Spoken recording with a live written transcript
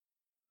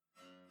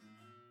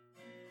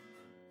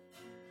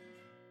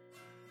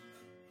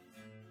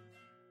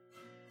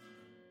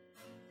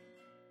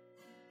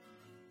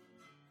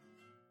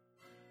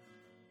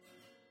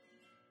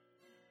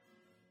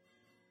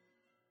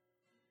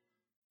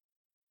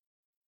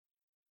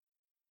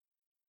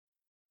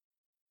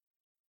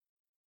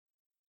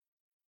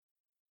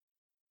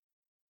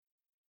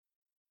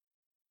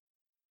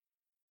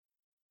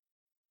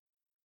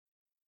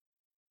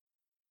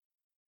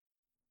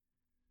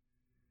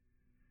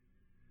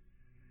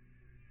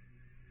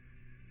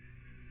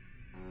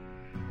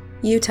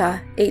Utah,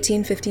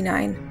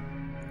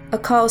 1859. A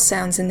call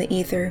sounds in the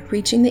ether,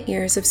 reaching the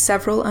ears of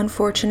several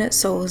unfortunate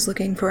souls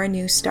looking for a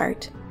new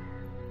start.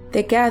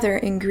 They gather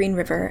in Green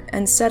River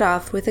and set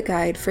off with a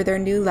guide for their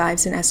new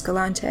lives in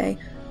Escalante,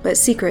 but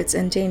secrets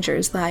and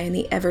dangers lie in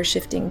the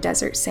ever-shifting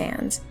desert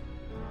sands.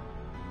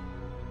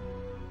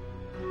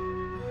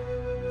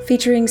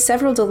 Featuring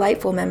several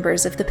delightful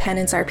members of the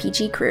Penance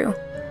RPG crew,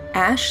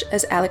 Ash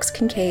as Alex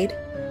Kincaid,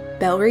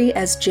 Bellry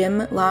as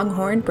Jim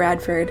Longhorn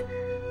Bradford,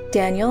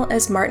 Daniel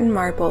as Martin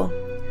Marple,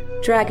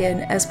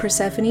 Dragon as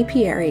Persephone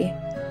Pieri,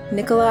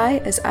 Nikolai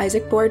as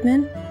Isaac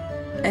Boardman,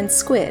 and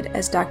Squid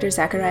as Dr.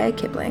 Zachariah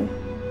Kipling.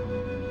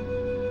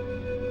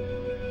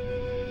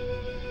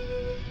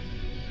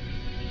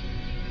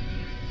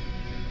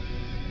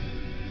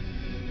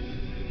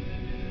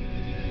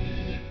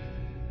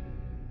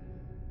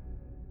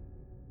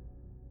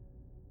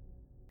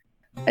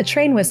 A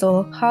train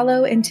whistle,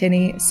 hollow and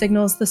tinny,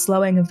 signals the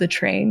slowing of the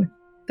train.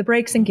 The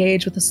brakes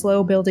engage with a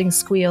slow-building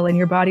squeal and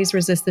your bodies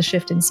resist the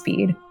shift in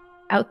speed.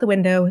 Out the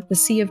window, the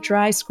sea of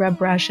dry scrub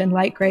brush and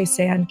light gray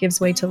sand gives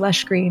way to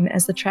lush green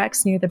as the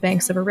tracks near the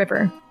banks of a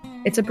river.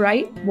 It's a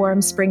bright,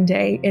 warm spring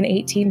day in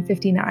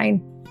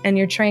 1859, and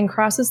your train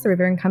crosses the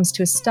river and comes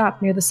to a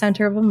stop near the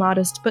center of a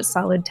modest but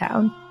solid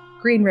town,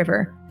 Green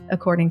River,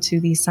 according to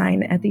the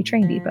sign at the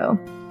train depot.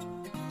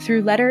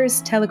 Through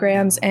letters,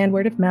 telegrams, and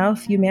word of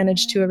mouth, you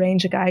manage to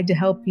arrange a guide to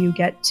help you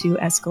get to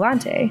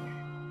Escalante.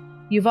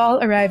 You've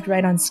all arrived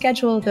right on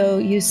schedule, though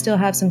you still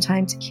have some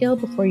time to kill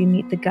before you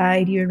meet the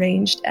guide you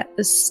arranged at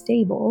the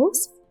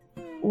stables.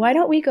 Why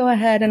don't we go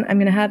ahead and I'm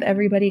going to have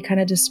everybody kind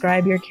of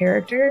describe your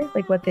character,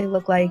 like what they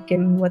look like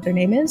and what their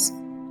name is,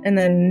 and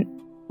then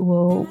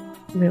we'll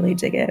really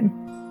dig in.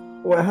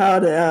 Well,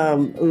 howdy,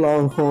 I'm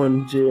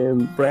Longhorn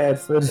Jim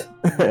Bradford.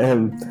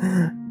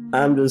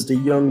 I'm just a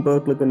young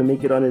buck looking to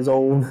make it on his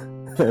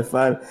own. If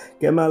I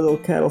get my little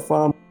cattle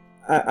farm,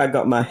 I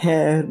got my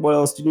hat. What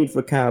else do you need for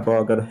a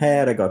cowboy? I got a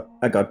hat,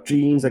 I got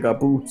jeans, I got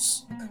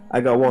boots, I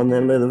got one of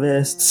them leather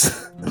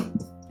vests.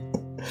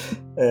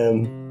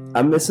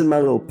 I'm missing my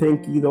little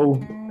pinky though.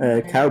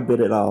 Cow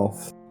bit it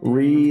off.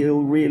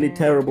 Really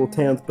terrible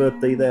 10th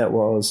birthday that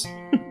was.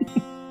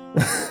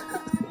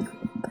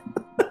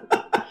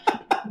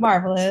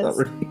 Marvelous.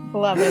 Sorry.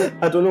 Love it.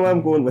 I don't know where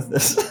I'm going with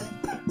this.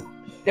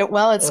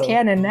 Well, it's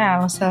canon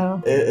now, so...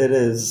 It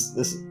is.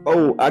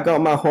 I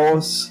got my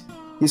horse.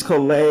 He's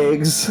called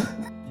Legs.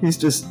 He's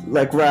just,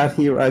 like, right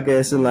here, I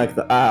guess, in, like,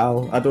 the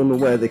aisle. I don't know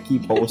where they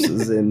keep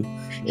horses in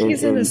trees.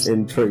 He's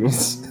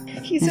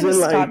in a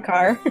stock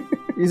car.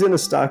 He's in a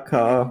stock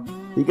car.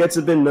 He gets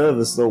a bit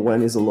nervous, though,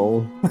 when he's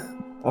alone.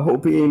 I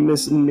hope he ain't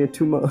missing me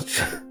too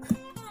much.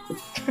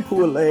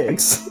 Poor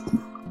Legs.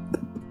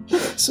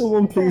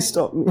 Someone please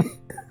stop me.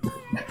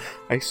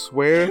 I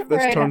swear if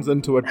this turns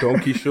into a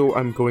donkey show,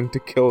 I'm going to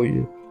kill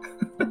you.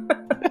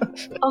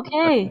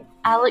 Okay,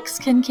 Alex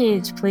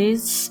Kincaid,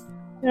 please.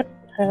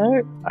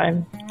 Hello,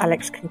 I'm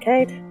Alex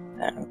Kincaid.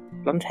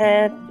 Blonde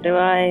hair, blue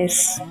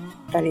eyes,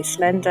 fairly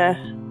slender,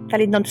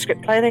 fairly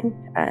nondescript clothing,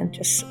 and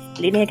just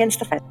leaning against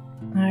the fence.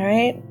 All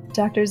right,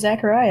 Dr.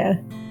 Zachariah.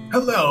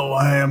 Hello,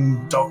 I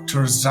am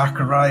Dr.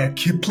 Zachariah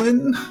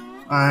Kipling.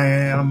 I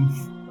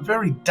am a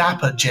very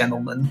dapper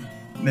gentleman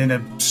in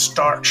a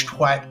starched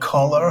white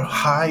collar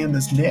high in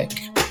his neck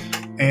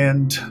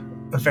and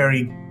a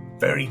very,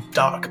 very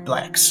dark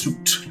black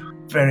suit.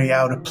 Very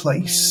out of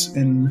place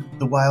in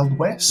the Wild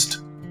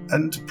West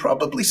and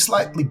probably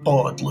slightly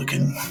bored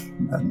looking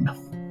and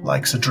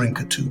likes a drink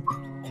or two.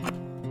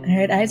 All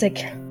right, Isaac.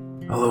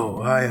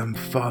 Hello, I am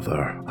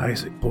Father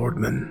Isaac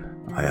Boardman.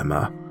 I am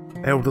a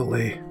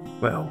elderly,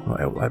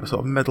 I'm a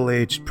sort of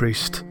middle-aged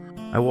priest.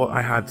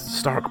 I had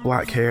stark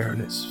black hair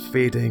and it's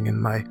fading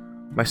and my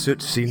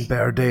suit's seen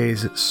better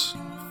days. It's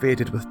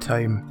faded with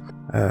time.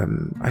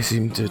 I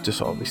seem to just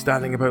sort of be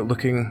standing about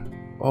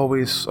looking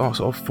always sort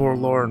of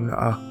forlorn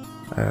at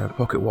a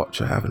pocket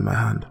watch I have in my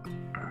hand.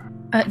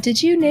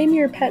 Did you name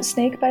your pet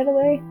snake, by the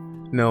way?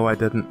 No, I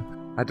didn't.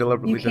 I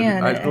deliberately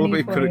didn't. I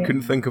deliberately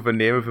couldn't think of a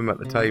name of him at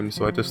the time,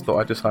 so I just thought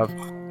I'd just have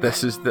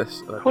this is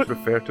this. I just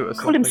refer to it as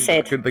call something. Him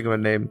Sid. I couldn't think of a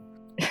name.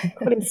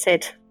 Call him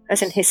Sid,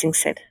 as in hissing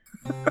Sid.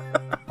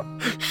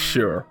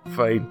 Sure,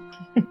 fine.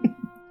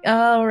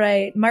 All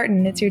right,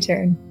 Martin, it's your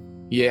turn.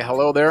 Yeah,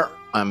 hello there.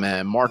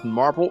 I'm Martin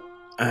Marple.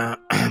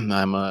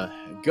 I'm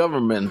a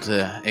government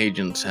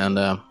agent, and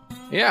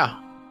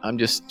I'm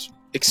just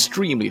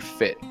extremely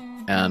fit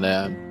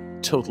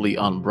and totally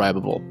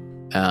unbribable.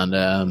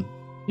 And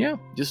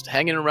just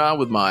hanging around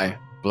with my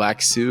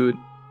black suit,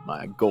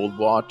 my gold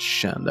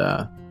watch, and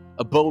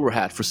a bowler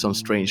hat for some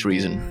strange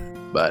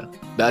reason. But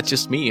that's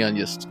just me. I'm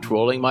just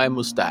twirling my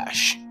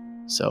mustache.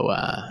 So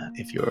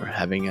if you're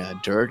having a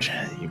dirt,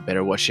 you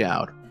better watch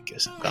out,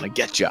 because I'm gonna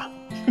get ya.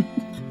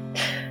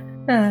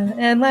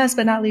 And last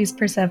but not least,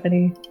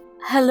 Persephone.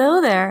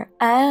 Hello there.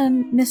 I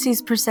am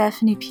Mrs.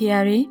 Persephone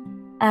Pieri.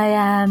 I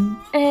am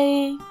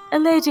a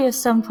lady of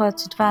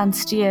somewhat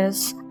advanced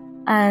years,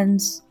 and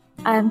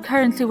I am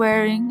currently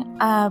wearing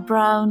a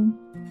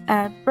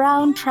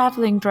brown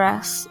traveling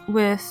dress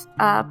with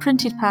a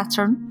printed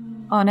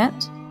pattern on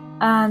it.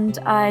 and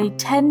I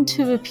tend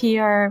to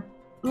appear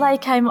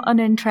like I'm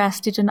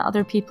uninterested in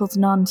other people's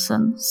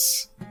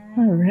nonsense.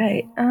 All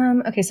right.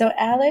 Okay, so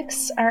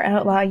Alex, our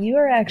outlaw, you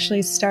are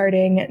actually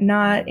starting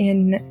not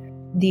in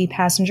the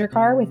passenger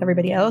car with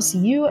everybody else.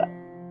 You,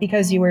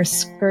 because you were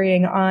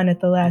scurrying on at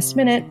the last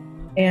minute,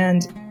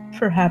 and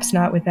perhaps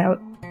not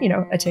without,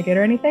 a ticket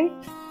or anything,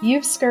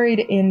 you've scurried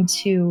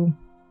into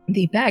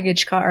the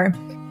baggage car,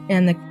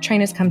 and the train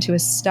has come to a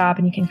stop,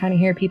 and you can kind of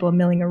hear people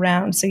milling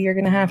around. So you're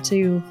going to have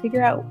to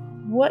figure out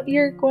what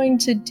you're going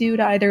to do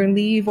to either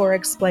leave or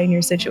explain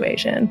your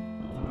situation.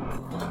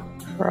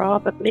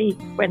 Probably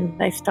when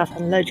they start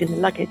unloading the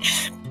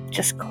luggage,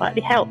 just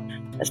quietly help,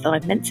 as though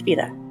I'm meant to be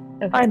there.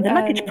 Okay, I'm the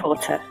luggage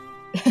porter.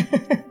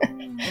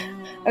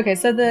 Okay,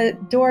 so the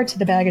door to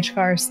the baggage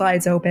car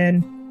slides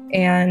open,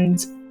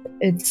 and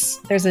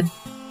there's a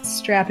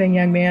strapping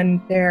young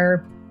man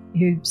there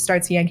who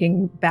starts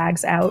yanking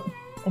bags out,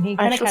 and he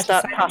kind of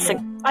start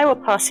passing. I will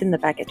pass in the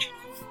baggage.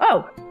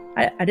 Oh,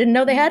 I didn't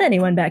know they had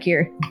anyone back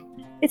here.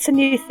 It's a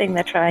new thing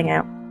they're trying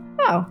out.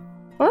 Oh,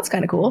 well, that's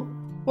kind of cool.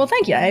 Well,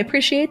 thank you. I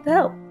appreciate the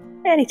help.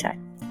 Anytime.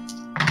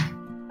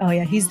 Oh,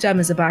 yeah, he's dumb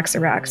as a box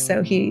of rocks,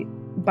 so he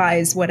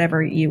buys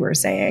whatever you were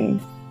saying.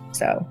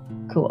 So,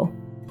 cool.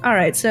 All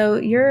right, so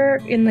you're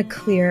in the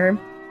clear.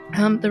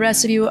 The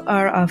rest of you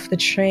are off the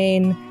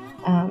train.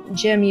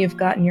 Jim, you've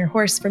gotten your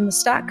horse from the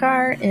stock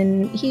car,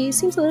 and he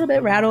seems a little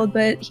bit rattled,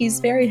 but he's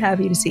very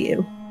happy to see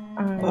you.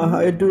 How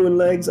you doing,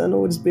 Legs? I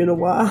know it's been a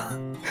while.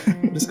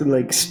 I'm just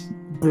gonna,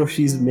 brush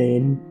his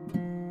mane.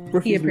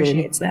 He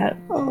appreciates that.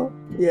 Oh,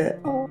 yeah.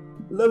 Oh,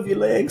 love you,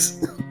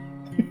 Legs.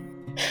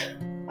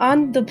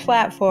 On the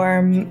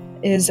platform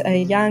is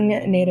a young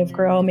native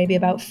girl, maybe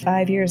about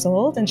 5 years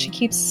old, and she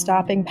keeps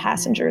stopping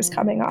passengers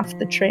coming off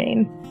the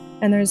train.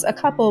 And there's a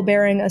couple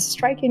bearing a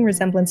striking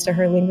resemblance to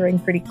her lingering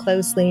pretty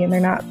closely, and they're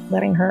not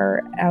letting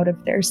her out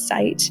of their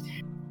sight.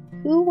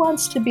 Who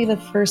wants to be the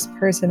first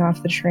person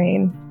off the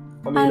train?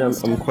 I mean,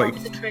 I'm quite...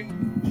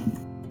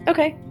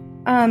 Okay.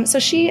 So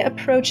she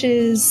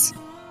approaches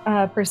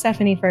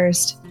Persephone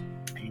first,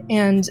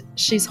 and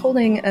she's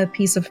holding a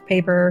piece of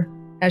paper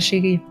as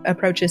she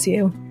approaches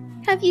you.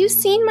 Have you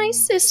seen my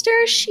sister?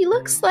 She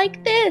looks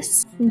like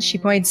this. And she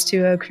points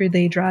to a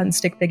crudely drawn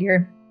stick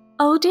figure.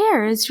 Oh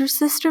dear, is your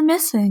sister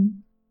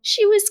missing?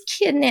 She was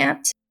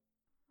kidnapped.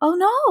 Oh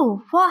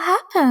no, what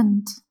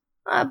happened?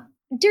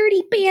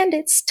 Dirty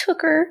bandits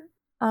took her.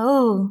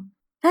 Oh,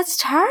 that's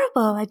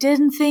terrible. I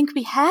didn't think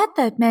we had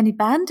that many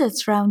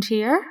bandits round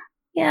here.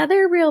 Yeah,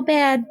 they're real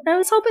bad. I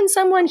was hoping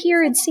someone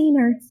here had seen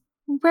her.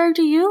 Where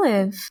do you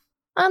live?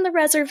 On the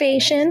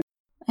reservation.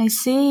 I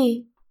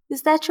see.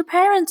 Is that your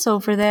parents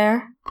over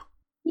there?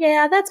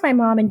 Yeah, that's my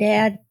mom and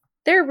dad.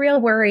 They're real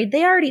worried.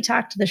 They already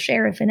talked to the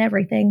sheriff and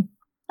everything.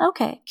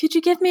 Okay, could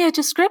you give me a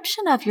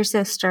description of your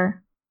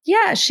sister?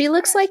 Yeah, she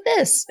looks like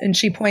this. And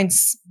she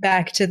points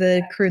back to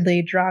the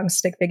crudely drawn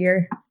stick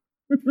figure.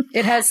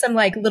 It has some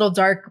little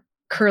dark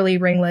curly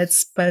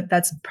ringlets, but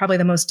that's probably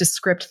the most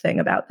descriptive thing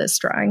about this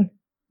drawing.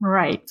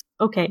 Right.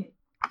 Okay.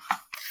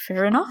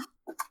 Fair enough.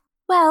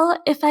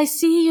 Well, if I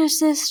see your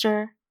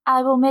sister,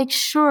 I will make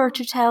sure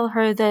to tell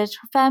her that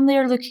her family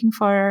are looking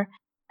for her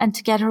and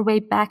to get her way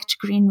back to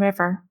Green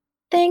River.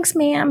 Thanks,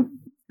 ma'am.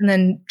 And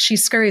then she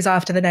scurries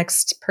off to the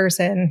next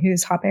person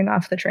who's hopping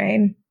off the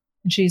train.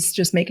 And she's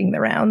just making the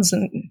rounds,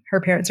 and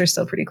her parents are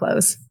still pretty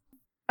close.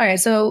 All right,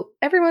 so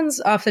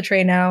everyone's off the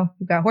train now.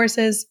 You've got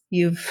horses.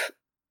 You've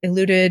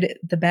eluded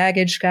the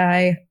baggage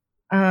guy.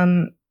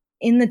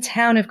 In the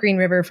town of Green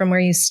River, from where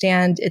you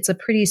stand, it's a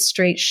pretty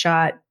straight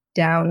shot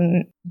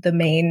down the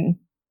main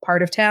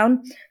part of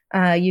town.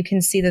 You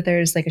can see that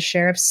there's a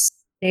sheriff's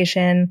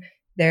station,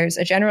 there's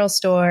a general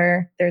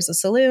store, there's a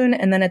saloon,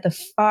 and then at the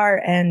far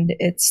end,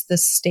 it's the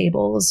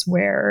stables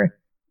where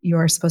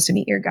you're supposed to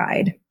meet your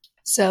guide.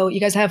 So you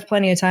guys have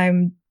plenty of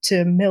time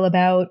to mill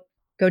about,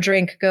 go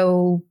drink,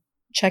 go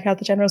check out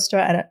the general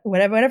store,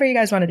 whatever you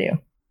guys want to do.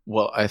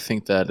 Well, I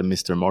think that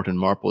Mr. Martin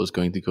Marple is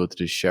going to go to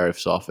the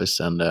sheriff's office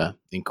and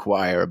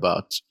inquire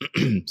about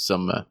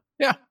some,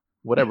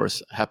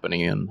 whatever's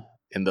happening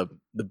in the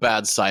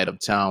bad side of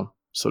town,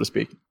 so to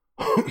speak.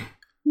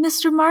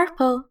 Mr.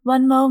 Marple,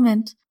 one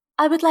moment.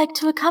 I would like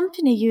to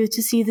accompany you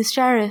to see the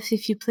sheriff,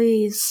 if you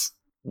please.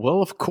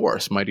 Well, of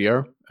course, my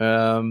dear.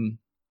 I'm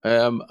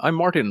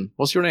Martin.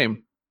 What's your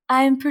name?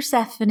 I'm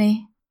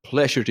Persephone.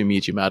 Pleasure to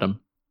meet you, madam.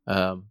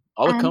 I'll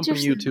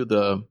accompany you to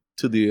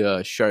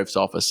the sheriff's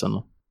office.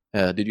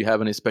 And did you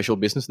have any special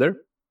business there?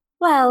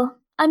 Well,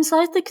 I'm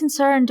slightly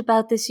concerned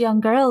about this young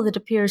girl that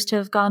appears to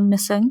have gone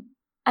missing.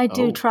 I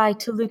do try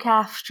to look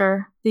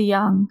after the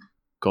young.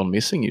 Gone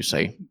missing, you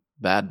say?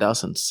 That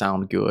doesn't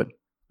sound good.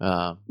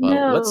 But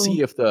No. Let's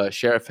see if the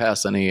sheriff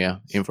has any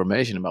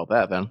information about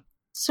that then.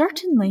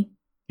 Certainly.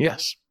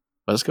 Yes,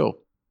 let's go.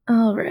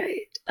 All right.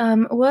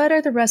 What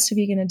are the rest of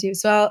you going to do?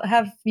 So I'll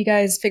have you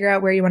guys figure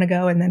out where you want to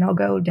go, and then I'll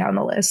go down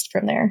the list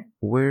from there.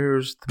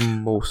 Where's the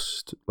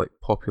most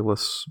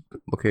populous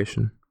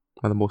location?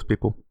 Are the most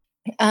people?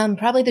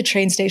 Probably the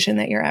train station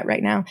that you're at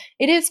right now.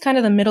 It is kind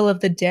of the middle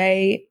of the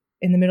day,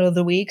 in the middle of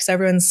the week, so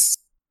everyone's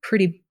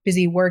pretty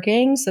busy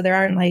working, so there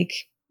aren't like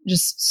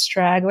just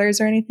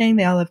stragglers or anything.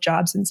 They all have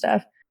jobs and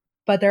stuff.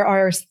 But there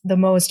are the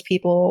most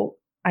people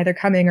either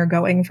coming or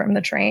going from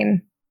the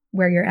train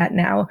where you're at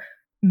now.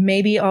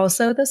 Maybe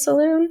also the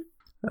saloon?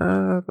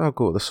 I'll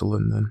go to the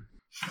saloon then.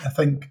 I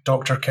think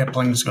Dr.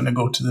 Kipling's going to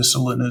go to the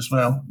saloon as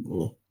well.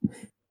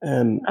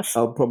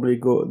 I'll probably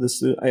go to the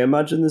saloon. I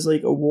imagine there's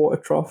like a water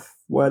trough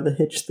where they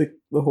hitch the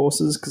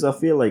horses, because I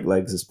feel like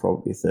Legs is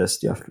probably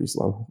thirsty after his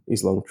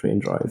long train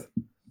drive.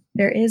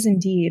 There is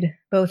indeed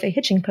both a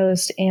hitching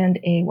post and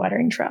a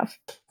watering trough.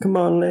 Come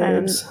on,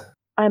 Legs.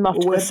 I'm off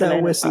to the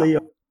saloon. Whistly.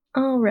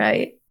 All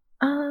right.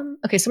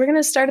 Okay, so we're going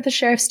to start at the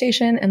sheriff's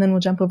station, and then we'll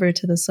jump over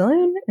to the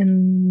saloon,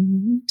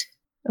 and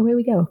away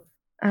we go.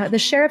 The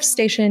sheriff's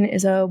station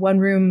is a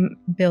one-room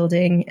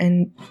building,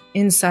 and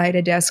inside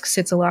a desk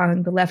sits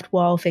along the left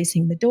wall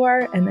facing the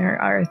door, and there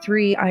are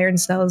 3 iron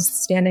cells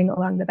standing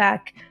along the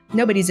back.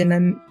 Nobody's in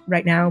them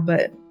right now,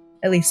 but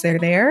at least they're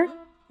there,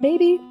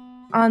 maybe.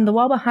 On the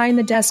wall behind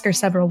the desk are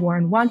several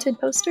worn wanted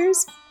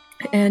posters,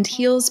 and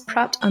heels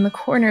propped on the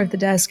corner of the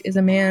desk is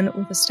a man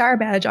with a star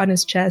badge on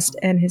his chest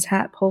and his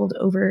hat pulled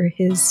over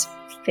his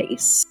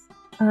face.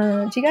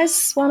 Do you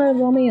guys want to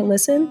roll me a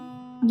listen?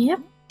 Yep.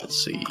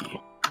 Let's see.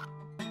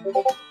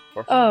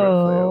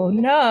 Oh,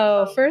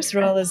 no. First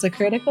roll is a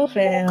critical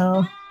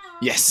fail.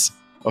 Yes,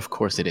 of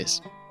course it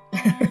is.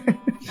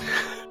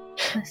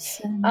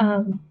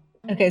 Listen.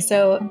 Okay,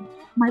 so...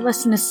 My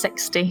listen is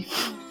 60.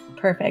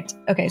 Perfect.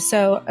 Okay,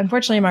 so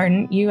unfortunately,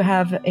 Martin, you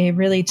have a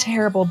really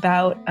terrible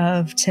bout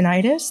of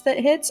tinnitus that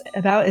hits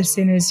about as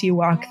soon as you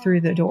walk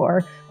through the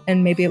door.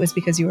 And maybe it was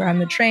because you were on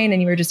the train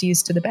and you were just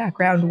used to the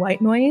background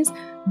white noise,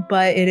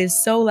 but it is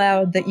so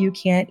loud that you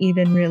can't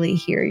even really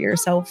hear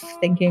yourself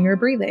thinking or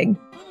breathing.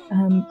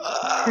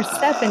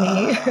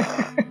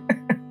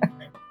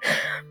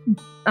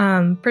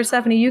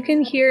 Persephone, you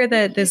can hear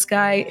that this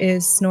guy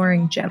is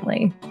snoring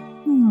gently.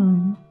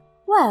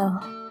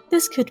 Well,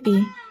 this could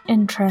be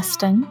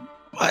interesting.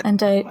 What?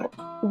 And I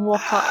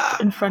walk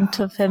up in front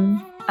of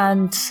him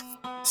and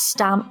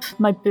stamp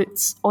my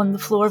boots on the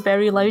floor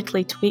very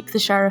loudly to wake the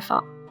sheriff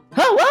up.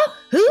 Oh, what?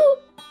 Who?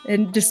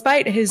 And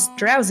despite his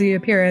drowsy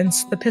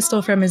appearance, the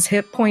pistol from his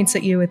hip points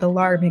at you with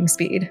alarming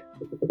speed.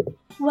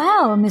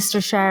 Well,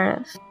 Mr.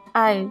 Sheriff,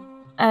 I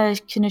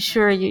can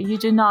assure you, you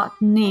do not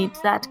need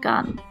that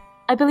gun.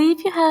 I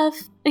believe you have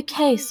a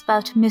case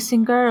about a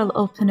missing girl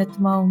open at the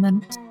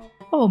moment.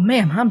 Oh,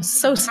 ma'am, I'm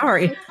so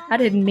sorry. I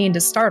didn't mean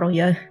to startle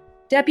you.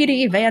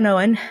 Deputy Van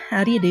Owen,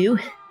 how do you do?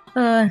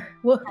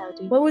 What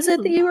was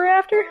it that you were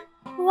after?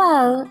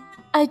 Well,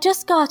 I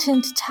just got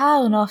into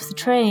town off the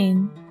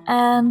train,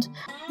 and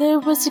there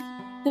was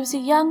a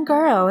young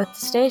girl at the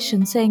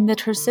station saying that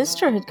her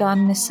sister had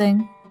gone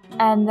missing,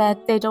 and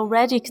that they'd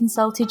already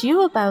consulted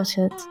you about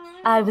it.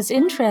 I was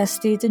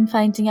interested in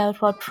finding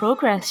out what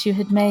progress you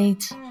had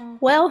made.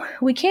 Well,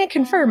 we can't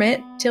confirm it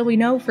till we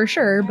know for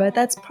sure, but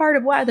that's part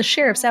of why the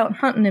sheriff's out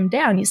hunting him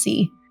down, you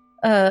see.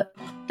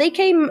 They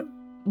came...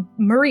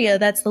 Maria,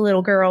 that's the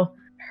little girl,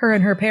 her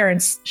and her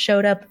parents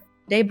showed up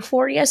day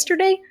before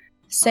yesterday,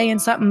 saying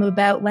something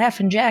about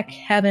Laughing Jack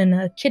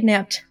having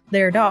kidnapped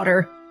their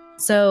daughter.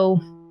 So,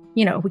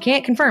 we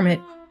can't confirm it,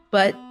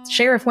 but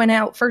sheriff went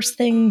out first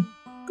thing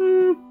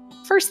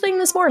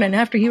this morning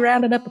after he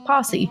rounded up a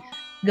posse.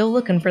 Go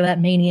looking for that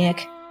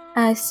maniac.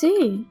 I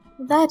see.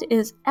 That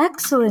is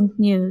excellent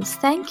news.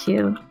 Thank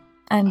you.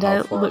 And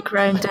I look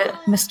round at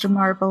Mr.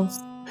 Marbles.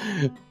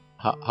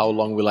 How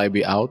long will I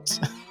be out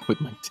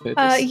with my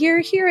tinnitus?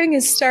 Your hearing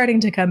is starting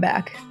to come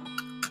back.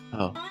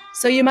 Oh.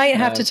 So you might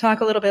have to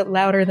talk a little bit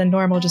louder than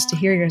normal just to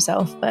hear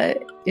yourself,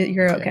 but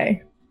you're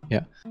okay.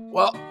 Yeah.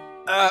 Well,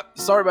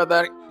 sorry about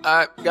that.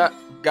 I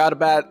got a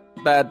bad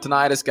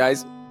tinnitus,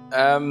 guys.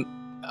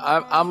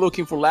 I'm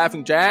looking for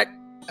Laughing Jack.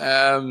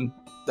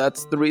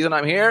 That's the reason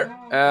I'm here.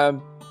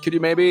 Could you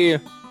maybe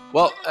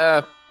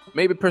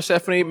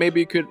Persephone,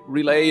 maybe you could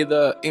relay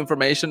the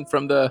information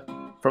from the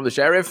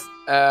sheriff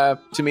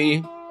to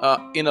me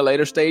in a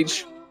later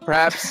stage,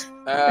 perhaps.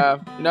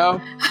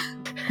 No.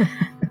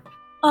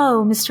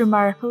 Oh, Mr.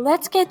 Marple,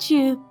 let's get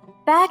you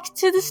back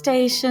to the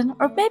station,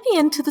 or maybe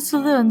into the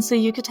saloon so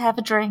you could have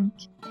a drink.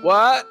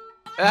 What?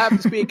 I have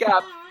to speak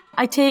up.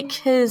 I take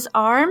his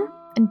arm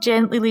and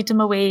gently lead him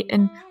away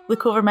and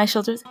look over my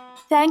shoulders.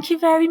 Thank you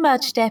very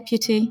much,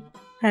 Deputy.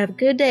 Have a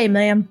good day,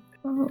 ma'am.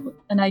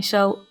 And I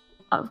shall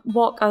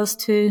walk us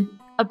to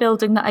a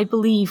building that I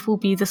believe will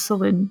be the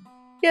saloon.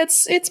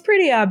 It's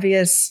pretty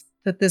obvious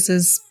that this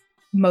is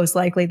most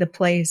likely the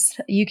place.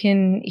 You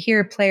can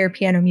hear player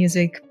piano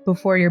music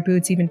before your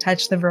boots even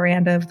touch the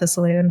veranda of the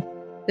saloon.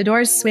 The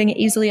doors swing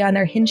easily on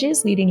their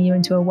hinges, leading you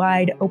into a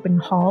wide, open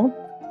hall.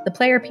 The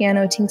player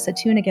piano tinks a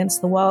tune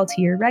against the wall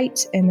to your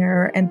right, and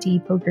there are empty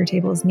poker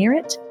tables near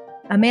it.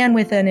 A man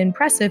with an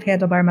impressive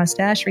handlebar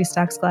mustache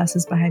restocks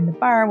glasses behind the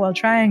bar while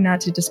trying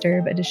not to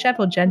disturb a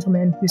disheveled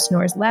gentleman who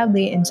snores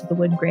loudly into the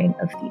wood grain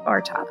of the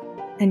bar top.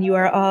 And you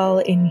are all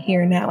in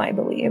here now, I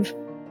believe.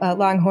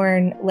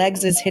 Longhorn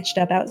legs is hitched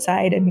up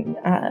outside, and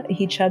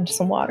he chugged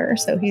some water,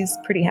 so he's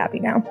pretty happy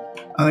now.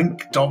 I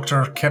think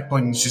Dr.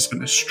 Kipling's just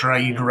going to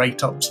stride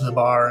right up to the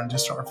bar and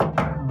just sort of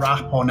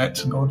rap on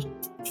it and go,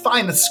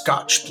 "Find a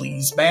scotch,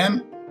 please,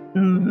 ma'am."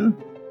 Mm-hmm.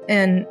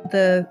 And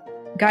the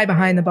guy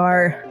behind the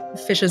bar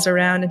fishes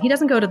around, and he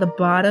doesn't go to the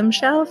bottom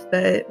shelf,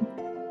 but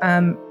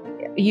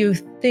you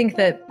think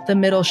that the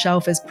middle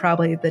shelf is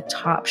probably the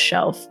top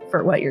shelf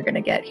for what you're going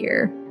to get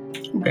here.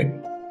 Okay.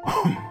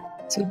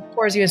 So he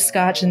pours you a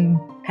scotch and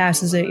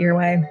passes it your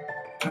way.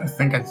 I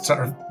think it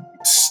sort of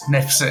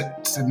sniffs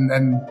it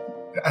and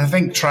I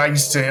think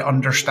tries to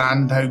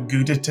understand how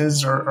good it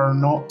is or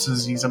not,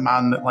 as he's a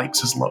man that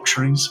likes his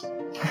luxuries.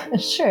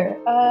 Sure.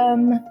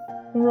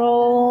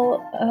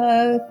 Roll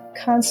a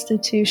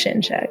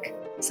Constitution check.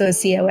 So a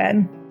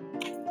CON.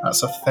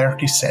 That's a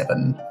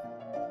 37.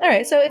 All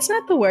right, so it's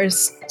not the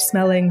worst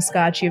smelling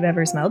scotch you've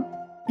ever smelled.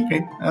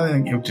 Okay, I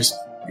think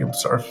you'll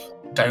sort of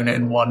down it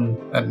in one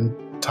and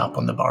tap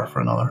on the bar for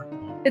another.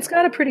 It's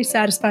got a pretty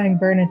satisfying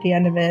burn at the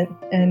end of it,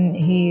 and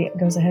he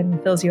goes ahead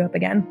and fills you up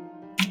again.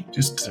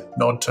 Just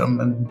nod to him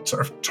and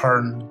sort of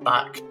turn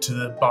back to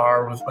the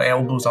bar with my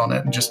elbows on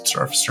it and just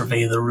sort of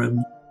survey the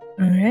room.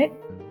 All right.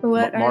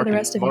 What are the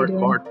rest of you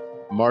doing?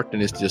 Martin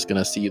is just going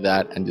to see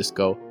that and just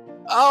go,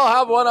 "I'll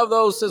have one of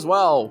those as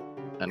well,"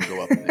 and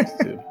go up next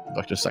to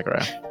Dr.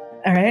 Sakurai.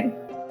 All right.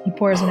 He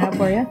pours it out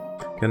for you.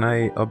 Can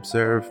I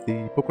observe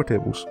the poker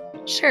tables?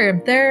 Sure.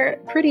 They're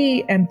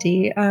pretty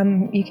empty.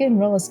 You can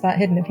roll a spot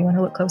hidden if you want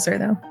to look closer,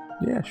 though.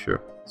 Yeah,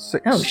 sure.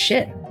 6. Oh,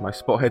 shit. My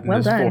spot hidden Well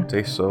is done.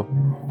 40, so...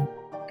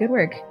 Good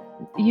work.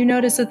 You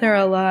notice that there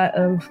are a lot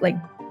of,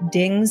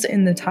 dings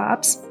in the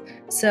tops.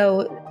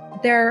 So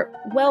they're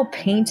well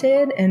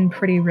painted and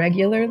pretty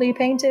regularly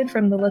painted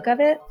from the look of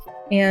it.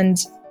 And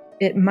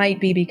it might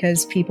be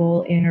because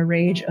people in a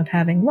rage of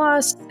having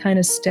lost kind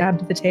of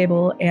stabbed the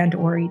table and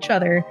or each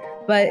other,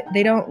 but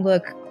they don't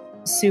look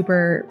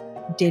super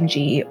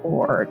dingy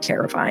or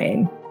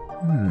terrifying.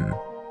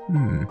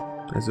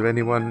 Is there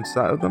anyone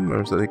inside of them, or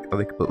are they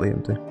completely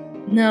empty?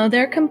 No,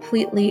 they're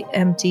completely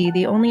empty.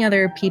 The only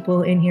other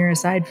people in here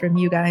aside from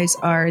you guys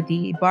are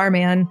the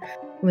barman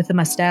with the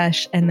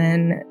mustache and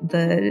then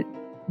the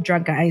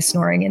drunk guy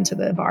snoring into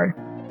the bar.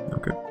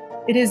 Okay.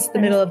 It is the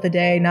middle of the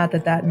day, not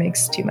that that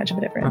makes too much of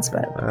a difference,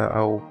 but...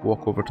 I'll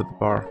walk over to the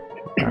bar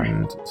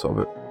and sort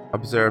of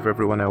observe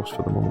everyone else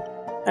for the moment.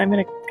 I'm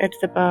going to go to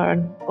the bar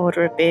and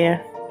order a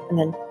beer and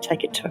then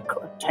take it to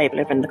a table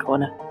over in the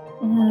corner.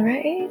 All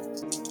right.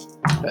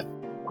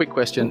 Quick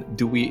question.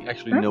 Do we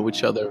actually know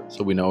each other,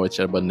 so we know each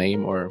other by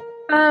name, or...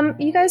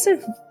 You guys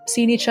have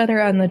seen each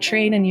other on the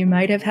train, and you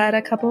might have had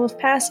a couple of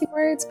passing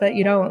words, but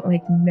you don't,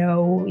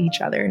 know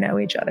each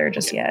other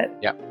just yet.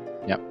 Yeah.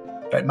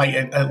 But might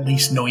at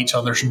least know each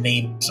other's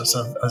names as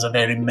a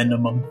very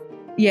minimum.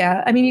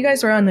 Yeah, I mean, you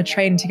guys were on the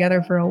train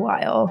together for a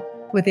while,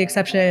 with the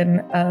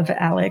exception of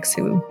Alex,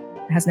 who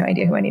has no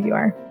idea who any of you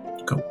are.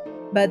 Cool.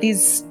 But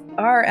these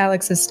are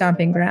Alex's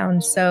stomping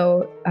ground,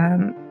 so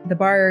the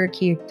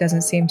barkeep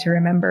doesn't seem to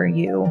remember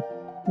you,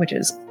 which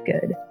is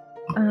good.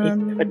 He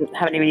wouldn't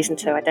have any reason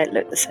to. I don't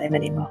look the same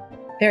anymore.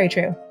 Very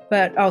true.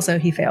 But also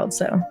he failed,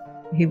 so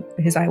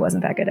his eye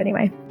wasn't that good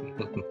anyway.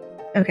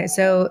 Okay,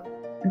 so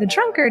the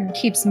drunkard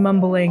keeps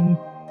mumbling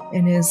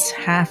in his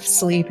half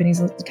sleep, and he's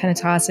kind of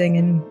tossing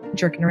and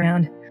jerking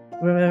around.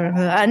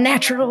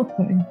 Natural.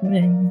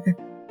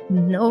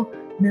 No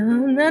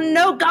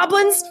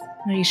goblins.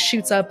 And he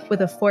shoots up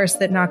with a force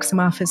that knocks him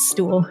off his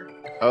stool.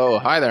 Oh,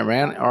 hi there,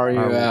 man. Are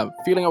you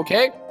feeling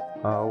okay?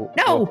 No!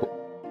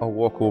 I'll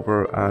walk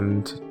over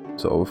and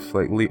sort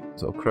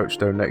of crouch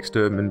down next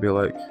to him and be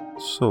like,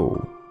 "So,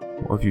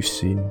 what have you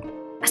seen?"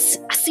 I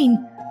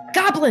seen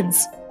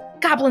goblins.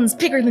 Goblins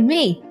bigger than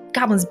me.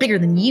 Goblins bigger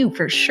than you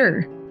for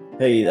sure.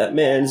 Hey, that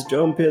man's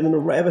jumping in a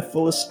rabbit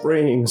full of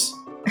springs.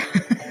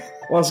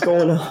 What's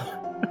going on?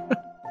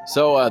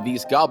 So,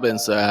 these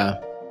goblins,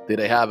 do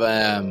they have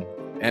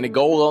any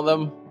gold on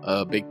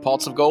them? Big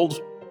pots of gold?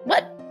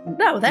 What?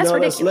 No, that's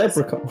ridiculous.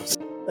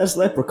 That's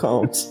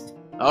leprechauns.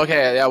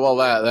 Okay, yeah, well,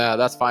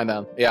 that's fine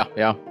then.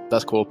 Yeah,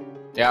 that's cool.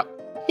 Yeah.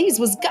 These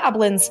was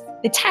goblins.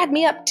 They tied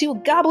me up to a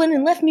goblin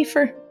and left me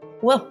for,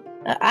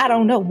 I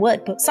don't know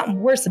what, but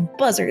something worse than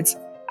buzzards.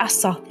 I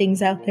saw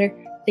things out there,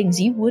 things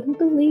you wouldn't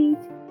believe.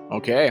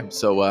 Okay,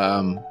 so,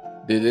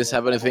 did this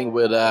have anything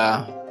with,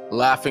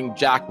 Laughing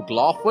Jack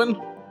McLaughlin,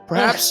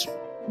 perhaps?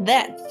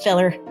 That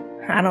feller.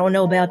 I don't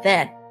know about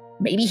that.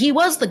 Maybe he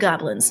was the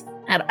goblins.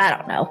 I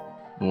don't know.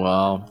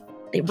 Well...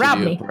 They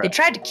robbed me. They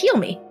tried to kill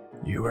me.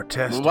 You were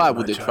tested. Why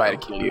would they try to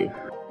kill you?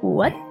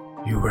 What?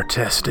 You were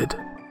tested.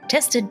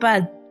 Tested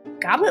by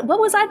goblin?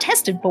 What was I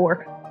tested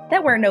for?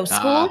 That weren't no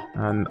school.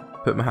 And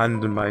put my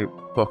hand in my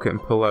pocket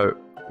and pull out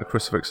a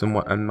crucifix in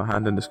my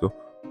hand and just go,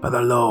 "By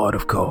the Lord,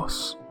 of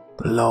course.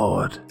 The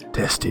Lord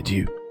tested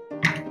you."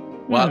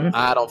 Well,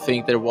 I don't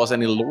think there was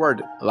any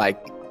Lord,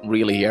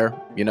 really here,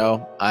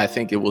 I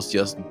think it was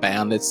just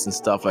bandits and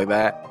stuff like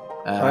that.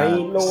 I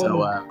ain't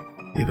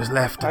he was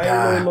left to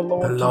die. The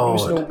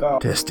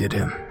Lord tested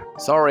him.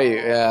 Sorry,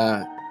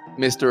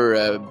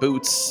 Mr.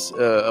 Boots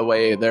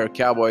away, their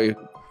cowboy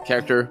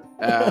character.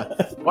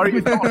 What are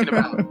you talking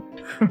about?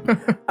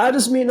 I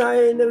just mean I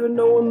ain't never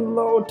known the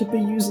Lord to be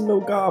using no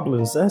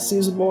goblins. That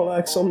seems more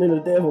like something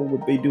the devil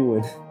would be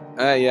doing.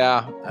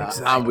 Yeah,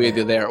 Exactly. I'm with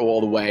you there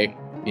all the way.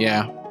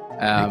 Yeah.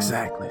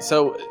 Exactly.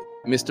 So,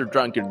 Mr.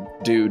 Drunkard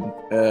dude,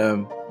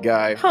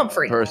 guy,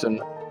 Humphrey.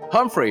 person.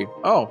 Humphrey.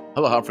 Oh,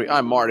 hello, Humphrey.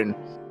 I'm Martin.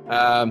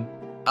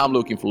 I'm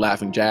looking for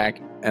Laughing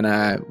Jack, and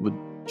I would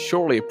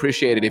surely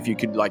appreciate it if you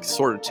could, like,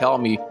 sort of tell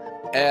me,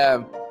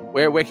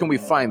 where can we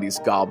find these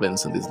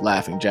goblins and this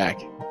Laughing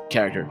Jack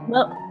character?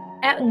 Well,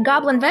 out in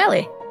Goblin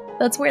Valley.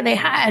 That's where they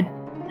hide.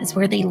 That's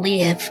where they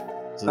live.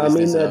 So I this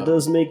mean, is, that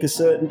does make a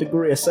certain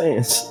degree of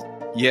sense.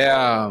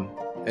 Yeah,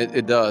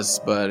 it does,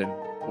 but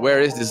where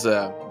is this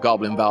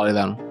Goblin Valley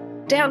then?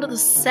 Down to the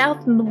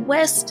south and the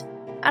west.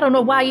 I don't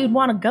know why you'd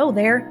want to go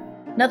there.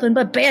 Nothing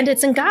but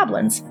bandits and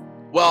goblins.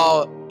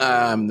 Well,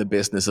 I'm in the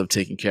business of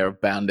taking care of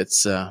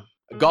bandits.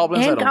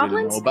 Goblins And I don't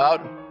really goblins? know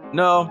about.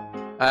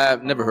 No,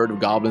 I've never heard of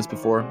goblins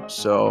before,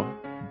 so,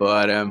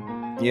 but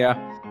yeah,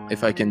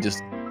 if I can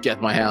just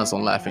get my hands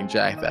on Laughing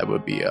Jack, that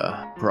would be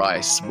a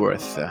price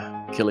worth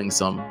killing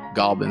some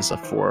goblins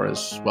for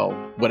as well,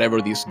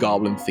 whatever these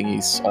goblin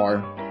thingies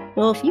are.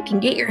 Well, if you can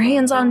get your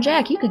hands on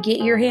Jack, you could get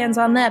your hands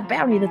on that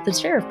bounty that the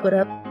sheriff put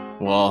up.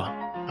 Well,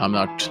 I'm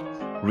not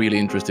really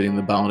interested in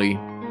the bounty.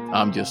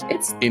 I'm just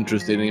It's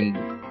interested in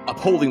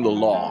upholding the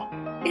law.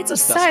 it's a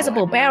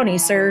sizable bounty,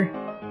 sir.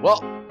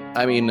 Well,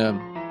 I mean,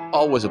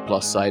 always a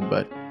plus side,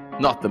 but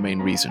not the main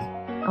reason.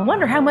 I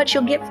wonder how much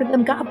you'll get for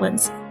them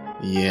goblins.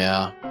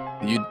 Yeah,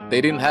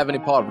 they didn't have any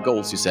pot of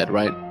golds, you said,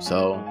 right?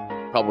 So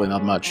probably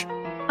not much.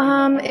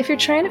 If you're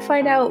trying to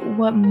find out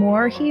what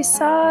more he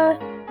saw,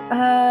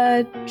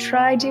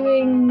 try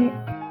doing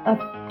a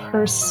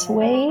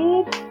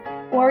persuade,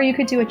 or you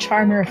could do a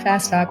charm or a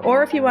fast talk,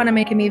 or if you want to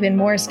make him even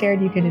more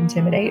scared, you could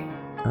intimidate.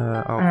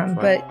 I'll try.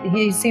 But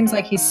he seems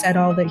like he's said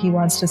all that he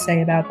wants to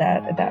say about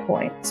that at that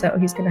point, so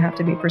he's going to have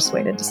to be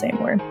persuaded to say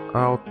more.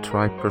 I'll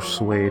try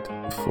persuade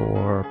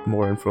for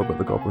more info about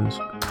the goblins.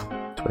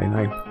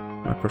 29.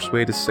 My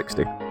persuade is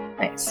 60.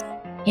 Nice.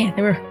 Yeah,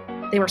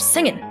 they were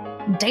singing,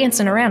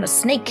 dancing around a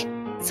snake.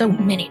 So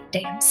many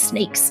damn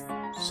snakes.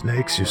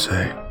 Snakes, you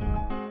say?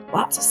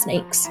 Lots of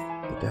snakes. The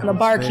And the devil's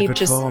barkeep favorite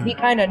just, form. he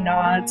kind of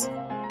nods.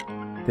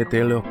 Did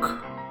they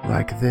look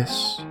like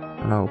this?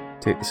 And I'll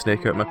take the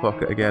snake out of my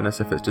pocket again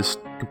as if it's just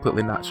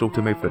completely natural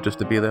to me for it just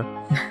to be there.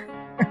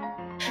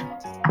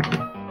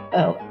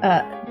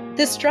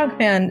 This drunk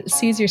man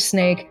sees your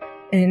snake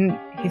and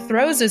he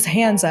throws his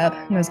hands up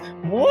and goes,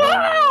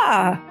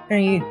 "Wah!" And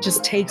he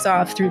just takes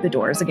off through the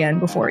doors again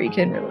before you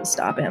can really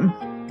stop him.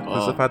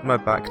 As I've had my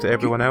back to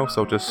everyone else,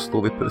 I'll just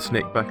slowly put the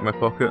snake back in my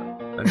pocket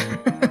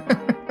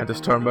and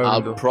just turn around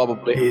and go, I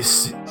probably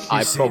He's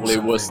was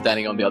something."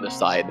 standing on the other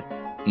side.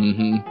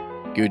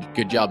 Mm-hmm.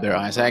 Good job there,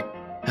 Isaac.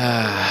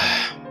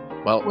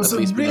 Well, Was at there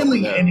least we know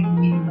really that- any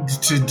need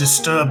to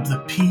disturb the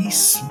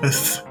peace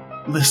with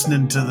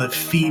listening to the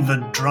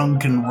fevered,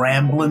 drunken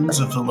ramblings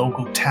of the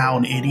local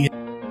town idiot?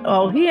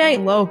 Oh, he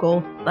ain't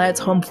local. That's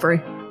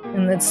Humphrey.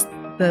 And that's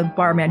the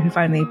barman who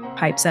finally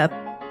pipes up.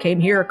 Came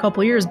here a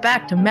couple years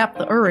back to map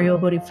the Uriel,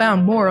 but he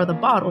found more of the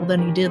bottle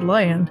than he did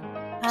land.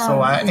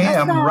 So I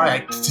am that's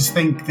right to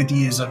think that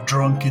he is a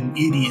drunken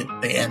idiot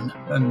then,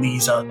 and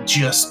these are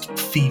just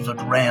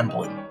fevered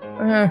rambling.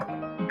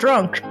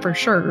 Drunk, for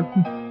sure.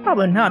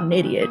 Probably not an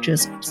idiot,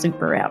 just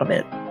super out of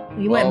it.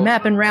 He Well- went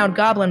mapping round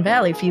Goblin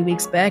Valley a few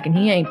weeks back, and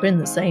he ain't been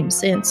the same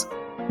since.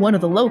 One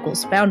of the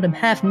locals found him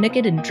half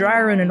naked and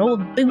dry in an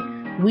old boot,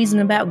 wheezing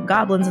about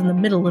goblins in the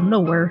middle of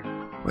nowhere.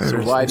 So Where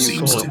is why this do you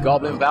seems call to it be-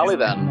 Goblin Valley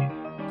then?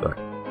 Sorry.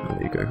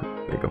 There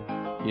you go.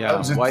 Yeah,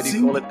 was it why do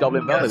you call it seems-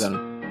 Goblin Valley yes.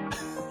 then?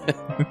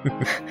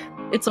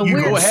 It's a You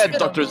weird Go ahead,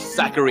 spittle. Dr.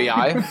 Zachary.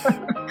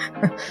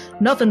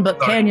 Nothing but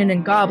Sorry. canyon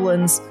and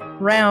goblins,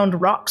 round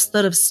rocks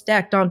that have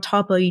stacked on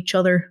top of each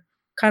other.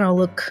 Kind of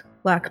look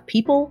like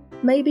people,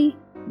 maybe?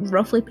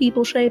 Roughly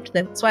people shaped.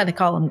 That's why they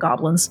call them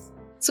goblins.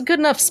 It's a good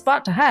enough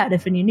spot to hide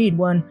if you need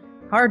one.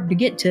 Hard to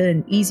get to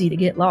and easy to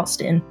get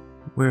lost in.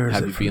 Where is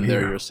Have it you from been there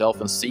here?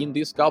 yourself and seen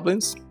these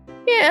goblins?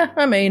 Yeah,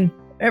 I mean,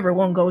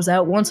 everyone goes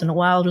out once in a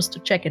while just to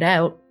check it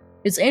out.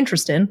 It's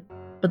interesting.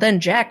 But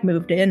then Jack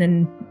moved in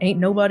and ain't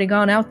nobody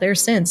gone out there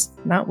since.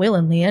 Not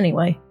willingly,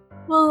 anyway.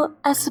 Well,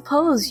 I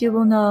suppose you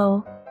will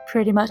know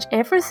pretty much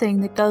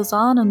everything that goes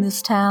on in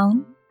this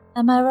town.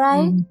 Am I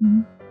right?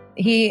 Mhm.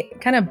 He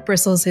kind of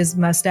bristles his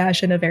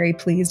mustache in a very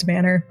pleased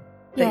manner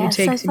that Yes,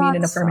 you I take to mean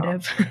an thought so.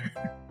 affirmative.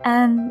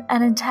 And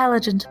an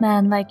intelligent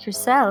man like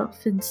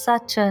yourself in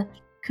such a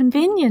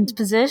convenient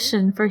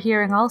position for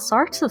hearing all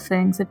sorts of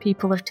things that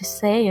people are just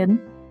saying.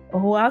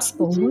 Oh, I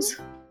suppose.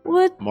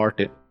 Would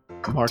Martin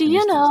Do you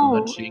is just know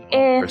munching on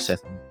if-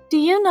 Persephone. Do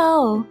you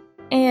know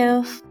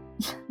if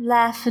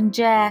Laughing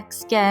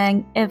Jack's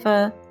gang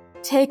ever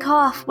take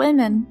off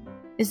women?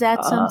 Is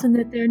that something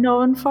that they're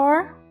known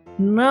for?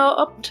 No,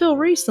 up until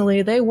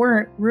recently, they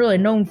weren't really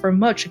known for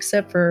much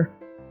except for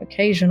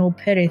occasional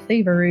petty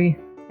thievery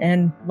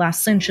and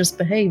licentious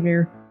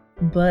behavior.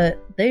 But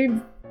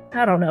they've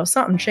I don't know,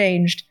 something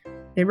changed.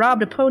 They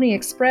robbed a Pony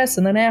Express,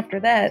 and then after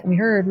that, we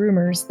heard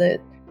rumors that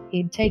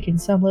he'd taken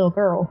some little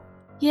girl.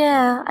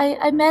 Yeah,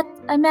 I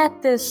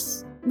met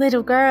this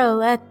little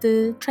girl at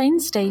the train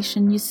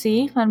station, you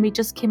see, when we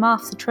just came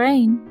off the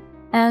train.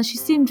 And she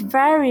seemed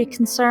very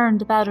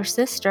concerned about her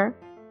sister.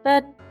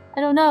 But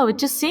I don't know, it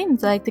just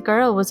seemed like the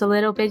girl was a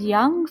little bit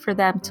young for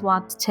them to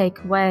want to take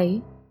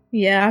away.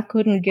 Yeah, I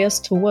couldn't guess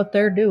to what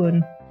they're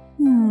doing.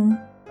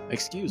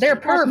 Excuse me. They're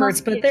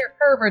perverts, but they're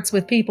perverts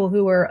with people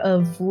who are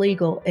of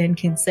legal and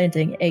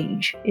consenting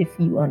age, if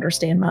you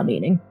understand my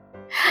meaning.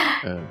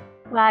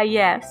 Why,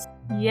 yes.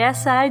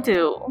 Yes, I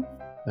do.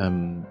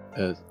 I'm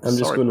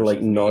just going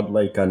to nod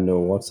like I know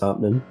what's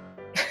happening.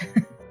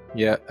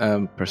 Yeah,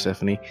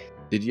 Persephone,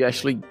 did you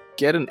actually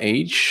get an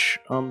age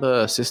on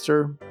the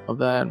sister of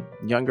that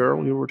young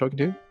girl you were talking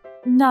to?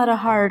 Not a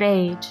hard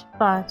age,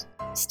 but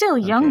still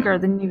younger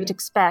than you would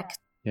expect.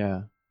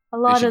 Yeah. A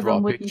lot of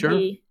them wouldn't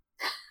be.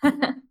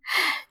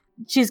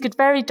 She's got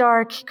very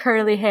dark,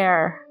 curly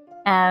hair,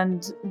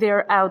 and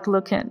they're out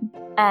looking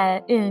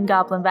in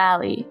Goblin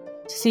Valley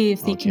to see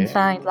if they can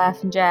find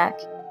Laughing Jack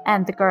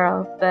and the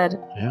girl, but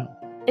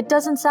it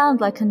doesn't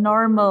sound like a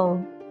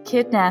normal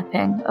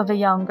kidnapping of a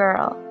young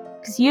girl,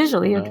 because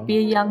usually it would be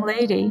a young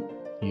lady,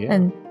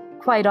 and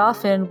quite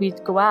often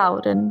we'd go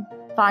out and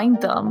find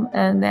them,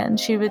 and then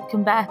she would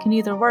come back and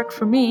either work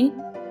for me,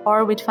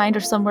 or we'd find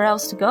her somewhere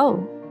else to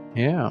go.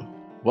 Yeah.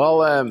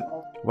 Well,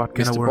 what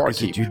kind of work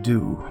is it you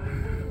do?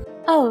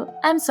 Oh,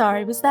 I'm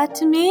sorry, was that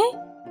to me?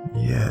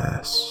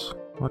 Yes.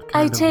 What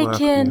kind of work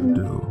do you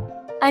do?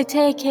 I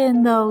take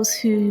in those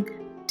who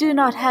do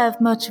not have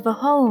much of a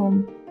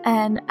home,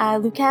 and I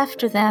look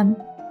after them.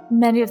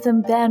 Many of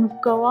them then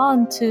go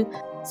on to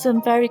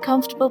some very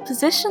comfortable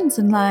positions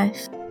in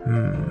life.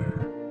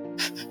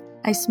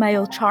 I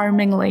smile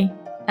charmingly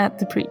at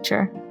the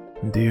preacher.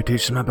 Do you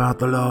teach them about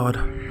the Lord?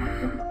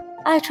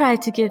 I try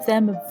to give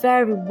them a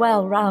very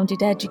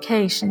well-rounded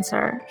education,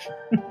 sir.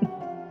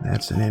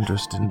 That's an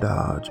interesting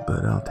dodge,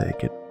 but I'll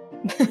take it.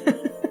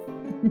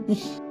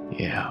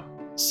 Yeah.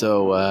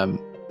 So,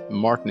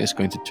 Martin is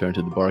going to turn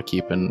to the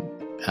barkeep and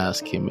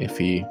ask him if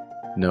he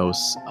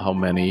knows how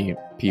many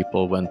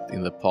people went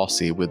in the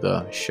posse with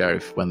the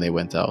sheriff when they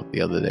went out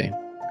the other day.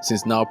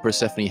 Since now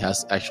Persephone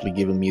has actually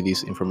given me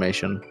this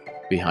information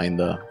behind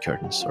the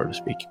curtains, so to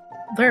speak.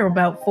 There were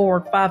about 4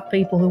 or 5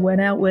 people who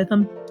went out with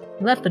him.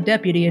 Left the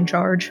deputy in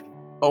charge.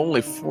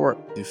 Only 4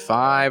 to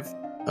 5?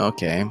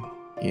 Okay.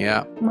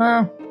 Yeah.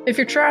 Well, if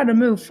you're trying to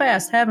move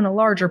fast, having a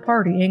larger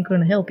party ain't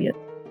gonna help you.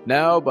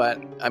 No,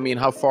 but, I mean,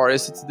 how far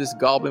is it to this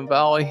Goblin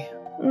Valley?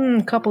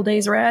 A couple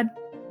days ride.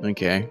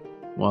 Okay.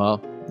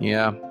 Well,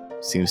 yeah.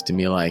 Seems to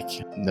me like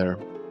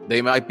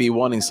they might be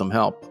wanting some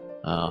help.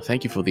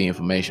 Thank you for the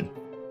information.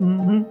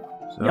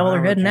 So y'all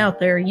are heading out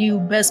there. You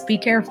best be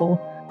careful.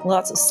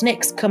 Lots of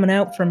snakes coming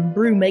out from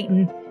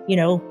brewmating. You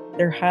know,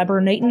 they're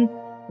hibernating.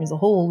 There's a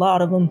whole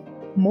lot of them.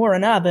 More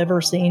than I've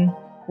ever seen.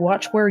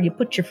 Watch where you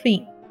put your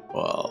feet.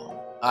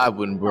 Well, I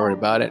wouldn't worry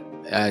about it.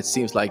 It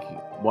seems like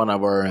one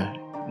of our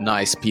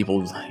nice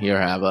people here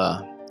have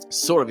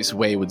sort of his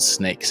way with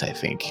snakes, I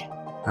think.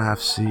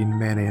 I've seen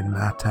many in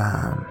my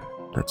time.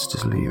 Let's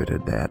just leave it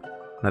at that.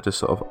 And I just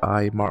sort of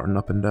eye Martin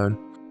up and down.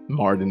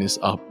 Martin is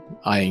up,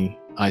 eyeing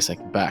Isaac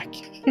back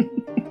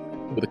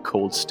with a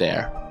cold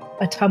stare.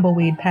 A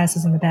tumbleweed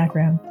passes in the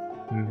background.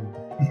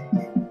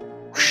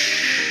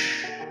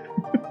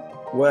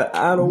 Well,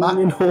 I don't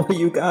really know what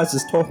you guys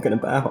is talking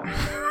about,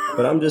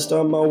 but I'm just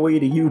on my way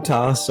to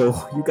Utah,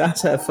 so you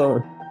guys have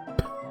fun.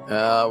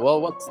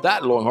 Well, what's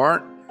that,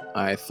 Longhorn?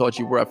 I thought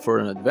you were up for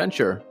an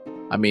adventure.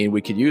 I mean,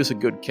 we could use a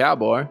good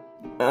cowboy.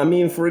 I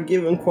mean, for a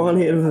given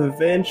quantity of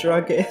adventure,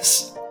 I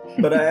guess.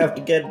 But I have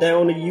to get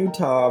down to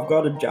Utah. I've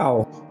got a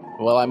job.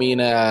 Well, I mean,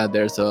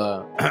 there's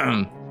a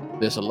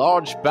there's a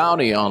large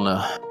bounty on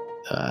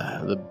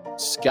the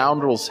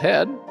scoundrel's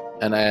head,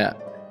 and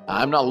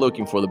I'm not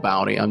looking for the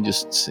bounty. I'm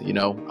just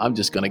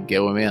gonna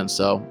give him in.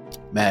 So,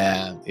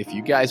 man, if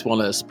you guys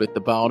want to split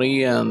the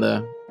bounty and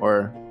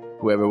or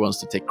whoever wants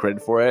to take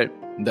credit for it,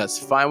 that's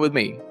fine with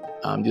me.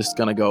 I'm just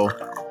gonna go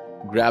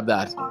grab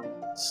that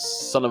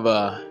son of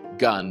a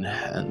gun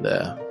and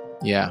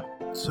yeah.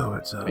 So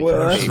it's a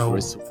personal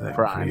thing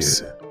crimes.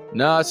 for you.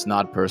 No, it's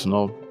not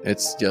personal.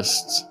 It's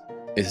just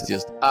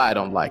I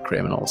don't like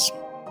criminals.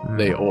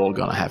 They all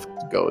gonna have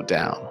to go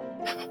down.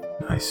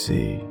 I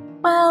see.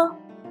 Well,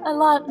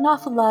 an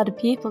awful lot of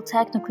people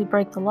technically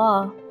break the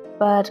law,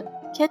 but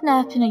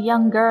kidnapping a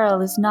young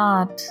girl is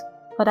not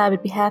what I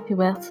would be happy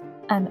with.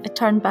 And I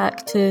turned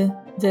back to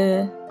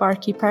the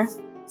barkeeper.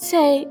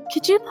 Say,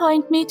 could you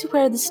point me to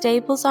where the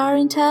stables are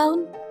in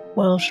town?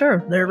 Well,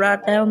 sure. They're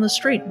right down the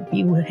street. If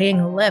you hang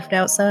a left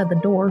outside the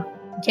door,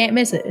 you can't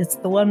miss it. It's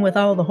the one with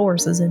all the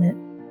horses in it.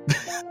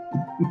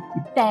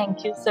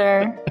 Thank you,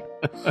 sir.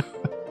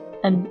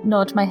 And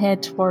nod my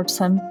head towards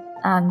him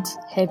and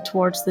head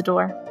towards the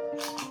door.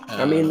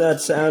 I mean,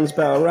 that sounds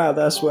about right.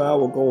 That's where I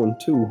was going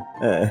too.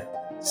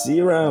 See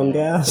you around,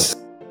 guys.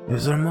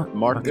 Is there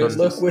Martin? Good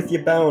luck with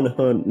your bounty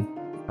hunting.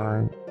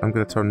 I'm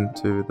going to turn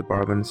to the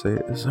barman and say,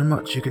 is there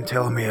much you can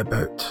tell me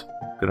about?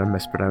 I'm going to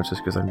mispronounce this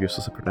because I'm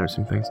useless at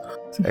pronouncing things.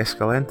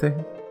 Escalante?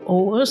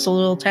 Oh, it's a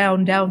little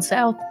town down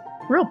south.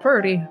 Real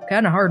pretty.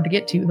 Kind of hard to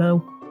get to,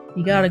 though.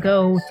 You gotta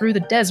go through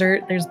the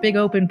desert. There's big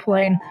open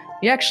plain.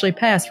 You actually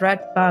pass right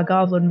by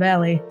Goblin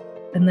Valley.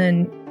 And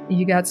then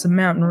you got some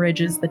mountain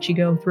ridges that you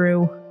go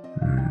through.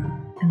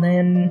 And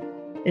then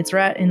it's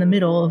right in the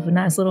middle of a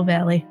nice little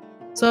valley.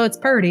 So it's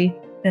pretty,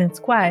 and it's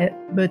quiet,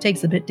 but it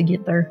takes a bit to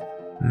get there.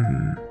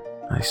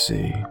 I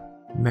see.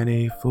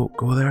 Many folk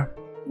go there?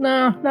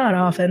 No, not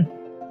often.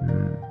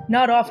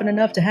 Not often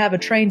enough to have a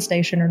train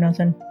station or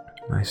nothing.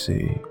 I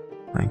see.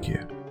 Thank you.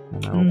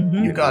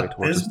 You got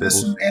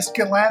business in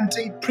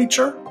Escalante,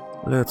 preacher?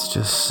 Let's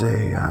just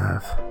say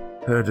I've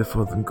heard it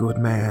for the good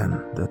man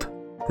that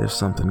there's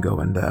something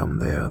going down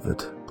there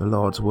that the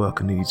Lord's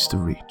work needs to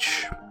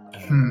reach.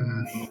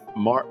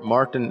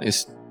 Martin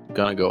is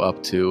gonna go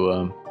up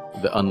to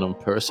the unknown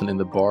person in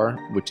the bar,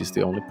 which is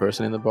the only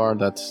person in the bar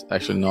that's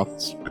actually not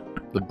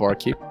the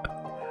barkeep.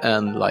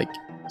 And I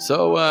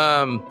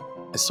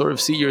sort of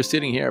see you're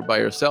sitting here by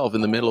yourself in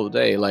the middle of the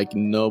day, like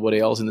nobody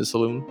else in the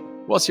saloon.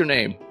 What's your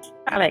name?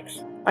 Alex,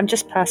 I'm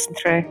just passing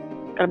through.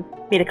 Gotta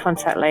meet a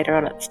contact later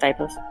on at the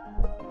stables.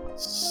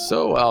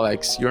 So,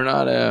 Alex, you're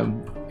not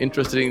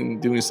interested in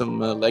doing some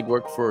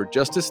legwork for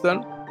justice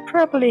then?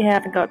 Probably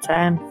haven't got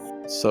time.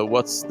 So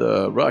what's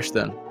the rush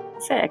then?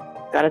 Sick.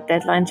 Got a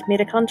deadline to meet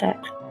a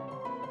contact.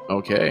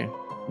 Okay.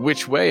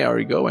 Which way are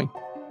you going?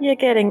 You're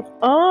getting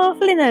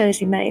awfully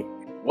nosy, mate.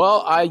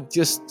 Well, I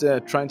just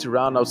trying to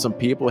round out some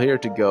people here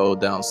to go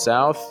down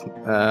south.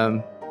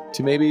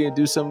 To maybe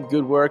do some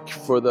good work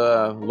for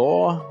the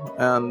law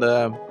and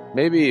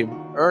maybe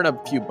earn a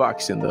few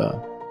bucks in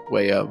the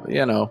way of,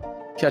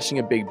 catching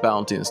a big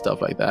bounty and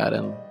stuff like that.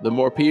 And the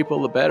more people,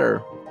 the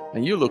better.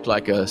 And you look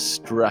like a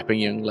strapping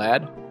young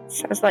lad.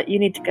 Sounds like you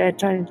need to go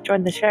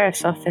join the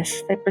sheriff's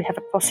office. They probably have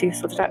a posse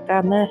sorted out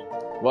down there.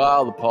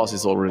 Well, the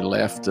posse's already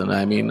left. And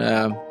I mean,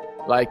 I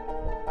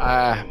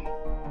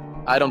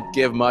don't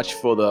give much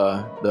for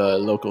the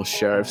local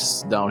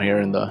sheriffs down here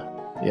in the,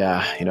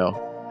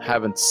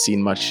 haven't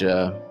seen much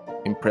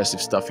impressive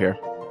stuff here.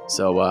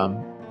 So,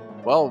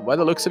 by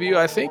the looks of you,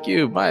 I think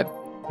you might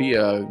be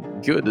a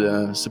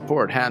good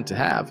support hand to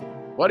have.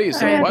 What do you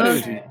say? Why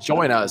don't you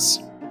join us?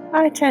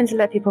 I tend to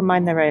let people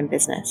mind their own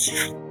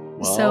business.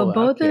 Well, so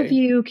both of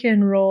you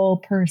can roll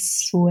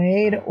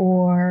persuade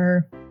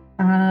or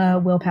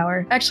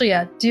willpower. Actually,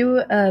 yeah, do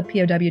a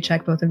POW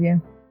check, both of you.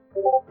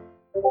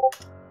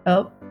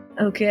 Oh,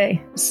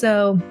 okay.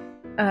 So,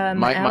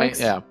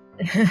 Alex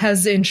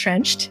has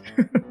entrenched,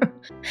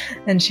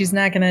 and he's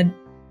not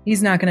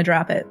gonna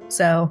drop it.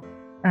 So,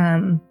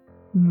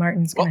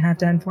 Martin's gonna have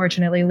to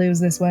unfortunately lose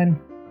this one.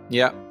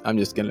 Yeah, I'm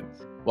just gonna.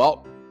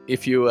 Well,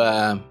 if you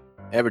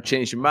ever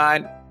change your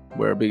mind,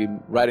 we'll be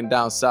riding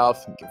down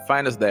south. You can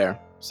find us there.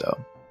 So,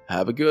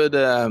 have a good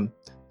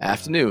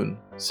afternoon,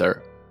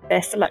 sir.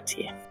 Best of luck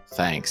to you.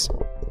 Thanks.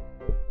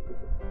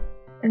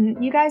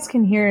 And you guys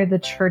can hear the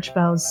church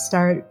bells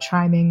start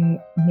chiming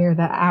near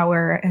the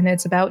hour, and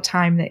it's about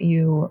time that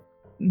you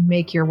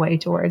make your way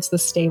towards the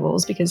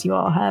stables because you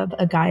all have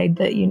a guide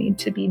that you need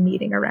to be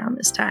meeting around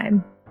this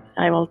time.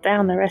 I will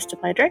down the rest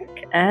of my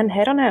drink and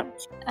head on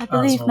out. I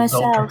believe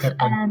myself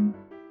and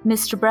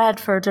Mr.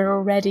 Bradford are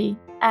already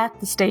at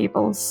the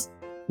stables.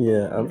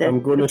 Yeah,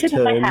 I'm going to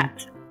turn. My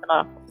hat.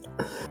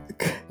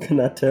 Can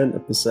I turn to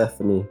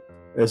Persephone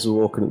as we're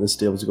walking at the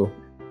stables and go,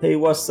 hey,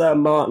 what's that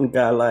Martin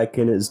guy like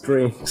in his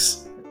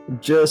drinks?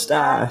 Just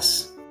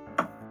ice.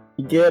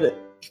 You get it?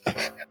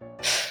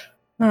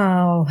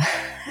 Oh.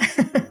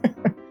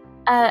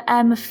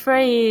 I'm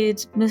afraid,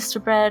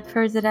 Mr.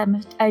 Bradford, that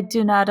I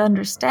do not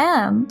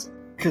understand.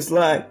 Because,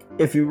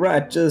 if you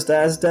write just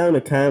ice down,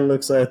 it kind of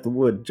looks like the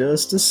word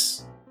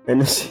justice.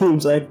 And it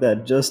seems like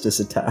that justice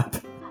a tap.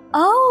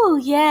 Oh,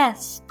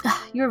 yes.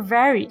 You're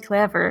very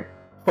clever.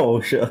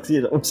 Oh, shucks,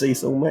 you don't say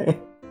so, man.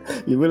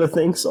 You really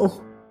think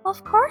so?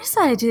 Of course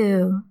I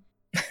do.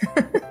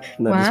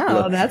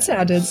 Wow, that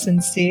sounded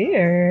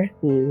sincere.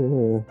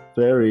 Yeah,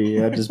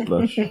 very. I just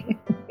blush.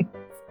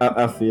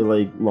 I feel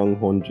like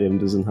Longhorn Jim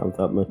doesn't have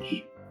that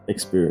much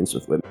experience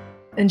with women.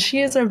 And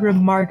she is a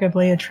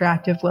remarkably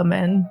attractive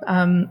woman.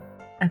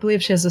 I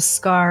believe she has a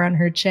scar on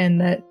her chin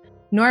that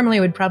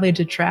normally would probably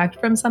detract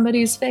from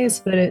somebody's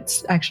face, but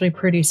it's actually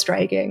pretty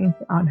striking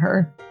on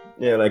her.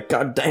 Yeah,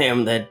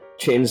 goddamn, that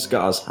chin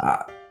scar's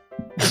hot.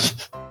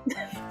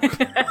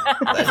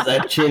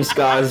 that chin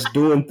scar is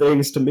doing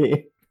things to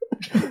me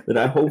that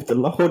I hope the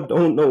Lord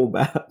don't know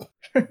about.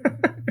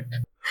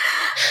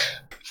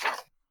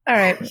 All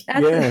right.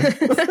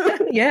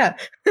 Yeah.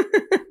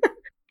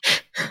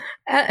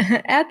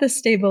 At the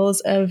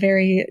stables, a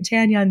very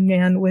tan young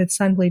man with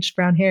sun-bleached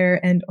brown hair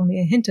and only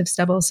a hint of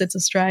stubble sits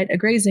astride a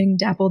grazing,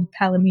 dappled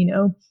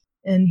palomino,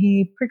 and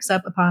he pricks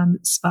up upon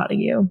spotting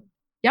you.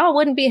 Y'all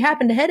wouldn't be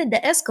happen to head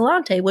into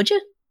Escalante, would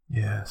you?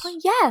 Yes. Well,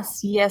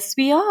 yes,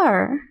 we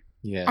are.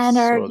 Yes. And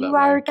are you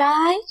our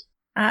guide?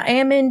 I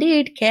am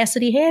indeed,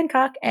 Cassidy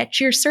Hancock, at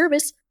your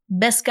service.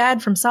 Best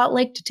guide from Salt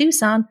Lake to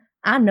Tucson.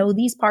 I know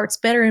these parts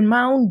better than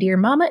my own dear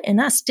mama,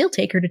 and I still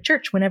take her to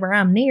church whenever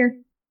I'm near.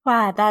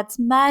 Why, that's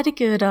mighty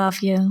good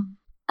of you.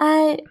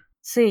 I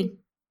see.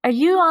 Are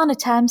you on a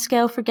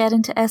timescale for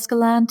getting to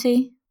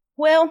Escalante?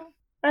 Well,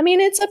 I mean,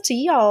 it's up to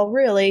y'all,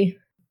 really.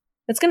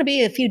 It's going to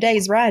be a few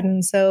days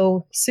riding,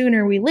 so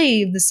sooner we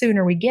leave, the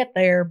sooner we get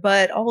there.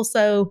 But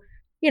also,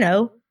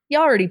 y'all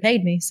already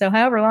paid me, so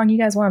however long you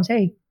guys want to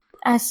take.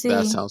 I see.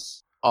 That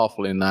sounds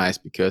awfully nice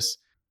because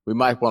we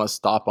might want to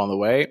stop on the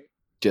way,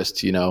 just,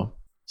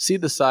 see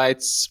the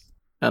sights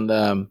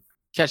and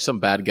catch some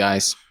bad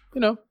guys.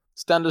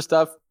 Standard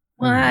stuff.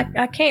 Well,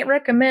 I can't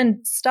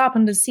recommend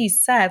stopping to see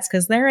sights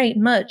because there ain't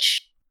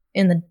much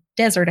in the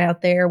desert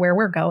out there where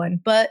we're going.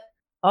 But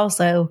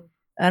also,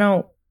 I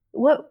don't...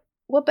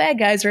 What bad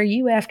guys are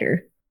you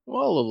after?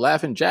 Well, the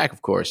Laughing Jack,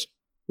 of course.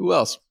 Who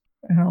else?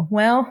 Oh,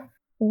 well,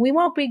 we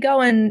won't be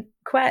going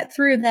quite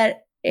through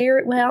that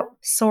area. Well,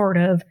 sort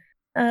of.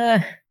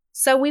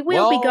 So we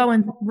will be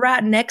going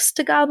right next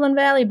to Goblin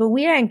Valley, but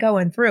we ain't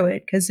going through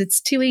it because it's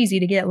too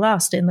easy to get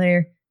lost in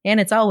there, and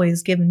it's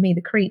always giving me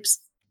the creeps.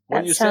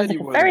 Well, you said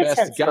you were the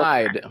best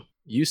guide.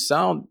 You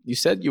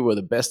said you were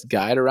the best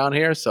guide around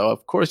here, so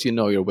of course you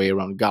know your way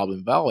around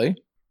Goblin Valley.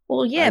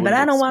 Well, yeah, but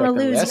I don't want to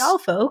lose y'all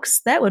folks.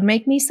 That would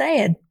make me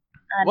sad.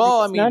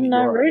 Well, I mean,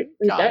 not our route.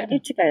 We don't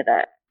need to go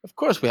there. Of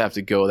course we have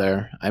to go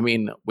there. I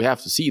mean, we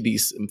have to see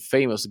these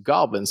famous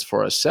goblins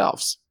for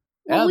ourselves.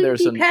 Well, we'd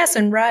be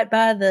passing right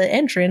by the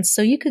entrance,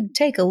 so you could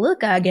take a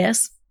look, I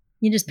guess.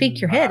 You just peek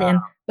your head in.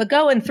 But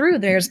going through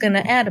there is going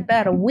to add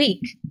about a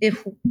week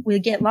if we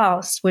get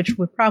lost, which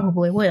we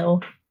probably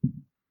will.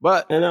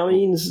 And I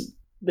mean,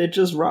 they're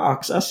just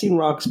rocks. I've seen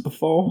rocks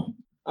before.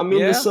 I mean,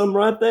 there's some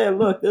right there.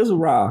 Look, there's a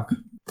rock.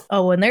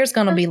 Oh, and there's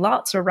going to be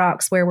lots of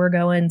rocks where we're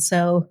going,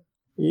 so...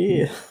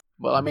 Yeah.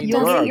 Well, I mean,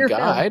 you're a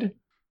guide.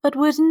 But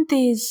wouldn't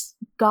these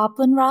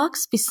goblin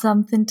rocks be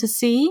something to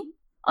see?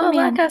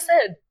 Like I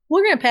said,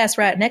 we're going to pass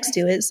right next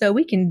to it, so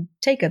we can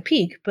take a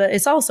peek, but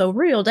it's also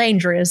real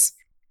dangerous.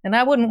 And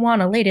I wouldn't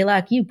want a lady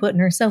like you putting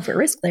herself at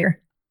risk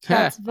there.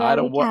 That's very kind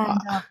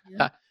of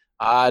you.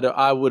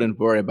 I wouldn't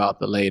worry about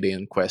the lady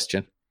in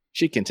question.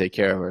 She can take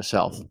care of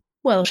herself.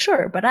 Well,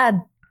 sure, but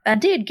I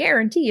did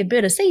guarantee a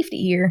bit of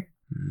safety here.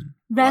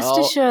 Rest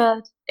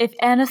assured, if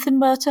anything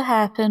were to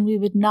happen, we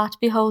would not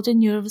be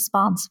holding you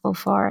responsible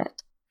for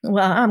it.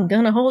 Well, I'm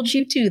going to hold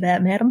you to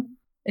that, madam.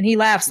 And he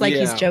laughs like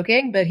he's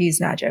joking, but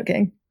he's not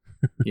joking.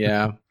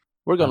 Yeah,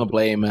 we're going to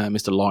blame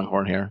Mr.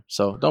 Longhorn here,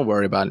 so don't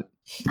worry about it.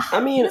 I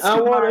mean, I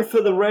wanted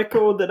for the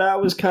record that I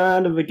was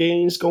kind of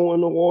against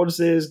going towards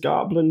this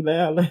Goblin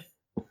Valley.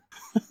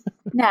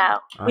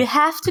 Now, we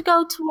have to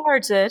go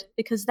towards it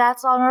because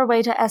that's on our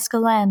way to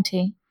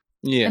Escalante.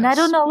 Yes. And I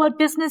don't know what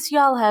business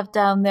y'all have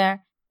down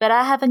there, but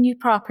I have a new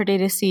property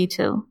to see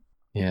to.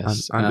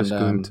 Yes. I'm just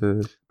going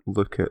to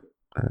look at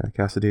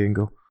Cassidy and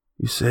go,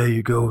 you say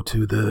you go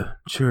to the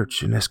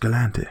church in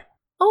Escalante?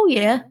 Oh,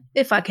 yeah,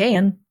 if I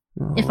can.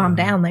 If I'm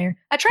down there.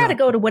 I try to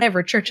go to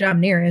whatever church I'm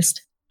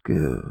nearest.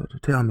 Good.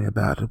 Tell me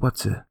about it.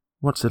 What's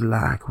it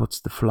like? What's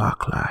the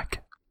flock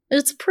like?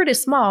 It's pretty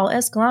small.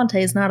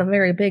 Escalante is not a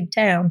very big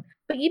town,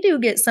 but you do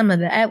get some of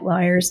the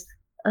outliers.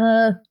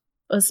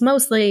 It's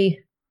mostly,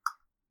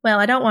 well,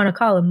 I don't want to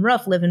call them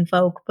rough living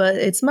folk, but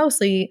it's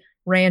mostly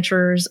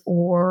ranchers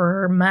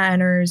or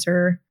miners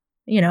or,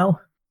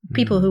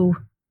 people who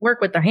work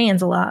with their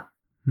hands a lot.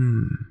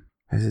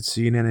 Has it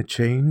seen any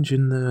change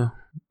in the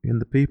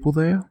people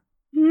there?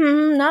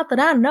 Not that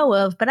I know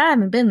of, but I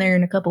haven't been there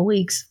in a couple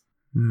weeks.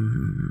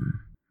 And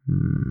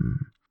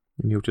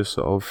he'll just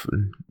sort of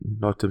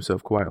nod to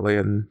himself quietly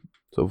and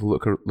sort of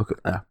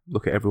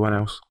look at everyone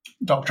else.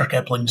 Dr.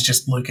 Kipling's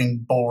just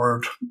looking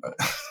bored,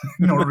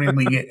 not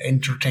really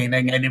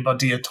entertaining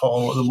anybody at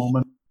all at the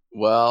moment.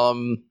 Well,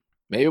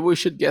 maybe we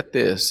should get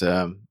this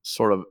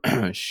sort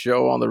of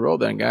show on the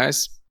road then,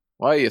 guys.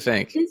 What do you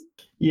think?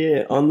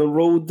 Yeah, on the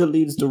road that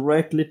leads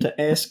directly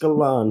to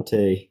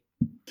Escalante.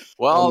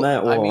 Well,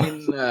 I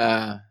mean,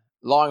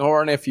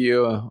 Longhorn, if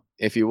you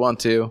want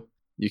to,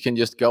 you can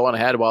just go on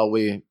ahead while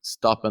we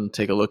stop and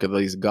take a look at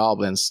these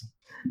goblins.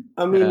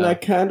 I mean,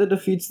 that kind of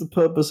defeats the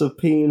purpose of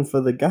paying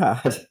for the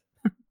guide.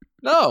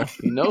 No,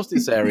 he knows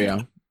this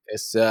area.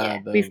 It's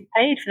we've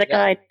paid for the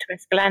guide to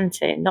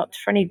Escalante, not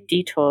for any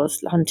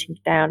detours hunting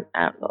down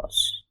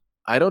outlaws.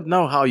 I don't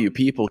know how you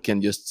people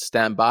can just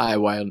stand by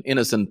while an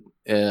innocent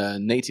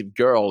native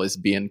girl is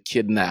being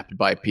kidnapped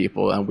by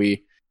people, and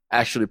we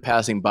actually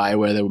passing by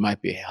where they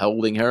might be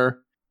holding her.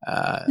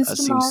 That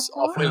seems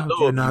awfully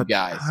low of you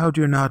guys. How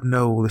do you not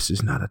know this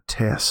is not a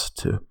test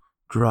to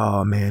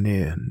draw men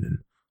in and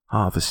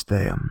harvest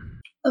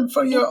them? And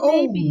for your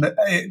own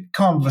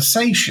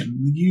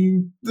conversation,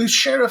 the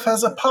sheriff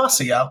has a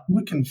posse out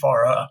looking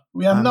for her.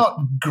 We are not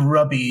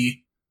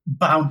grubby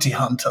bounty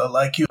hunter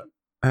like you.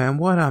 And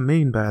what I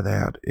mean by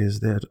that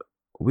is that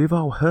we've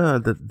all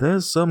heard that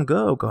there's some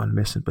girl gone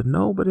missing, but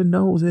nobody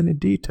knows any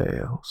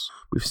details.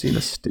 We've seen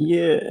a stick.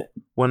 Yeah.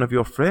 One of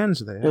your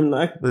friends there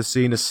has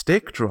seen a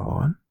stick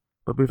drawn,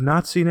 but we've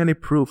not seen any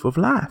proof of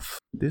life.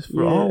 This,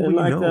 for all we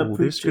know,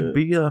 this could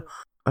be a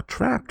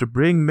trap to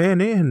bring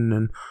men in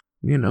and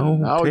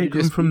Now take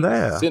them from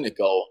there.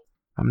 Cynical.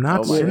 I'm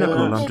not Oh my cynical.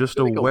 God. I'm just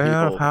Cynical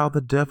aware people. of how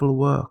the devil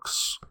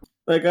works.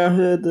 Like, I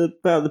heard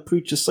about the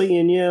preacher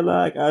saying,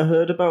 I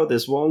heard about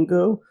this one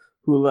girl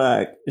who,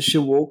 she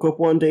woke up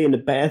one day in the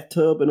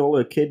bathtub and all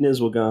her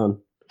kidneys were gone.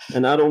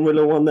 And I don't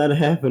really want that to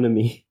happen to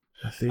me.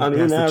 I think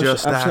that's the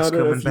just I've ass shot at a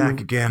coming few- back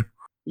again.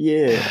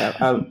 Yeah,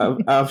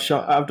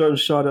 I've done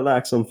shot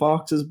at some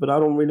foxes, but I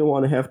don't really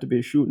want to have to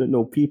be shooting at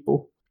no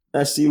people.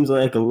 That seems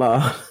like a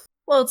lot.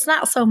 Well, it's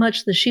not so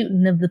much the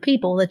shooting of the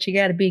people that you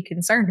got to be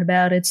concerned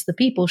about. It's the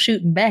people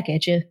shooting back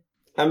at you.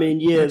 I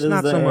mean, yeah, It's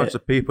not so much the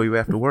people you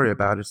have to worry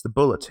about, it's the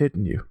bullets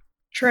hitting you.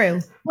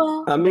 True.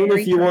 Well, I mean,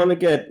 Very if you true. want to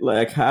get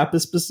hyper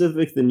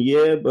specific, then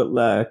yeah, but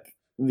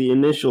the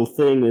initial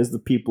thing is the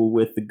people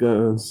with the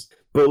guns.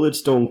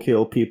 Bullets don't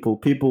kill people.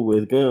 People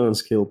with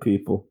guns kill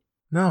people.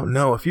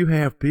 No, if you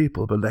have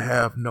people but they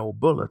have no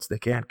bullets, they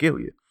can't kill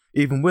you,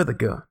 even with a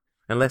gun,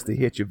 unless they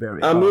hit you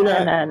very hard.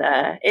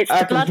 No. It's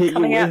I the can blood hit you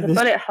coming out with the this-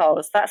 bullet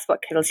holes. That's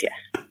what kills you.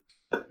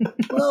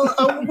 Well,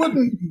 I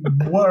wouldn't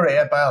worry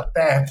about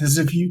that, as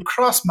if you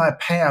cross my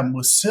palm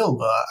with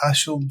silver, I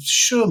shall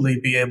surely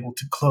be able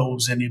to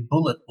close any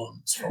bullet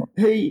wounds for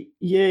you. Hey,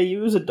 yeah,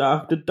 use a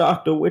doctor.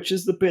 Doctor, which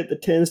is the bit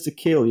that tends to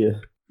kill you?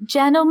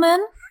 gentlemen,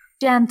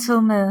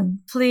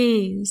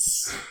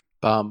 please.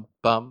 Bum,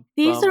 bum,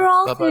 These bum, are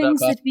all ba- ba-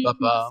 things da- that we ba- can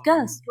bum,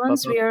 discuss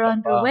once we are ba-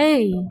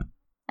 underway.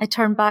 I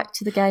turn back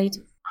to the guide.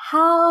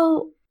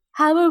 How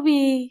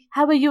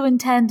are you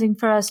intending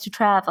for us to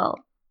travel?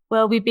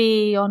 Will we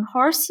be on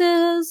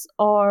horses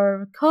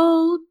or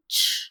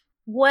coach?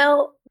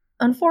 Well,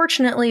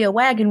 unfortunately, a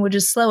wagon would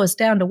just slow us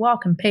down to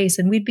walking pace,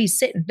 and we'd be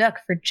sitting duck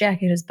for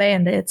Jack and his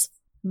bandits.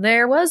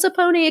 There was a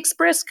Pony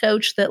Express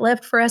coach that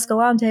left for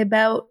Escalante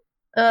about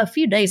a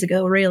few days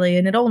ago, really,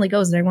 and it only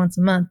goes there once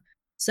a month.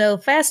 So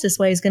fastest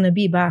way is going to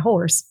be by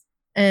horse.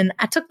 And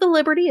I took the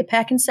liberty of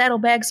packing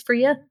saddlebags for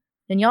you,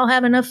 and y'all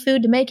have enough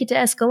food to make it to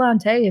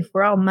Escalante if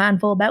we're all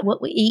mindful about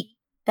what we eat.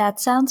 That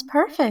sounds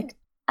perfect.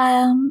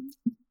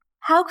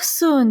 How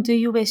soon do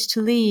you wish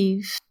to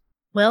leave?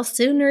 Well,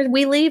 sooner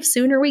we leave,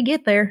 sooner we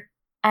get there.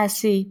 I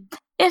see.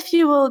 If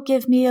you will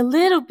give me a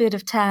little bit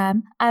of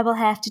time, I will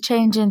have to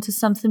change into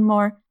something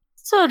more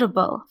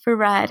suitable for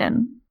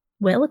riding.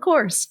 Well, of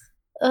course.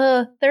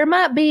 There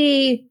might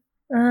be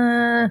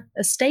a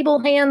stable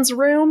hands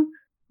room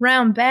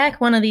round back.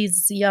 One of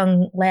these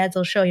young lads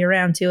will show you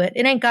around to it.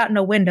 It ain't got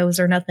no windows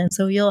or nothing,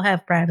 so you'll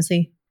have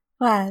privacy.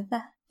 Well,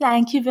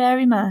 thank you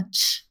very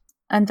much.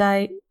 And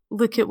I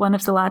look at one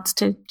of the lads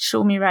to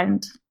show me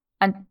around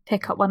and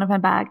pick up one of my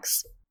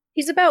bags.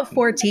 He's about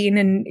 14,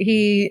 and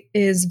he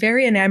is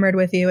very enamored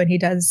with you, and he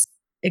does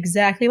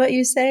exactly what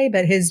you say,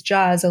 but his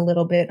jaw is a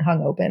little bit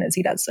hung open as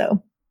he does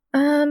so.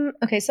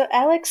 Okay, so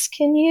Alex,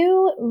 can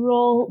you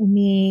roll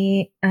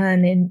me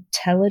an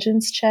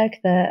intelligence check,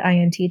 the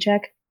INT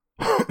check?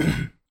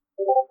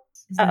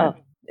 Uh-oh.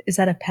 Is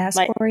that a pass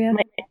for you?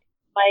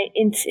 My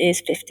int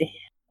is 50.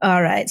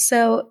 All right,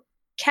 so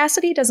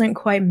Cassidy doesn't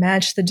quite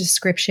match the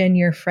description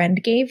your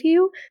friend gave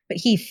you, but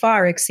he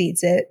far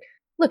exceeds it.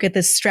 Look at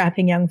this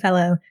strapping young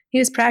fellow. He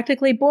was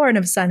practically born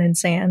of sun and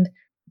sand.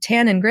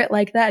 Tan and grit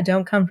like that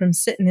don't come from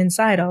sitting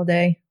inside all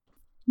day.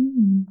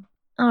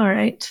 All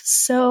right,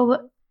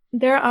 so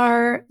there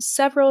are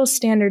several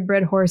standard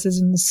bred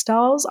horses in the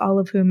stalls, all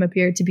of whom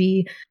appear to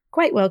be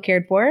quite well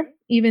cared for.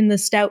 Even the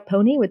stout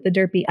pony with the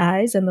derpy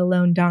eyes and the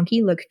lone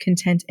donkey look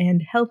content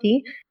and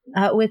healthy.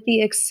 With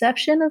the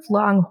exception of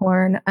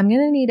Longhorn, I'm going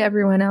to need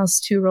everyone else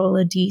to roll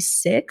a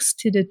d6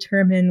 to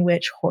determine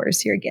which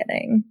horse you're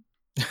getting.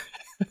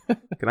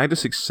 Can I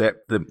just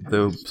accept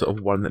the sort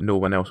of one that no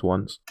one else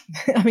wants?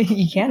 I mean,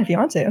 you can if you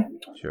want to.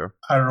 Sure.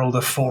 I rolled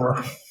a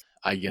 4.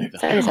 I get the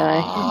So did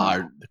I.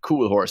 the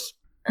cool horse.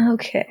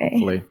 Okay.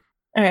 Hopefully.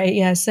 All right,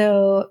 yeah.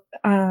 So,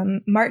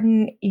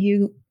 Martin,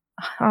 you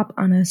hop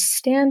on a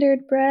standard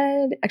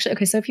bred. Actually,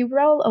 okay, so if you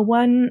roll a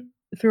 1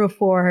 through a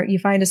 4, you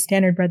find a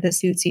standard bred that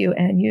suits you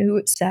and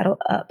you saddle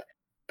up.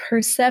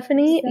 Persephone,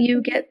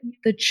 you get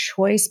the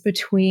choice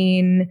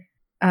between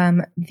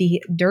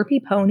the derpy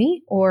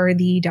pony or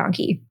the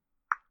donkey.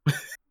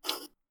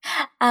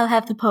 I'll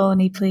have the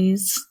pony,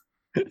 please.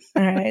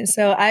 All right,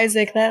 so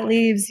Isaac, that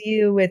leaves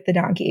you with the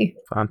donkey.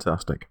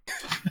 Fantastic.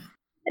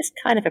 It's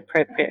kind of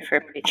appropriate for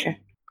a preacher.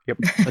 Yep.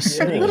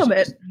 A little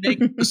bit.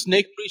 A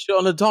snake preacher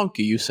on a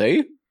donkey, you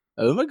say?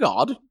 Oh my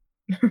god.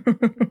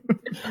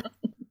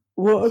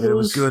 What are If it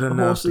was those good enough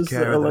to horses that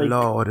carry are the like?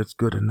 Lord, it's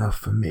good enough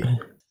for me.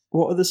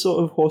 What are the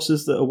sort of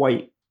horses that are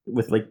white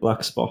with like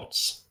black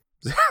spots?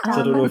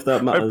 I don't know if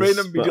that My matters, brain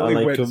but I immediately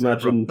like went to zebra.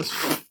 imagine.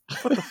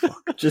 What the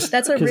fuck? Just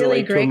That's a 'cause I really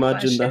like to great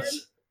imagine question.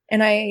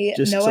 And I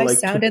Just know to, I like,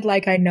 sounded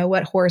like I know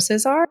what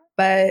horses are,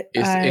 but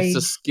It's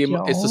a skim.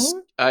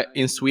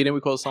 In Sweden we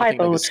call it something like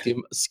a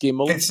Piebald.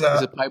 skimmel. It's Is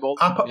a it piebald?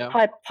 apple- Yeah.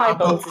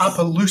 Piebald.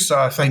 Appaloosa,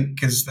 I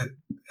think, is the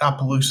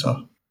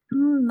Appaloosa.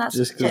 That's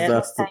Just 'cause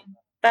Yeah.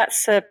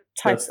 That's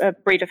a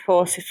breed of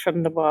horse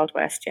from the Wild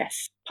West,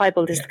 yes.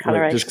 Piebald is the like,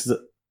 coloration. just 'cause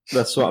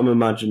that's what I'm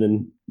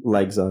imagining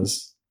legs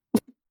as.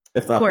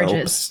 If that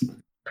Gorgeous. helps.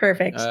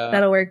 Perfect.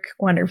 That'll work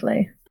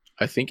wonderfully.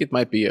 I think it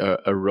might be a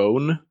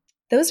roan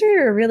Those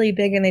are really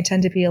big and they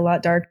tend to be a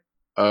lot dark.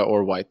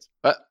 Or white.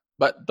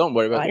 But don't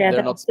worry about it. Yeah,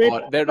 They're not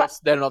spotty. They're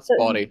not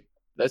spotty.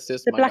 That's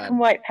just The my black bad. and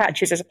white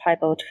patches is a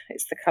piebald.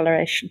 It's the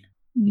coloration.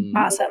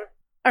 Awesome.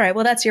 All right,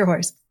 well, that's your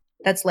horse.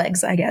 That's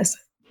Legs, I guess.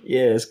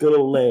 Yeah, it's good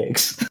old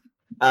Legs.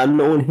 I've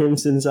known him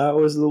since I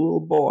was a little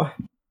boy.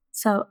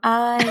 So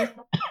while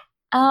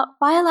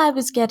I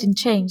was getting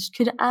changed,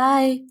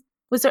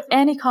 was there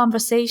any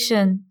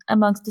conversation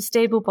amongst the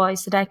stable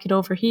boys that I could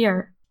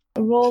overhear?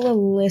 Roll a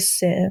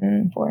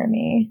listen for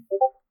me.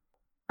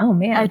 Oh,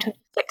 man. Out of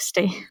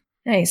 60.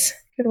 Nice.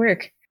 Good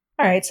work.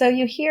 All right, so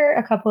you hear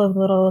a couple of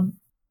little,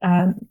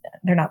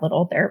 they're not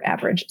little, they're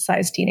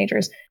average-sized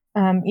teenagers.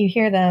 You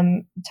hear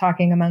them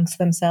talking amongst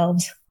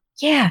themselves.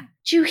 Yeah,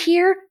 did you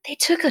hear? They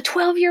took a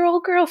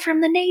 12-year-old girl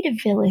from the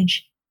native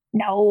village.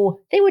 No,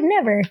 they would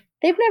never.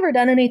 They've never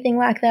done anything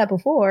like that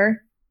before.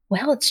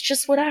 Well, it's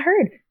just what I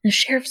heard. The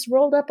sheriff's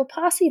rolled up a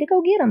posse to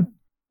go get them.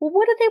 Well,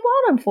 what did they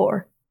want them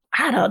for?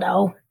 I don't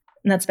know.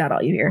 And that's about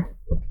all you hear.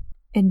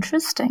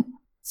 Interesting.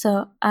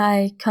 So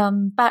I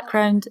come back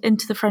round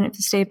into the front of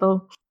the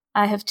stable.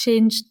 I have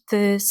changed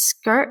the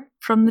skirt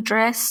from the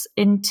dress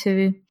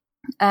into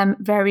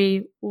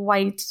very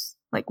wide,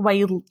 like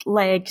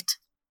wide-legged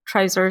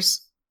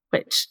trousers,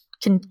 which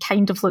can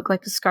kind of look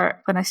like a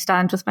skirt when I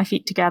stand with my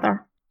feet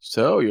together.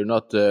 So you're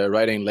not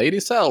riding Lady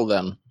Cell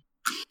then?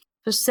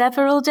 For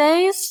several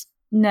days?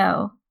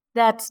 No,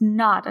 that's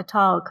not at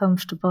all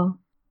comfortable.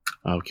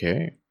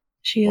 Okay.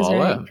 She is Well,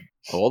 right.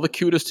 all the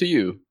kudos to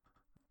you.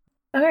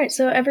 All right,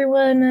 so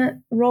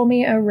everyone roll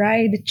me a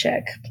ride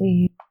check,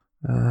 please.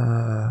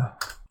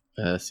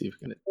 Let's see if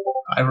we can...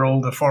 I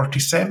rolled a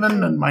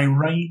 47 and my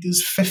ride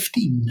is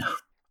 15.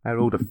 I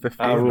rolled a 50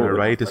 I and my rolled-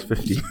 ride is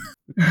 50.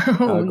 I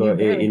Oh, got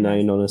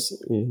 89 on a.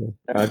 Yeah,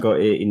 I got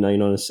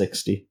 89 on a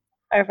 60.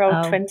 I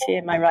rolled Oh. 20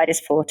 and my ride is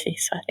 40,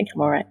 so I think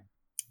I'm all right.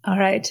 All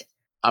right.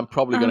 I'm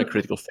probably going to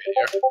critical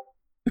failure.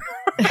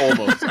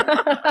 Almost.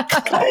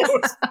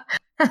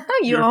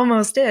 You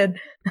almost did.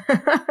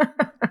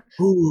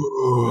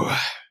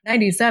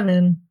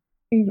 97.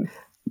 You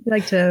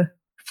like to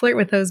flirt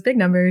with those big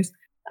numbers.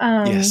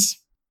 Yes.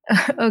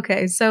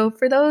 Okay, so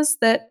for those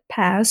that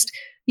passed,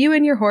 you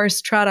and your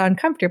horse trot on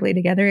comfortably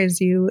together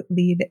as you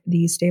leave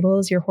the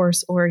stables, your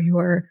horse or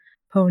your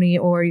pony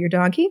or your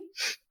donkey.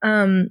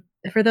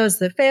 For those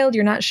that failed,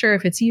 you're not sure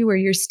if it's you or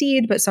your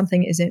steed, but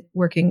something isn't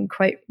working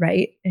quite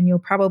right, and you'll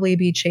probably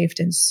be chafed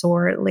and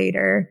sore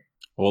later.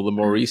 All the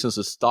more reasons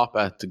to stop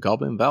at the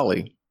Goblin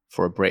Valley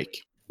for a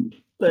break.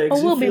 Legs, Oh,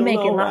 you we'll be feeling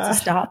making all lots of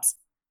right? stops.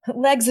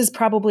 Legs is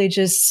probably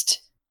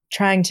just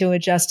trying to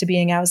adjust to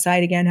being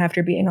outside again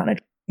after being on a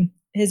train.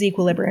 His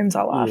equilibrium's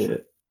all off. Yeah.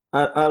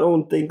 I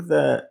don't think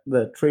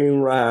that train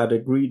ride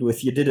agreed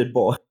with you, did it,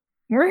 boy?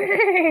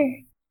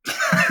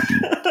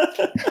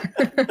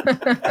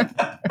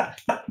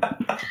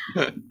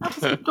 That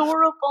was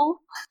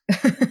adorable.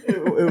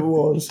 It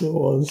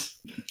was.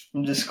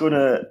 I'm just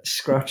gonna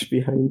scratch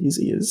behind his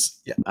ears.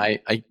 Yeah,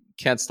 I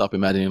can't stop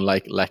imagining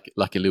like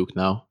Lucky Luke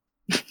now.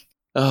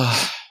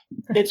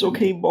 It's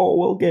okay, boy.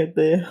 We'll get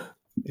there.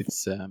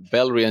 It's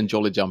Bellry and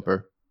Jolly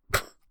Jumper.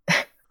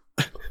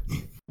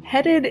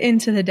 Headed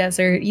into the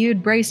desert,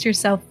 you'd braced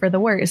yourself for the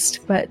worst,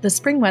 but the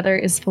spring weather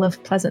is full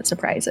of pleasant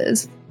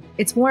surprises.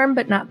 It's warm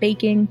but not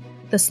baking.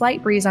 The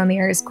slight breeze on the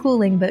air is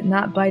cooling but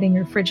not biting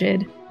or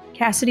frigid.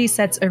 Cassidy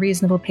sets a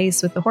reasonable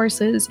pace with the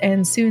horses,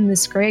 and soon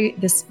the gray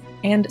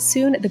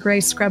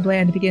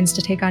scrubland begins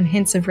to take on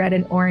hints of red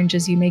and orange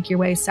as you make your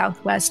way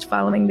southwest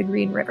following the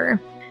Green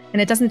River.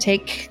 And it doesn't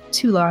take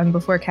too long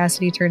before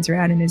Cassidy turns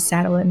around in his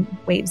saddle and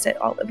waves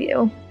at all of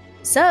you.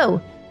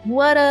 So,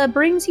 what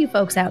brings you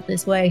folks out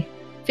this way?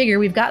 Figure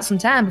we've got some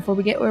time before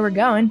we get where we're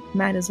going.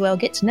 Might as well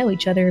get to know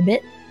each other a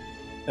bit.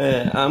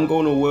 I'm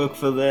going to work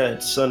for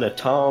that son of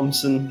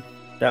Thompson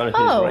down at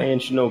his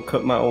ranch.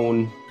 Cut my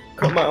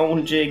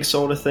own jig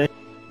sort of thing.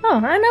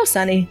 Oh, I know,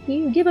 Sonny.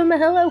 You give him a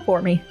hello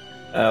for me.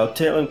 I'll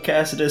tell him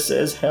Cassidy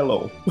says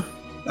hello.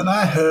 And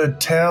I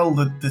heard tell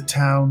that the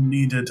town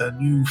needed a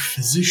new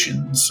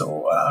physician,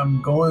 so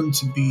I'm going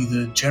to be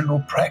the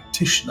general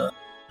practitioner.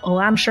 Oh,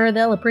 I'm sure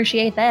they'll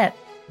appreciate that.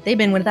 They've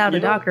been without a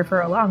doctor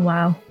for a long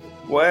while.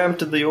 What happened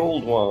to the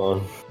old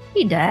one?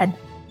 He died.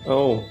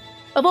 Oh.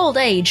 Of old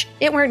age.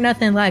 It weren't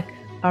nothing like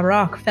a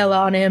rock fell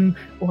on him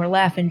or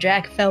Laughing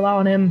Jack fell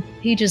on him.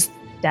 He just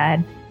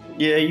died.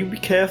 Yeah, you be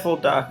careful,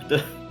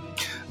 doctor.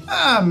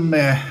 I'm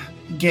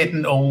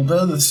getting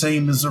older, the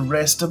same as the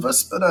rest of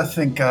us, but I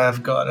think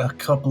I've got a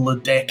couple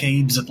of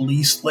decades at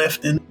least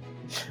left in.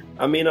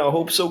 I mean, I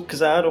hope so,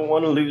 because I don't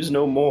want to lose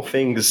no more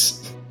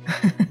fingers.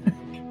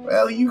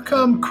 Well, you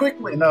come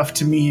quickly enough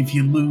to me if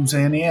you lose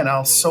any, and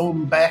I'll sew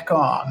them back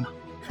on.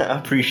 I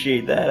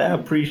appreciate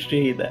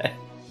that.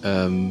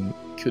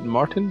 Could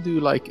Martin do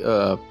like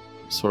a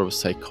sort of a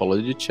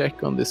psychology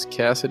check on this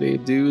Cassidy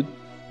dude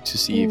to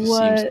see if he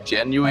seems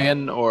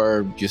genuine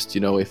or just,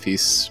 if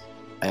he's,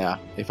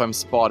 if I'm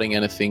spotting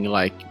anything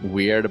like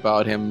weird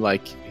about him,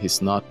 like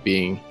he's not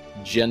being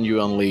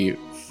genuinely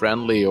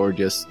friendly or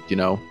just,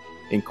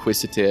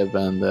 inquisitive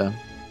and,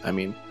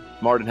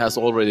 Martin has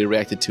already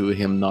reacted to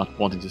him not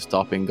wanting to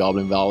stop in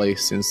Goblin Valley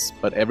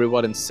but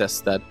everyone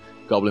says that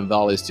Goblin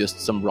Valley is just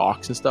some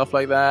rocks and stuff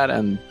like that,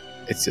 and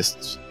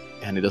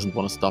and he doesn't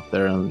want to stop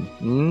there.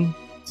 And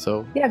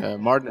so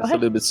Martin is a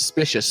little bit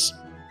suspicious.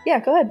 Yeah,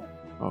 go ahead.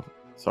 Oh,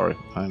 sorry.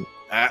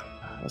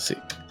 Let's see.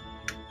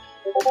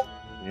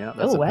 Yeah,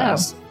 that's a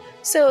pass.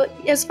 So,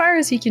 as far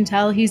as you can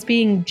tell, he's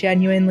being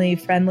genuinely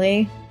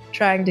friendly,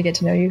 trying to get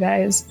to know you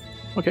guys.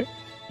 Okay.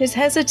 His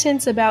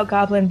hesitance about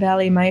Goblin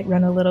Valley might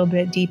run a little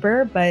bit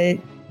deeper, but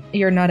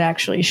you're not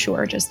actually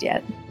sure just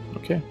yet.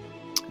 Okay.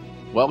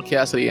 Well,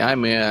 Cassidy,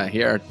 I'm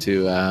here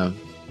to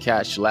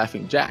catch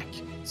Laughing Jack,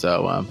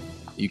 so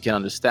you can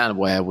understand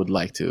why I would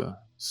like to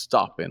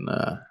stop in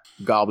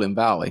Goblin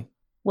Valley.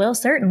 Well,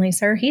 certainly,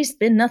 sir. He's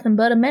been nothing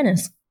but a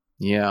menace.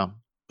 Yeah,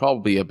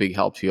 probably a big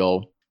help to you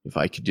all if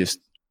I could just,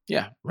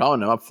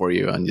 round him up for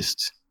you and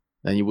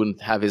then you wouldn't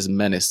have his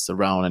menace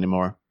around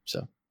anymore.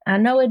 So I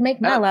know it'd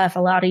make my life a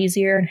lot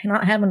easier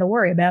not having to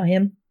worry about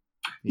him.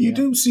 Yeah. You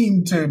do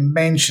seem to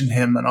mention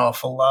him an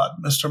awful lot,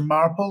 Mr.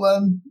 Marple.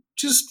 I'm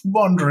just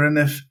wondering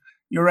if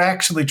you're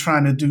actually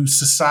trying to do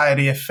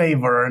society a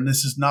favor and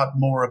this is not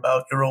more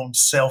about your own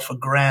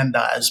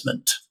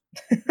self-aggrandizement.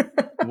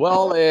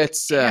 Well,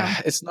 it's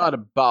not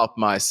about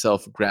my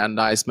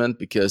self-aggrandizement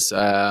because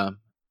I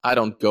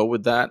don't go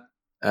with that.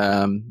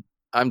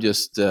 I'm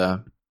just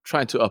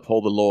trying to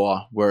uphold the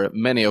law where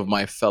many of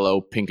my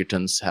fellow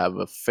Pinkertons have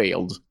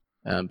failed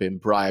and been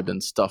bribed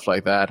and stuff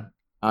like that.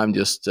 I'm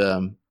just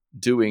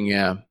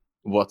doing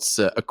what's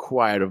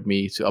acquired of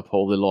me to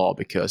uphold the law,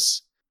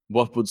 because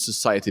what would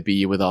society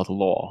be without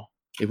law?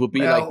 It would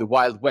be like the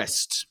Wild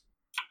West.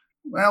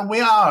 Well, we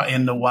are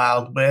in the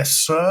Wild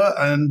West, sir,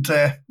 and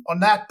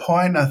on that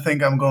point, I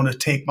think I'm going to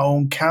take my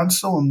own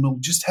counsel and we'll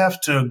just have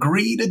to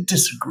agree to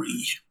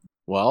disagree.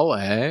 Well,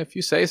 if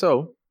you say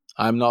so.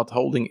 I'm not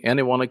holding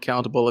anyone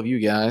accountable of you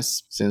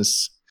guys,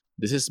 since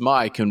this is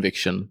my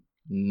conviction,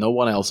 no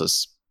one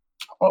else's.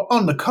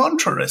 On the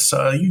contrary,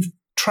 sir, you've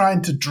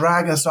tried to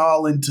drag us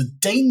all into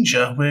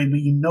danger where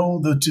we know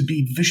there to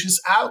be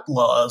vicious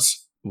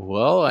outlaws.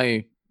 Well,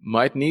 I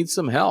might need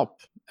some help.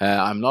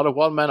 I'm not a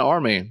one-man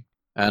army.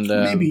 And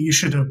maybe you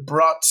should have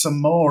brought some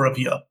more of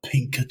your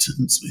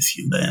Pinkertons with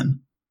you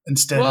then,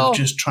 instead of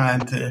just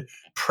trying to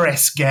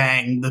press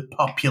gang the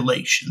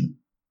population.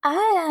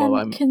 I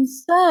am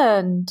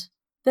concerned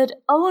that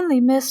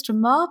only Mr.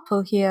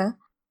 Marple here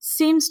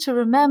seems to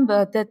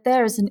remember that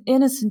there is an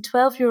innocent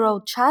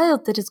 12-year-old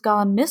child that has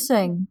gone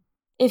missing.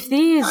 If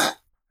these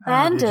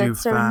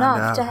bandits are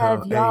enough to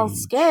have y'all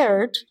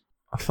scared...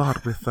 I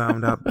thought we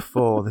found out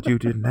before that you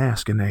didn't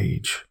ask an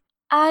age.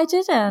 I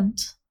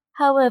didn't.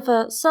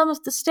 However, some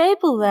of the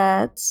stable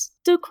lads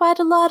do quite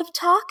a lot of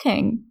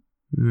talking.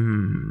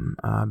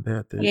 I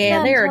bet they do.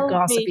 Yeah, they're a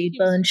gossipy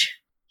bunch.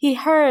 He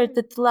heard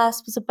that the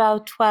last was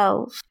about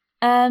 12,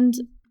 and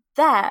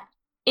that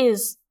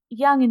is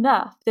young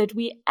enough that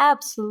we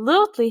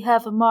absolutely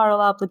have a moral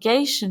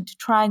obligation to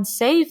try and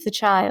save the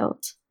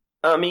child.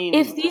 I mean...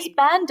 If these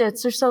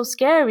bandits are so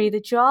scary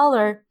that y'all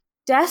are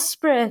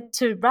desperate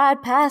to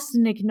ride past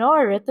and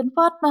ignore it, then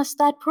what must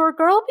that poor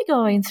girl be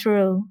going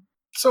through?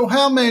 So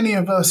how many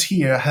of us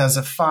here has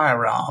a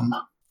firearm?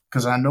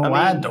 Because I know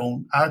I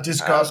don't. I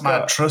just got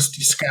my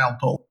trusty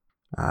scalpel.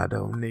 I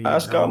don't need my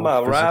physical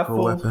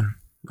rifle. Weapon.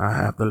 I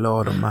have the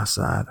Lord on my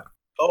side.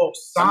 Oh,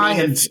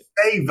 science,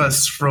 save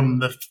us from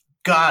the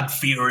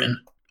God-fearing.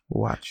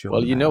 Watch your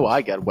Well, you know mouth,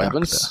 I got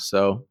weapons, doctor.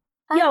 so...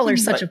 Y'all are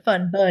such a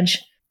fun bunch.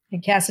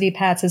 And Cassidy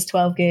pats his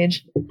 12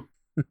 gauge.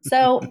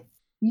 So,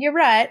 you're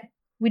right.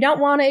 We don't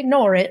want to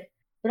ignore it.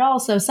 But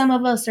also, some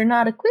of us are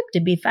not equipped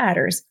to be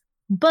fighters.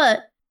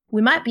 But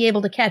we might be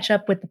able to catch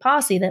up with the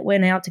posse that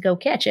went out to go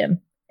catch him.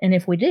 And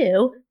if we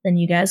do, then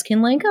you guys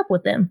can link up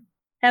with them.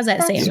 How's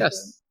that sound?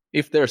 Yes,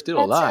 if they're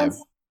still alive.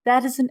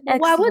 That is an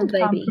excellent Why wouldn't they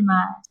be?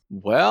 compromise.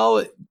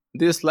 Well,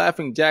 this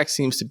Laughing Jack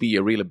seems to be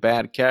a really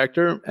bad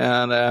character,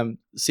 and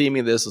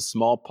seeming there's a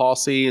small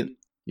posse,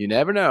 you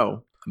never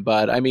know.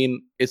 But, I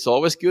mean, it's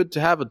always good to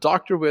have a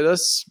doctor with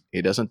us.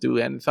 He doesn't do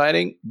any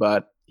fighting,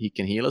 but he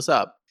can heal us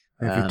up.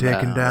 Have you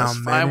taken that's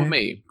down fine many? with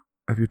me.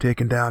 Have you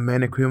taken down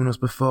many criminals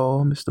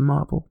before, Mr.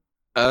 Marple?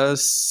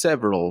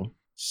 Several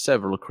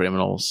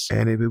criminals.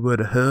 Any we would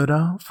have heard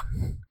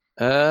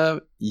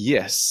of?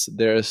 Yes,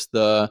 there's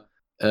the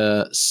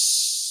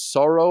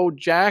Sorrow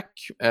Jack.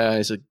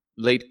 He's a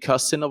late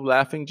cousin of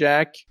Laughing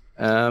Jack.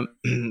 And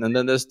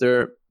then there's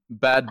their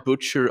Bad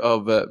Butcher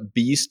of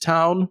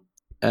Beastown.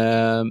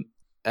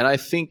 And I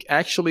think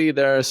actually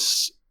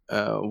there's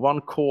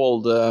one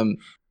called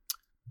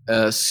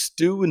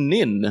Stu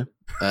Nin.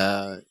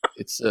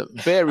 It's a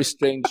very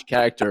strange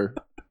character.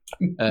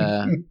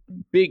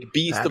 Big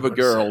beast of a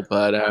girl,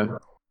 but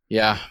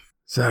yeah.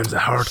 Sounds a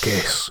hard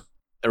case.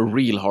 A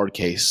real hard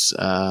case.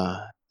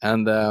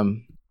 And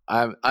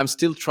I'm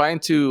still trying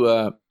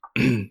to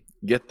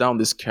get down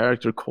this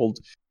character called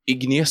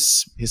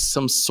Igneous. He's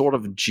some sort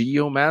of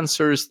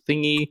geomancer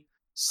thingy.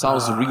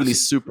 Sounds really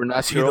supernatural.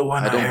 Is he the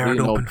one that really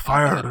opened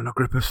fire on a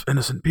group of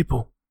innocent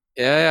people?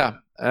 Yeah.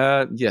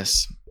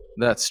 Yes,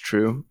 that's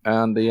true.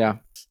 And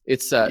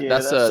It's that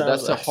that's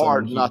sounds a like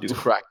hard something nut he'd to do.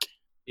 crack.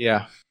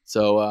 Yeah.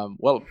 So I'm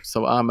well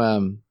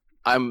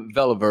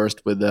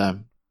versed with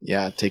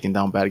taking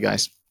down bad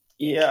guys.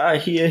 Yeah, I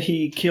hear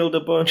he killed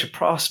a bunch of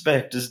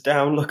prospectors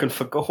down looking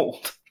for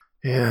gold.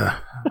 Yeah,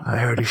 I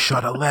heard he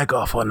shot a leg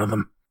off one of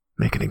them.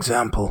 Make an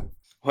example.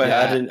 Well,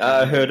 Yeah.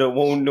 I heard it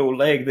won't no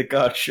leg that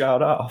got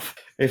shot off,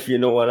 if you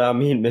know what I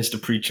mean,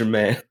 Mr. Preacher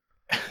Man.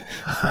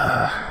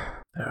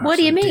 What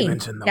do you mean?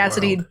 Demons in the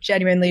Cassidy world.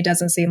 genuinely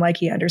doesn't seem like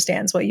he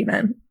understands what you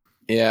meant.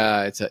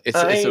 Yeah, it's I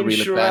a ain't really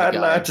sure bad I'd guy.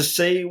 like to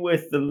say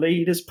with the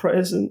latest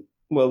present.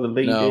 Well, the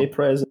lady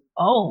present.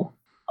 Oh.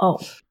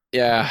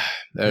 Yeah,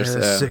 There's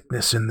there's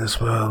sickness in this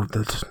world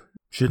that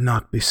should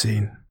not be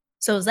seen.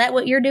 So is that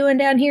what you're doing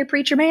down here,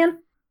 preacher man?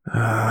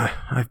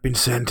 I've been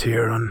sent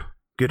here on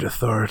good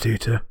authority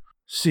to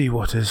see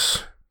what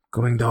is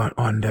going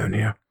on down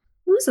here.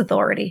 Whose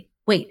authority?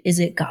 Wait, is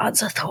it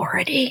God's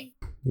authority?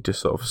 He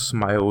just sort of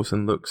smiles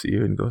and looks at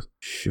you and goes,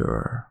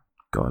 "Sure,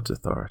 God's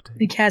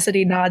authority."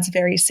 Cassidy nods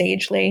very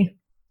sagely.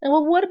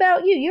 Well, what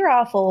about you? You're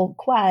awful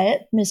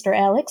quiet, Mr.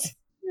 Alex.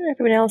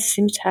 Everyone else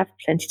seems to have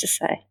plenty to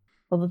say.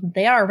 Well,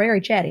 they are very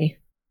chatty.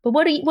 But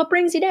what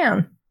brings you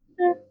down?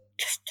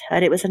 Just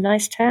heard it was a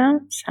nice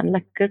town. Sounded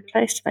like a good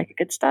place to make a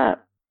good start.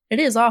 It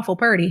is awful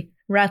purty,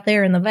 right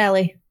there in the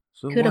valley.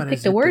 So Could have what picked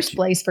is a it worse that you-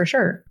 place for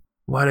sure.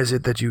 What is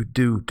it that you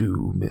do,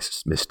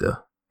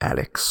 Mr.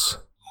 Alex?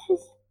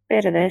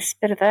 Bit of this,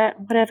 bit of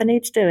that, whatever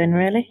needs doing,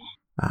 really.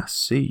 I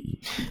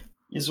see.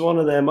 He's one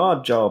of them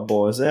odd job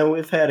boys, and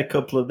we've had a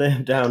couple of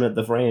them down at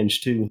the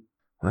ranch, too.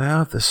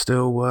 Well, if there's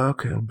still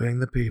work, it'll bring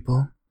the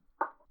people.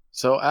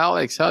 So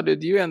Alex, how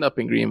did you end up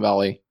in Green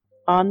Valley?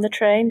 On the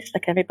train, just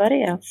like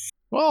everybody else.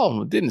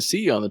 Well, didn't see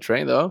you on the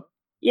train though.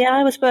 Yeah,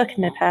 I was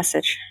working in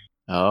Passage.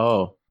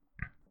 Oh.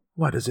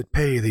 What does it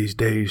pay these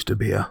days to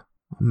be a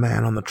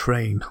man on the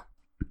train?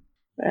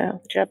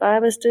 Well, the job I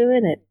was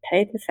doing, it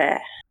paid me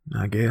fair.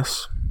 I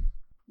guess.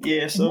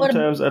 Yeah,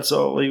 sometimes that's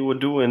all they were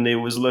doing. They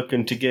was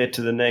looking to get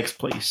to the next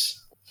place.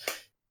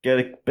 Get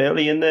a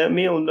belly in that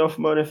meal, enough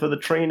money for the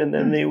train, and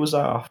then they was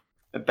off.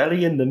 A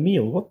belly in the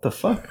meal? What the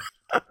fuck?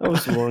 I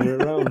was the wrong way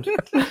around.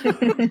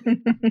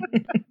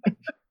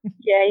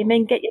 Yeah, you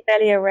mean get your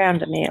belly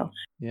around a meal.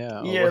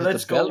 Yeah. Yeah, was it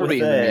let's the go with Bellery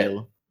in the that.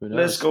 meal? Who knows?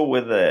 Let's go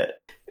with that.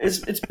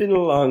 It's been a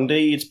long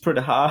day. It's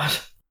pretty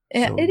hot.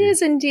 Yeah, So it you-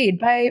 is indeed.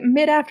 By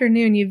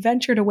mid-afternoon, you've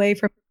ventured away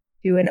from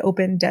to an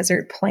open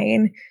desert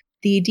plain.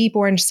 The deep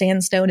orange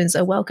sandstone is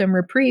a welcome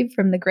reprieve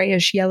from the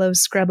grayish-yellow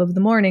scrub of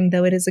the morning,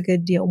 though it is a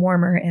good deal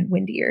warmer and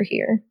windier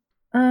here.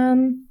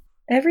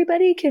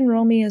 Everybody can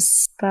roll me a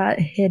spot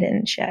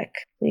hidden check,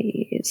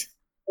 please.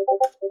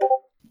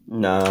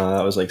 Nah,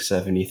 that was like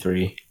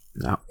 73.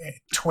 No.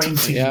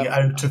 20 Yeah,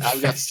 out of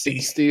I've got 50.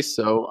 60,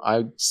 so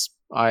I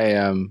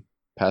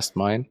passed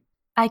mine.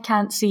 I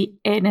can't see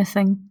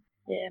anything.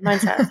 Yeah,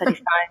 mine's out of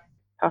 35.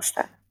 Past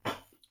that.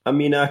 I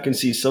mean, I can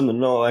see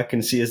something. All I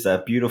can see is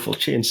that beautiful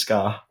chin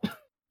scar.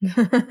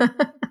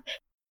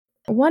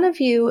 One of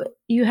you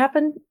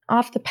happen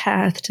off the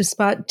path to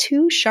spot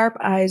two sharp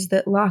eyes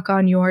that lock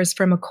on yours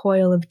from a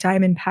coil of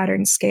diamond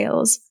patterned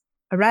scales.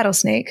 A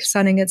rattlesnake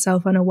sunning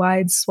itself on a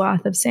wide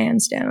swath of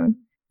sandstone.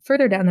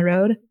 Further down the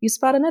road, you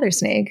spot another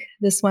snake,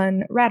 this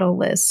one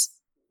rattleless,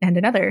 and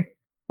another.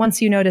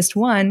 Once you noticed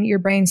one, your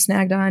brain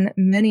snagged on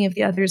many of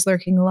the others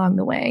lurking along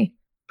the way.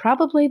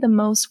 Probably the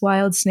most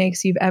wild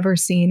snakes you've ever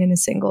seen in a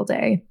single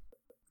day.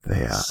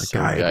 They are So,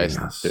 guiding guys,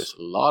 us. there's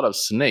a lot of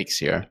snakes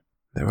here.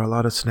 There are a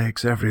lot of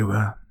snakes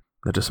everywhere.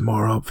 They're just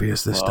more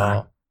obvious this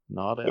time.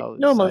 Not Is it outside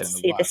normal in to the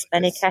see wild, this I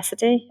many, guess.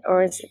 Cassidy,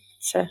 or is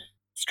it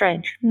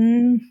strange?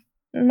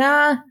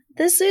 Nah,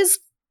 this is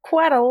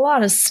quite a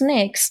lot of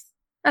snakes.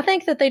 I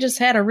think that they just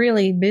had a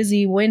really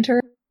busy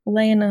winter,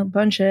 laying a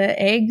bunch of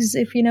eggs,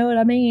 if you know what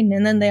I mean,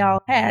 and then they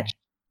all hatched.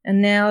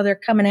 And now they're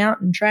coming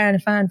out and trying to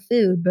find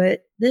food,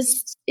 but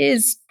this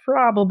is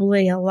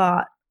probably a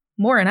lot.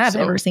 More than I've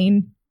So- ever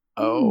seen.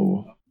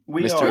 Oh.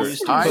 We Mr. always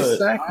used to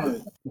Isaac?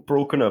 put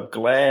broken up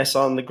glass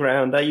on the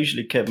ground. That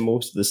usually kept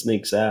most of the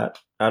snakes out.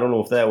 I don't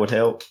know if that would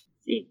help.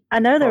 See, I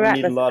know the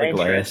Probably need a rattlers lot are of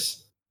dangerous.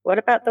 glass. What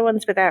about the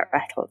ones without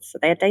rattles? Are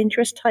they a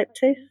dangerous type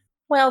too?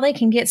 Well, they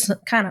can get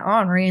kind of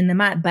ornery and they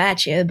might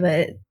bite you,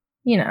 but,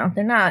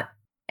 they're not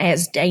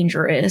as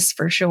dangerous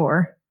for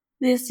sure.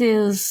 This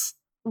is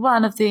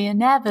one of the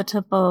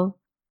inevitable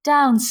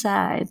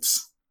downsides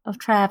of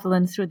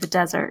traveling through the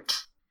desert.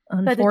 But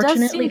it does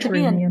Unfortunately, seem to be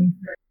premium.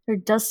 There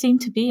does seem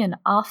to be an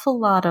awful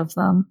lot of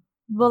them.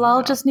 We'll all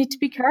Yeah. just need to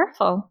be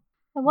careful.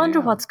 I wonder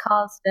Yeah. what's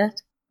caused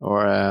it.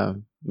 Or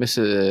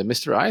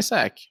Mr.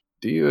 Isaac,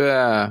 do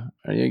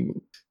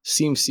you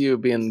seems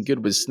you've been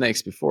good with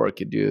snakes before.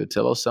 Could you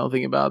tell us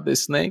something about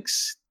these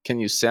snakes? Can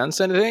you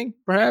sense anything,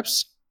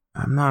 perhaps?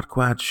 I'm not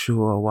quite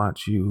sure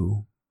what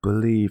you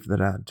believe that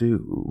I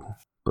do,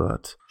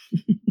 but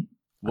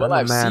Well, I'm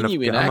I've a man seen of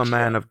you in I'm a action.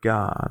 man of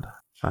God.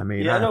 I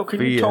mean, Yeah, I no, can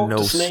you fear talk no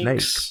to snake,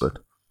 snakes? but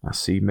I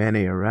see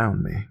many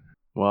around me.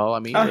 Well, I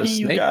mean, I you're a hear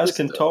you snake guys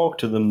whisperer. can talk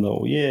to them,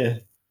 though, yeah.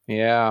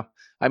 Yeah,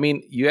 I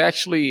mean, you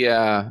actually,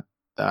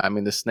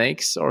 the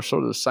snakes are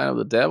sort of the sign of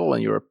the devil,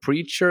 and you're a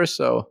preacher,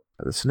 so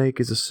The snake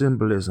is a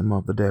symbolism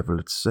of the devil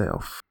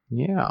itself.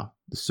 Yeah.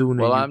 The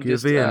sooner Well, you I'm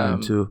give just,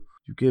 you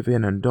give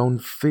in and don't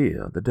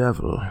fear the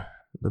devil,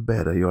 the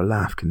better your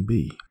life can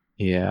be.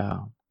 Yeah.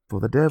 For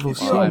the devil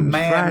If you're a seems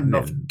man frightening,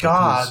 of but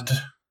God.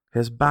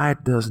 his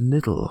bite does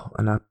little.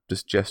 And I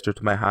just gesture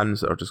to my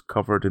hands that are just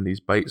covered in these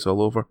bites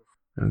all over,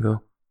 and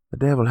go, the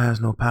devil has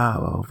no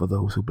power over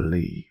those who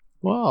believe.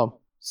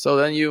 Well, so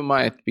then you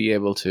might be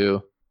able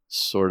to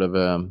sort of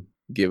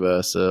give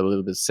us a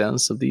little bit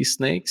sense of these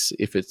snakes,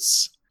 if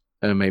it's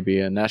maybe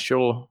a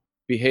natural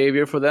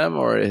behavior for them,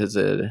 or is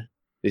it?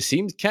 They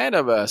seem kind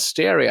of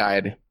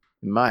starry-eyed.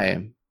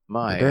 My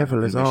The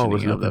devil is always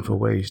envisioning of looking them. for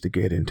ways to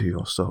get into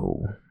your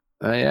soul.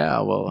 Yeah,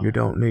 well, You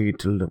don't need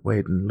to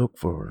wait and look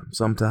for him.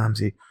 Sometimes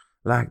he,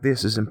 like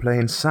this, is in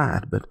plain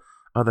sight, but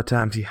other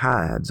times he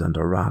hides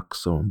under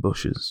rocks or in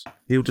bushes.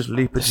 He'll just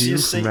leap at you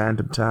from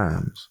random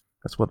times.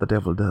 That's what the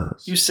devil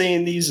does. You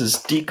saying these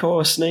as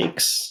decoy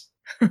snakes?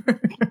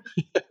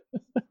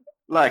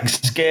 Like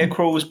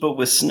scarecrows, but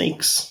with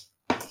snakes.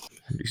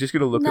 He's just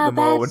going to look No, at them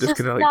all and that's just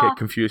going to just get not-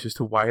 confused as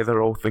to why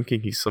they're all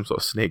thinking he's some sort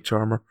of snake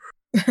charmer.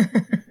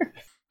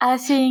 I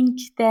think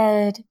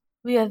that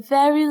we are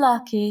very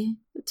lucky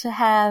to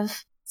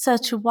have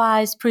such a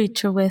wise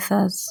preacher with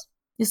us,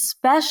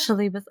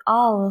 especially with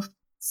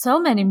so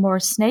many more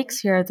snakes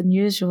here than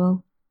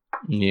usual.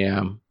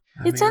 yeah.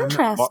 It's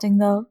interesting,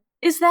 though.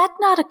 Is that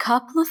not a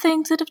couple of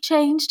things that have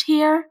changed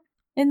here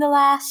in the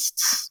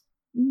last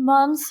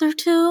month or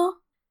two?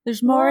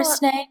 There's more What?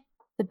 snake.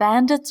 The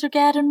bandits are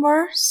getting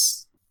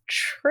worse.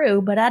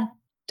 True, but I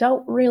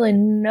don't really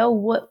know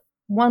what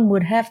one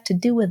would have to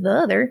do with the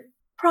other.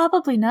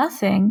 Probably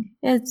nothing.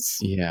 It's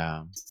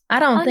Yeah. I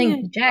don't think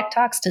Unusual. Jack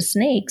talks to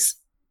snakes.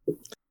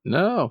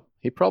 No,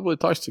 he probably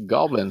talks to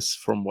goblins,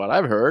 from what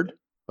I've heard.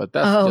 But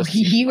that's Oh, just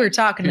you were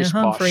talking to pish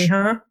Humphrey, posh.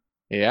 huh?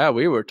 Yeah,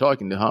 we were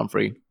talking to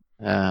Humphrey.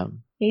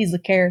 He's a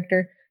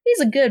character.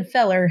 He's a good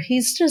feller.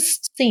 He's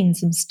just seen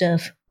some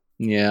stuff.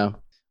 Yeah,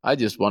 I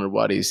just wondered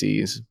what he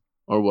sees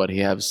or what he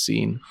has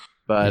seen.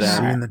 But He's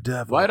seen the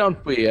devil. why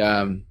don't we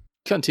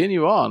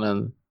continue on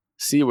and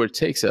see where it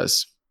takes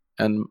us?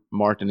 And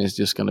Martin is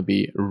just going to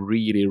be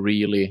really,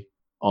 really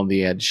on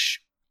the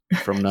edge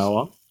from now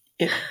on.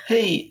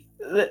 Hey,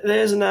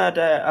 there's an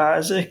idea,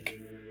 Isaac.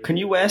 Can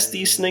you ask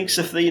these snakes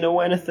if they know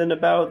anything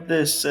about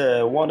this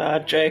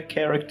one-eyed Jack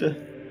character?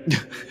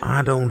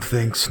 I don't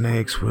think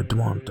snakes would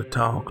want to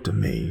talk to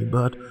me,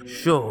 but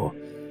sure.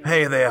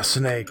 Hey there,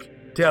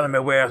 snake. Tell me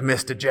where's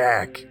Mr.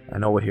 Jack. I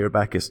know what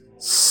back is.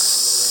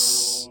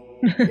 Sss.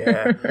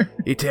 Yeah,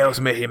 he tells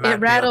me he might be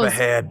up rattles.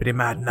 ahead, but he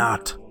might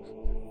not.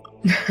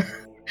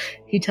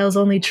 He tells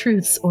only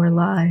truths or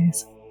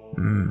lies.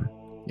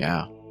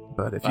 Yeah.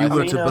 But if I you were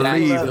think to Jack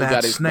believe still that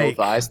got his snake,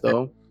 both eyes,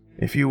 though.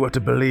 if you were to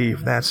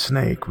believe that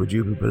snake, would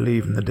you be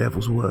believing the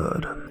devil's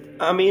word?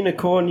 I mean,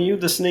 according to you,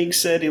 the snake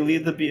said he'll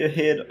either be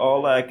ahead or,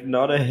 like,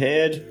 not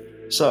ahead.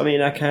 So, I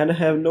mean, I kind of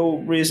have no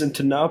reason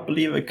to not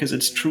believe it because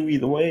it's true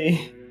either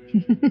way.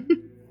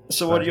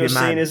 So what But you're he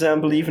saying might- is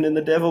I'm believing in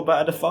the devil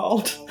by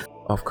default?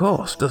 Of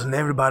course, doesn't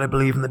everybody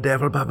believe in the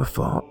devil by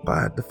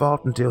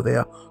default until they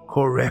are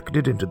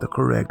corrected into the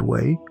correct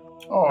way?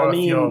 Or I if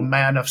you're a mean-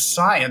 man of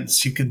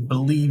science, you could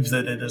believe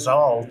that it is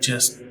all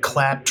just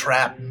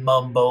claptrap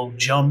mumbo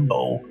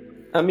jumbo.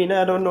 I mean,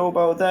 I don't know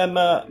about that.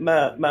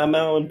 My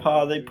mom and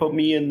pa, they put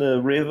me in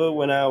the river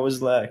when I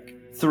was like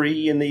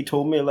 3, and they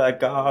told me like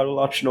God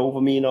watching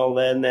over me and all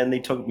that, and then they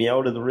took me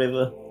out of the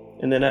river,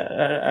 and then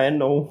I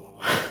know.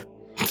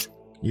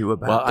 You were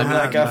about Well, to I mean,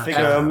 Like I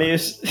figure I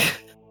miss.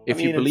 If I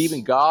mean, you believe it's-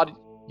 in God,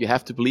 you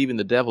have to believe in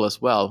the devil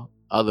as well.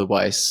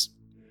 Otherwise,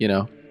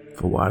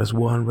 For what is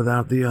one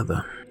without the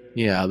other?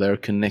 yeah, they're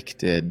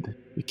connected.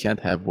 You can't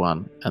have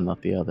one and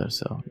not the other,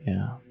 so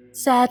yeah.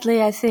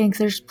 sadly, I think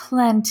there's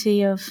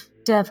plenty of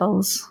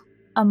devils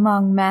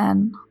among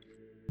men.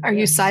 Are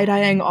you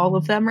side-eyeing all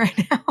of them right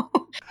now?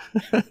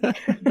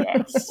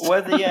 Yes,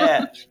 Where they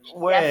at?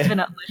 Where?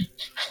 definitely.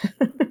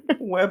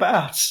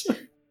 Whereabouts?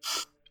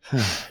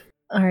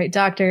 All right,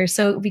 Doctor.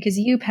 So, because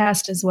you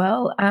passed as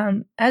well,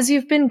 as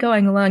you've been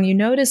going along, you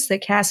notice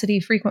that Cassidy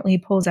frequently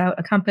pulls out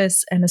a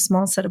compass and a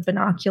small set of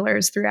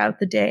binoculars throughout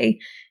the day,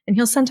 and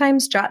he'll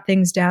sometimes jot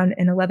things down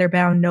in a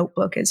leather-bound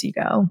notebook as you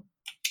go.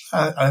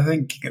 I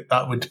think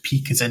that would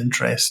pique his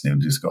interest. He'll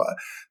just go,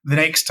 the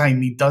next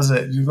time he does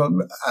it, you go,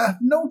 I've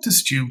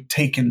noticed you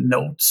taking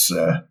notes.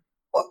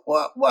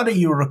 What are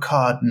you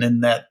recording in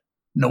that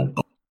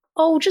notebook?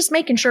 Oh, just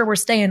making sure we're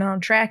staying on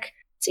track.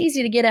 It's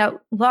easy to get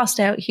lost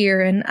out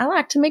here, and I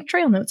like to make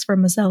trail notes for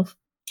myself.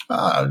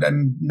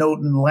 And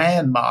noting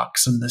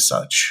landmarks and the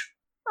such.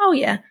 Oh,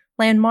 yeah.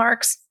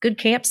 Landmarks, good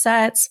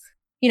campsites.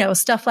 You know,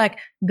 stuff like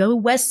go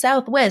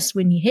west-southwest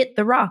when you hit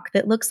the rock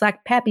that looks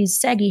like Pappy's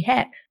saggy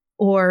hat.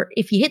 Or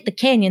if you hit the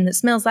canyon that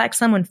smells like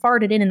someone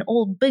farted in an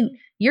old boot,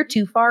 you're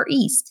too far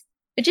east.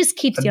 It just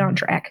keeps you on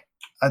track.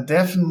 I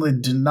definitely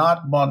do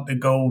not want to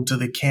go to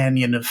the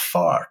Canyon of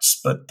Farts,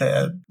 but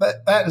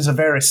that is a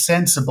very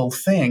sensible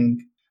thing.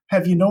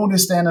 Have you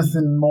noticed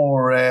anything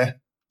more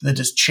that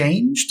has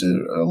changed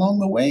along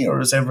the way, or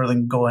is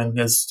everything going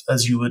as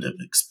you would have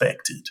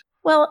expected?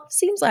 Well,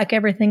 seems like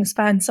everything's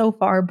fine so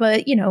far,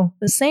 but,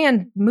 the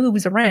sand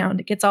moves around.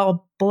 It gets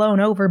all blown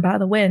over by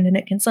the wind, and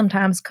it can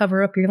sometimes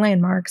cover up your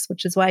landmarks,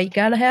 which is why you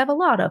gotta have a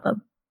lot of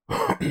them.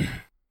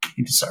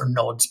 He just sort of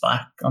nods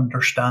back,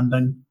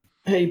 understanding.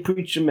 Hey,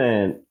 preacher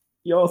man,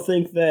 y'all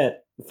think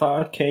that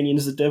Fire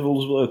Canyon's the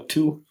devil's work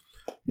too?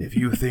 If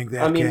you think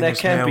that that canyon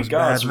can't be smells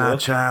God's bad, my work.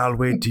 child,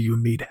 wait till you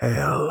meet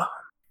hell.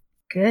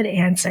 Good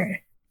answer.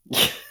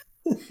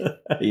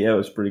 Yeah, it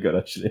was pretty good,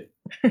 actually.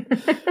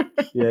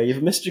 Yeah,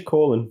 you've missed your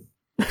calling.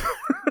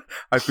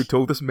 I've been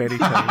told this many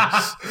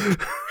times.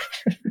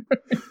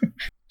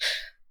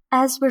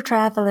 As we're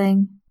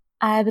traveling,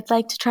 I would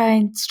like to try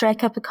and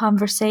strike up a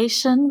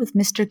conversation with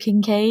Mr.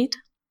 Kincaid.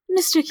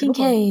 Mr.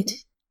 Kincaid,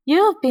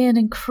 you have been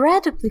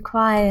incredibly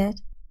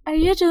quiet. Are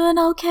you doing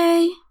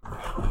okay?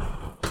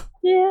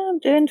 Yeah, I'm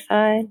doing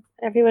fine.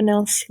 Everyone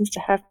else seems to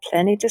have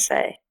plenty to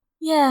say.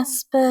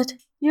 Yes, but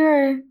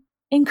you're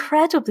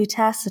incredibly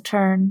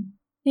taciturn.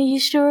 Are you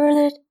sure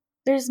that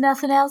there's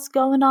nothing else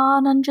going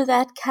on under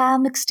that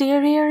calm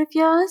exterior of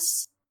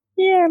yours?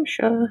 Yeah, I'm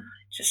sure.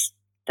 Just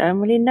don't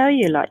really know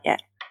you a lot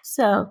yet.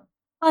 So,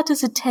 what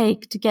does it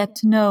take to get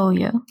to know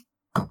you?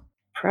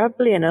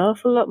 Probably an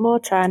awful lot more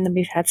time than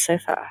we've had so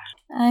far.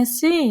 I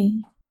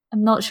see.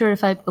 I'm not sure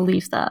if I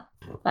believe that.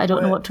 I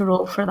don't know what to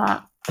roll for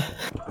that.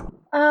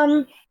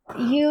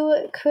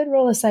 You could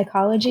roll a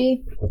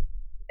psychology,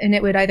 and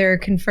it would either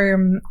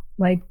confirm,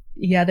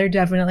 they're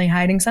definitely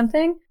hiding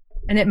something,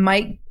 and it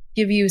might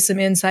give you some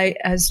insight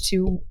as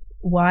to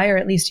why, or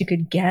at least you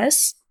could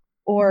guess.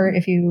 Or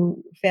if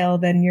you fail,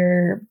 then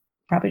you're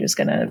probably just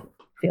going to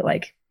feel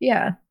like,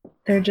 yeah,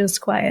 they're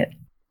just quiet.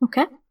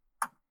 Okay.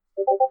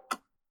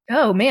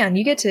 Oh, man,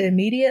 you get to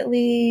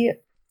immediately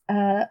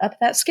up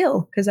that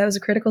skill, because that was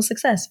a critical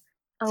success.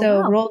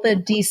 So roll the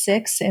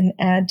d6 and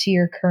add to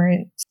your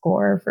current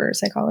score for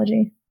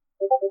psychology.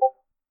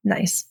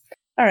 Nice.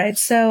 All right,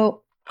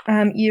 so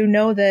you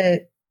know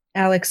that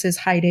Alex is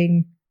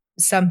hiding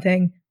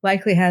something,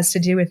 likely has to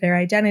do with their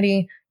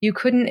identity. You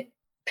couldn't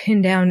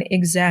pin down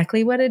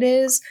exactly what it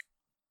is,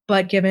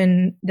 but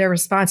given their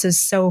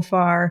responses so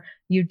far,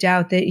 you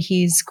doubt that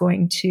he's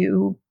going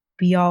to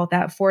be all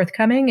that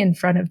forthcoming in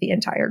front of the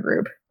entire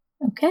group.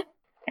 Okay.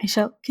 I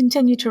shall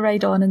continue to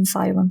ride on in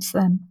silence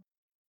then.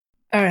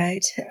 All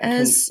right.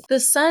 As the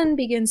sun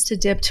begins to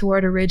dip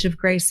toward a ridge of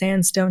gray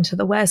sandstone to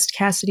the west,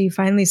 Cassidy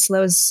finally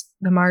slows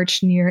the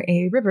march near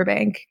a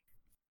riverbank.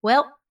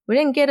 Well, we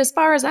didn't get as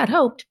far as I'd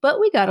hoped, but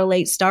we got a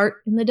late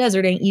start, and the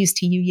desert ain't used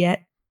to you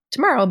yet.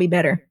 Tomorrow will be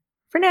better.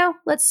 For now,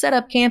 let's set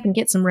up camp and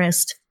get some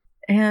rest.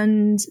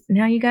 And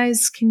now you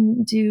guys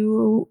can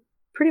do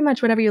pretty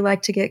much whatever you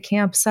like to get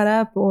camp set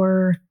up,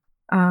 or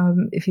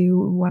if you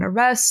want to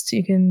rest,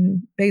 you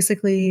can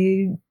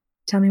basically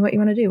tell me what you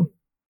want to do.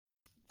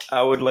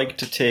 I would like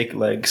to take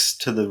Legs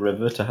to the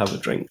river to have a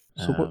drink.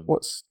 So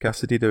what's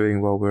Cassidy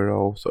doing while we're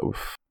all sort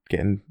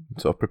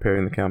of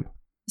preparing the camp?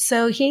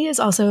 So he is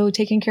also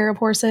taking care of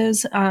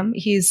horses.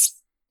 He's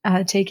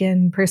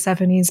taken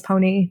Persephone's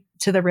pony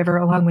to the river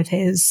along with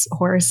his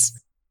horse,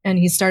 and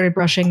he started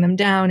brushing them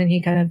down, and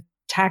he kind of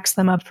tacks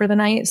them up for the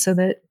night so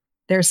that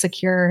they're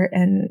secure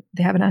and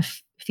they have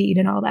enough feed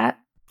and all that.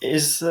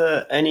 Is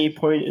there any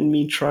point in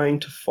me trying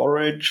to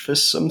forage for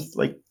some,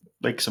 like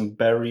some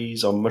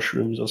berries or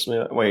mushrooms or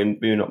something? Wait,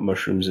 maybe not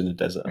mushrooms in the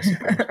desert, I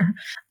suppose.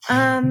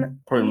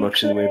 Probably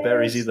much in the way of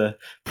berries either.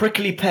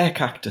 Prickly pear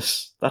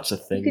cactus. That's a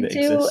thing that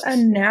exists. You could do a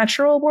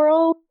natural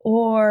roll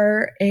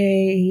or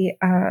a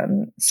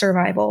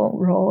survival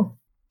roll.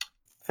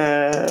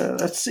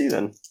 Let's see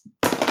then.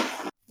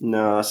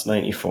 No, that's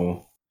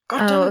 94.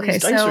 God damn, okay,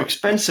 these dice are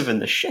expensive in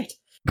the shit.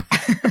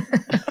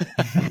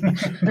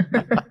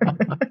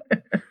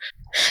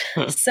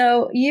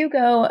 So you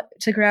go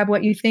to grab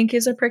what you think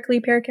is a prickly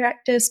pear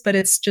cactus, but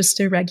it's just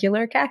a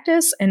regular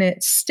cactus, and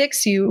it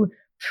sticks you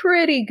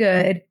pretty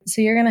good.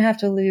 So you're going to have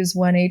to lose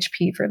 1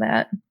 HP for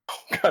that.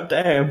 God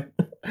damn.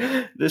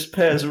 This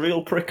pear's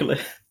real prickly.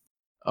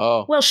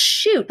 Oh. Well,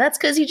 shoot, that's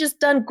because you just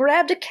done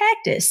grabbed a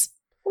cactus.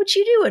 What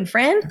you doing,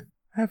 friend?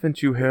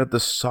 Haven't you heard the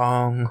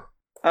song?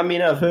 I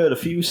mean, I've heard a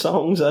few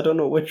songs. I don't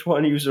know which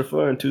one he was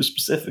referring to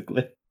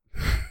specifically.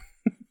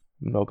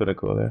 I'm not going to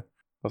go there.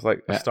 I was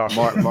like,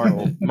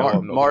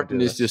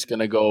 Martin is just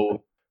gonna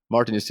go.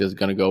 Martin is just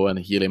gonna go and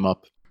heal him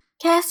up.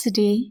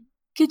 Cassidy,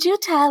 could you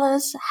tell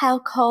us how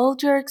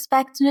cold you're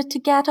expecting it to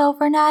get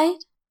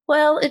overnight?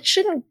 Well, it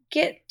shouldn't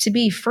get to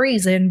be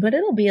freezing, but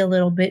it'll be a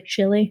little bit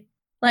chilly.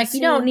 Like,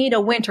 you don't need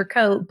a winter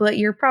coat, but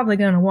you're probably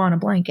going to want a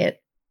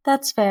blanket.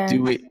 That's fair.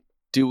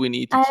 Do we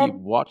need to keep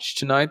watch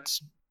tonight?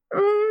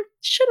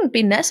 Shouldn't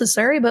be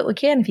necessary, but we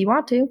can if you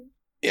want to.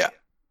 Yeah.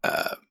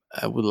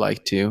 I would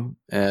like to.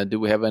 Do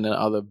we have any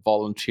other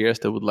volunteers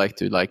that would like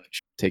to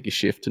take a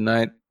shift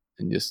tonight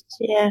and just?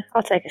 Yeah,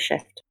 I'll take a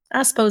shift.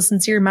 I suppose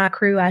since you're my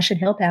crew, I should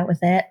help out with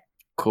that.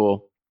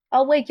 Cool.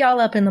 I'll wake y'all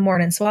up in the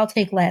morning, so I'll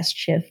take last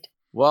shift.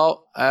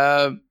 Well,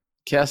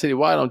 Cassidy,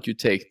 why don't you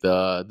take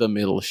the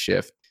middle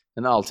shift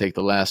and I'll take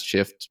the last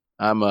shift?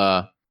 I'm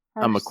a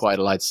quite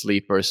a light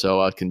sleeper, so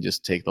I can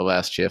just take the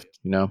last shift.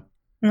 You know.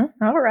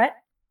 All right.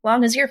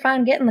 Long as you're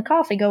fine getting the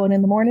coffee going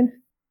in the morning.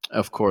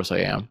 Of course I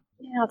am.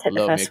 Yeah, I'll take the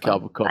Love me a first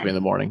cup one. of coffee Fine. in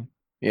the morning.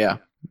 Yeah.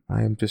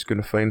 I am just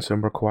going to find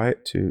somewhere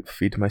quiet to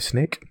feed my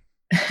snake.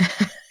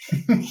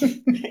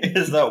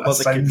 Is that what the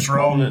sounds kids call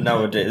wrong. it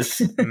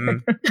nowadays?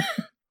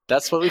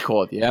 That's what we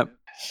call it, yeah.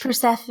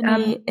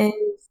 Persephone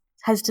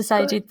has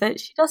decided that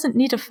she doesn't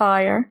need a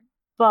fire,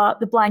 but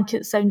the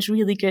blanket sounds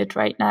really good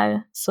right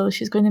now, so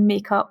she's going to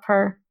make up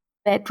her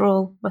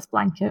bedroll with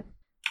blanket.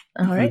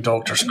 All The right.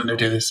 doctor's going to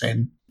do the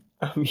same.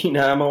 I mean,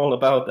 I'm all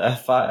about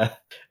that fire.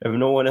 If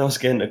no one else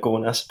getting it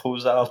going, I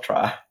suppose I'll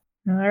try.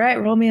 All right,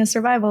 roll me a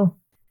survival.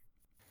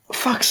 For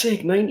fuck's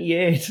sake,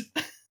 98.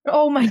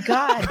 Oh my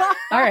god.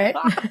 All right.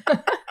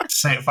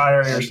 Set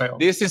fire to yourself.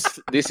 This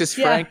is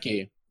Yeah.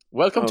 Frankie.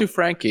 Welcome to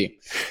Frankie.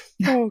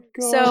 Oh,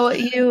 God. So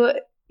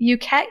you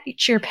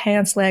catch your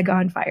pants leg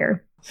on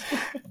fire.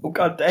 Oh,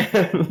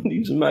 goddamn.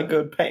 These are my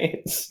good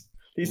pants.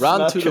 These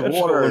Run are my to the church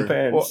water. going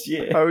pants. What?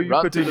 Yeah. How are you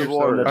Run putting to the yourself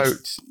water.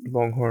 out,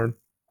 Longhorn?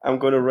 I'm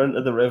going to run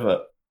to the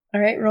river.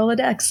 All right, roll a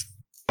dex.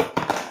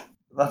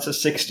 That's a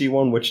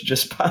 61, which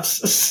just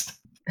passes.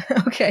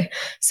 Okay.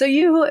 So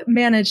you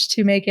managed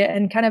to make it,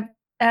 and kind of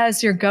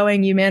as you're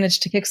going, you manage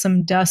to kick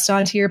some dust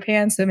onto your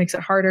pants that makes it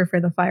harder for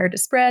the fire to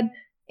spread,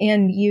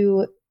 and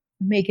you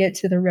make it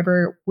to the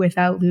river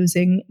without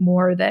losing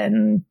more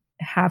than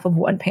half of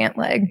one pant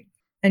leg.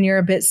 And you're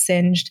a bit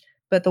singed,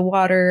 but the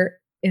water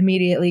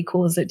immediately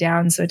cools it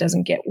down so it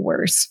doesn't get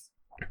worse.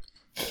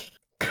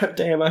 God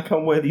damn, I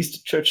can't wear these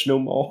to church no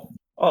more.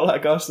 All I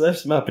got left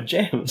is my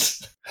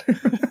pajamas.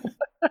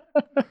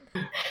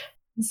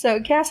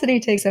 So Cassidy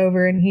takes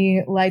over and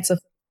he lights a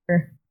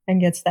fire and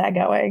gets that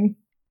going.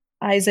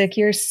 Isaac,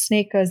 your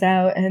snake goes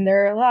out, and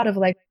there are a lot of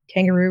like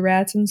kangaroo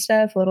rats and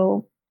stuff,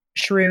 little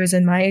shrews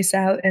and mice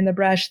out in the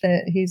brush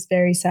that he's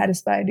very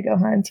satisfied to go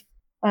hunt.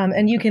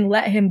 And you can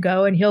let him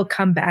go and he'll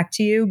come back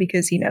to you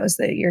because he knows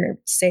that you're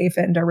safe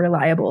and a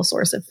reliable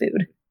source of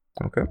food.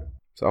 Okay.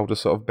 So I'll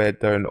just sort of bed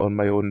down on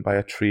my own by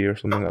a tree or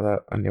something like that,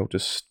 and he'll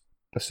just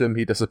assume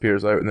he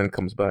disappears out and then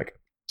comes back.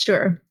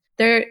 Sure.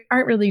 There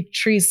aren't really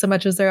trees so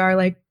much as there are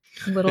like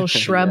little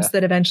shrubs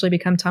that eventually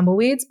become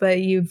tumbleweeds, but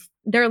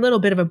they're a little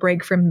bit of a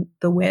break from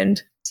the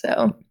wind.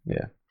 So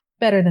Yeah.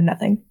 better than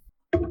nothing.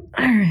 All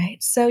right.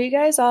 So you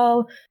guys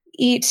all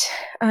eat.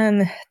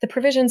 The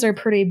provisions are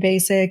pretty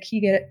basic.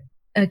 You get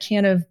a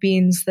can of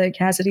beans that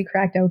Cassidy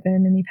cracked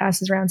open, and he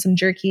passes around some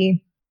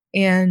jerky,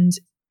 and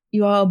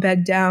you all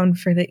bed down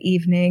for the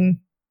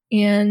evening.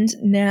 And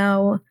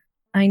now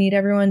I need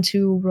everyone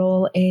to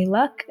roll a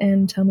luck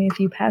and tell me if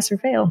you pass or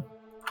fail.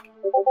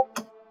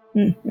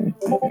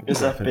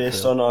 Is that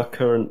based on our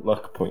current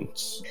luck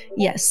points?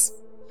 Yes.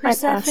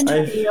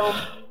 Persephone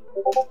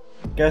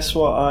Guess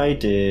what I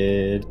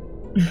did?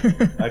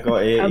 I got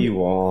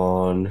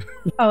 81.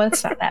 Oh,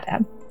 that's not that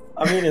bad.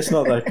 I mean, it's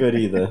not that good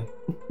either.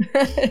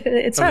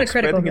 It's I'm not a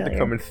critical expecting it to failure.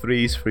 come in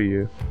threes for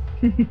you.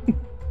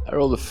 I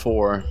rolled a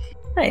 4.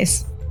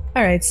 Nice.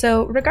 All right.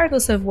 So,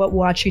 regardless of what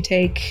watch you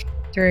take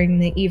during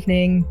the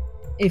evening,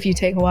 if you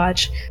take a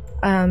watch,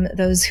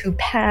 those who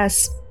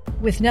pass,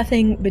 with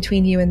nothing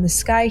between you and the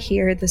sky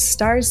here, the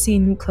stars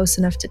seem close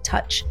enough to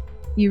touch.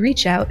 You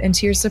reach out, and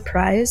to your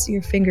surprise,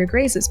 your finger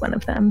grazes one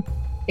of them.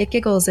 It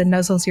giggles and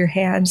nuzzles your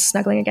hand,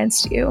 snuggling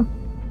against you.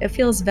 It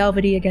feels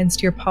velvety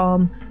against your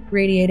palm,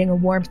 radiating a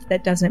warmth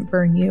that doesn't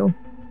burn you.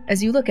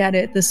 As you look at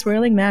it, the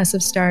swirling mass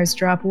of stars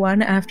drop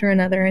one after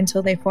another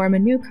until they form a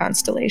new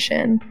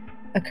constellation.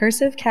 A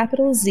cursive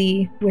capital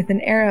Z with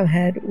an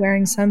arrowhead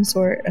wearing some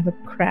sort of a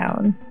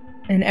crown.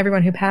 And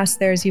everyone who passed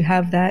theirs, you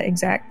have that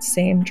exact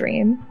same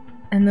dream.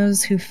 And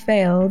those who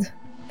failed,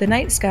 the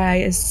night sky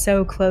is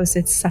so close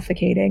it's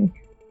suffocating.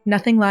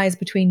 Nothing lies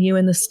between you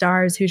and the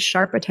stars whose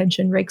sharp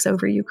attention rakes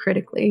over you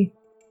critically.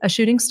 A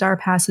shooting star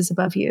passes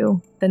above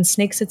you, then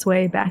snakes its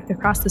way back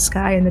across the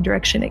sky in the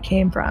direction it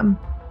came from.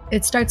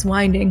 It starts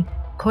winding,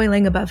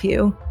 coiling above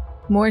you.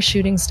 More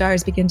shooting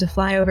stars begin to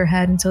fly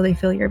overhead until they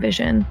fill your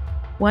vision.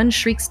 One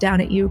shrieks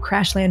down at you,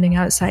 crash landing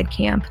outside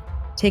camp.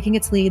 Taking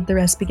its lead, the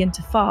rest begin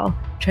to fall,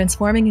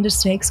 transforming into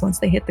snakes once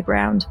they hit the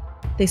ground.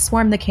 They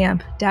swarm the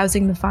camp,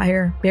 dousing the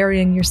fire,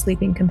 burying your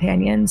sleeping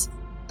companions.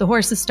 The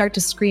horses start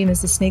to scream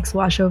as the snakes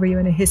wash over you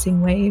in a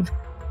hissing wave.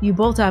 You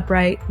bolt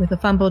upright with a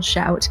fumbled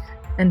shout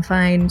and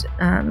find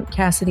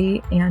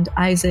Cassidy and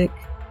Isaac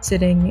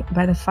sitting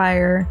by the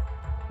fire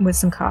with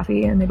some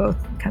coffee, and they both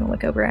kind of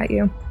look over at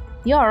you.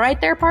 You all right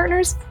there,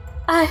 partners?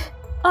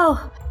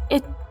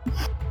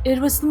 It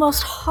was the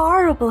most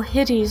horrible,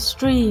 hideous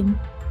dream.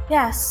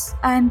 Yes,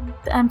 I'm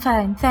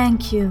fine,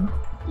 thank you.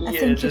 I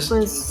think it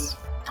was.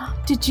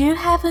 Did you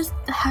have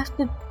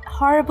the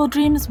horrible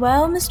dream as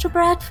well, Mr.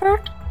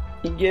 Bradford?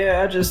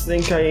 Yeah, I just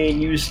think I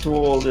ain't used to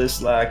all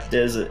this, like,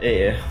 desert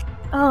air.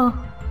 Oh,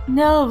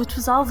 no, it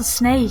was all the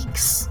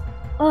snakes.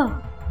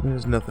 Oh.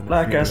 There's nothing. to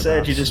Like fear I said,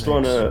 about you just snakes.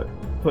 want to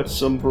put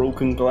some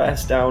broken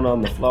glass down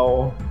on the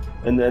floor,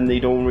 and then they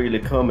don't really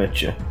come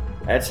at you.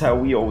 That's how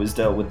we always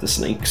dealt with the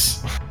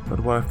snakes.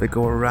 But what if they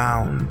go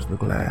around the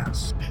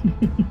glass?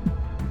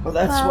 Well,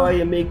 that's Well- why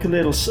you make a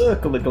little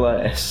circle of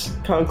glass.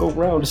 Can't go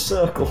round a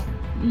circle.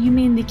 You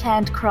mean they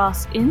can't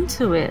cross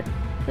into it?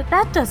 But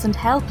that doesn't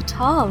help at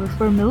all if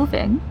we're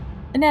moving.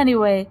 And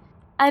anyway,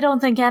 I don't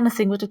think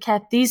anything would have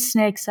kept these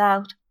snakes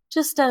out.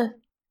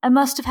 I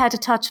must have had a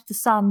touch of the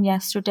sun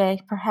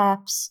yesterday,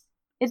 perhaps.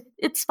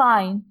 It's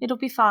fine. It'll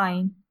be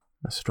fine.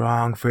 A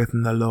strong faith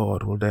in the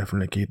Lord will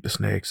definitely keep the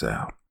snakes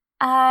out.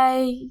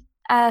 I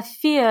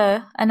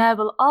fear, and I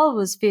will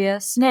always fear,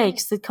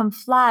 snakes that come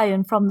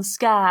flying from the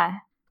sky.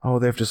 Oh,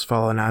 they've just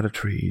fallen out of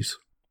trees.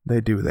 They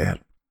do that.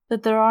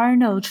 But there are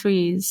no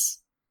trees,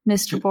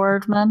 Mr.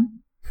 Boardman.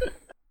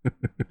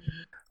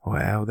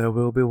 Well, there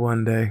will be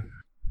one day.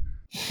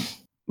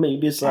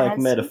 Maybe it's like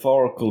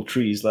metaphorical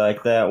trees,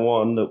 like that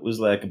one that was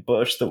like a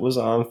bush that was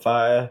on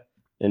fire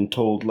and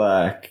told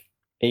like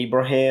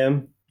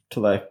Abraham to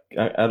like,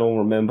 I don't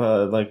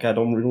remember, like I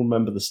don't really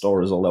remember the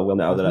stories all that well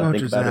now that I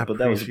think about it, but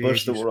that was a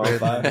bush that were on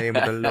fire. In the name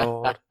of the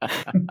Lord.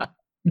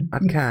 I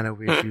kind of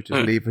wish you'd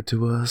just leave it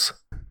to us.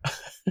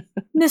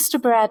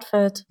 Mr.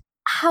 Bradford,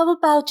 how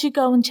about you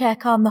go and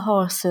check on the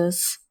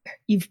horses?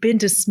 You've been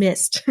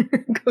dismissed.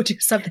 Go do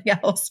something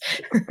else.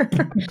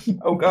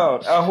 Oh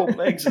God, I hope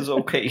Legs is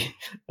okay.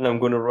 And I'm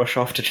going to rush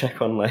off to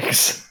check on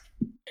Legs.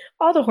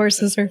 All the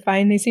horses are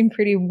fine. They seem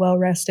pretty well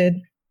rested.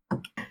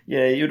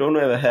 Yeah, you don't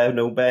ever have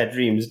no bad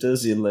dreams,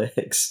 does you,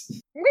 Legs?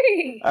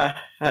 I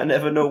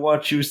never know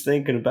what you was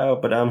thinking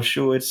about, but I'm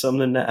sure it's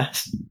something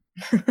nice.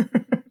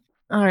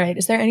 All right.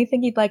 Is there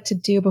anything you'd like to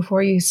do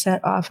before you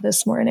set off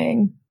this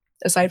morning,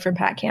 aside from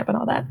pack camp and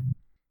all that?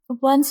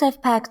 Once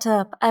I've packed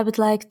up, I would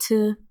like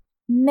to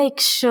make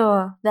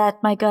sure that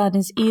my gun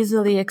is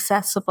easily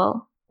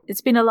accessible.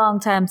 It's been a long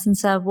time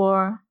since I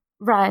wore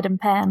riding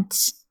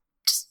pants.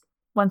 Just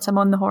once I'm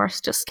on the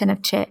horse, just kind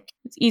of check.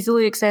 It's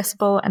easily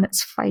accessible and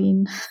it's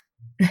fine.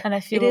 And I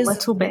feel a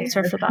little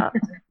better for that.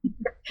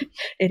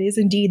 It is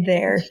indeed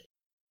there.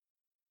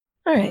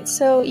 All right,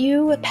 so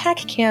you pack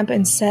camp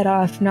and set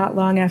off not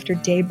long after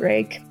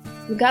daybreak.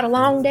 We've got a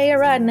long day of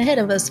riding ahead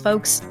of us,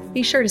 folks.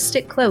 Be sure to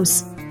stick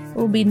close.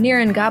 We'll be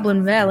nearing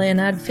Goblin Valley,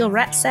 and I'd feel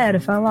right sad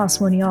if I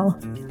lost one of y'all.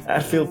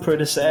 I'd feel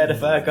pretty sad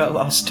if I got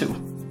lost too.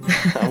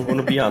 I'm going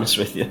to be honest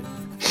with you.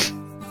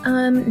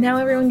 Now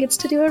everyone gets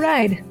to do a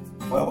ride.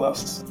 Well,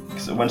 that's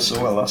because it went so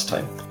well last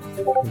time.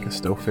 I think I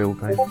still feel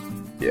pain.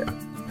 Yeah.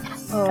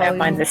 Oh, I don't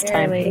mind this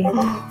time.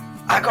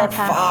 I got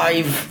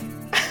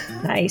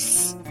 5.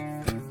 Nice.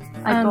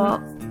 I got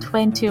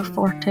 20 or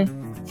 40.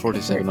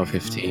 47 or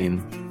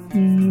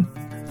 15.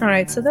 All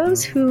right, so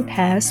those who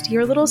passed,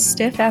 you're a little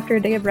stiff after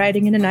a day of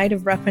riding and a night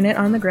of roughing it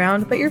on the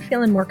ground, but you're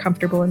feeling more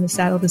comfortable in the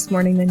saddle this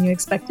morning than you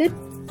expected.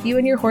 You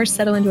and your horse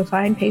settle into a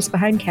fine pace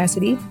behind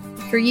Cassidy.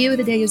 For you,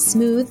 the day is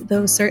smooth,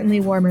 though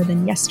certainly warmer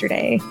than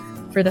yesterday.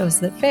 For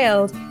those that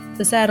failed,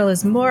 the saddle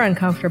is more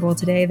uncomfortable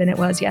today than it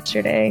was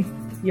yesterday.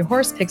 Your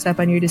horse picks up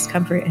on your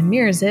discomfort and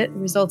mirrors it,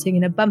 resulting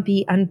in a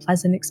bumpy,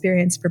 unpleasant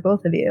experience for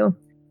both of you.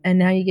 And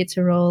now you get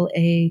to roll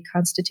a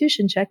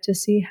constitution check to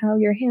see how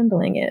you're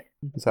handling it.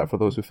 Is that for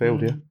those who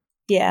failed, yeah?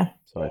 Yeah.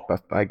 Sorry,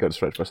 I got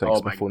stretched for a second.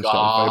 Oh My my phone God.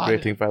 started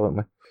vibrating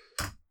violently.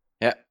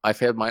 Yeah, I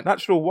failed mine.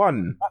 Natural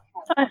 1.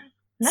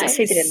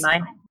 Succeeded in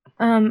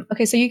mine.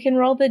 Okay, so you can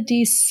roll the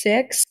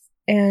d6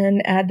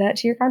 and add that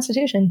to your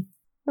constitution.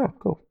 Oh,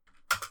 cool.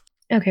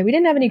 Okay, we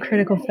didn't have any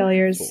critical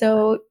failures,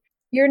 so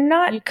you're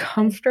not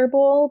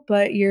comfortable,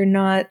 but you're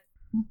not,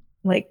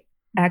 like,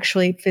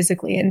 actually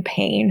physically in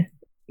pain.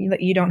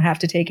 You don't have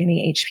to take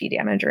any HP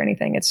damage or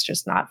anything. It's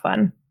just not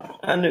fun.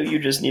 I know you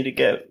just need to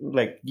get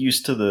like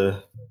used to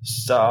the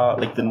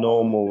like the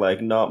normal, like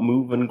not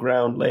moving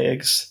ground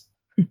legs.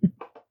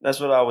 That's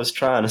what I was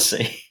trying to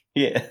say.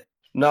 Yeah,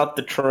 not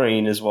the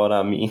train is what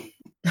I mean.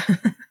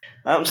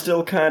 I'm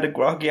still kind of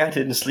groggy. I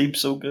didn't sleep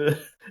so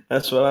good.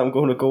 That's what I'm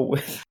going to go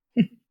with.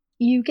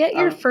 You get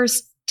your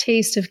first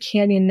taste of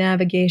canyon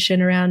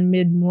navigation around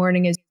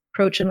mid-morning as you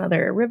approach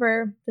another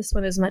river. This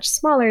one is much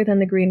smaller than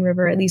the Green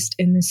River, at least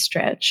in this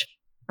stretch.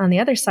 On the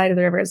other side of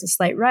the river is a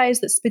slight rise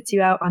that spits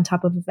you out on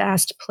top of a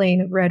vast plain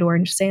of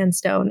red-orange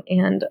sandstone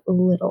and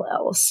little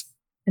else.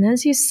 And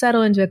as you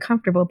settle into a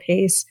comfortable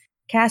pace,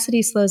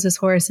 Cassidy slows his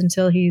horse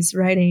until he's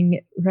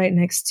riding right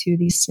next to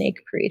the snake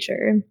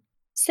preacher.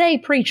 Say,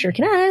 preacher,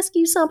 can I ask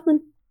you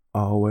something?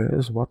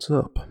 Always. What's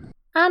up?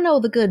 I know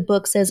the good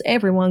book says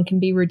everyone can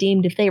be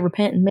redeemed if they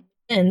repent and make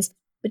amends,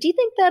 but do you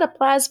think that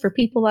applies for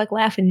people like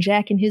Laughing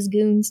Jack and his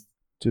goons?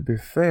 To be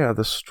fair,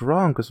 the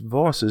strongest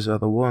voices are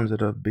the ones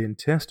that have been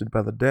tested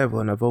by the devil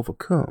and have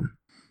overcome.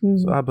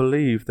 So I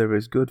believe there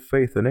is good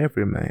faith in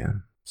every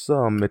man.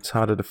 Some it's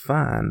harder to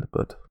find,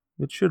 but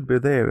it should be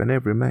there in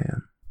every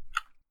man.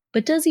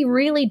 But does he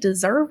really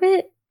deserve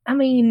it? I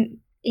mean,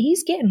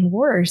 he's getting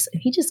worse,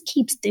 and he just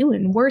keeps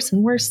doing worse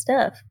and worse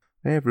stuff.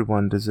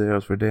 Everyone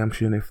deserves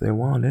redemption if they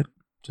want it.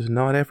 Just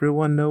not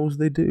everyone knows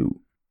they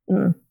do.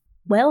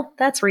 Well,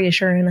 that's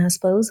reassuring, I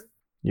suppose.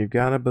 You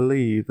gotta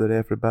believe that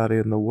everybody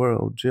in the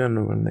world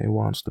genuinely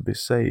wants to be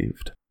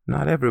saved.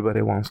 Not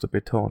everybody wants to be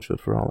tortured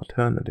for all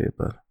eternity,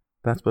 but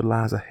that's what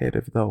lies ahead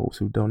of those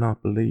who do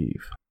not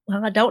believe.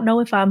 Well, I don't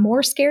know if I'm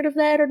more scared of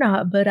that or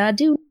not, but I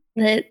do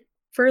that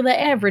for the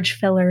average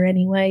feller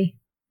anyway.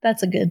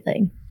 That's a good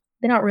thing.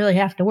 They don't really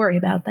have to worry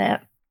about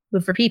that.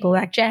 But for people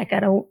like Jack, I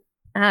don't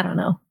I don't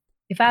know.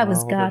 If I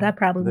was God, I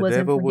probably the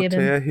wasn't devil will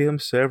forgiven. tear him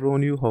several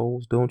new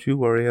holes. Don't you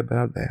worry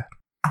about that.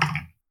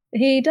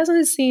 He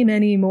doesn't seem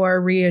any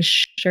more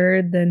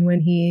reassured than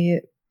when he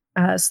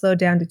slowed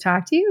down to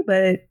talk to you,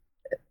 but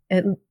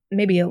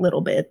maybe a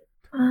little bit.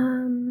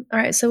 All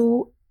right,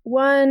 so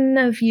one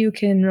of you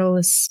can roll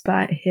a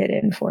spot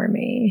hidden for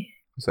me.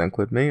 Does that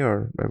include me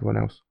or everyone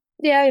else?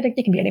 Yeah,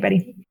 it can be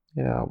anybody.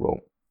 Yeah, I'll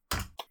roll.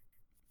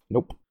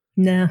 Nope.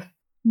 No.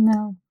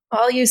 No.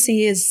 All you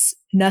see is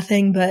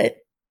nothing but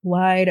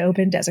wide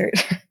open desert.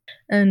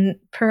 And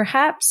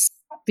perhaps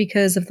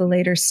because of the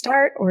later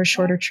start or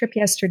shorter trip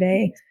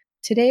yesterday,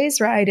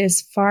 today's ride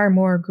is far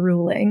more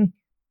grueling.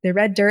 The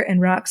red dirt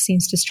and rock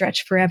seems to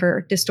stretch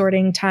forever,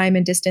 distorting time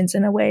and distance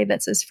in a way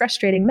that's as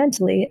frustrating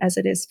mentally as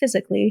it is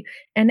physically.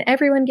 And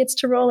everyone gets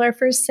to roll our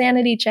first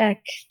sanity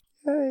check.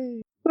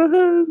 Hey.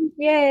 Woohoo!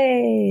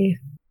 Yay!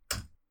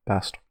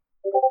 Passed.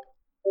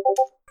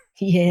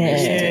 Yeah.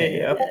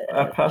 Yay,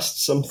 I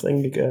passed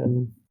something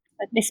again.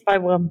 I missed by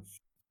 1.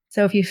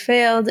 So if you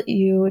failed,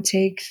 you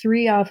take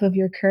 3 off of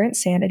your current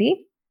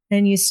sanity,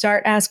 and you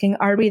start asking,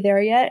 are we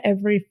there yet?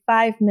 Every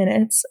 5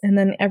 minutes, and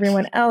then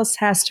everyone else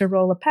has to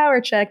roll a power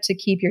check to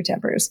keep your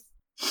tempers.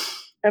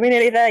 Are we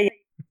nearly there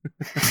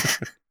yet?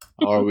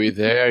 Are we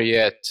there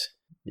yet?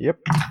 Yep.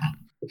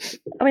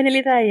 Are we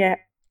nearly there yet?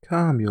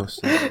 Calm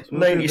yourselves.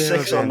 We'll be there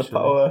 96 on the eventually.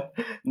 power.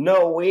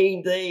 No, we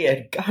ain't there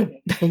yet. God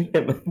damn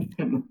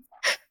it.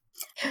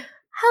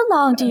 How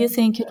long do you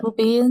think it will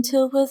be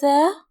until we're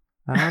there?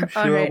 I'm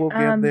sure Alright, we'll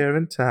get there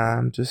in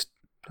time. Just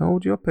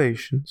hold your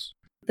patience.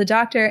 The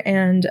doctor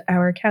and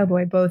our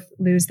cowboy both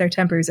lose their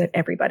tempers at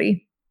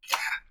everybody.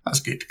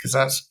 That's good, because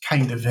that's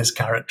kind of his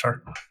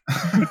character.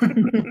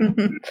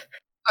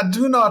 I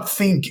do not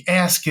think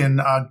asking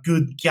a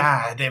good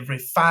guide every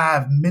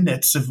 5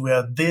 minutes if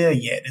we're there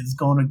yet is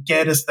going to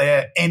get us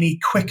there any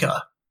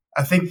quicker.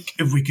 I think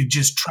if we could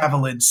just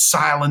travel in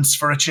silence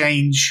for a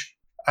change.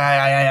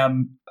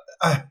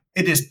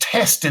 It is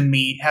testing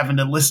me having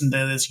to listen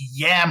to this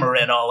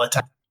yammering all the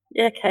time.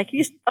 Yeah, okay. Can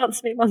you just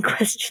answer me one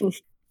question?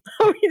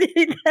 Are we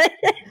nearly there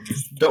yet?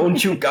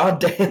 Don't you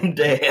goddamn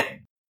dare.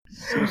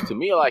 Seems to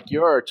me like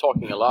you're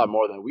talking a lot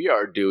more than we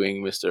are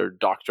doing, Mr.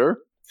 Doctor.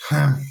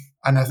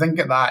 And I think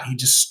at that he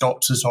just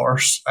stops his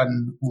horse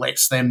and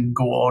lets them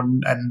go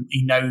on, and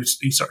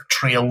he sort of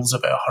trails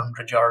about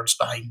 100 yards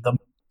behind them.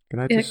 Can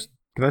I just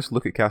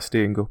look at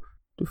Castile and go,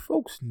 do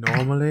folks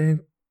normally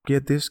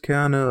get this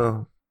kind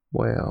of,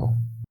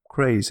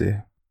 crazy?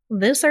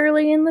 This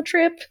early in the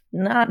trip?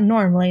 Not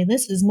normally.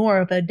 This is more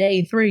of a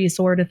day 3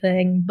 sort of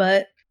thing,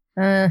 but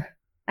I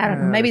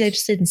don't know. Maybe they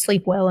just didn't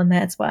sleep well, and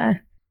that's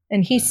why.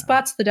 And he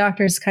spots the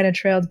doctor's kind of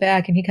trailed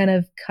back, and he kind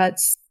of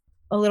cuts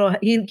a little.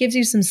 He gives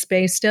you some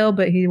space still,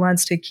 but he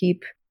wants to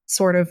keep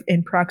sort of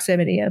in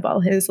proximity of all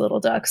his little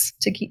ducks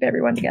to keep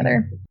everyone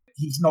together.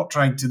 He's not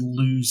trying to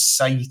lose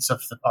sight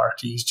of the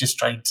party. He's just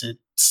trying to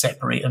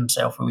separate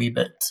himself a wee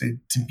bit to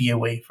be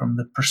away from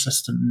the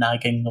persistent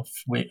nagging of,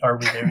 wait, are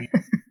we there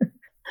yet?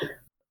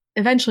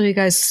 Eventually, you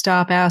guys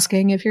stop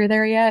asking if you're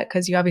there yet,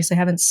 because you obviously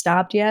haven't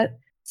stopped yet.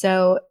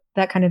 So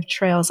that kind of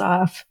trails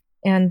off.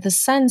 And the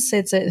sun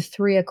sits at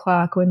 3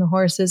 o'clock when the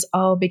horses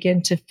all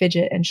begin to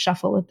fidget and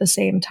shuffle at the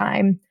same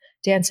time,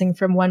 dancing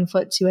from one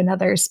foot to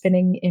another,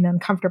 spinning in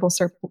uncomfortable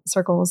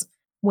circles,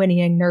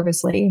 whinnying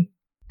nervously.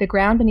 The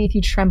ground beneath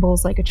you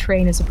trembles like a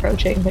train is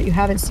approaching, but you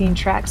haven't seen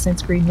tracks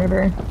since Green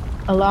River.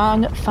 A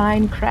long,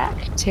 fine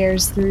crack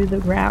tears through the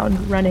ground,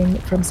 running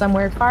from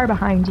somewhere far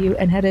behind you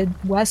and headed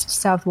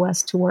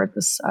west-southwest toward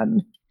the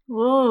sun.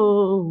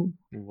 Whoa.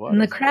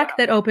 And the crack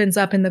that opens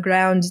up in the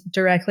ground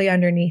directly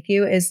underneath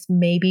you is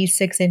maybe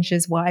 6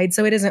 inches wide,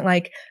 so it isn't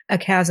like a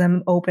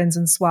chasm opens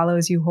and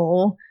swallows you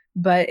whole,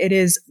 but it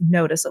is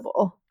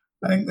noticeable.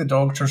 I think the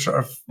doctor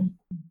sort of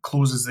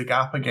closes the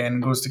gap again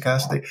and goes to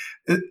Cassidy.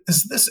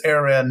 Is this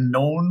area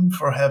known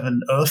for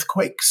having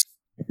earthquakes?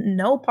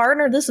 No,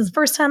 partner, this is the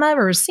first time I've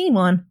ever seen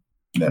one.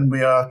 Then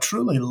we are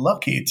truly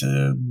lucky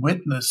to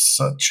witness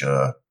such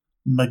a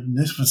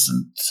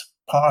magnificent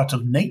part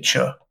of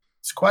nature.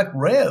 It's quite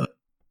rare.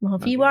 Well,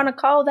 if you want to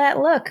call that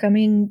luck, I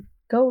mean,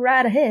 go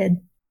right ahead.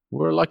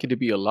 We're lucky to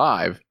be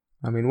alive.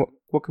 I mean,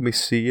 what can we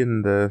see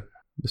in the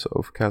sort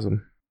of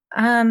chasm?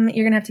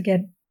 You're gonna have to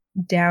get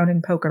down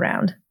and poke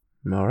around.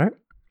 All right.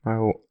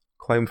 I'll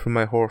climb from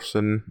my horse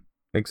and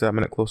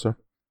examine it closer.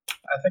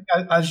 I think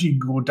as you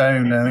go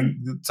down, I think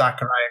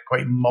Zachariah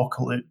quite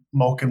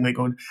mockingly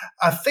going,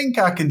 I think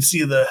I can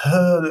see the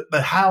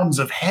hounds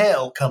of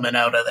hell coming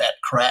out of that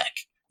crack.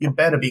 You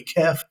better be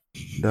careful.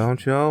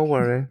 Don't y'all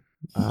worry.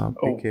 I'll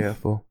be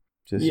careful.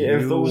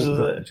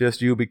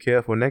 Just you be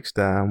careful next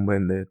time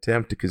when the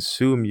attempt to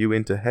consume you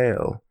into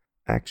hell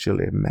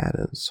actually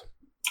matters.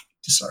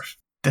 Just sort of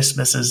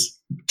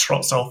dismisses,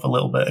 trots off a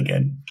little bit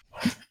again.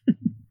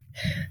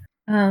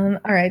 All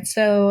right,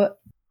 so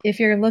if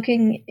you're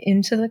looking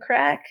into the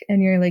crack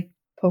and you're like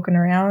poking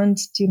around,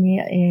 do me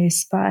a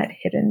spot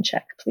hidden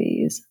check,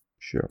 please.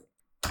 Sure.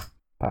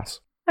 Pass.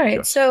 All right,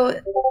 Sure. So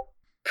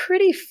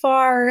pretty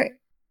far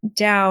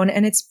down,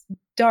 and it's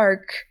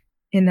dark,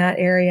 in that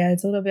area.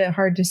 It's a little bit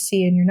hard to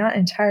see, and you're not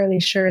entirely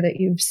sure that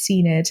you've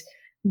seen it,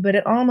 but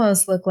it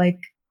almost looked like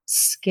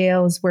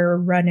scales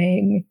were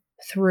running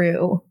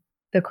through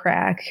the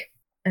crack,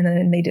 and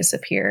then they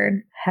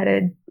disappeared,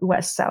 headed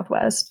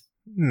west-southwest.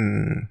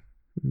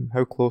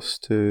 How close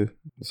to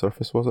the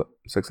surface was it?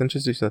 6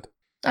 inches, you said?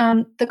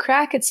 The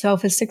crack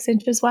itself is 6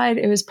 inches wide.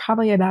 It was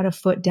probably about a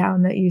foot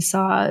down that you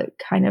saw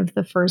kind of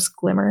the first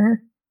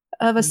glimmer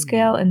of a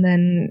scale, and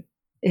then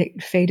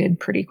it faded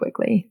pretty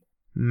quickly.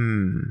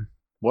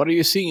 What are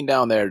you seeing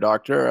down there,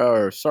 Doctor?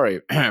 Or,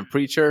 sorry,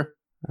 Preacher?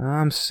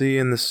 I'm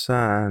seeing the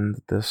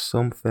sand. There's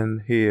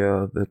something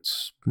here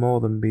that's more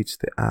than meets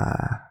the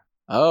eye.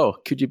 Oh,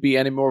 could you be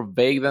any more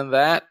vague than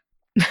that?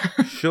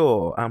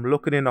 Sure, I'm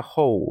looking in a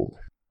hole.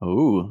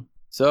 Ooh.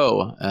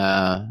 So,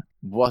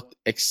 what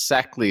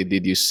exactly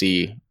did you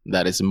see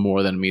that is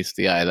more than meets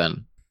the eye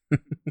then?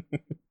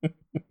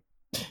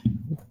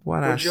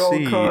 What I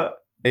see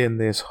in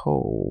this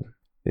hole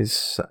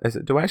is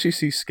it? Do I actually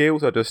see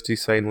scales, or just do you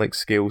sound like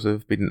scales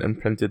have been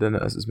imprinted in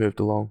it as it's moved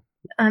along?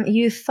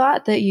 You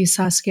thought that you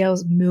saw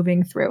scales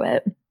moving through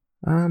it.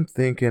 I'm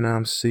thinking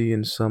I'm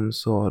seeing some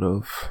sort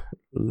of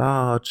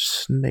large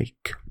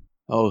snake.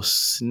 Oh,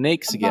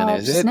 snakes again,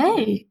 Large is it?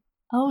 snake?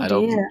 Oh,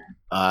 dear.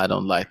 I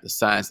don't like the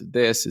signs of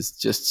this. It's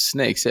just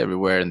snakes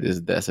everywhere in this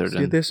desert.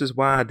 See, this is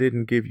why I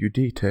didn't give you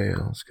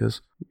details,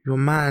 because your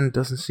mind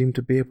doesn't seem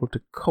to be able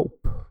to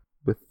cope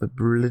with the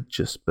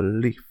religious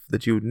belief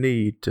that you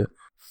need to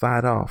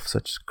fight off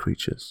such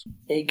creatures.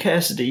 Hey,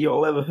 Cassidy,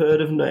 y'all ever heard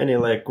of any,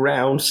 like,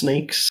 ground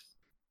snakes?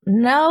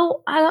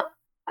 No, I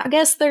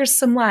guess there's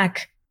some,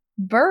 like,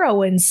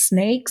 burrowing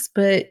snakes,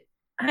 but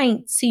I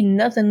ain't seen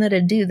nothing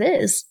that'd do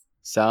this.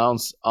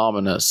 Sounds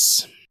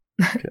ominous.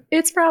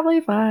 It's probably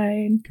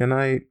fine. Can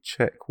I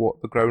check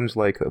what the ground's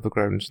like? If the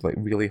ground's like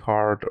really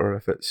hard, or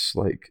if it's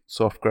like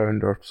soft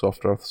ground or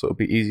soft earth, so it'll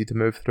be easy to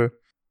move through,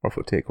 or if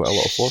it'll take quite a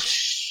lot of force?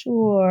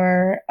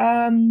 Sure.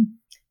 I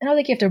don't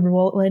think you have to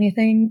roll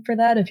anything for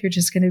that if you're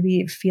just going to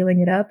be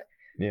feeling it up.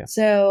 Yeah.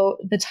 So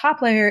the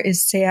top layer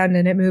is sand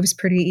and it moves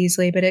pretty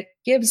easily, but it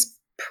gives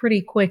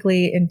pretty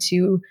quickly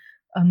into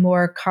a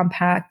more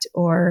compact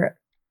or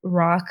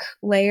rock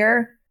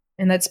layer,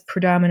 and that's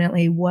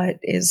predominantly what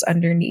is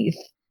underneath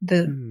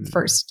the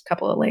first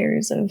couple of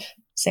layers of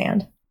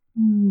sand.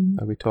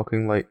 Are we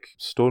talking like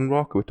stone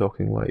rock? Are we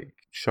talking like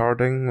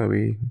sharding? Are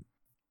we...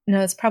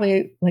 No, it's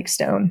probably like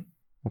stone.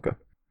 Okay.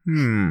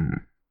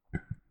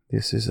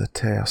 This is a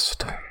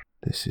test.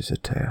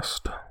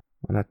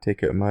 And I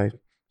take out my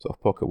sort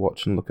of pocket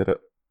watch and look at it,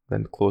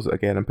 then close it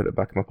again and put it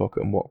back in my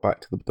pocket and walk back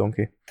to the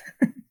donkey.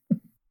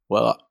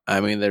 Well,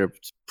 I mean, there's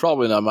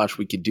probably not much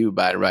we could do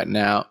about it right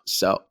now,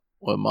 so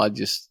we might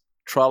just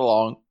trot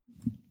along.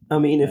 I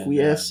mean, if we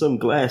had some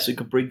glass, we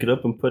could break it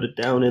up and put it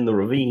down in the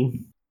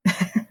ravine.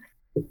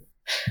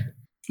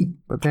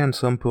 But then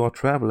some poor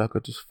traveler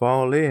could just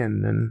fall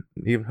in and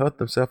even hurt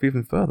themselves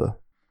even further.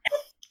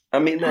 I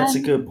mean, that's a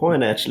good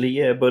point, actually,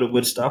 yeah, but it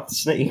would stop the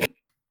snake.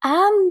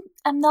 I'm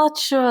not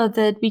sure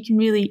that we can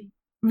really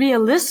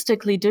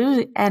realistically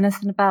do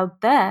anything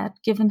about that,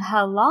 given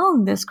how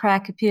long this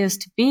crack appears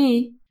to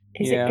be.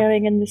 Is it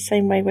going in the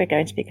same way we're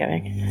going to be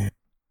going?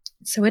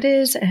 So it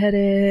is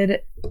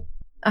headed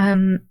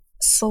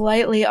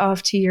slightly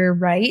off to your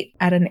right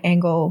at an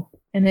angle,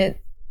 and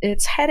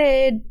it's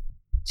headed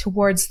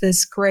towards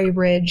this gray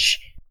ridge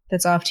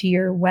that's off to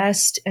your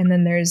west, and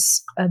then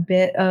there's a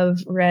bit of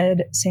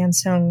red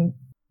sandstone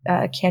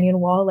canyon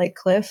wall, like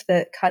cliff,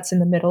 that cuts in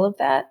the middle of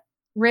that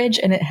ridge,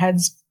 and it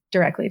heads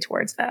directly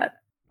towards that.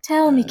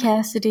 Tell me,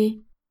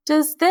 Cassidy,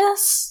 does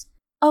this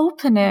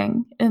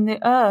opening in the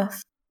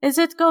earth, is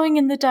it going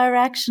in the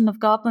direction of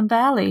Goblin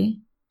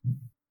Valley?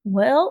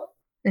 Well,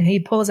 and he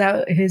pulls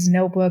out his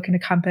notebook and a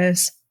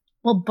compass.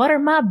 Well, butter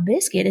my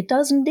biscuit, it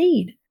does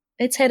indeed.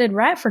 It's headed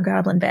right for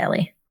Goblin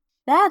Valley.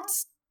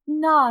 That's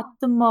not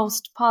the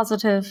most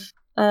positive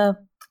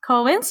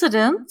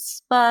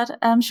coincidence, but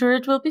I'm sure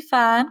it will be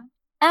fine.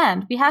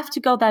 And we have to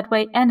go that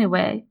way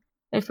anyway,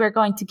 if we're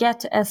going to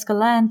get to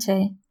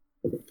Escalante.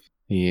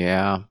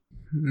 Yeah.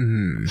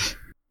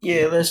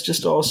 Yeah, let's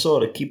just all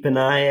sort of keep an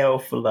eye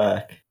out for,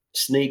 like,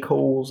 snake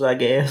holes, I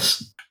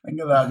guess. Think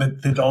of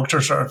that. The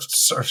doctor sort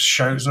of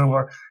shouts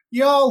over,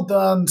 "Y'all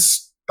done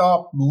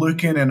stop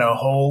looking in a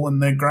hole in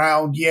the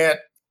ground yet?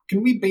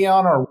 Can we be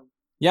on our..."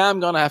 Yeah, I'm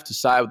going to have to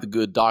side with the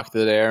good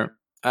doctor there.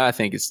 I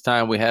think it's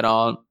time we head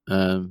on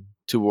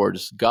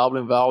towards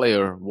Goblin Valley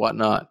or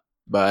whatnot.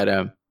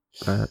 But,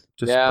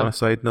 just on a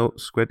side note,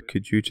 Squid,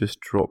 could you just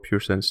up your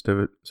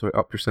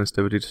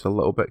sensitivity just a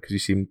little bit, because you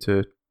seem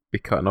to be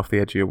cutting off the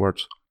edge of your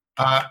words.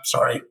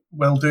 Sorry,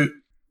 will do.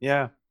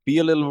 Yeah, be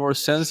a little more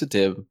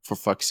sensitive, for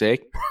fuck's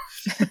sake.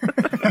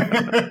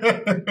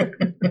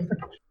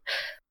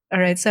 All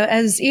right, so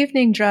as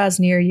evening draws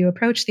near, you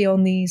approach the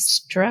only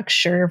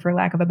structure, for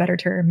lack of a better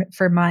term,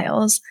 for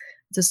miles.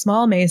 It's a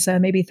small mesa,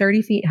 maybe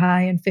 30 feet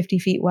high and 50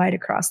 feet wide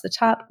across the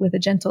top, with a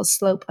gentle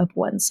slope up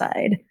one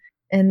side.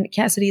 And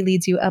Cassidy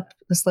leads you up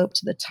the slope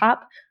to the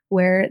top,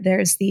 where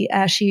there's the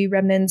ashy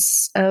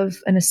remnants of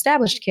an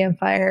established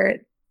campfire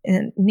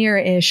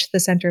near-ish the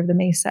center of the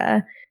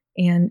mesa,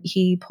 and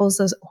he pulls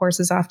those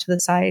horses off to the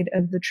side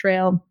of the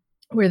trail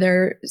where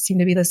there seemed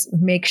to be this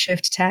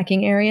makeshift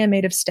tacking area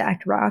made of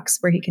stacked rocks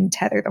where he can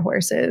tether the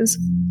horses.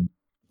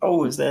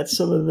 Oh, is that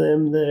some of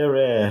them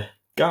there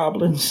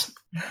goblins?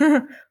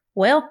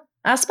 Well,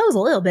 I suppose a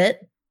little bit.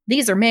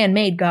 These are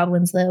man-made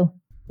goblins, though.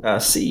 I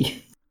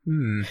see.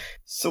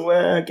 So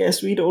I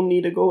guess we don't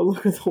need to go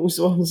look at those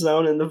ones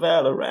down in the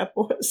valley, right,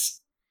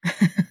 boys?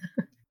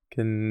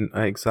 Can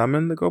I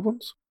examine the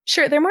goblins?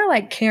 Sure, they're more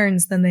like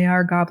cairns than they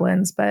are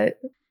goblins, but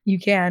you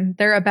can.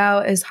 They're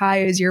about as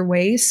high as your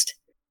waist,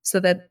 so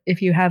that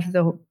if you have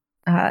the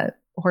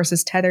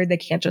horses tethered, they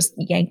can't just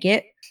yank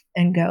it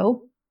and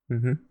go.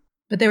 Mm-hmm.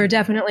 But they were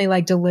definitely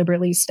like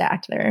deliberately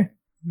stacked there.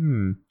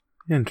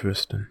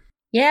 Interesting.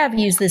 Yeah, I've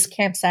used this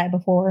campsite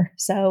before,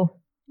 so...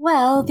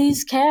 Well,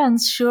 these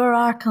cairns sure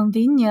are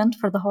convenient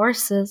for the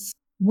horses.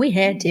 We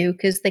had to,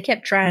 because they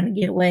kept trying to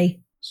get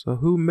away. So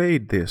who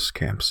made this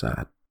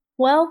campsite?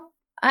 Well,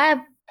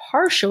 I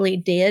partially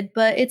did,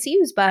 but it's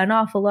used by an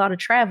awful lot of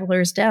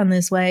travelers down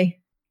this way,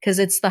 because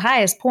it's the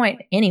highest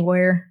point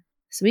anywhere,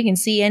 so we can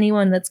see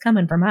anyone that's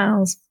coming for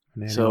miles.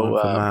 And anyone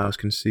for miles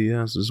can see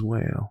us as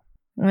well.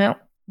 Well,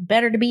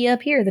 better to be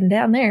up here than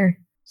down there.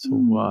 So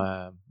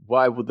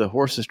why would the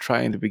horses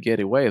trying to get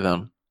away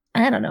then?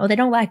 I don't know. They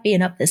don't like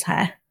being up this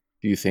high.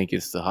 Do you think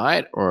it's the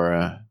height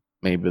or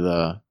maybe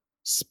the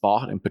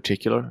spot in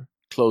particular?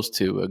 Close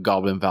to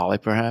Goblin Valley,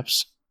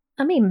 perhaps?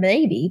 I mean,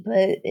 maybe,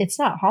 but it's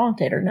not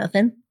haunted or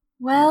nothing.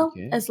 Well,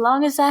 as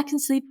long as I can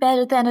sleep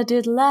better than I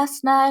did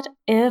last night,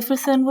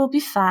 everything will be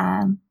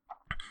fine.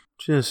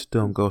 Just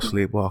don't go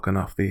sleepwalking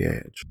off the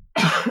edge.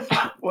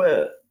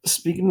 Well,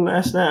 speaking of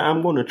last night,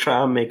 I'm going to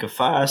try and make a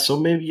fire, so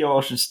maybe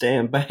y'all should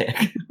stand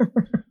back.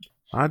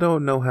 I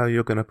don't know how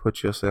you're going to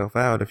put yourself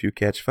out if you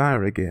catch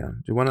fire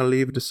again. Do you want to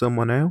leave it to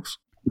someone else?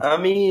 I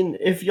mean,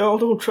 if y'all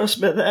don't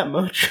trust me that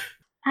much.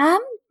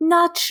 I'm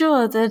not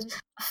sure that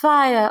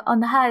fire on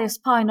the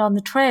highest point on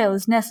the trail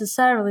is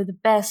necessarily the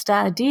best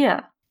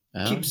idea.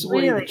 Keeps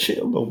away the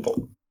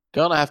chill.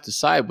 Gonna have to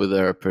side with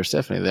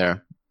Persephone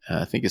there.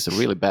 I think it's a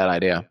really bad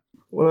idea.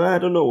 Well, I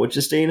don't know. We're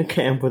just staying in a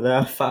camp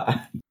without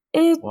fire.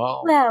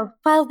 Well,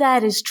 while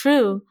that is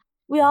true,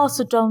 we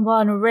also don't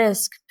want to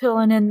risk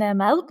pulling in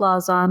them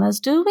outlaws on us,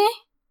 do we?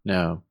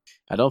 No.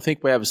 I don't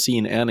think we have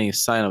seen any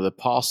sign of the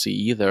posse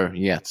either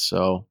yet,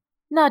 so...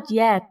 Not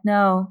yet,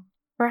 no.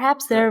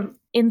 Perhaps they're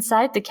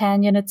inside the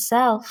canyon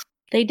itself.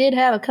 They did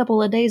have a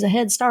couple of days a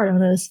head start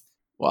on us.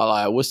 Well,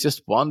 it was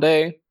just one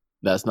day.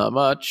 That's not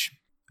much.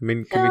 I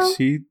mean, can we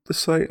see the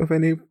site of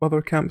any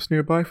other camps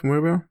nearby from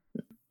where we are?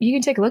 You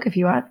can take a look if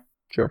you want.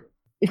 Sure.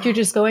 If you're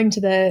just going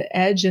to the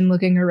edge and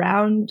looking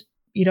around,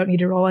 you don't need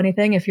to roll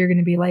anything. If you're going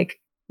to be like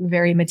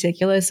very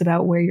meticulous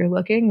about where you're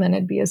looking, then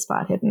it'd be a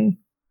spot hidden.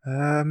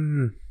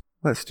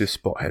 Let's do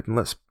spot hidden.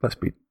 Let's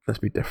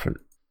be different.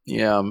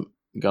 Yeah, I'm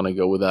gonna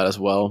go with that as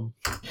well.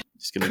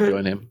 Just gonna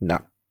join him. No.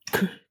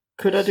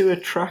 Could I do a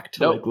track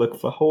to look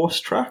for horse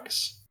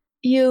tracks?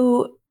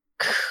 You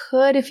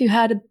could if you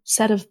had a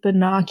set of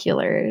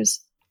binoculars.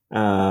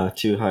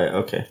 Too high.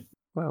 Okay.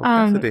 Well,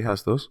 Cassidy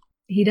has those.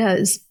 He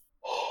does.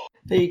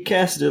 Hey,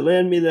 Cassidy,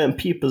 lend me them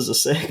peepers a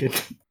second.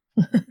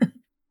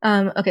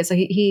 Okay, so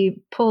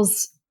he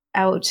pulls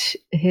out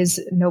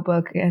his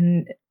notebook,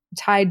 and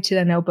tied to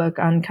the notebook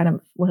on kind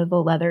of one of the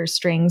leather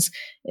strings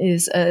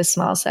is a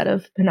small set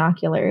of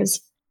binoculars.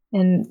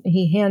 And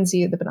he hands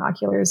you the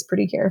binoculars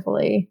pretty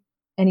carefully,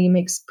 and he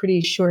makes pretty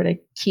sure to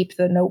keep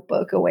the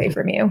notebook away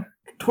from you.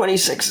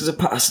 26 is a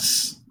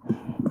pass.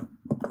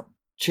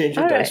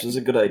 Changing dice was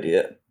a good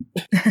idea.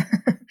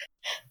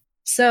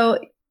 So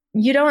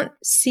you don't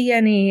see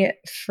any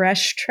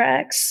fresh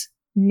tracks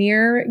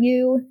near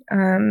you,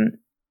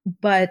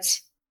 but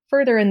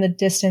further in the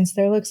distance,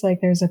 there looks like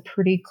there's a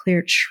pretty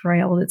clear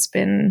trail that's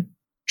been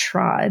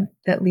trod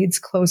that leads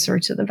closer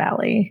to the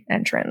valley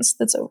entrance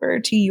that's over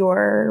to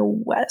your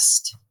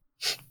west.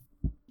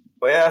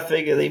 Well, I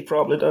figure they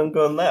probably done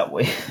gone that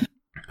way.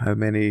 How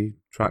many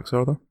tracks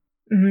are there?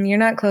 You're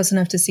not close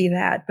enough to see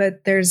that,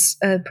 but there's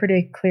a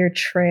pretty clear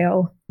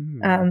trail.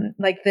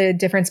 Like the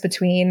difference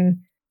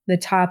between the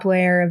top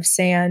layer of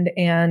sand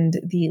and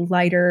the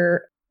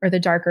lighter or the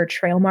darker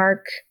trail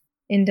mark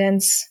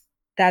indents,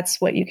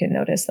 that's what you can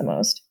notice the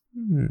most.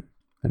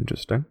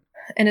 Interesting.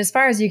 And as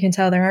far as you can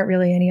tell, there aren't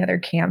really any other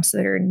camps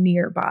that are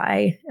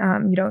nearby.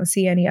 You don't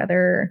see any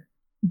other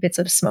bits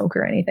of smoke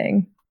or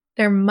anything.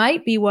 There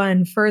might be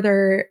one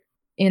further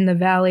in the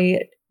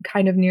valley,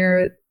 kind of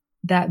near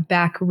that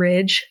back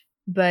ridge,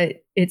 but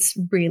it's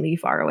really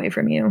far away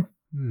from you.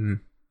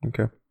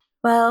 Okay.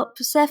 Well,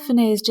 Persephone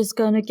is just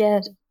going to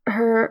get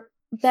her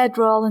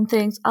bedroll and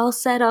things all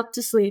set up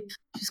to sleep.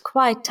 She's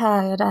quite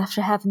tired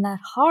after having that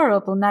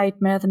horrible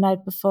nightmare the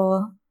night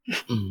before.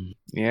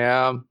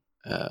 Yeah,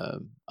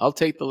 I'll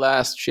take the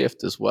last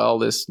shift as well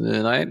this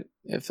night,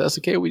 if that's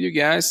okay with you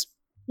guys.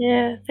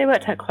 Yeah, they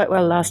worked out quite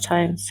well last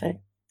time, so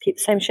keep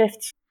the same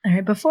shifts. All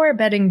right, before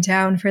bedding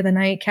down for the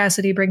night,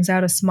 Cassidy brings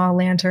out a small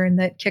lantern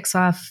that kicks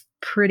off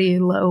pretty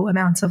low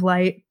amounts of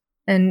light.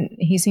 And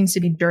he seems to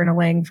be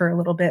journaling for a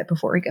little bit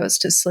before he goes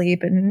to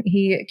sleep. And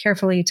he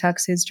carefully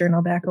tucks his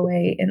journal back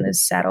away in the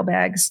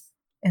saddlebags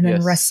and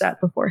then rests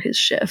up before his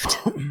shift.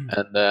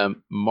 And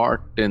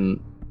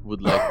Martin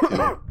would like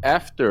to,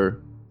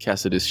 after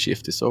Cassidy's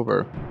shift is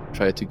over,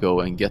 try to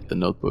go and get the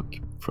notebook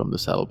from the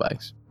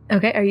saddlebags.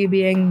 Okay, are you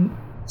being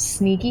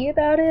sneaky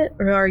about it,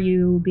 or are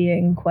you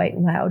being quite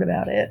loud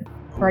about it?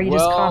 Or are you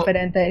just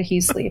confident that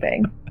he's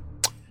sleeping?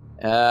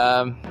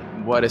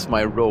 What is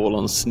my role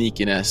on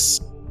sneakiness?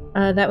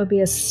 That would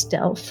be a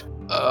stealth.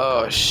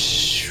 Oh,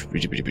 stealth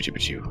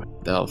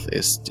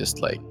is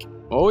just like...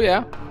 Oh,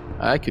 yeah.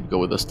 I could go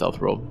with a stealth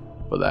roll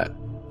for that.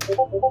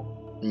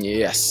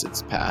 Yes,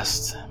 it's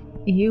passed.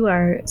 You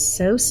are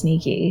so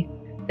sneaky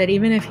that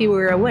even if he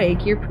were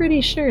awake, you're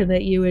pretty sure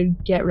that you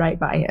would get right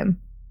by him.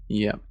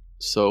 Yeah.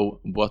 So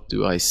what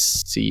do I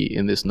see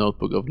in this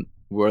notebook of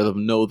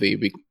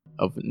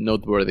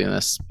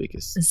noteworthiness?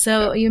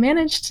 So you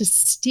managed to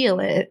steal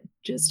it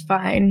just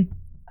fine,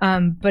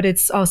 but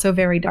it's also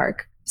very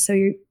dark, so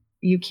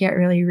you can't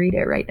really read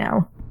it right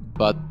now.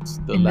 But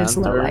the in this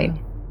low light.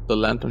 The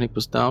lantern he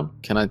puts down,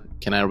 can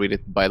I read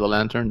it by the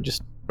lantern,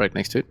 just right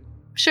next to it?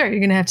 Sure, you're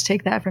gonna have to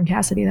take that from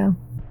Cassidy though.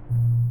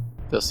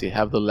 Does he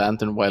have the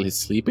lantern while he's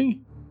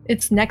sleeping?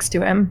 It's next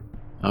to him.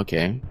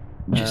 Okay.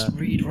 Just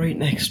read right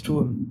next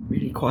to him,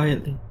 really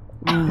quietly.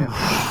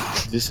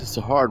 This is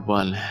a hard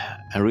one.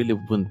 I really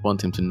wouldn't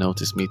want him to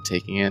notice me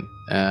taking it.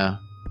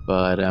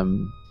 But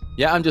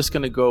yeah, I'm just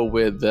gonna go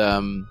with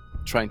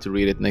trying to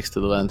read it next to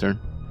the lantern,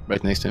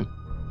 right next to him.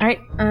 All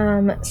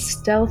right,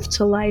 stealth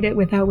to light it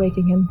without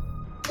waking him.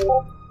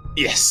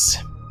 Yes.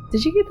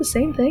 Did you get the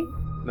same thing?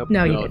 Nope.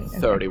 No, you didn't.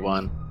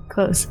 31. Okay.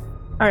 Close.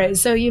 All right,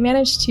 so you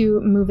managed to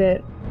move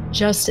it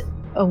just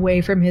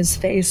away from his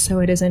face so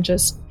it isn't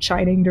just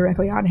shining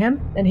directly on him,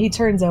 and he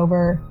turns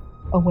over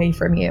away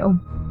from you.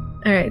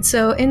 All right,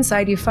 so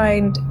inside you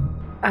find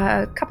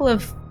a couple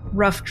of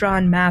rough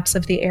drawn maps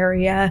of the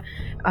area.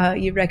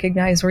 You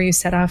recognize where you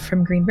set off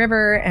from Green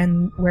River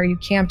and where you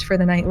camped for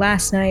the night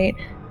last night,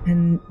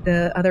 and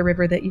the other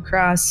river that you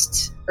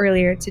crossed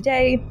earlier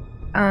today.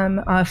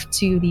 Off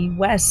to the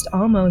west,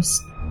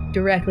 almost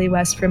directly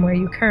west from where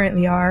you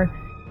currently are,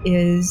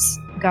 is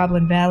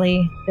Goblin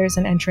Valley. There's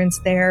an entrance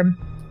there.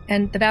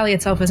 And the valley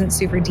itself isn't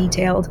super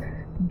detailed,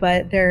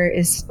 but there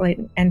is like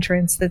an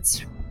entrance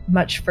that's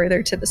much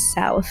further to the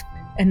south.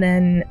 And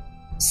then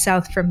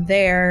south from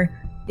there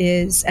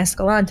is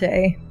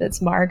Escalante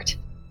that's marked.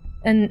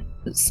 And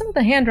some of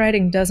the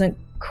handwriting doesn't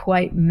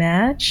quite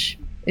match.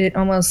 It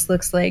almost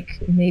looks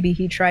like maybe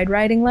he tried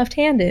writing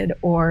left-handed,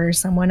 or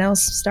someone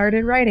else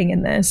started writing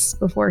in this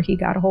before he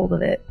got a hold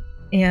of it.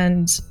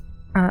 And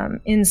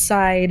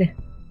inside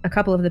a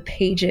couple of the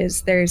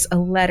pages, there's a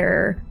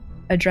letter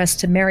addressed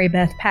to Mary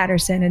Beth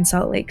Patterson in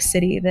Salt Lake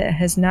City that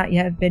has not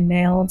yet been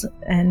mailed,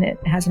 and it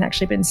hasn't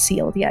actually been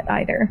sealed yet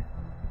either.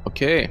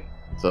 Okay,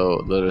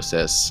 so the letter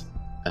says,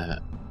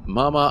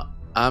 Mama,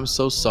 I'm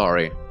so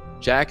sorry.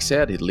 Jack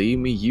said he'd leave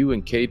me, you,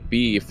 and Kate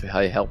be if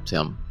I helped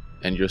him,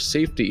 and your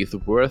safety is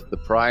worth the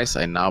price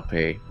I now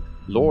pay.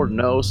 Lord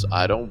knows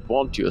I don't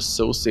want you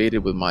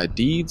associated with my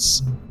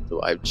deeds,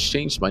 so I've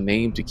changed my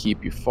name to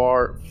keep you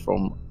far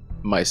from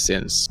my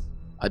sins.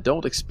 I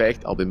don't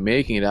expect I'll be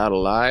making it out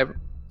alive,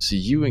 so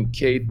you and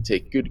Kate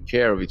take good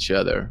care of each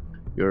other.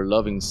 Your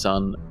loving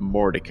son,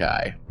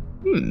 Mordecai.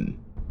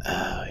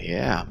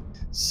 Yeah.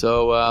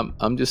 So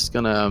I'm just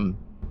gonna...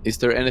 Is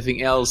there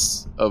anything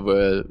else of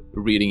a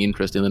reading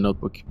interest in the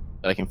notebook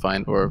that I can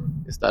find, or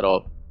is that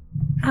all?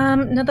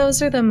 No,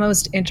 those are the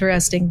most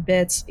interesting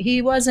bits.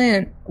 He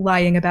wasn't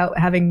lying about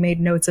having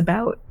made notes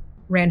about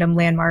random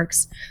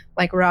landmarks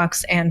like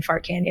rocks and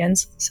fart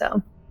canyons,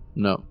 so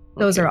no. Okay.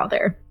 Those are all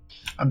there.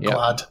 I'm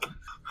glad.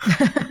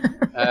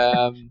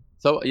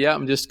 So yeah,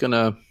 I'm just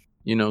gonna,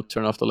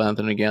 turn off the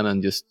lantern again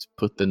and just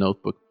put the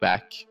notebook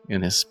back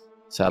in his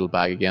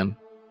saddlebag again.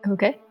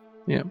 Okay.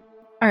 Yeah.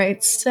 All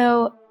right,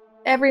 so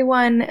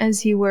everyone,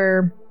 as you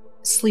were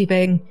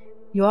sleeping,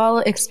 you all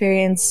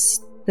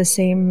experienced the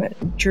same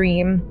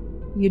dream.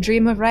 You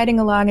dream of riding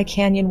along a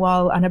canyon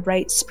wall on a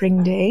bright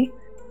spring day.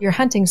 You're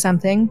hunting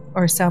something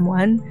or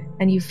someone,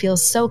 and you feel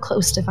so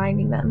close to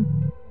finding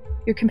them.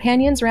 Your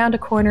companions round a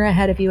corner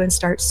ahead of you and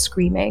start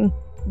screaming.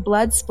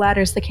 Blood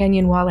splatters the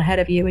canyon wall ahead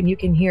of you, and you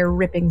can hear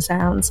ripping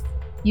sounds.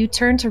 You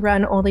turn to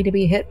run only to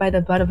be hit by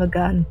the butt of a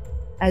gun.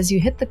 As you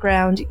hit the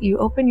ground, you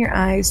open your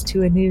eyes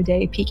to a new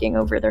day peeking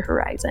over the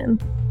horizon.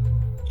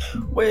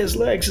 Where's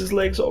Legs? His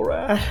legs all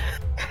right?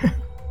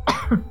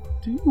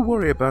 Do you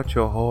worry about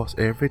your horse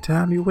every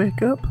time you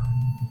wake up?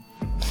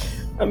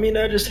 I mean,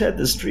 I just had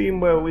this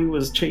dream where we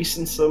was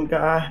chasing some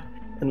guy,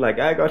 and I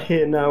got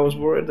hit, and I was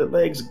worried that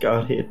Legs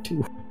got hit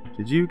too.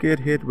 Did you get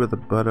hit with the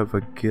butt of a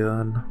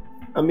gun?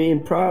 I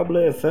mean,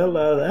 probably it fell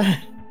out of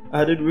that.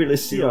 I didn't really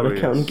see on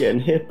account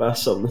getting hit by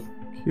something.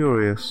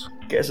 Curious.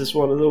 Guess it's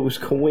one of those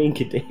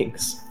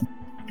coinkydinks.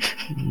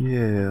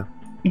 Yeah.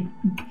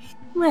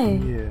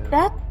 Wait,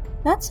 Yeah.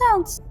 that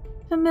sounds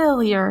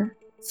familiar.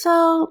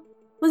 So,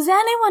 was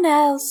anyone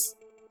else,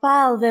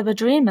 while they were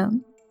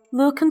dreaming,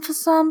 looking for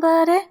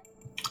somebody?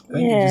 I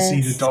think you can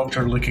see the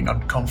doctor looking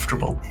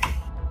uncomfortable.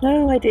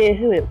 No idea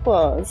who it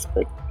was,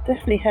 but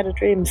definitely had a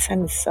dream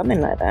sounding something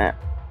like that.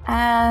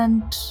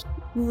 And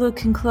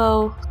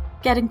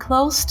getting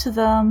close to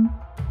them,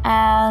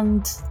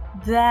 and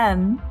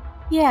then,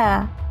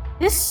 yeah,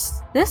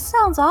 this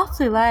sounds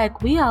awfully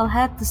like we all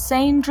had the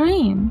same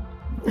dream.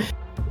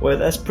 Well,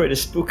 that's pretty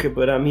spooky,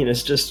 but I mean,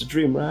 it's just a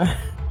dream, right?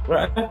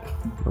 Right?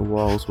 The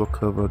walls were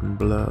covered in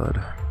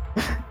blood.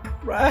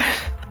 Right?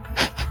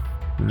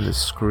 And the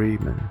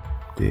screaming.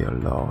 Dear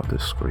Lord, the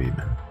screaming.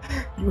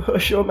 You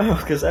hush your mouth,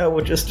 because that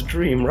was just a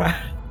dream, right?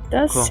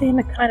 Does Cool.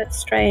 seem kind of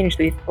strange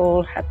that we've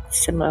all had a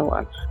similar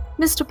one.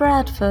 Mr.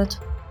 Bradford,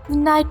 the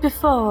night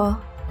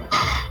before,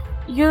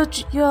 your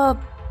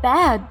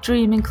bad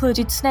dream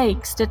included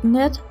snakes, didn't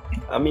it?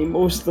 I mean,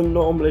 most of them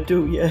normally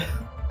do, yeah.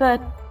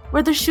 But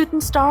were there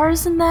shooting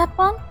stars in that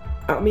one?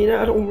 I mean,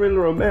 I don't really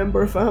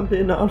remember, if I'm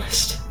being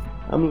honest.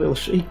 I'm a little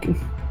shaken.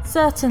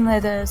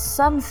 Certainly there's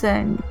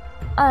something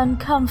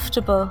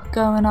uncomfortable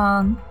going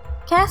on.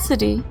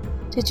 Cassidy,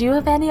 did you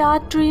have any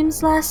odd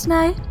dreams last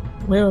night?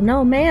 Well,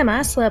 no, ma'am,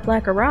 I slept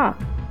like a rock.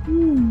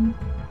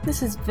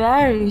 This is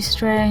very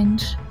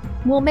strange.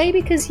 Well,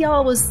 maybe because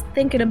y'all was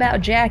thinking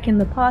about Jack and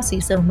the posse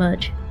so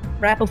much.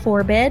 Right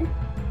before bed,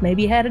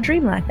 maybe you had a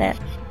dream like that.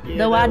 Yeah,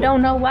 Though I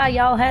don't know why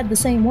y'all had the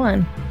same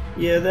one.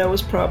 Yeah, that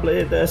was probably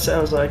it. That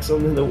sounds like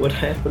something that would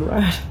happen,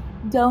 right?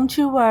 Don't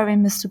you worry,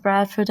 Mr.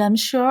 Bradford. I'm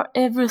sure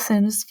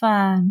everything is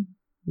fine.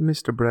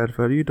 Mr.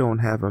 Bradford, you don't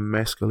have a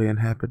mescaline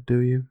habit, do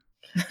you?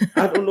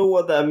 I don't know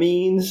what that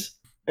means.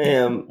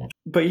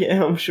 But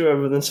yeah, I'm sure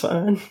everything's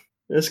fine.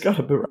 It's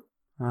gotta be right.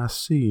 I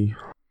see.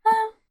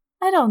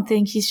 I don't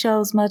think he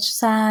shows much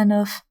sign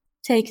of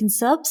taking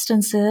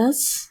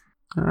substances.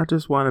 I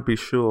just want to be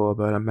sure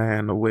about a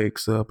man that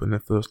wakes up and the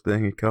first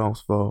thing he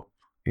calls for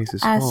is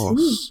his I horse.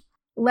 see.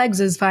 Legs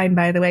is fine,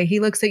 by the way. He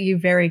looks at you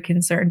very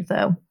concerned,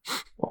 though.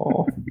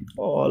 Oh,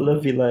 I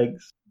love your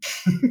legs.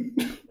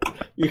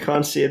 You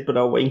can't see it, but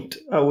I winked.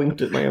 I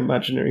winked at my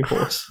imaginary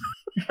horse.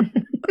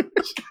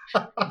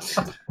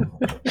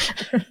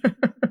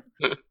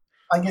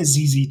 I get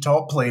ZZ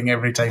Top playing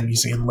every time you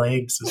say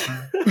legs as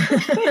well.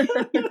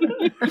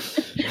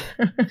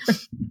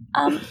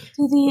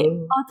 Do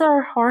the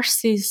other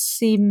horses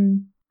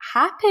seem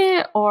happy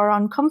or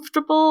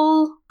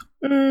uncomfortable?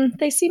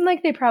 They seem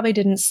like they probably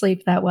didn't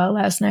sleep that well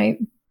last night.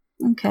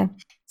 Okay.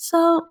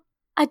 So,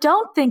 I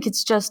don't think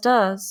it's just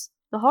us.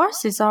 The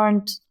horses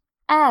aren't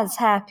as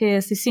happy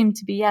as they seemed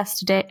to be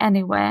yesterday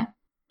anyway.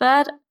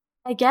 But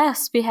I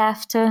guess we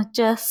have to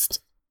just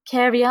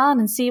carry on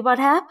and see what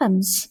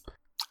happens.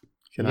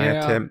 Can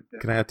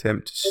I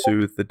attempt to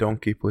soothe the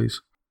donkey, please?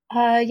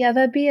 Yeah,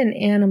 that'd be an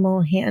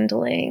animal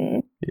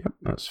handling. Yep,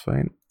 that's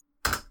fine.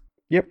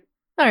 Yep.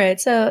 All right,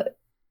 so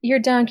your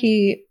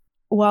donkey,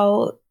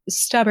 while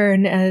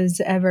stubborn as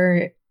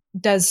ever,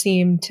 does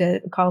seem to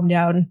calm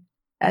down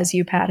as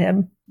you pat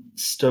him.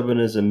 Stubborn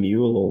as a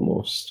mule,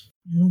 almost.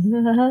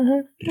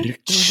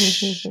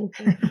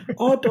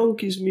 Are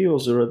donkeys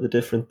mules, or are they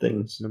different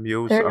things? The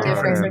mules They're are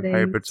different things.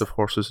 hybrids of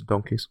horses and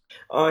donkeys.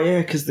 Oh yeah,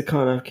 because they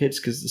can't have kids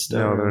because they're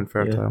No, stubborn. they're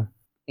infertile.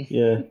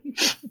 Yeah.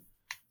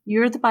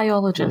 You're the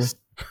biologist.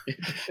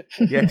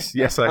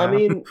 Yes, I am. I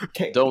mean,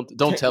 Don't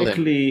tell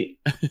him.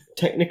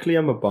 Technically,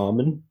 I'm a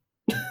barman.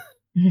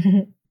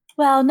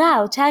 Well,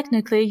 now,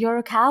 technically, you're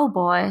a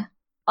cowboy,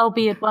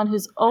 albeit one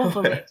who's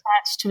overly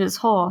attached to his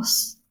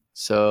horse.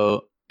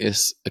 So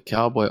is a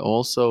cowboy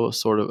also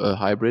sort of a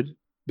hybrid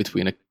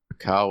between a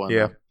cow and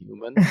a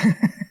human?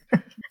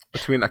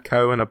 Between a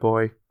cow and a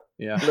boy.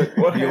 Yeah. Look,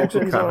 what You also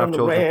happens can't have on the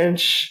children.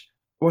 ranch?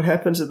 What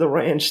happens at the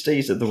ranch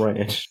stays at the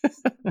ranch.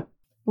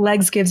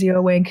 Legs gives you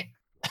a wink.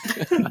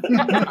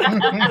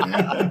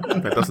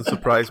 That doesn't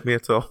surprise me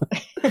at all.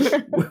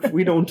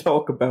 We don't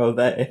talk about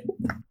that.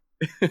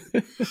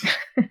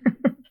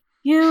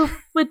 You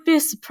would be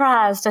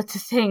surprised at the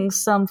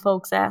things some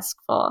folks ask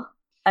for,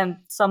 and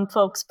some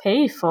folks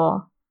pay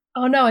for.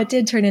 Oh no, it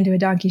did turn into a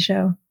donkey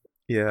show.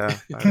 Yeah,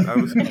 I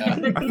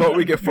thought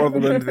we'd get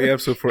further into the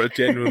episode before it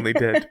genuinely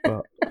did,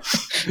 but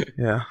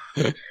yeah.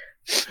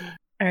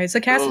 All right, so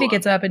Cassidy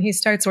gets up and he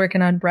starts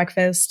working on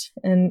breakfast,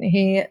 and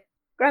he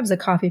grabs a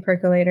coffee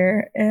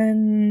percolator,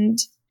 and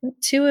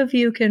two of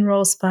you can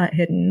roll spot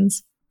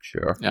hiddens.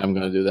 Sure. Yeah, I'm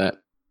gonna do that.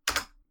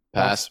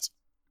 Passed.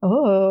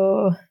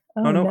 Oh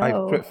no, I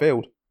crit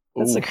failed.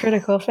 That's a Ooh.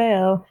 critical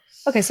fail.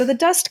 Okay, so the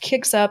dust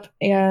kicks up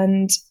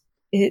and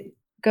it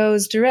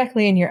goes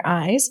directly in your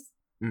eyes.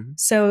 Mhm.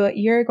 So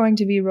you're going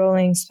to be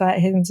rolling spot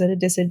hiddens at a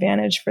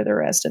disadvantage for the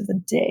rest of the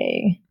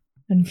day,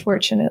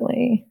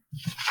 unfortunately.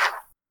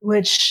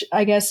 Which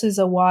I guess is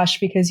a wash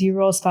because you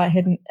roll spot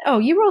hidden. Oh,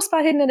 you roll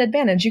spot hidden at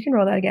advantage. You can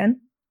roll that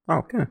again. Oh,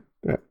 okay.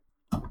 Yeah.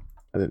 I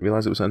didn't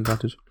realize it was an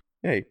advantage.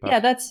 Hey, Yeah,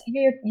 that's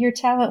your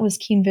talent was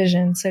keen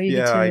vision, so you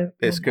get to.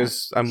 it's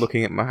because I'm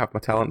looking at have my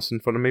talents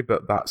in front of me,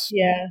 but that's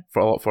Yeah,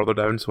 for a lot further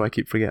down, so I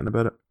keep forgetting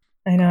about it.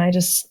 I know. I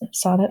just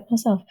saw that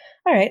myself.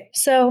 All right,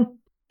 so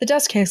the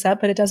dust kicks up,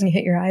 but it doesn't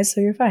hit your eyes,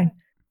 so you're fine.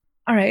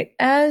 All right,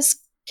 as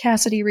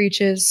Cassidy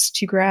reaches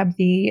to grab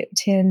the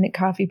tin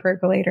coffee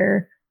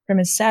percolator From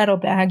his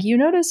saddlebag, you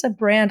notice a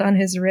brand on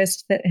his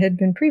wrist that had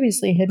been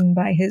previously hidden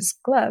by his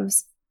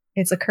gloves.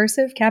 It's a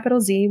cursive capital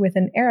Z with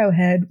an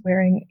arrowhead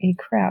wearing a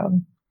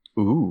crown.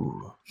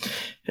 Ooh.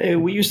 Hey,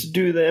 we used to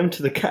do them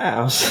to the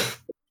cows.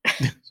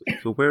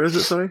 So where is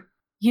it, sorry?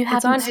 You It's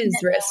haven't on seen his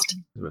it. wrist.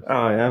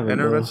 Oh, yeah.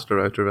 Inner wrist or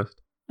outer wrist?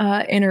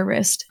 Inner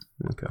wrist.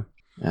 Okay.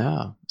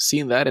 Yeah,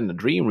 seen that in a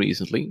dream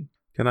recently.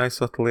 Can I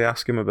subtly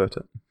ask him about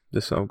it?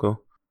 Just so I'll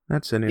go,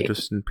 that's an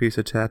interesting piece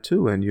of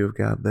tattooing you've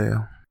got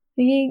there.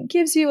 He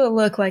gives you a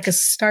look like a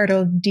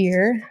startled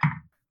deer.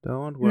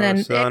 Don't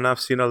worry, son. I've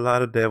seen a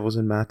lot of devils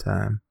in my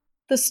time.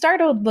 The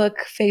startled look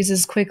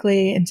phases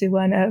quickly into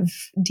one of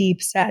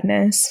deep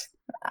sadness.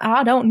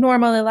 I don't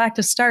normally like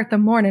to start the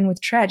morning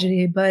with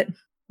tragedy, but,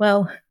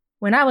 well,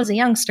 when I was a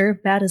youngster,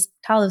 about as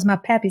tall as my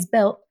pappy's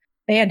belt,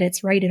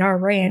 bandits raided our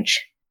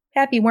ranch.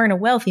 Pappy weren't a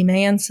wealthy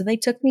man, so they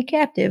took me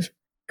captive.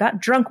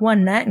 Got drunk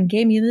one night and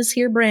gave me this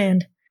here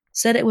brand.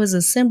 Said it was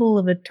a symbol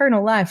of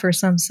eternal life or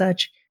some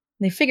such.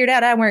 They figured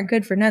out I weren't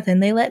good for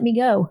nothing. They let me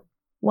go.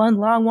 One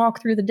long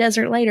walk through the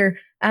desert later,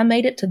 I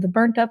made it to the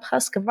burnt-up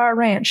husk of our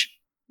ranch.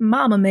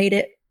 Mama made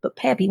it, but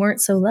Pappy weren't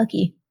so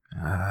lucky.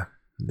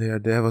 There are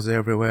devils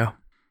everywhere.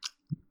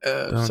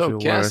 Don't you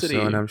Cassidy,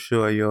 worry, son. I'm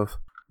sure you've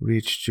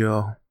reached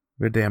your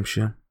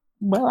redemption.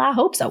 Well, I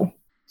hope so.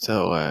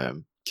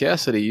 So,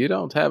 Cassidy, you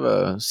don't have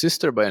a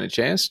sister by any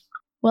chance?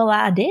 Well,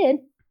 I did.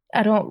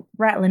 I don't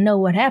rightly know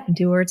what happened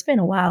to her. It's been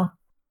a while.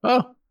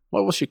 Oh,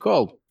 what was she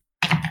called?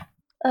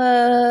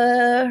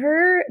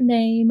 Her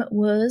name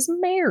was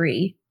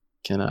Mary.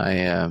 Can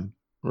I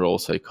roll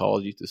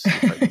psychology to see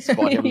if I can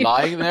spot him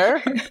lying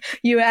there?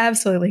 You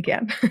absolutely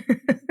can.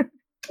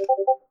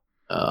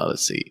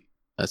 Let's see.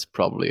 That's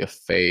probably a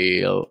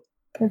fail.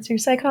 What's your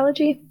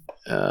psychology?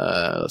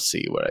 Let's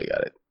see where I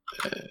got it.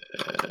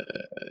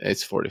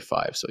 It's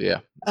 45, so yeah.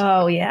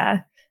 Oh,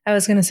 yeah. I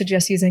was going to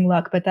suggest using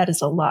luck, but that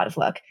is a lot of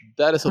luck.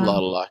 That is a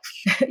lot of luck.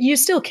 You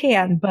still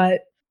can,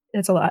 but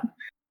it's a lot.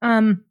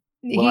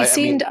 He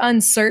seemed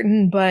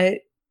uncertain, but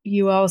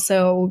you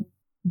also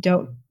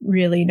don't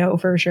really know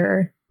for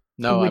sure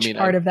which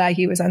part of that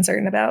he was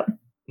uncertain about.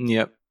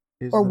 Yep.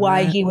 Or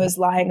why he was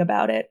lying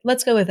about it.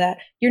 Let's go with that.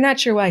 You're not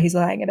sure why he's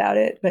lying about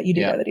it, but you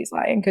do know that he's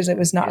lying because it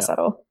was not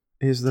subtle.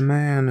 Is the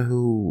man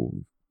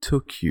who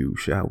took you,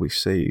 shall we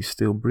say,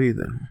 still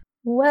breathing?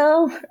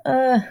 Well,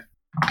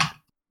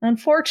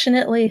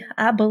 unfortunately,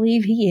 I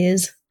believe he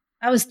is.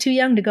 I was too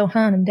young to go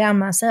hunt him down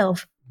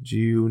myself.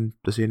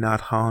 Does he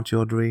not haunt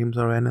your dreams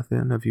or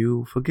anything? Have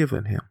you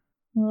forgiven him?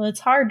 Well,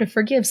 it's hard to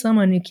forgive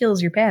someone who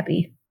kills your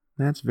pappy.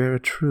 That's very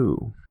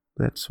true.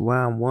 That's why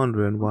I'm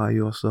wondering why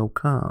you're so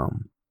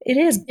calm.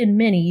 It has been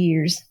many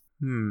years.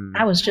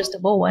 I was just a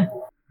boy.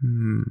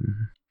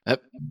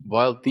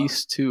 While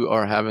these two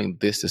are having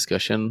this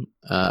discussion,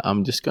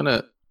 I'm just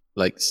gonna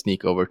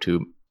sneak over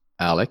to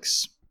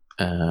Alex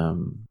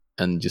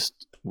and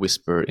just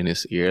whisper in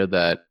his ear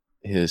that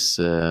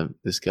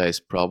this guy is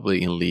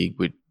probably in league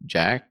with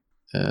Jack,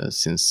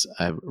 since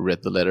I've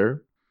read the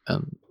letter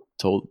and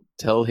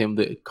tell him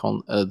the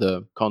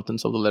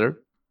contents of the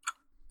letter.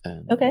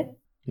 And, okay.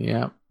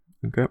 Yeah.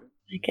 Okay.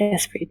 I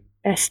guess we'd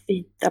best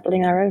be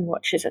doubling our own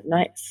watches at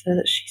night so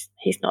that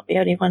he's not the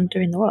only one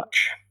doing the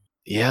watch.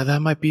 Yeah,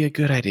 that might be a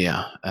good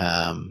idea.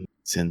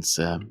 Since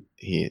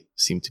he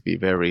seemed to be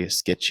very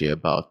sketchy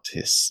about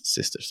his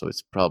sister, so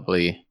he's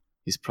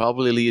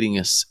probably leading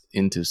us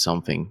into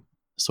something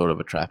sort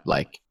of a trap,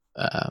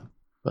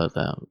 but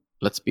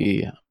let's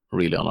be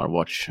really on our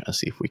watch and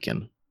see if we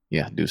can,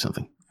 do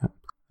something.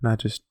 And I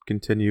just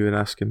continue and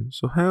ask him,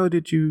 so how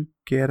did you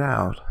get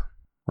out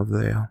of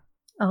there?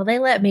 Oh, they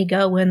let me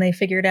go when they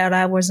figured out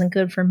I wasn't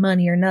good for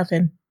money or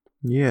nothing.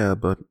 Yeah,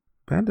 but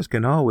bandits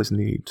can always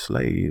need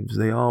slaves.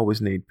 They always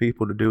need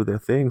people to do their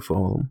thing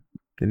for them.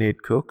 They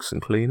need cooks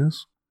and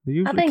cleaners. They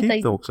usually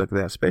keep folks like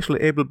that,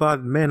 especially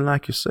able-bodied men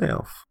like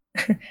yourself.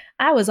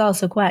 I was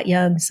also quite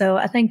young, so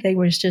I think they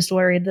was just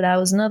worried that I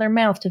was another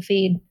mouth to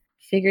feed.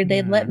 Figured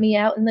they'd let me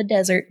out in the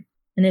desert.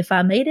 And if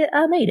I made it,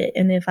 I made it.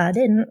 And if I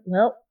didn't,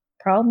 well,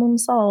 problem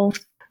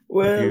solved.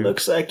 Well,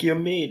 looks like you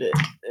made it.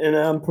 And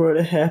I'm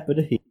pretty happy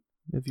to hear.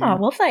 Oh,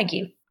 well, thank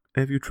you.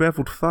 Have you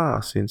traveled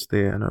far since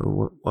then,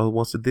 or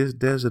was it this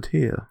desert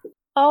here?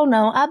 Oh,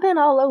 no, I've been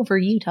all over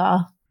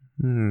Utah.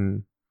 I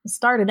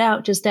started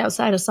out just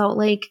outside of Salt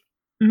Lake,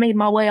 made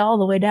my way all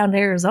the way down to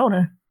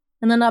Arizona,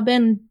 and then I've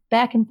been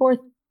back and forth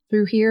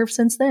through here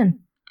since then.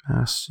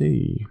 I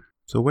see.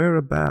 So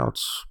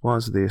whereabouts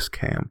was this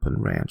camp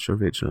and ranch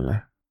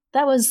originally?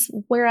 That was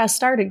where I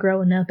started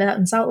growing up, out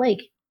in Salt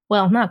Lake.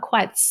 Well, not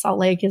quite Salt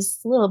Lake.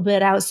 It's a little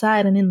bit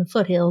outside and in the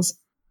foothills.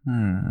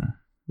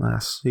 I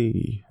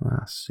see.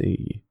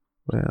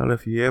 Well,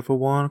 if you ever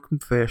want a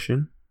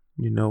confession,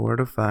 you know where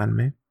to find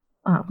me.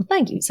 Oh, well,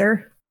 thank you,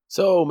 sir.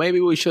 So maybe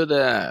we should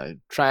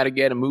try to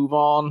get a move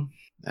on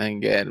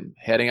and get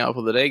heading out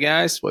for the day,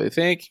 guys. What do you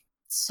think?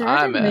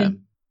 Certainly.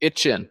 I'm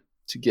itching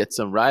to get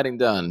some writing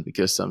done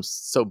because I'm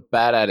so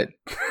bad at it.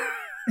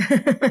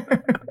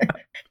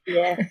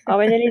 Yeah, are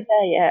we nearly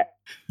there yet?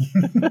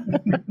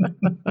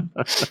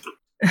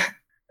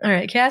 All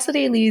right,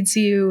 Cassidy leads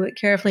you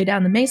carefully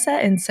down the mesa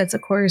and sets a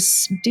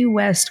course due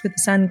west with the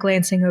sun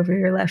glancing over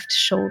your left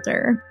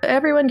shoulder.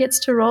 Everyone gets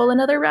to roll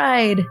another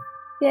ride.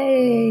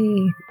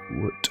 Yay!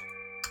 What?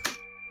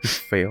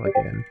 Fail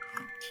again.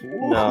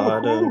 No,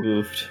 I done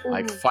goofed.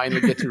 I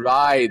finally get to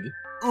ride.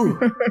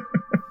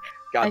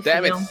 God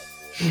damn it.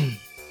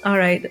 All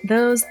right,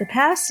 those that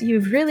pass,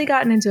 you've really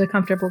gotten into a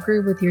comfortable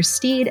groove with your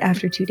steed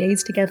after 2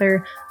 days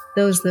together.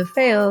 Those that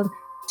failed,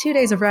 2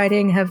 days of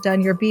riding have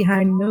done your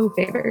behind no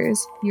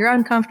favors. You're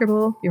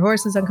uncomfortable, your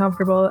horse is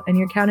uncomfortable, and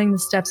you're counting the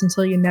steps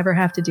until you never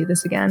have to do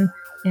this again,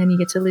 and you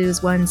get to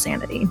lose 1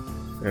 sanity.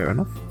 Fair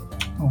enough.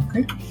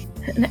 Okay.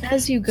 And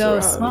as you go,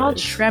 small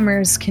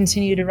tremors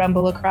continue to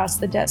rumble across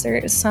the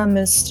desert, some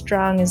as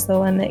strong as the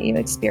one that you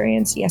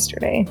experienced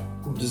yesterday.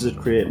 Does it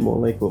create more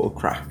like little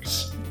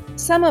cracks?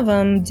 Some of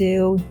them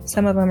do,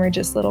 some of them are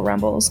just little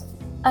rumbles.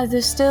 Are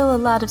there still a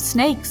lot of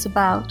snakes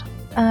about?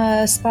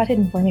 Spot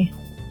hidden for me.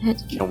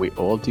 Can we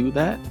all do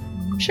that?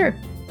 Sure.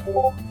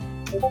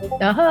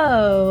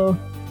 Oh,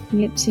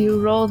 you get to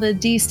roll the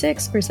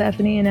d6,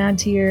 Persephone, and add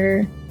to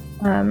your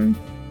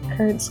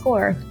current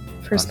score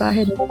for spot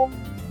hidden.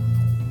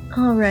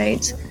 All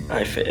right.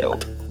 I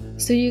failed.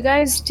 So you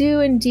guys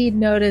do indeed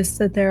notice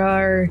that there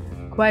are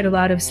quite a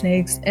lot of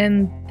snakes,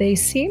 and they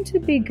seem to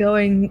be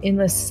going in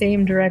the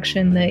same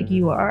direction that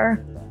you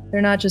are.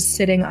 They're not just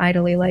sitting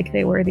idly like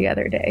they were the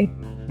other day.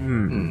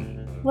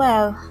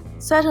 Well,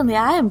 certainly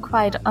I am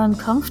quite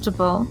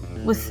uncomfortable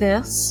with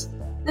this.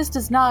 This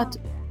does not...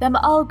 Them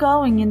all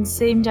going in the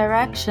same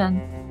direction,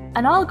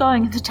 and all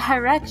going in the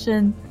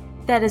direction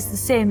that is the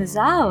same as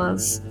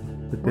ours.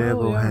 The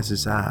devil has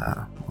his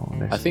eye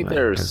on I think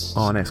there's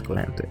on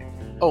Escalante.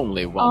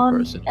 only one On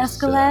person.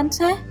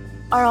 Escalante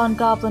or on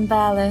Goblin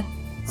Valley?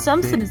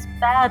 Something is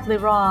badly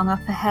wrong up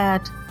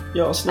ahead.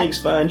 Your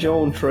snakes find your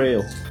own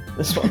trail.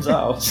 This one's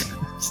ours.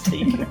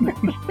 Steve.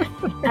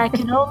 I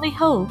can only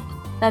hope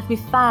that we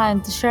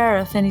find the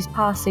sheriff and his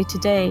posse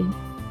today.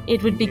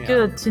 It would be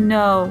good to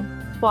know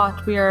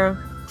what we are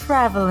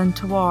traveling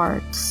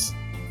towards.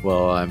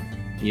 Well,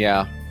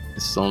 yeah,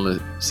 this only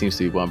seems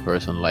to be one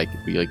person like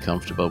really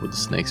comfortable with the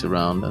snakes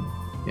around, and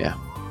yeah,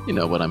 you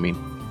know what I mean.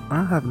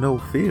 I have no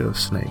fear of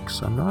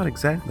snakes. I'm not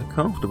exactly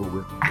comfortable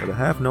with them, but I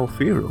have no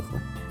fear of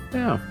them.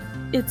 Yeah.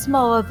 It's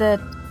more that,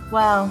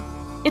 well,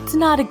 it's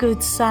not a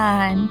good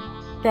sign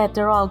that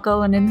they're all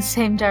going in the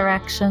same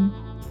direction.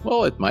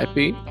 Well, it might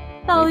be.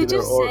 No, Maybe they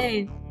just they're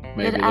say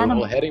Maybe that they're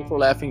all heading for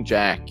Laughing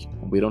Jack.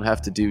 We don't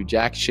have to do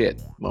jack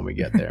shit when we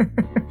get there.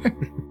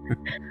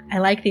 I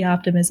like the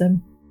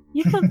optimism.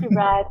 You could be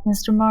right,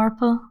 Mr.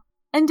 Marple.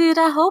 Indeed,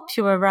 I hope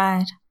you are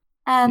right.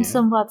 And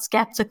somewhat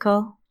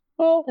skeptical.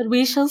 Well, but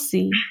we shall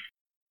see.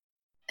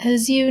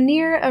 As you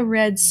near a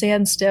red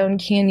sandstone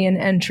canyon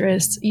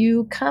entrance,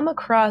 you come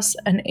across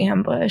an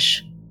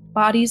ambush.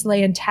 Bodies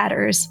lay in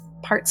tatters,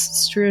 parts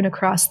strewn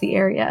across the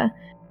area.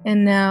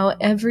 And now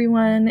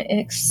everyone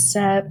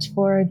except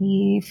for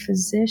the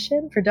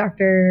physician, for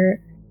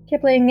Dr.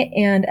 Kipling,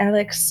 and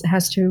Alex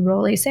has to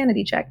roll a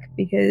sanity check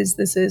because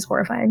this is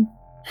horrifying.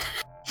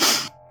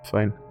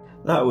 Fine.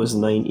 That was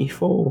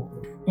 94.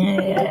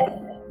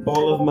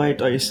 All of my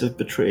dice have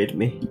betrayed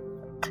me.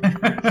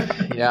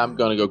 Yeah, I'm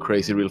gonna go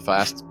crazy real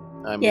fast.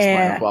 I missed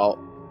my fault.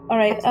 All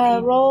right,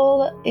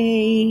 roll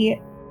a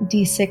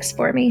d6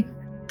 for me.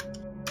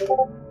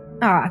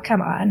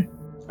 Come on.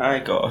 I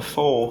got a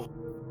 4.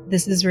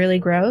 This is really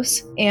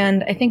gross,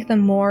 and I think the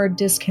more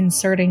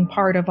disconcerting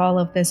part of all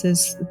of this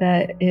is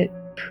that it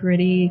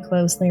pretty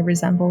closely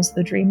resembles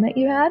the dream that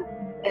you had,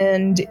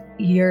 and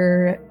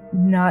you're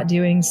not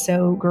doing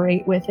so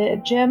great with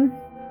it, Jim.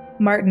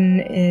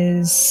 Martin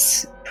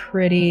is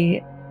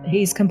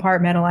he's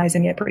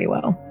compartmentalizing it pretty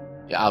well.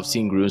 Yeah, I've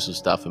seen gruesome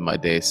stuff in my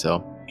day,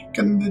 so...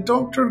 Can the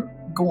doctor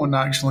go and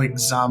actually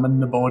examine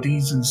the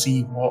bodies and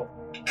see what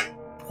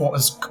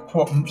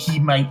he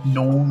might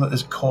know that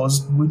has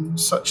caused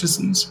wounds such as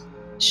these?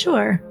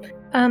 Sure.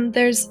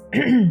 There's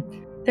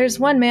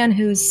one man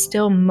who's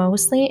still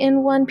mostly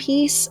in one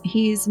piece.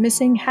 He's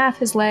missing half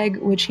his leg,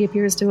 which he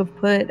appears to have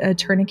put a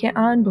tourniquet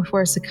on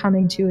before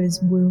succumbing to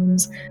his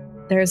wounds.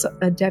 There's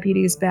a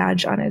deputy's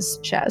badge on his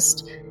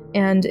chest.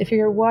 And if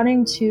you're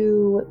wanting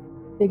to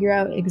figure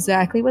out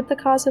exactly what the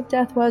cause of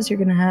death was, you're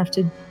going to have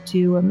to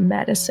do a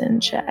medicine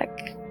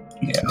check.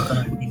 Yeah,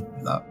 I need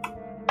that.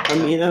 I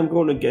mean, I'm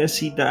going to guess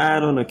he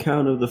died on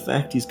account of the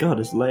fact he's got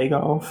his leg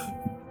off.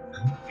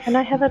 Can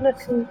I have a look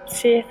and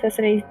see if there's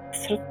any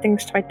sort of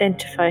things to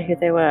identify who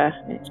they were?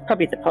 It's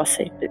probably the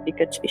posse, but it'd be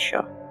good to be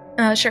sure.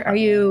 Sure. Are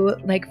you,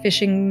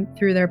 fishing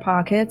through their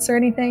pockets or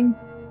anything?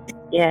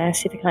 Yeah,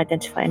 see if I can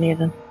identify any of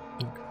them.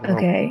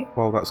 Okay.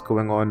 While that's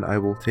going on, I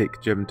will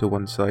take Jim to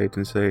one side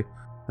and say,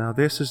 now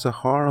this is a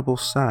horrible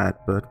sight,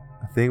 but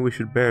I think we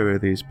should bury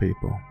these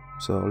people.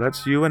 So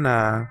let's you and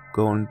I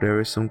go and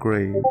dig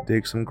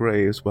some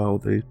graves while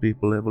these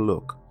people have a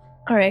look.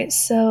 All right,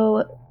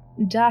 so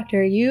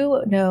Doctor,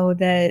 you know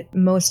that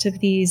most of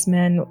these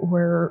men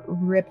were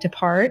ripped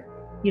apart.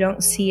 You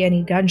don't see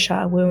any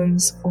gunshot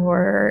wounds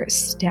or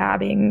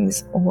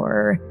stabbings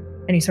or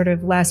any sort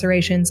of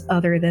lacerations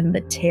other than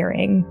the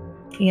tearing.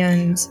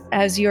 And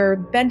as you're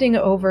bending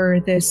over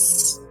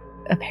this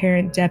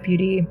apparent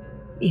deputy,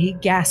 he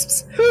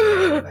gasps,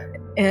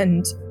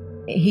 and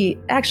he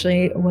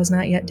actually was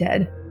not yet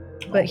dead,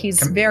 but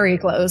he's very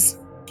close.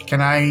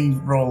 Can I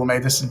roll a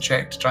medicine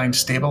check to try and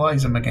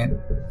stabilize him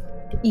again?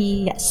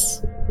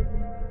 Yes.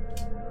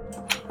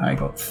 I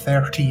got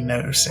 13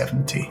 out of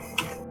 70.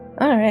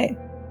 All right.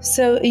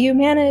 So you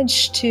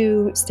managed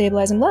to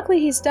stabilize him. Luckily,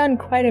 he's done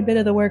quite a bit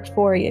of the work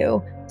for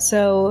you.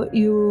 So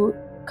you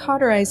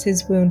cauterize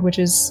his wound, which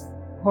is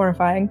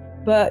horrifying,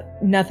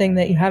 but nothing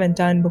that you haven't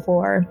done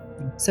before.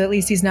 So at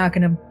least he's not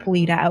going to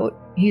bleed out.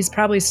 He's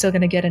probably still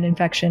going to get an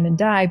infection and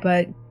die,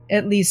 but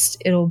at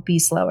least it'll be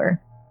slower.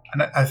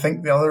 And I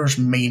think the others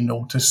may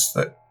notice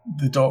that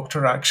the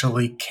doctor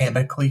actually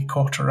chemically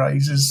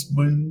cauterizes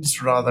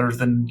wounds rather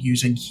than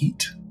using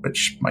heat,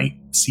 which might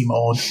seem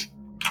odd.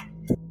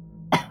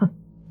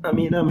 I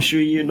mean, I'm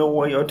sure you know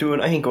what you're doing.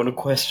 I ain't gonna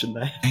question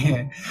that.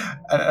 Yeah.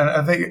 And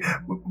I think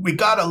we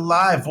got a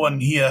live one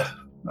here.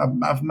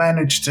 I've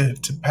managed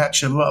to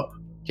patch him up.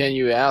 Can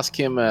you ask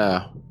him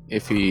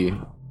if he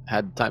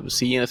had time to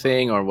see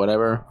anything or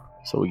whatever,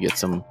 so we get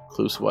some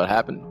clues to what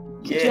happened?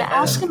 Could you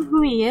ask him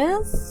who he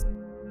is?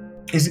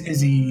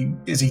 Is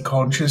he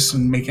conscious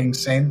and making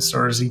sense,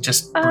 or is he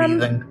just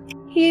breathing?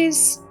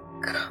 He's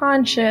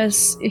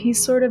conscious.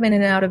 He's sort of in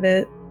and out of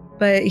it,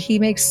 but he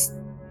makes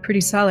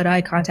pretty solid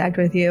eye contact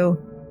with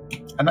you.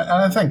 And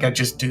I think I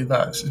just do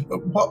that.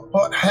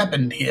 What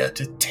happened here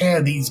to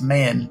tear these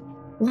men?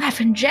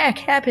 Laughing Jack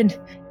happened.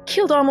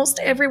 Killed almost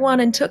everyone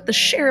and took the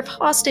sheriff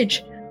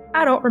hostage.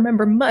 I don't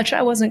remember much.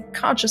 I wasn't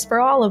conscious for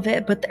all of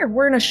it, but there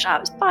weren't a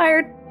shots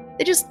fired.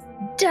 They just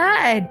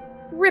died.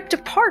 Ripped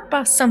apart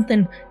by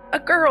something. A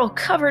girl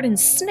covered in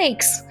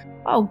snakes.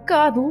 Oh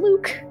God,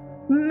 Luke.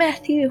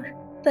 Matthew.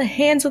 The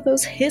hands of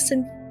those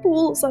hissing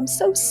fools. I'm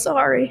so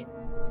sorry.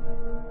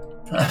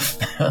 I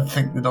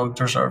think the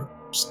doctor sort of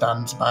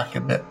stands back a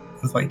bit.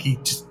 It's like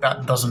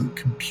that doesn't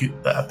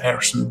compute that a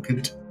person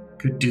could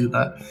do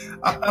that.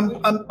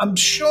 I'm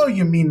sure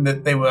you mean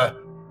that they were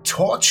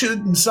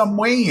tortured in some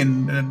way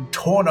and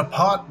torn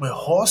apart with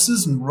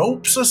horses and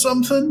ropes or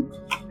something?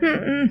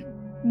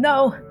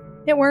 No,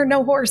 there weren't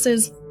no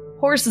horses.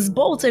 Horses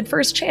bolted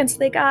first chance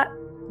they got.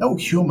 No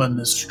human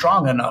is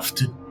strong enough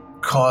to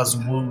cause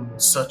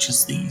wounds such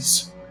as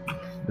these.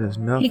 There's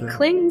nothing. He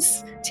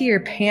clings to your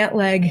pant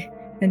leg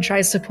and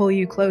tries to pull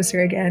you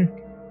closer again.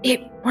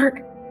 It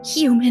weren't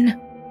human.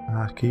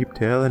 I keep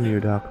telling you,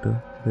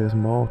 Doctor, there's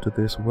more to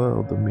this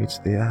world than meets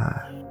the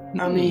eye.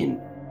 I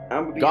mean,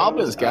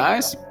 Goblins,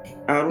 guys.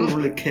 I don't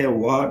really care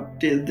what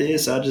did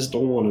this. I just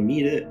don't want to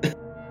meet it.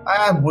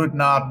 I would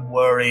not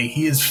worry.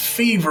 He is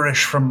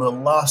feverish from the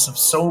loss of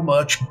so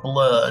much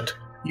blood.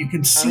 You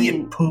can see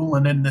it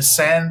pooling in the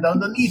sand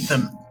underneath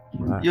him.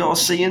 Right. You're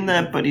seeing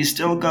that, but he's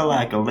still got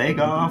like a leg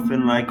off,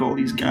 and like all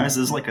these guys,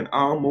 there's like an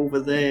arm over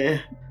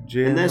there.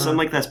 Jim, And there's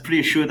that's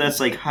pretty sure that's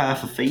like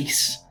half a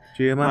face.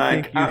 Jim,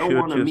 I think you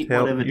should just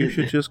help. You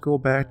should it. just go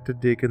back to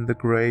digging the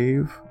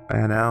grave,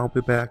 and I'll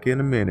be back in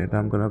a minute.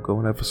 I'm gonna go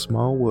and have a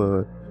small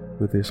word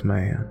with this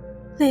man.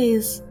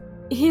 Please,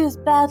 he was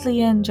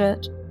badly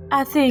injured.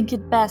 I think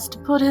it best to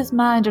put his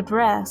mind at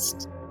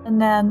rest,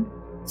 and then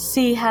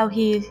see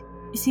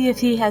if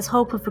he has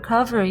hope of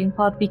recovery and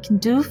what we can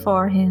do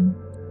for him.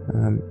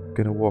 I'm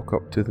gonna walk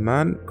up to the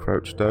man,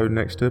 crouch down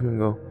next to him, and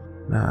go,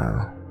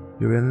 "Now,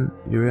 you're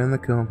in the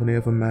company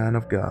of a man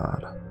of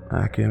God.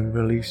 I can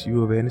release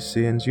you of any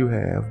sins you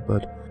have,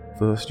 but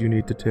first you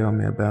need to tell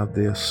me about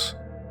this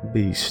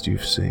beast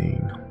you've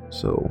seen.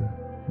 So,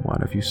 what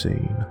have you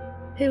seen?"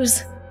 It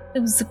was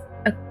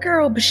a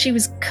girl, but she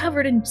was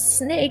covered in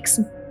snakes.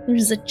 There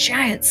was a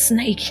giant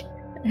snake,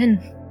 and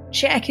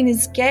Jack and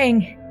his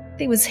gang,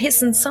 they was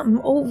hissing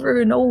something over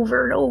and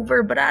over and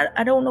over, but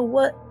I don't know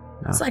what.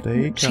 It's like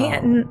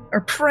chanting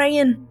or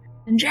praying,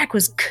 and Jack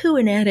was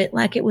cooing at it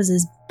like it was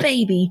his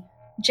baby.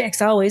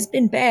 Jack's always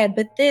been bad,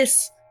 but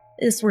this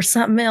were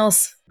something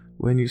else.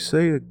 When you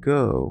say a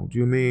girl, do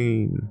you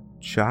mean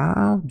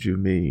child? Do you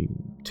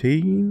mean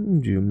teen?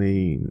 Do you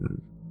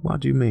mean... what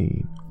do you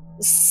mean?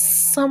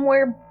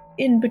 Somewhere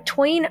in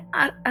between?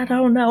 I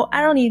don't know.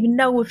 I don't even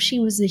know if she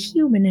was a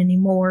human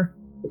anymore.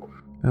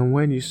 And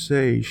when you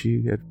say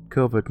she had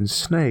covered in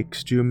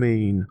snakes, do you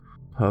mean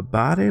her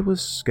body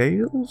was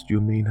scales? Do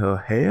you mean her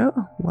hair?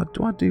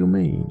 What do you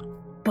mean?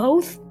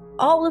 Both?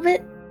 All of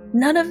it?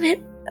 None of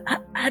it?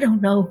 I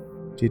don't know.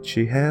 Did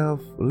she have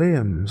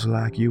limbs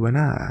like you and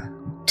I?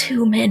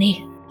 Too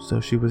many. So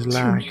she was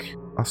like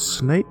a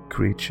snake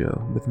creature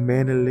with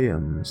many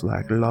limbs,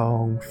 like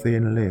long,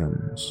 thin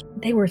limbs.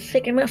 They were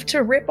thick enough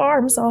to rip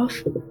arms off.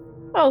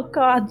 Oh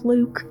God,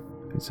 Luke.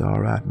 It's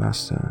alright, my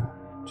son.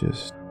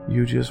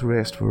 You just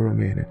rest for a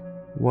minute.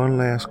 One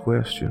last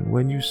question.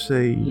 When you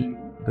say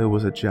there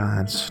was a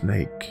giant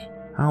snake,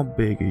 how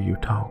big are you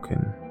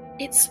talking?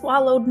 It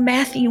swallowed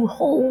Matthew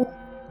whole.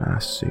 I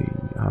see.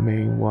 I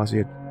mean, was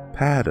it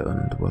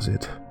patterned? Was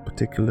it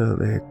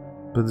particularly...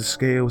 were the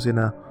scales in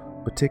a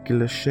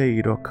particular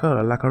shade or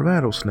color, like a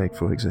rattlesnake,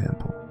 for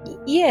example?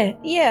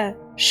 Yeah,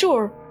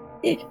 sure.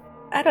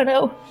 I don't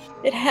know.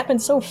 It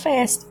happened so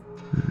fast.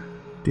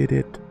 Did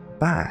it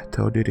bite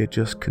or did it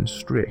just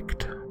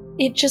constrict?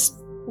 It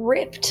just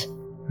ripped.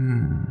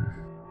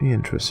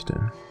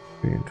 Interesting.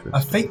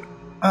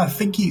 I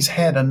think he's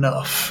had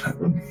enough.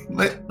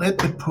 Let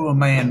the poor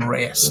man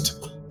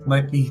rest.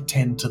 Let me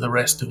tend to the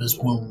rest of his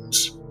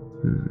wounds.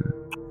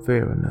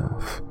 Fair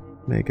enough.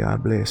 May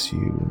God bless you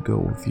and go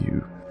with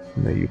you.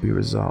 May you be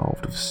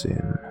resolved of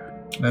sin.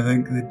 I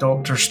think the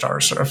doctor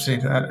starts sort of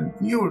saying that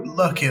you're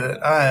lucky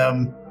that I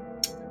am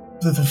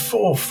the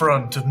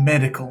forefront of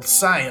medical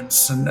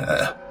science, and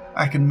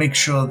I can make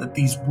sure that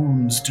these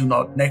wounds do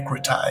not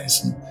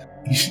necrotize. And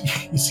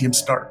you see him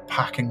start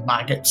packing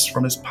maggots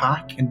from his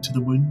pack into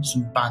the wounds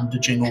and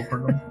bandaging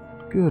over them.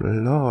 Good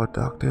Lord,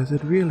 Doctor, is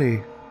it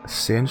really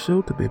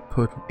essential to be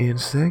putting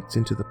insects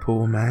into the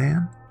poor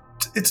man?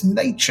 It's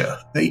nature.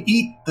 They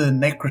eat the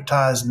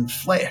necrotizing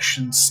flesh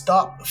and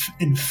stop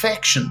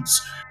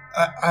infections.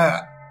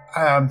 I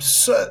am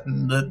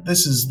certain that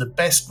this is the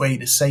best way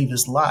to save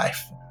his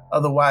life.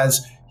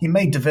 Otherwise, he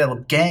may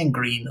develop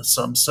gangrene or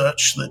some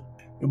such that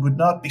it would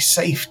not be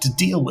safe to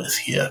deal with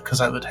here, because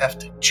I would have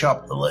to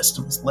chop the rest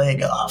of his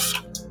leg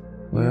off.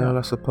 Well,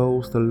 I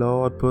suppose the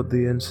Lord put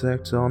the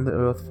insects on the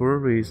earth for a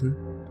reason.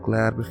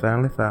 Glad we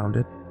finally found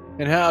it.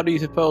 And how do you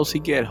suppose he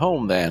get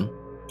home then?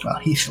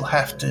 He shall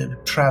have to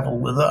travel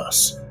with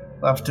us.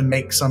 We'll have to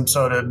make some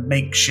sort of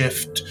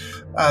makeshift,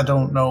 I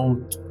don't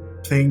know,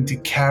 thing to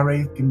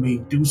carry. Can we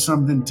do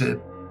something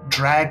to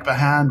drag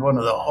behind one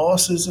of the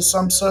horses or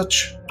some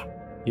such?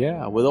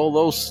 Yeah, with all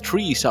those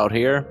trees out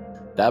here,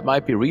 that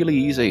might be really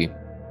easy.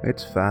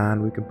 It's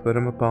fine, we can put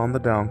him upon the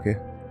donkey.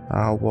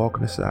 I'll walk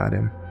beside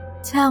him.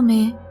 Tell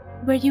me,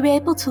 were you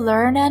able to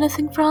learn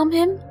anything from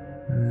him?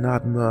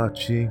 Not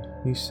much. He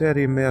said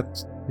he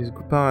met... His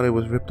body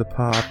was ripped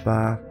apart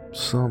by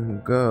some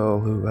girl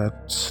who had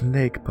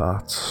snake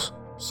parts.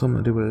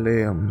 Something to do with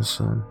limbs,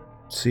 and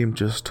it seemed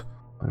just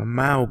an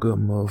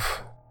amalgam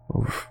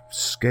of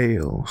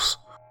scales.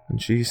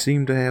 And she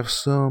seemed to have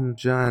some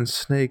giant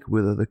snake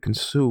with her that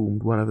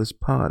consumed one of his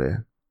party.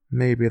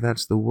 Maybe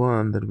that's the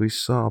one that we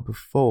saw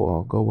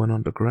before going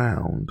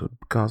underground and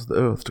caused the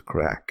earth to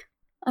crack.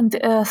 And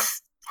the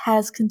earth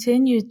has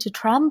continued to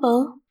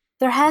tremble.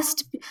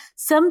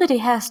 Somebody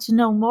has to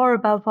know more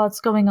about what's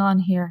going on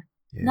here.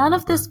 Yeah, None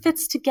of this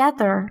fits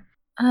together.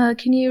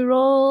 Can you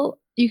roll?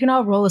 You can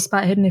all roll a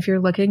spot hidden if you're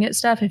looking at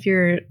stuff. If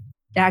you're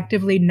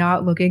actively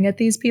not looking at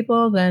these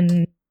people,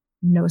 then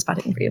no spot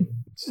hidden for you.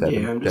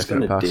 7, I'm just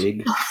gonna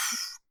dig.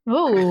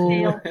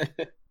 Oh,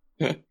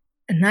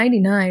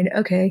 99.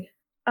 Okay.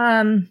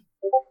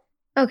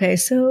 Okay.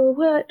 So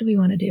what do we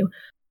want to do?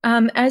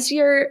 As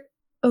you're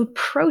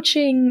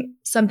approaching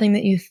something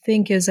that you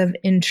think is of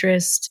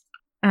interest,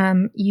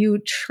 you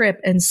trip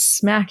and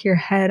smack your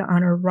head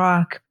on a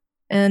rock,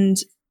 and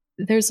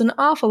there's an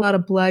awful lot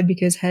of blood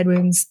because head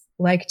wounds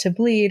like to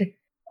bleed.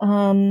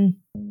 You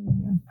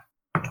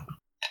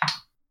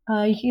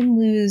can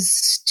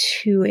lose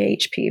 2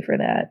 HP for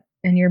that,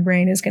 and your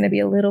brain is going to be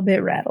a little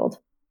bit rattled.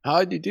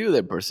 How'd you do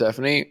that,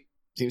 Persephone?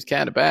 Seems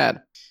kind of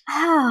bad.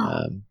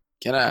 How?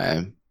 Can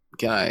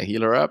I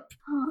heal her up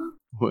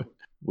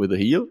with a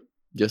heal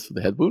just for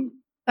the head wound?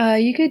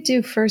 You could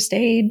do first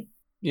aid.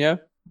 Yeah.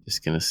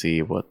 Just gonna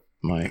see what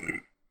my...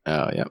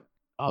 Oh, yeah.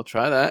 I'll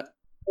try that.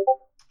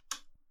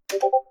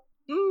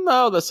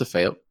 No, that's a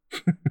fail.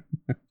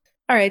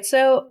 All right,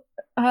 so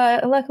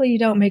luckily you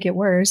don't make it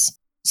worse.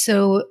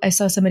 So I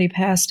saw somebody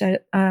passed.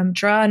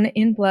 Drawn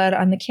in blood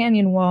on the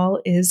canyon wall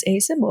is a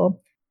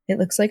symbol. It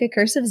looks like a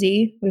cursive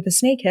Z with a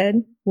snake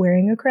head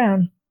wearing a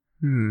crown.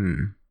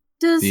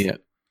 Does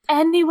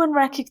anyone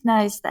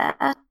recognize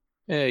that?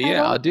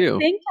 Yeah, I do. I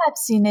think I've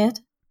seen it.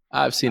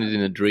 I've seen it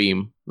in a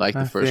dream, like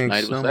the first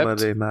night we slept.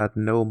 Somebody might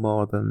know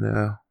more than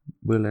they're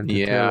willing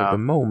to tell at the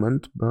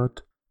moment,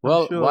 but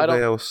I'm sure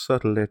they'll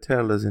subtly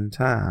tell us in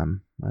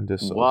time. And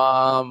just sort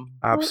of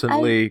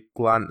absently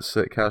glance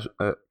at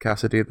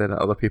Cassidy, then at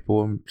other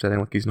people, and saying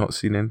like he's not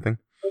seen anything.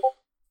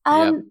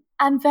 I'm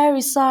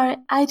very sorry.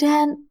 I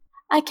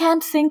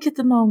can't think at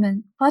the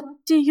moment. What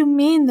do you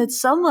mean that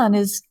someone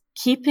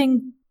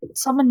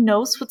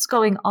knows what's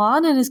going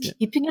on and is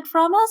keeping it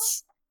from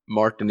us?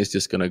 Martin is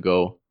just gonna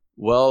go,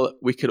 well,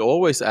 we could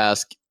always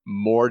ask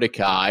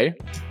Mordecai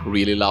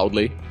really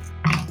loudly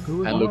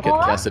and look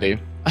at Cassidy.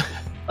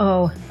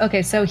 Oh,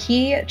 okay. So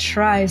he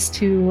tries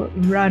to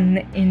run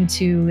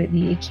into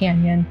the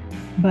canyon,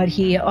 but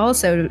he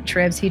also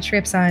trips. He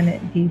trips on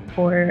the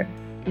poor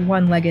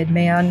one-legged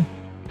man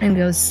and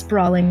goes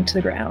sprawling to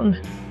the ground.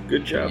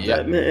 Good job,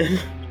 Batman.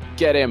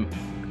 Get him.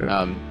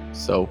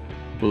 So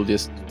we'll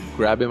just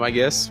grab him, I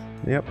guess.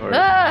 Yep.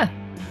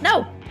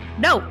 No,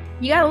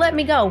 you gotta let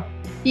me go.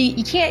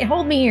 You can't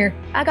hold me here.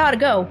 I gotta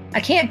go.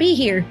 I can't be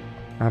here.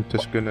 I'm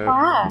just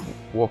gonna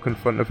walk in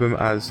front of him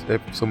as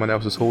if someone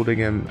else is holding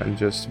him and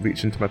just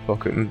reach into my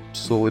pocket and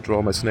slowly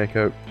draw my snake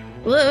out.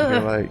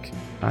 They're like,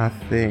 I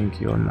think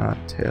you're not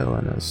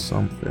telling us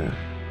something.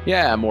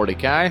 Yeah,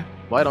 Mordecai,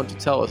 why don't you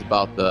tell us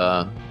about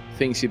the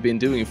things you've been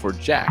doing for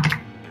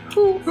Jack?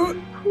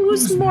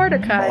 Who's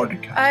Mordecai?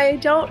 I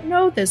don't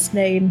know this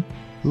name.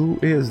 Who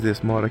is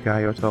this Mordecai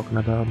you're talking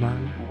about,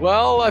 man?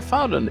 Well, I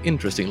found an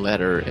interesting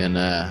letter in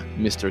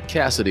Mr.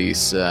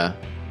 Cassidy's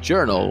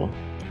journal,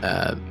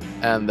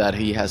 and that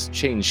he has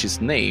changed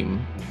his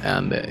name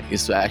and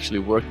is actually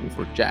working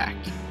for Jack.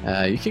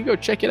 You can go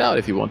check it out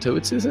if you want to.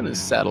 It's in his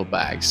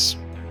saddlebags.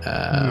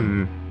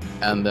 And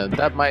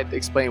that might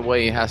explain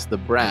why he has the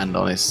brand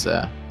on his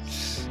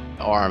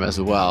arm as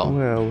well.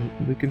 Well,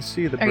 we can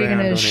see the Are brand you on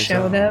going to his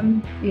show arm.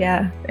 them?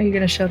 Yeah. Are you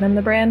going to show them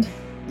the brand?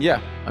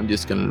 Yeah, I'm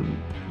just gonna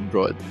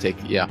draw it.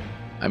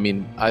 I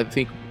mean, I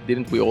think,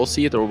 didn't we all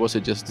see it, or was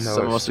it just No,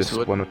 some of it's us?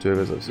 just one or two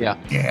of us. Yeah.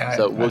 Yeah.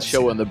 So we'll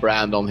show him the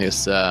brand on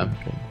his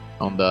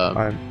on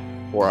the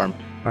forearm.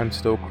 I'm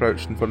still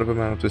crouched in front of him,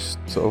 and I'll just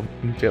sort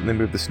of gently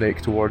move the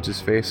snake towards his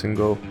face and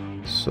go,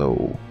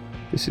 "So,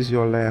 this is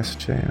your last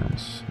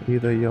chance.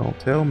 Either you'll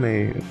tell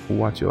me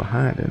what you're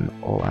hiding,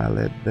 or I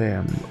let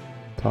them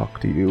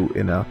talk to you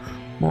in a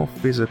more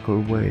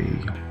physical way.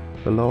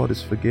 The Lord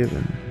is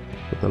forgiven,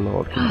 but the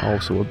Lord can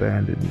also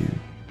abandon you."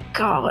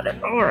 God,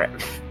 alright.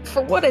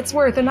 For what it's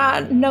worth, and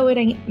I know it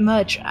ain't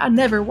much, I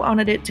never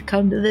wanted it to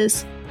come to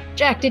this.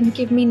 Jack didn't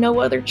give me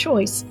no other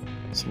choice.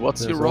 So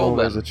what's There's your role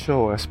always then? a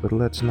choice, but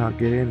let's not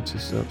get into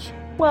such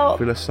Well,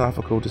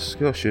 philosophical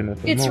discussion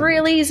at the it's moment.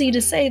 real easy to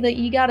say that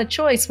you got a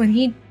choice when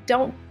he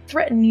don't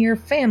threaten your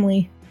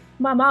family.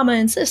 My mama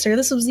and sister,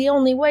 this was the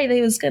only way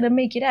they was gonna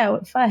make it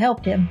out if I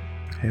helped him.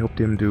 Helped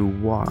him do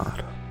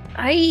what?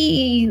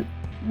 I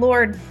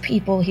lured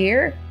people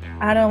here.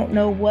 I don't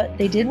know what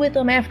they did with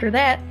them after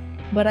that,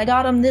 but I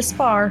got them this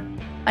far.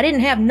 I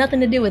didn't have nothing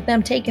to do with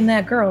them taking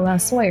that girl, I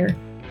swear.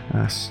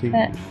 I see.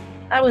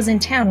 I was in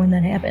town when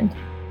that happened.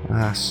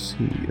 I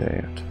see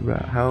that.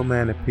 Right. How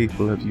many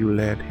people have you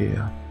led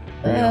here?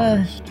 Be Uh,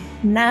 honest.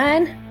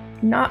 9,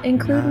 not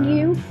including 9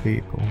 you.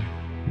 people.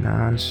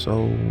 9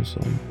 souls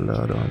and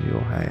blood on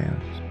your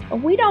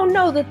hands. We don't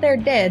know that they're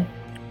dead.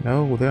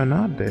 No, they're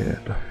not dead.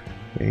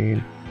 I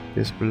mean,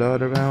 this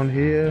blood around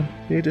here,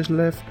 they just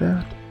left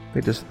that. They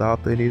just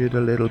thought they needed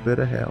a little bit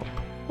of help.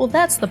 Well,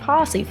 that's the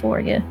posse for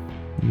you.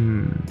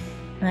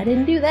 I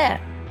didn't do that.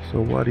 So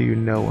what do you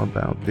know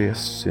about this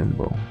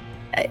symbol?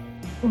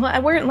 Well, I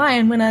weren't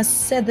lying when I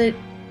said that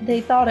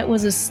they thought it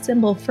was a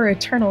symbol for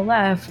eternal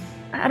life.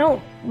 I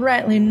don't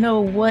rightly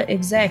know what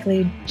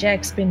exactly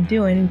Jack's been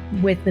doing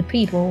with the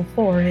people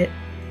for it.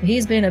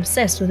 He's been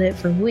obsessed with it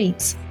for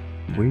weeks.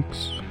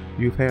 Weeks?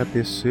 You've had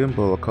this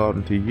symbol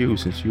according to you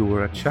since you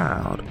were a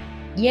child.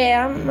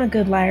 Yeah, I'm a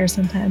good liar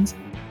sometimes.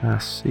 I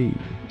see.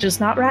 Just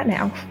not right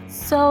now.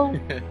 So,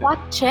 what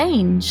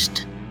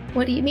changed?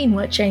 What do you mean,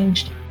 what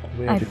changed?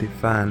 Where did he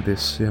find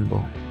this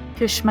symbol?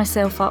 Push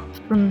myself up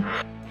from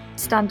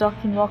stand up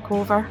and walk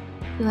over.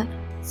 Be like,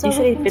 so You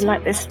said he'd we've been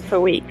like this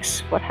for weeks.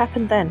 What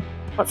happened then?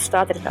 What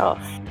started it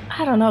off?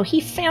 I don't know.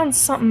 He found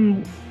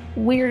something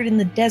weird in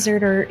the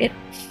desert, or it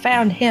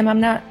found him. I'm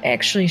not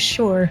actually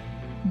sure.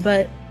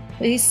 But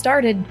he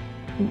started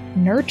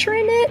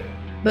nurturing it.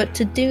 But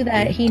to do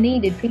that, he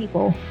needed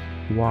people.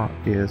 What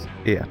is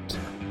it?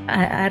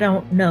 I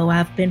don't know.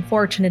 I've been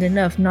fortunate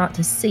enough not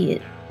to see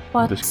it.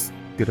 what? Just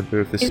gonna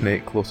move the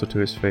snake closer to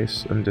his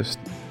face and just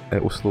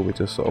it will slowly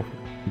just sort of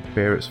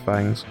bare its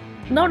fangs.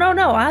 No.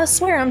 I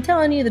swear I'm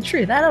telling you the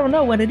truth. I don't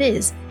know what it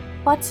is.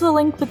 What's the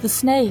link with the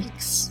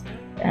snakes?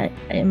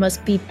 It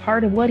must be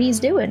part of what he's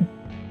doing.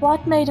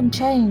 What made him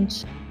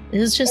change? It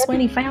was just when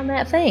he found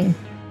that thing.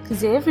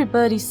 Because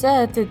everybody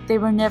said that they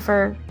were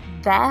never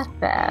that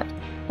bad.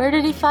 Where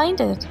did he find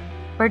it?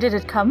 Where did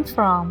it come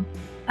from?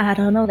 I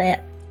don't know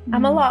that.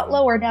 I'm a lot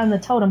lower down the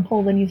totem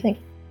pole than you think.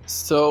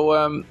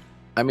 So,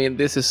 I mean,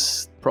 this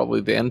is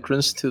probably the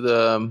entrance to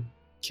the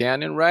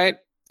canyon, right?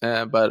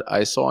 But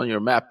I saw on your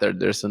map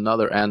there's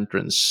another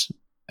entrance.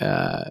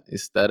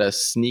 Is that a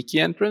sneaky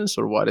entrance,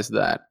 or what is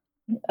that?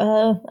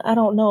 I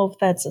don't know if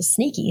that's a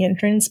sneaky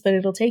entrance, but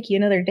it'll take you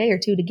another day or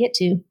two to get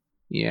to.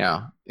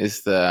 Yeah.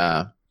 Is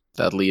that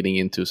leading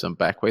into some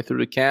back way through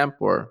the camp,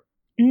 or?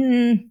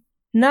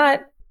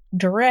 Not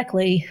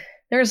directly.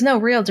 There's no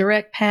real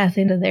direct path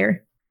into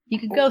there. You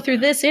could go through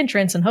this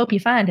entrance and hope you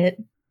find it.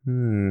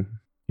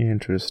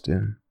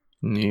 Interesting.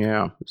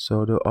 Yeah.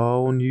 So do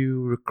all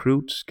new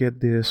recruits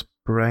get this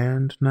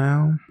brand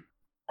now?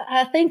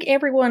 I think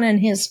everyone in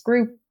his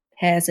group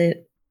has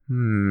it,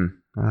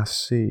 I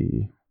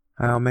see.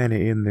 How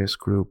many in this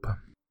group?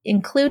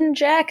 including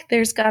Jack.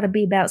 There's got to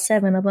be about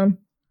 7 of them.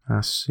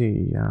 I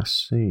see.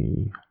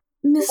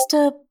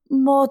 Mr.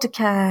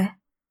 Mordecai,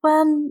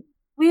 when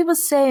we were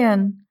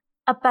saying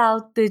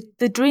about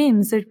the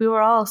dreams that we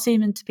were all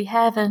seeming to be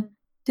having,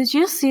 did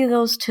you see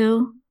those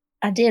too?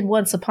 I did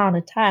once upon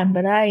a time,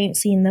 but I ain't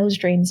seen those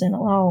dreams in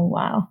a long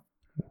while.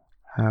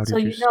 How did So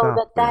you you know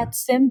stop that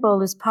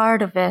symbol is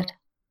part of it,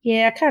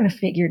 Yeah, I kind of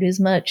figured as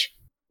much.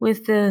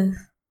 with the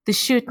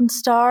shooting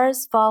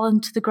stars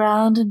falling to the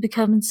ground and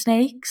becoming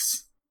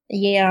snakes.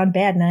 Yeah, on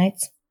bad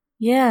nights.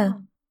 Yeah,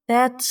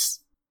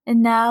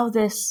 and now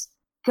this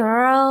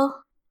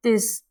girl,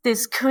 this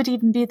could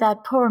even be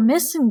that poor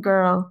missing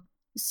girl,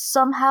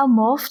 somehow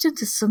morphed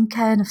into some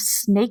kind of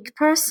snake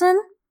person.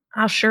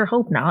 I sure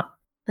hope not.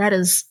 That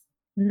is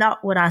not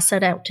what I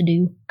set out to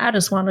do. I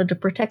just wanted to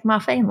protect my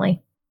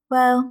family.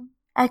 Well,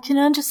 I can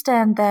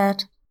understand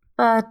that,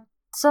 but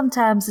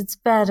sometimes it's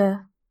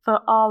better for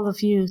all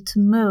of you to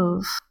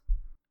move.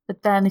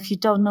 But then if you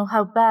don't know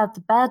how bad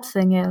the bad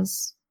thing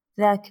is,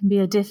 that can be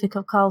a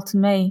difficult call to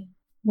make.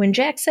 When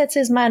Jack sets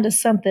his mind to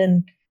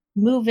something,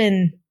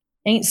 moving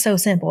ain't so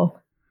simple.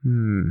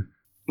 I'm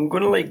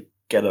gonna,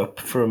 get up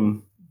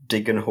from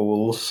digging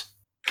holes.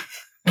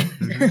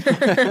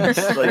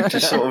 To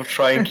sort of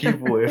try and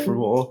keep away from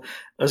all.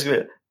 I was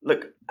gonna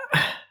look.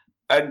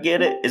 I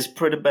get it. It's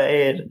pretty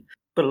bad,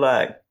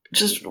 but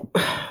just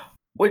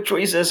which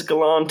way is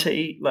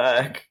Escalante?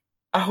 I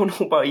don't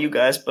know about you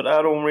guys, but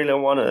I don't really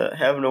want to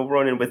have no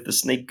run-in with the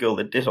snake girl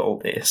that did all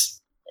this.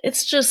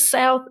 It's just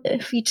south.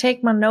 If you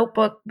take my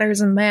notebook,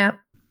 there's a map.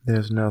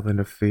 There's nothing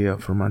to fear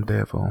from my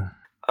devil.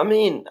 I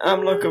mean,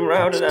 I'm looking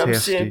around It's and I'm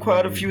testing seeing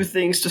quite a you. few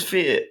things to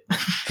fear.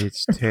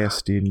 It's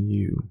testing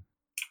you.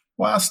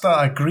 Whilst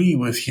I agree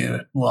with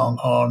you,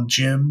 Longhorn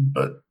Jim,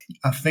 but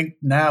I think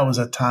now is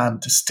a time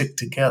to stick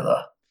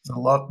together. There's a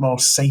lot more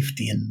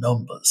safety in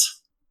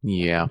numbers.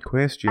 Yeah. The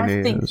question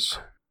is,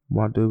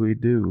 what do we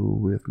do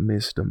with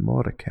Mr.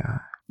 Mordecai?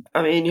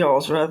 I mean,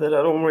 y'all's right that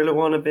I don't really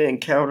want to be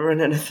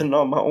encountering anything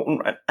on my own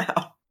right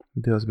now.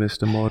 Does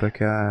Mr.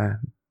 Mordecai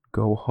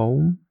go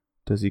home?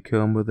 Does he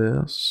come with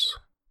us?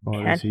 Or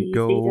Can does he he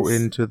go lead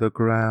us? into the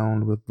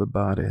ground with the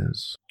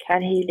bodies?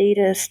 Can he lead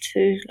us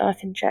to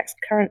Larkin Jack's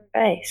current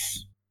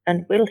base?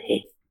 And will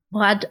he?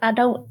 Well, I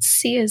don't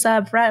see as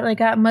I've rightly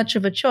got much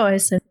of a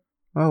choice, and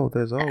Oh,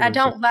 there's always I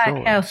don't a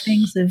like how choice.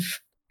 things have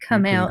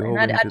come You can out, go and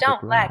I into the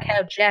don't like ground.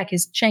 how Jack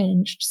has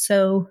changed.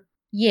 So,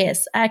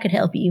 yes, I could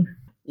help you.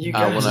 You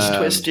I guys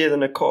wanna- is twistier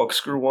than a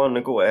corkscrew wanting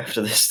to go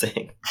after this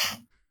thing.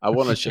 I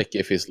want to check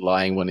if he's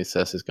lying when he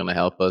says he's going to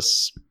help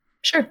us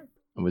Sure.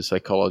 with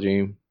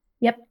psychology.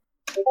 Yep.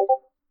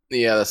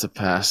 Yeah, that's a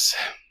pass.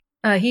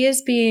 He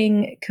is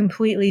being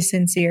completely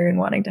sincere in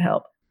wanting to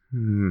help.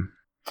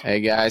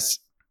 Hey, guys.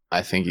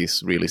 I think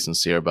he's really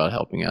sincere about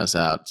helping us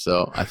out.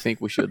 So I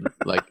think we should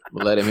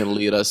let him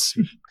lead us.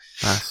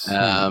 I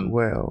see.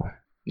 Well,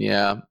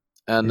 Yeah.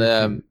 And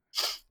Mhm.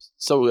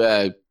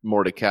 so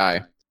Mordecai,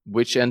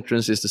 which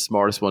entrance is the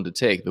smartest one to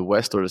take? The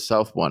west or the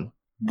south one?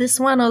 This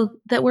one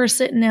that we're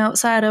sitting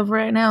outside of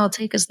right now will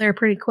take us there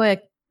pretty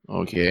quick.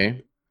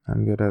 Okay.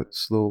 I'm gonna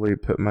slowly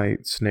put my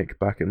snake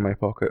back in my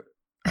pocket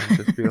and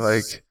just be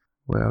like,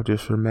 well,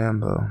 just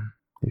remember,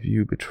 if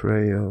you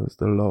betray us,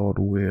 the Lord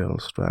will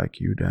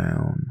strike you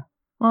down.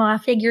 Well, I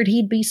figured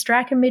he'd be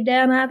striking me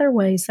down either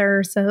way,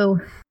 sir, so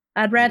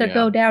I'd rather Yeah.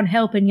 go down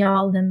helping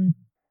y'all than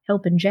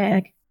helping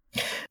Jack.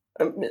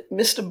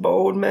 Mr.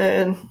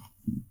 Boldman,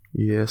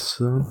 Yes,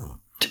 son.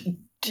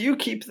 do you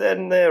keep that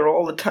in there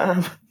all the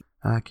time?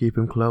 I keep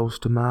him close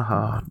to my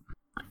heart.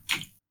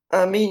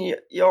 I mean,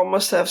 y'all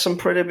must have some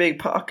pretty big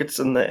pockets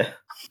in there.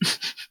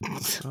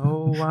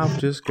 Oh, I've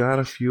just got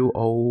a few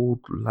old...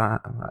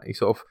 He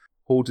sort of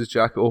holds his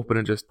jacket open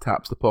and just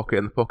taps the pocket,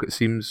 and the pocket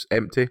seems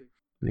empty.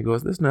 And he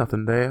goes, there's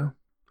nothing there.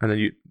 And then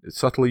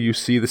you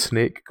see the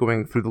snake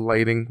going through the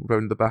lining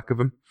round the back of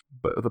him,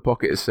 but the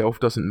pocket itself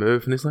doesn't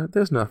move, and he's like,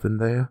 there's nothing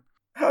there.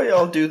 How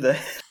y'all do that?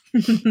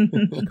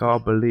 It's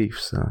called belief,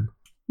 son.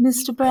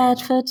 Mr.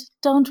 Bradford,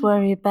 don't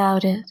worry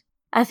about it.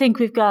 I think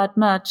we've got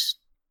much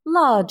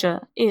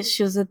larger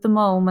issues at the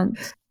moment.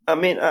 I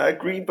mean, I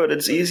agree, but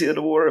it's easier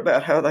to worry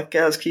about how that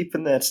guy's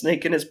keeping that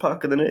snake in his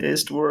pocket than it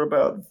is to worry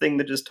about the thing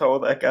that just tore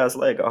that guy's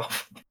leg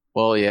off.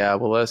 Well, yeah.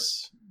 Well,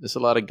 there's a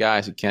lot of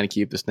guys who can't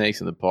keep the snakes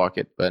in the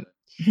pocket, but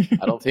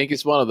I don't think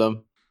it's one of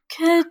them.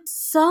 Could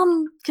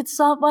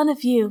one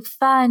of you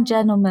fine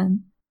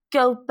gentlemen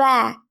go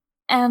back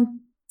and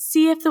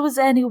see if there was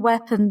any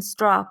weapons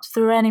dropped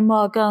through any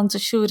more guns or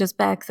shooters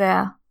back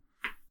there?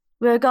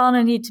 We're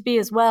gonna need to be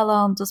as well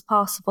armed as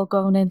possible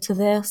going into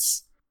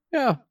this.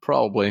 Yeah,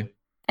 probably.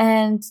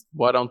 And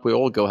Why don't we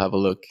all go have a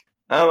look?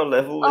 I'm a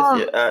level with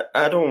you.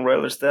 I don't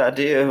relish the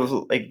idea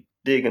of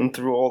digging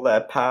through all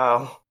that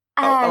pile.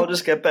 I'll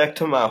just get back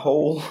to my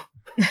hole.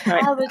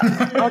 I would,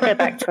 I'll go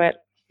back to it.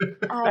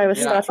 I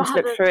was starting to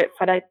look through it,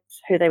 find out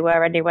who they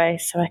were anyway,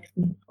 so I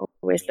can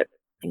always look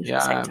at things at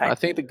the same Yeah, time. I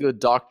think the good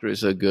doctor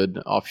is a good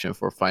option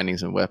for finding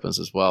some weapons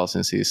as well,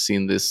 since he's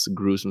seen this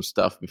gruesome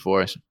stuff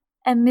before.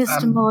 And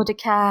Mr.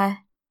 Mordecai,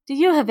 do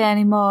you have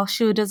any more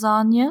shooters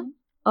on you?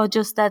 Or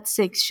just that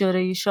 6-shooter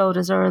you showed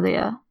us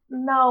earlier?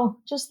 No,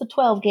 just the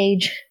 12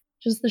 gauge.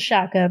 Just the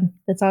shotgun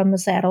that's on the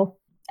saddle.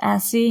 I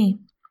see.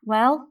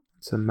 Well,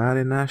 It's a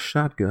mighty nice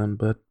shotgun,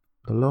 but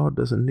the Lord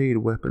doesn't need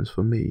weapons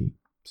for me.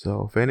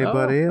 So if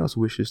anybody else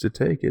wishes to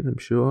take it, I'm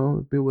sure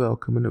it'd be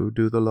welcome and it would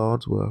do the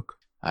Lord's work.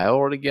 I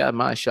already got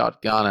my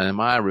shotgun and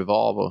my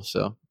revolver,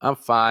 so I'm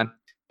fine.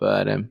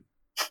 But I'm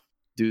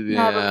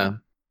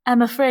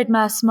afraid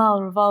my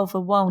small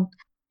revolver won't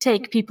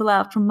take people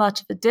out from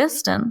much of a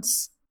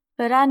distance.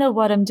 But I know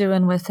what I'm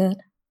doing with it.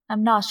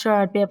 I'm not sure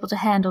I'd be able to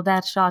handle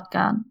that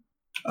shotgun.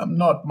 I'm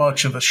not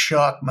much of a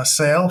shot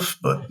myself,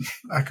 but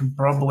I can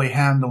probably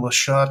handle a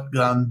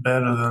shotgun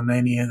better than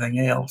anything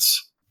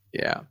else.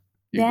 yeah,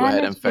 you go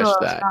ahead and fetch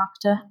that.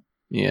 Doctor.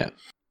 Yeah.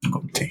 I'm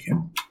going to take it.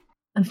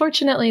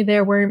 Unfortunately,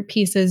 there weren't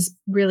pieces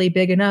really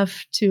big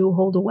enough to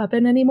hold a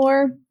weapon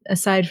anymore,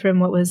 aside from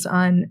what was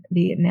on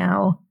the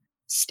now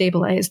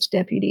stabilized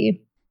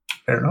deputy.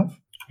 Fair enough.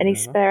 Any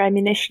spare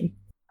ammunition?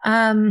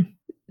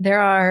 There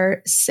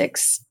are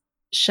 6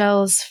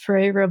 shells for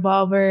a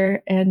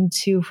revolver and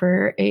 2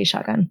 for a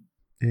shotgun.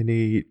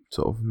 Any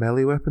sort of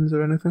melee weapons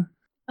or anything?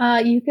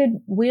 You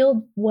could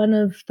wield one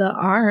of the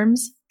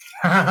arms.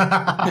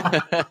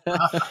 Yeah,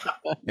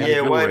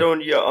 why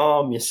don't you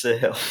arm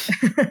yourself?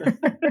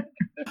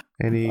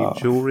 Any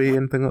jewelry,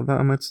 anything like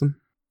that amidst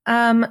them?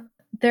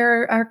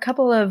 There are a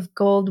couple of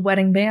gold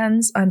wedding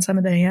bands on some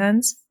of the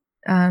hands.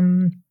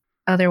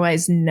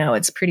 Otherwise, no,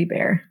 it's pretty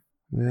bare.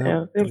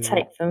 Yeah, we'll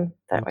take them.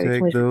 That way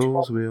We'll we take can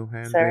those, we'll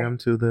hand them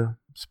to the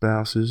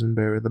spouses and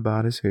bury the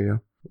bodies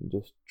here. And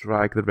just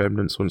drag the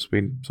remnants once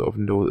we sort of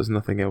know there's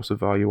nothing else of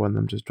value on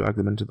them, just drag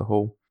them into the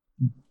hole.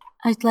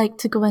 I'd like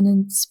to go in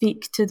and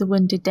speak to the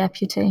wounded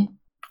deputy.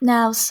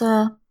 Now,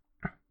 sir,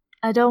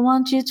 I don't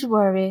want you to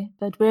worry,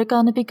 but we're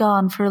going to be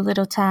gone for a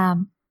little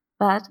time.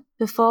 But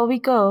before we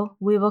go,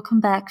 we will come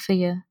back for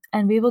you,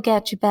 and we will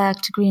get you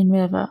back to Green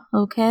River,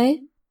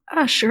 okay?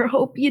 I sure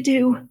hope you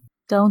do.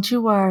 Don't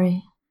you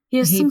worry.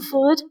 Here's some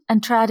food,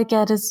 and try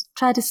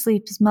to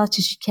sleep as much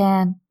as you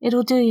can.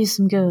 It'll do you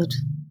some good.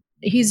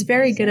 He's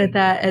very good at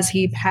that as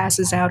he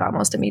passes out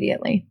almost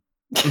immediately.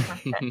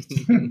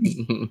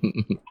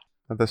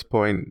 At this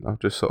point, I'll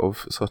just sort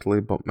of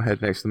subtly bump my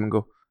head next to them and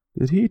go,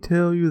 "Did he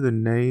tell you the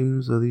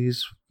names of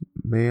these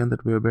men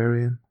that we're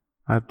burying?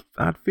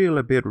 I'd feel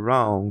a bit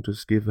wrong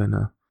just giving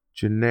a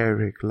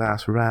generic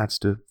last rites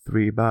to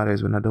 3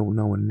 bodies when I don't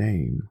know a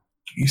name."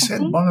 You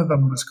said one of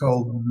them was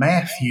called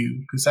Matthew,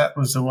 because that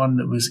was the one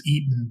that was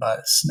eaten by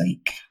a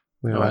snake.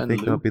 Well, I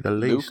think I'll be the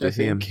least of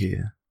him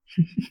here.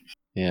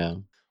 Yeah.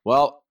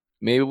 Well,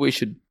 maybe we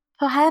should...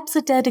 Perhaps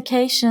a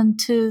dedication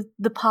to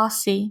the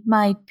posse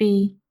might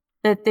be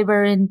that they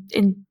were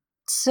in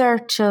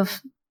search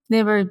of...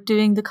 They were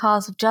doing the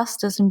cause of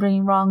justice and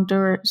bringing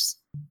wrongdoers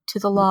to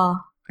the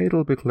law.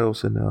 It'll be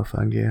close enough,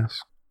 I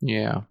guess.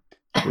 Yeah.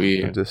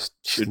 We just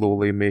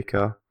slowly make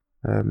a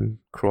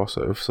cross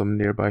out of some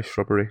nearby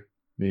shrubbery.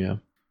 Yeah.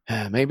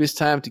 Maybe it's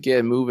time to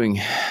get moving,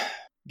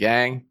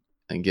 gang,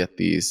 and get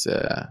these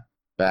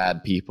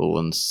bad people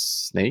and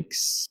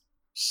snakes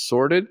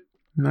sorted.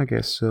 I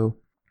guess so.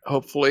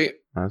 Hopefully.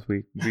 As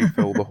we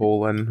refill the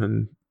hole in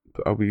and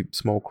put a wee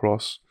small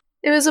cross.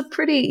 It was a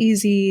pretty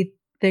easy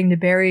thing to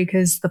bury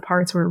because the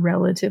parts were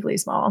relatively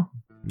small.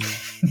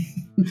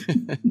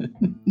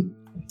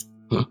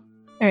 All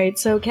right,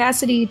 so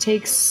Cassidy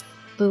takes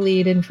the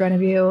lead in front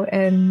of you,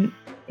 and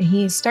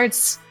he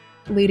starts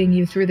leading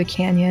you through the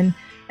canyon,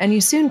 and you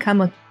soon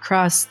come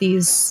across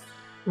these,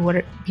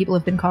 what people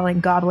have been calling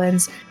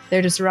goblins.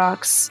 They're just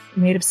rocks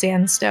made of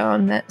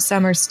sandstone that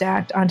some are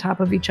stacked on top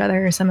of each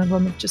other. Some of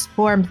them have just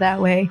formed that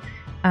way.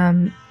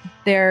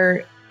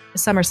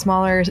 Some are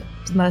smaller,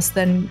 less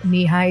than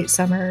knee height.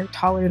 Some are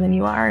taller than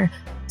you are.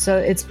 So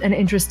it's an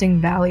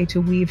interesting valley to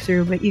weave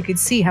through, but you could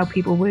see how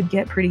people would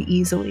get pretty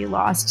easily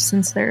lost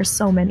since there are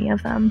so many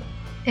of them.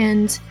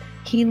 And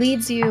he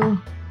leads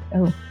you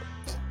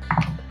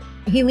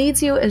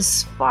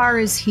as far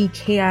as he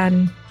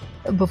can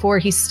before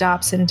he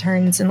stops and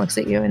turns and looks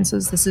at you and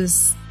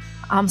says,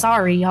 I'm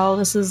sorry, y'all.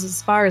 This is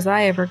as far as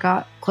I ever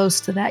got close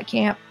to that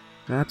camp.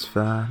 That's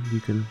fine. You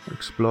can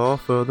explore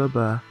further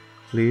by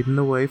leading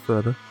the way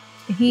further.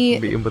 He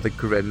meet him with a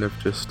grin of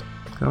just,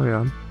 carry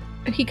on.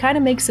 He kind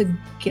of makes a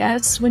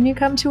guess when you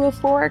come to a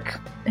fork,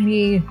 and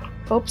he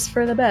hopes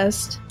for the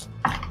best.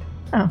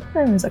 Oh,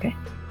 that was okay.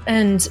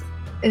 And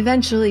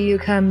eventually you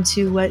come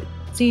to what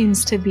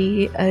seems to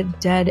be a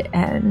dead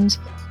end.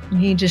 And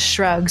he just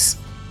shrugs.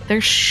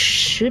 There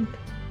should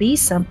be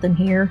something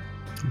here.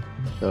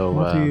 So,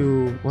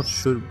 what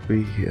should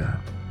be here?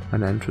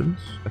 An entrance?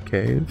 A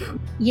cave?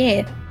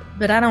 Yeah,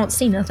 but I don't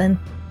see nothing.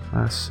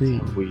 I see.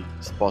 We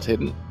spot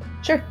hidden?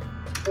 Sure.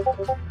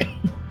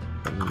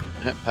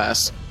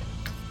 Pass.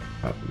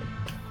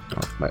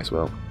 Might as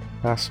well.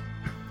 Pass.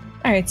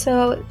 Alright,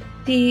 so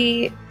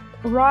the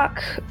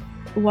rock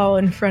wall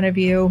in front of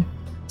you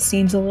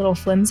seems a little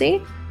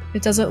flimsy.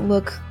 It doesn't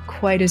look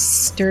quite as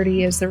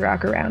sturdy as the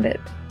rock around it.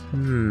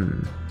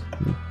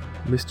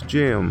 Mr.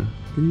 Jim,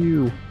 can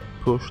you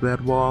push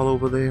that wall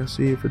over there,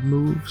 see if it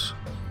moves?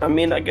 I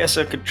mean, I guess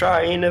I could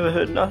try. I ain't never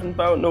heard nothing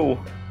about no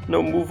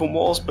moving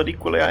walls, but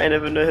equally I ain't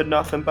never heard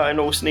nothing about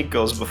no snake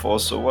girls before,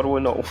 so what do I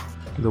know?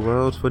 The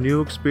world's for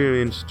new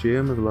experience,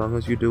 Jim, as long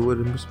as you do it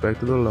in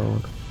respect of the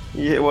Lord.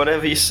 Yeah,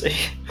 whatever you say.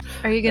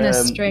 Are you going to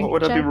strength what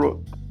would check? I be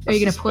are you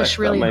going to push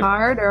really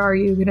hard, or are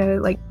you going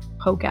to,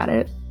 poke at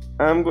it?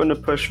 I'm going to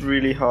push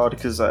really hard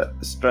because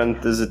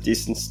strength is a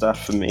decent stat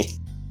for me.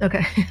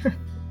 Okay.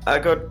 I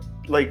got,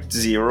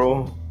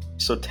 0,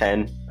 so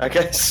 10, I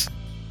guess.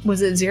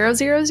 Was it 0,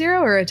 0,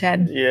 0 or a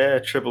 10? Yeah,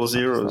 triple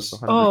zeros.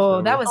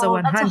 Oh, that was a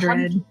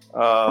 100.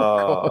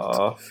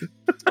 Oh.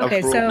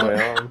 Okay,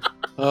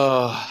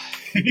 so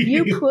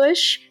you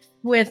push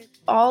with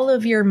all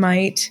of your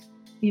might.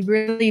 You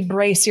really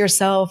brace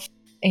yourself,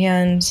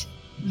 and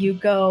you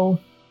go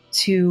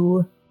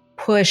to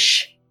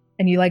push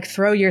and you like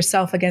throw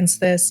yourself against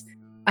this.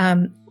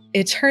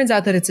 It turns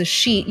out that it's a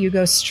sheet. You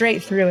go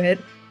straight through it,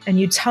 and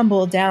you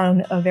tumble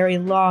down a very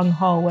long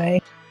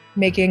hallway,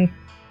 making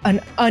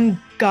an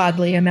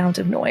ungodly amount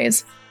of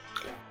noise.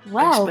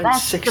 Wow, I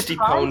that's spent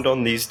 £60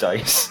 on these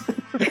dice.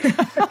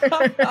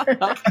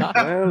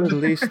 Well, at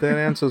least that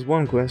answers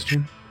one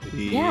question.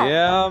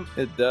 Yeah,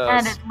 it does.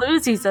 And it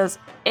loses us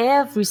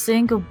every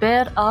single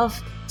bit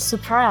of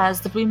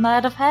surprise that we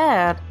might have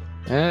had.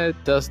 It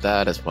does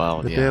that as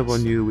well. The yes. devil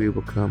knew we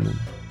were coming.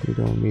 You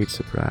don't need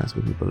surprise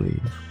when you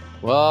believe.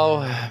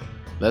 Well,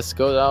 let's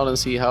go down and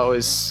see how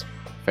it's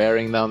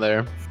faring down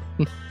there.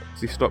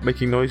 Has he stopped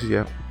making noises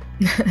yet?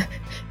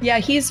 Yeah,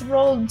 he's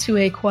rolled to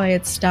a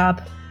quiet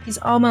stop. He's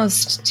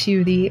almost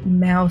to the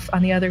mouth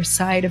on the other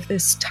side of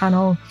this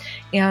tunnel,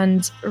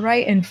 and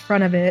right in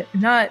front of it,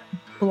 not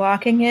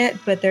blocking it,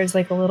 but there's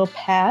like a little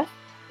path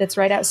that's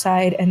right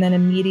outside, and then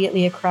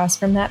immediately across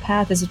from that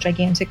path is a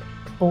gigantic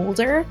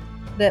boulder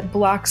that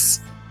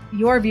blocks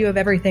your view of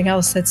everything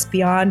else that's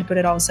beyond, but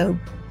it also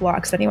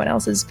blocks anyone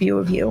else's view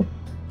of you.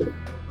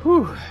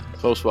 Whew,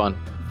 close one.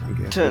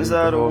 Turns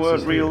out it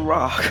weren't real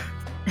rock.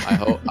 I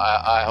hope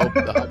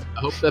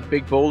that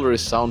big boulder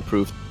is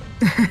soundproof.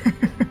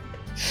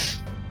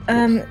 Do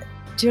you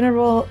want to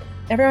roll?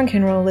 Everyone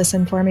can roll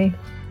listen for me.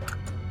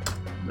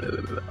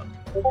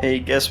 Hey,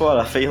 guess what?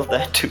 I failed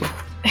that too.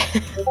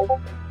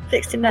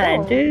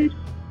 69, dude.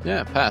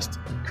 Yeah, passed.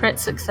 Crit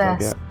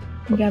success.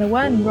 You got a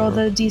 1. Roll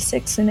the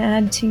d6 and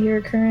add to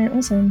your current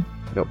listen.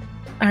 Nope.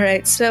 All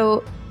right,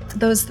 so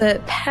those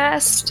that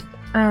passed,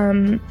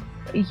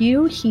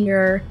 you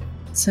hear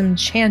some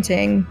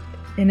chanting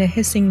in a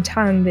hissing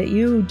tongue that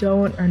you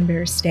don't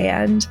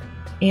understand.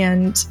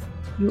 And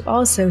you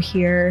also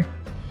hear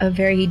a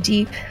very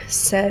deep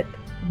set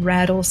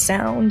rattle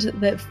sound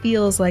that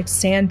feels like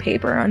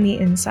sandpaper on the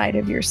inside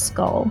of your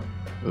skull.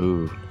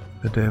 Ooh.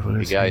 The devil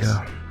Hey is guys,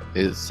 here.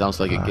 it sounds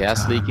like a Our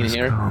gas time leak in has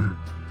here. come.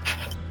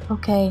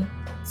 Okay,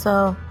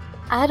 so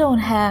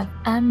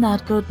I'm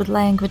not good with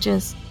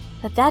languages,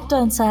 but that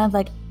don't sound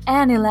like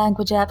any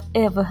language I've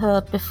ever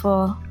heard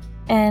before.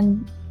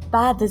 And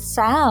by the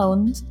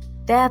sound,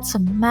 that's a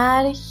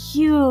mighty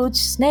huge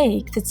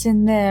snake that's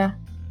in there.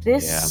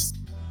 This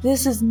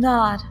is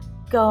not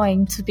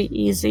going to be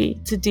easy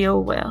to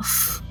deal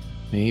with.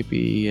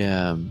 Maybe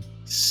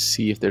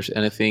see if there's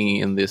anything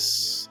in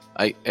this.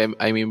 I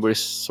mean, we're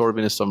sort of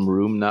in some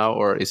room now,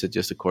 or is it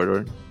just a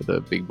corridor with a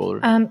big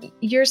boulder?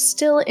 You're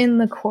still in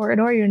the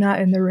corridor. You're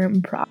not in the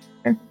room proper.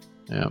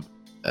 Yeah.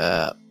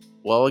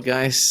 Well,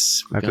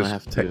 guys, we're I gonna just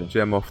have picked to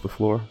Gem off the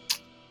floor.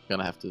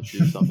 do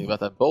something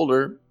about that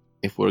boulder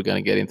if we're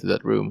gonna get into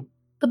that room.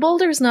 The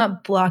boulder's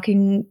not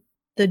blocking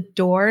the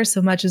door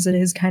so much as it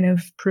is kind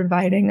of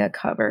providing a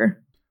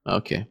cover.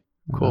 Okay,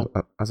 cool.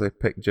 As I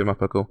pick Jim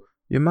up, I go,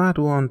 you might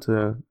want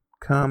to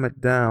calm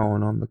it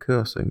down on the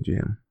cursing,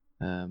 Jim.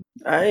 I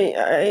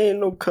ain't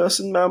no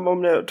cussing. My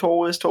mom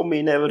always told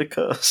me never to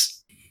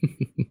cuss.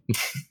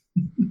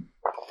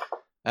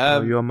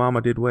 Your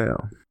mama did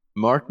well.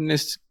 Martin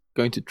is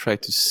going to try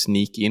to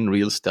sneak in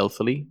real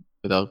stealthily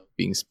without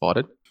being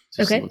spotted.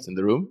 To see what's in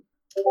the room.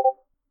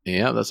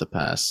 Yeah, that's a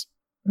pass.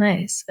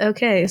 Nice.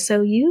 Okay,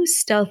 so you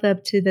stealth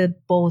up to the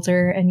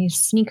boulder and you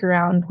sneak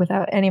around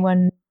without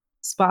anyone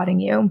spotting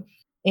you.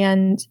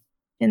 And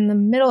in the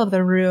middle of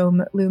the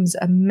room looms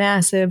a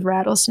massive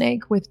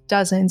rattlesnake with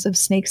dozens of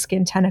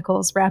snakeskin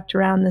tentacles wrapped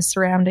around the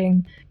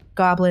surrounding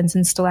goblins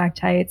and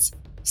stalactites,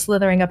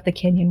 slithering up the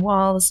canyon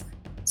walls.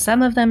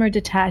 Some of them are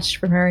detached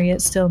from her,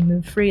 yet still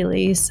move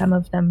freely. Some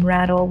of them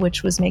rattle,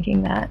 which was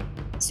making that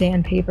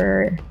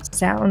sandpaper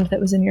sound that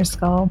was in your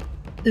skull.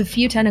 The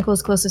few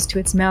tentacles closest to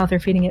its mouth are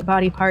feeding it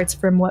body parts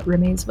from what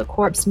remains of a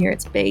corpse near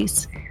its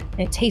base.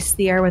 It tastes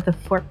the air with a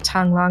forked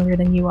tongue longer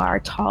than you are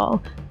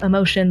tall, a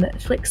motion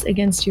that flicks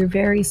against your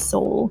very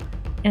soul.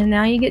 And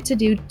now you get to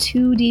do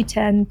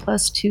 2d10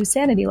 plus 2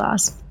 sanity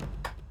loss.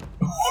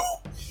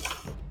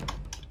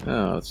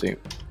 Oh, let's see.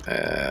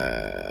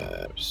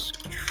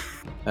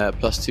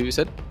 Plus 2, you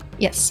said?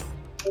 Yes.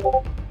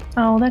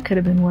 Oh, that could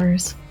have been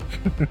worse.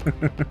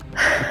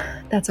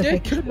 That's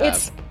okay.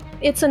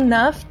 It's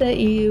enough that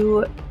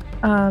you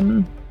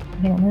hang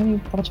on, let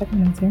me double check my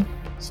notes here.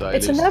 So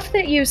it's enough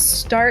that you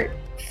start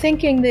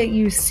thinking that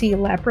you see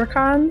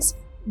leprechauns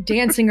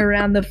dancing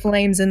around the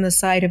flames in the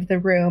side of the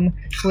room,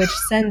 which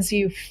sends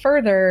you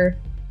further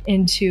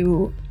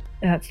into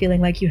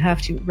feeling like you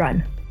have to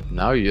run.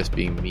 Now you're just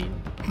being mean.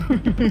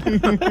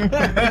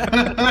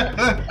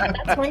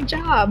 That's my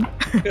job.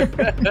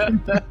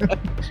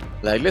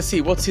 Like, let's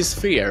see, what's his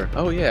fear?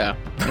 Oh, yeah.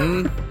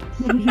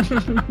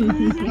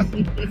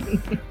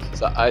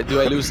 So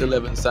do I lose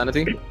 11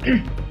 sanity?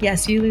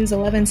 Yes, you lose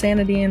 11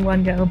 sanity in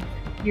one go.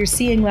 You're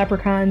seeing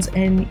leprechauns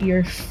and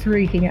you're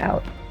freaking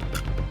out.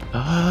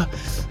 Oh,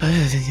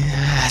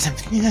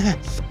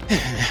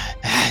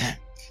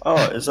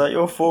 is that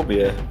your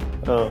phobia?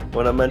 Oh,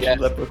 when I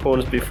mentioned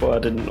leprechauns before, I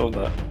didn't know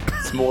that.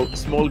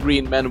 Small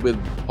green men with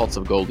pots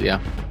of gold, yeah.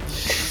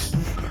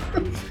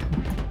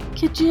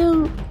 Could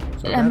you...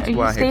 So are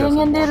you staying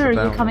in there or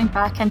are you coming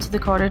back into the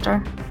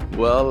corridor?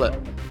 Well,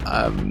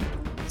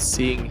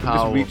 seeing Just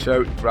how... reach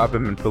out, grab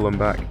him, and pull him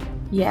back.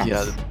 Yes.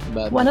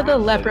 Yeah, One of the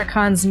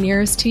leprechauns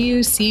nearest to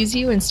you sees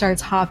you and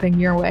starts hopping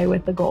your way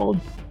with the gold.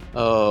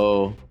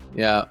 Oh,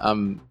 yeah.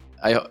 From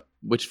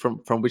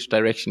which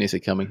direction is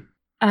it coming?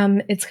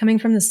 It's coming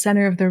from the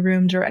center of the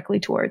room directly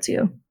towards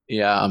you.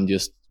 Yeah, I'm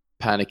just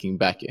panicking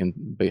back in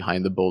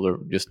behind the boulder,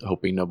 just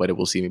hoping nobody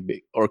will see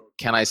me. Or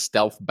can I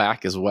stealth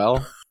back as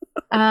well?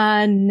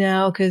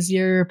 No, because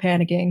you're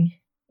panicking.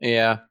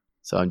 Yeah.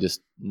 So I'm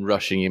just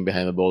rushing in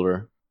behind the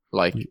boulder,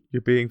 like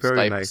You're being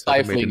very nice.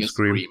 stifling a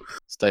scream.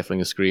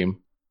 Stifling a scream.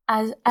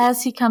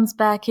 As he comes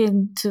back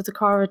into the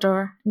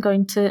corridor, I'm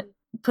going to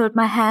put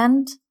my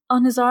hand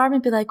on his arm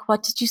and be like,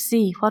 "What did you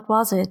see? What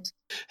was it?"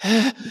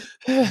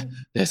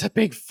 There's a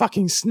big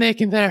fucking snake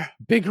in there.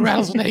 Big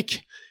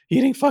rattlesnake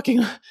eating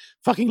fucking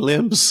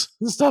limbs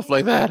and stuff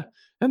like that.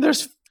 And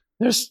there's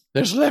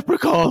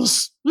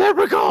leprechauns.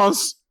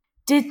 Leprechauns.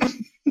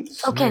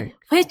 Okay,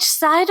 which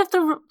side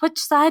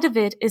of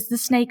it is the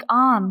snake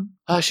on?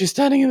 She's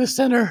standing in the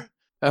center.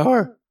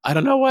 Or I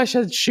don't know why I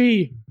said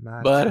she.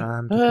 My But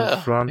time to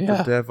confront yeah.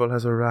 the devil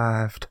has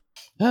arrived.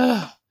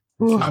 I'm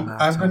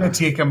going to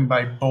take him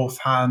by both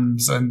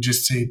hands and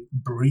just say,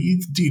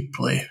 breathe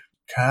deeply,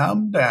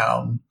 calm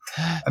down.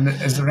 And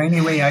is there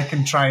any way I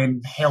can try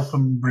and help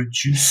him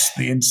reduce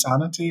the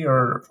insanity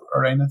or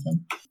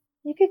anything?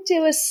 You could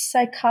do a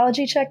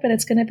psychology check, but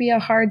it's going to be a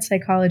hard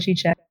psychology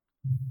check.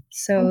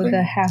 So Okay.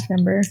 the half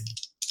number.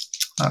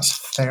 That's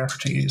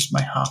 30 is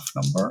my half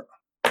number.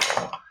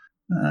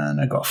 And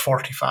I got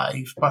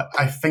 45. But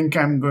I think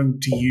I'm going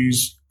to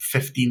use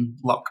 15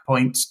 luck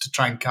points to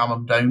try and calm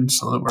him down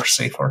so that we're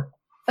safer.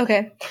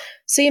 Okay.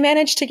 So you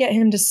managed to get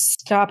him to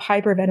stop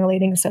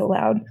hyperventilating so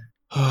loud.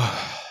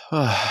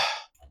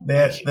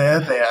 There.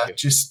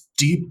 Just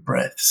deep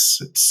breaths.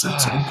 It's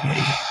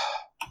okay.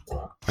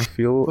 I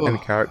feel in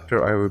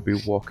character I would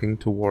be walking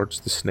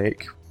towards the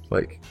snake,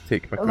 like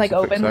take my crucifix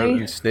out openly?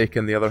 and snake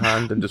in the other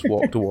hand and just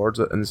walk towards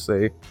it and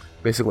say,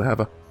 basically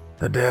have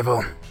the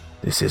devil,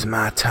 this is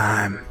my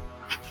time.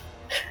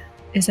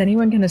 Is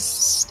anyone going to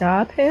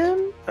stop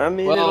him? I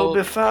mean, it'll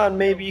be fine.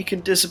 Maybe you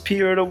can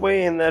disappear it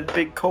away in that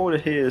big coat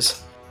of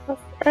his.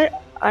 Right,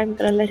 I'm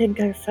going to let him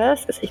go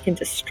first because he can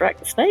distract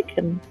the snake,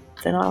 and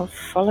then I'll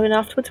follow him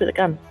afterwards with a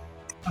gun.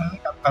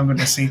 I'm going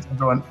to say to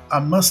everyone, I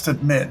must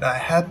admit I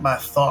had my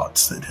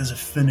thoughts that his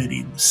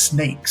affinity with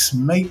snakes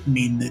might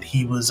mean that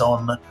he was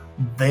on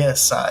their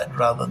side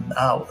rather than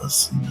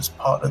ours and was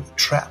part of the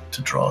trap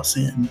to draw us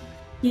in.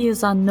 He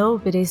is on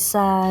nobody's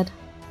side,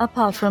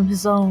 apart from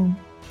his own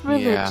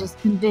religious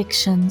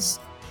convictions.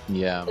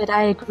 Yeah. But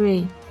I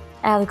agree.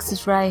 Alex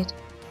is right.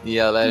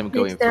 Yeah, let him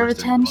go in Takes their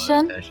first and draw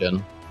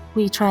attention.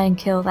 We try and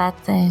kill that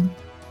thing.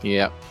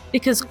 Yeah.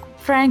 Because,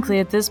 frankly,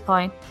 at this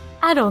point,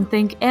 I don't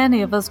think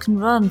any of us can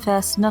run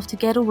fast enough to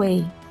get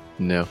away.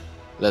 No.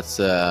 Let's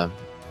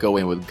go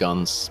in with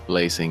guns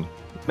blazing.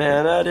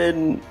 Man, I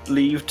didn't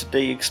leave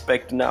today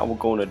expecting I was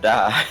gonna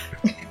die.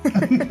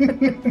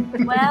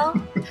 Well,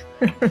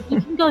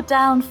 you can go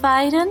down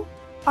fighting,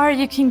 or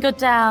you can go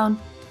down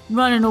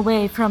running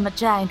away from a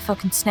giant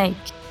fucking snake.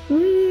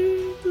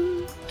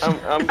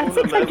 I'm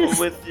gonna level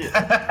with you.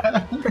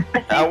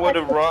 I would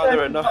have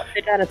rather not.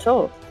 Down at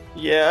all.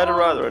 Yeah, I'd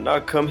rather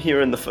not come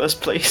here in the first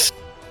place.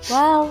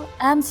 Well,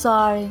 I'm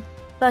sorry,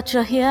 but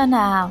you're here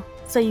now,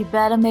 so you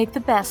better make the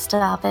best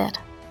of it.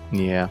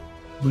 Yeah.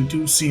 We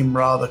do seem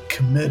rather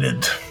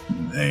committed,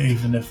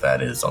 even if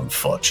that is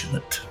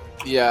unfortunate.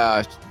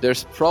 Yeah,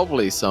 there's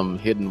probably some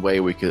hidden way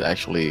we could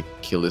actually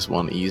kill this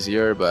one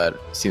easier, but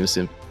seems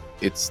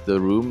it's the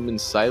room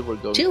inside we're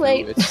going Too through.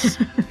 late.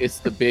 It's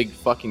the big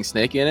fucking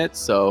snake in it,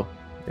 so...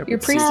 Your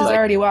priest is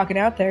already walking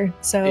out there,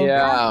 so...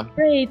 Yeah. I'm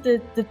afraid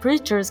that the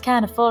preacher's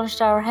kind of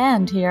forced our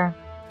hand here.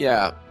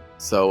 Yeah,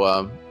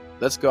 so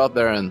let's go out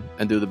there and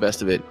do the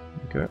best of it.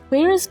 Okay.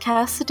 Where is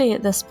Cassidy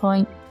at this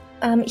point?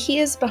 He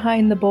is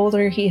behind the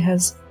boulder. He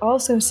has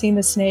also seen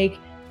the snake,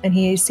 and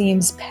he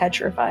seems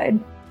petrified.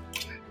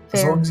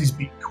 As long as he's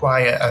being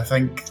quiet, I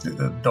think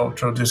the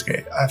doctor will just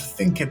get... I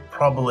think it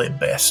probably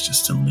best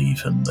just to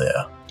leave him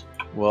there.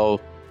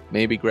 Well,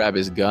 maybe grab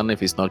his gun if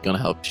he's not going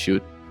to help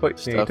shoot. But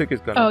he stuff. took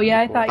his gun. Oh,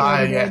 yeah, I thought you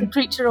already yeah. did. The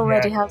preacher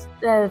already has...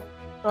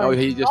 Oh,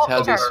 he just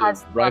has his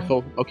has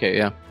rifle? Okay,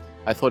 yeah.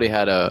 I thought he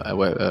had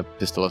a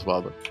pistol as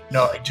well, but...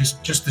 No,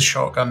 just the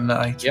shotgun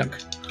that I took.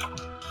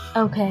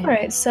 Okay. All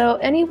right, so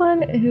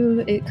anyone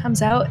who it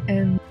comes out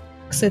and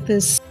looks at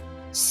this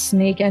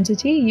snake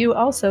entity, you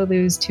also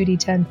lose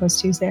 2d10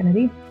 plus 2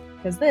 sanity,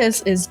 because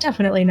this is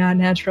definitely not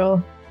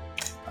natural.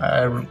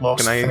 I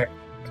lost...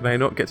 Can I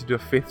not get to do a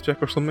faith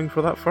check or something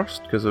for that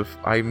first? Because if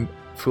I'm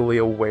fully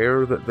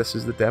aware that this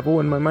is the devil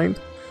in my mind?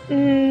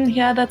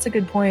 Yeah, that's a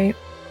good point.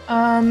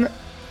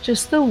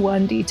 Just the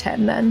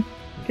 1d10 then,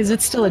 because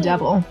it's still a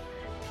devil.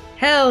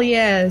 Hell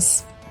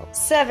yes!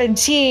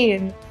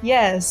 17!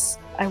 Yes!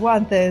 I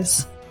want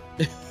this.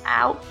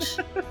 Ouch.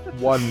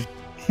 1.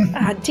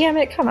 Ah, damn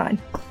it, come on.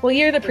 Well,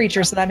 you're the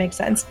preacher, so that makes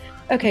sense.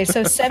 Okay,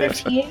 so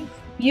 17,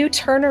 you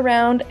turn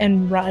around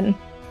and run,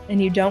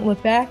 and you don't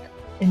look back,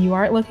 and you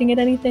aren't looking at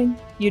anything.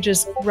 You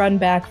just run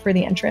back for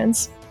the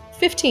entrance.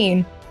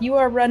 15. You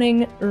are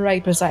running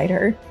right beside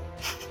her.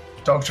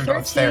 Doctor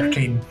got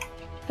 13.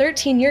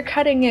 13, you're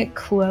cutting it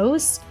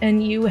close,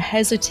 and you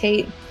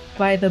hesitate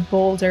by the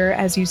boulder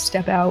as you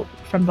step out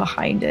from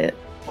behind it.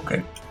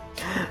 Okay.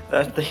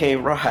 That thing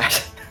ain't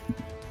right.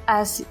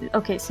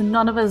 Okay, so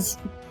none of us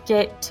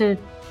get to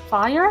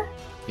fire?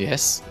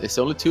 Yes, it's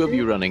only 2 of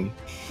you running.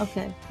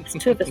 Okay. It's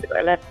 2 of us that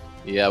are left.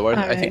 Yeah,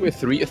 I think we're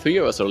three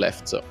of us are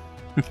left, so.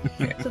 So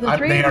the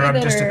three There, of you I'm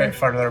that just a are- bit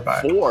further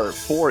back.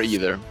 Four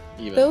either.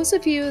 Even. Those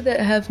of you that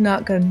have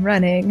not gone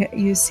running,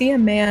 you see a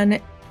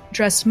man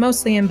dressed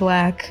mostly in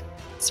black,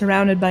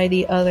 surrounded by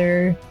the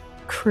other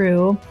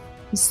crew.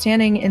 He's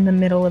standing in the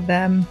middle of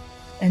them,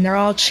 and they're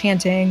all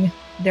chanting.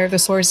 They're the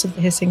source of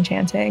the hissing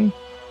chanting.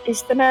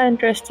 Is the man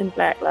dressed in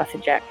black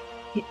laughing Jack?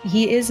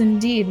 He is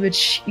indeed,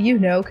 which you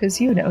know, because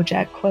you know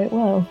Jack quite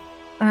well.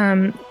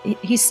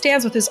 He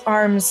stands with his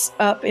arms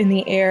up in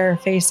the air,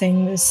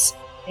 facing this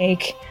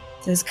snake.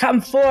 Says, "Come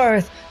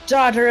forth,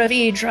 daughter of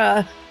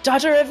Idra,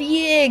 daughter of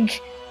Yig,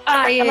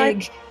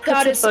 Ayig, Put a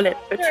goddess bullet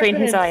between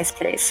his serpents." eyes,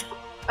 please.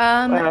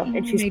 You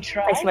if she's may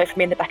try. placing away from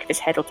me in the back of his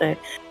head, I'll do it.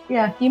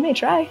 Yeah, you may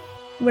try.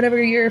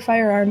 Whatever your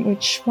firearm,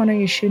 which one are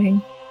you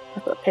shooting?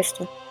 I've got a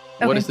pistol.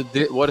 What Okay.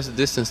 is the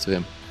distance to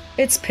him?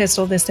 It's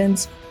pistol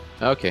distance.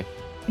 Okay.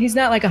 He's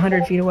not like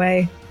 100 feet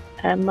away.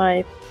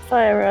 My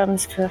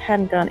firearms for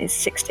handgun is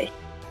 60.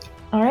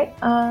 All right.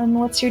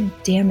 What's your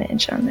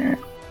damage on that?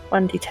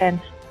 1d10.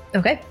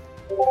 Okay.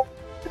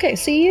 Okay,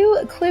 so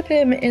you clip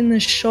him in the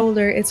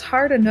shoulder. It's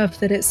hard enough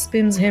that it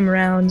spins him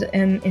around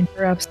and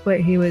interrupts what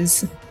he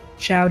was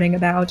shouting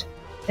about.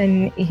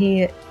 And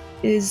he's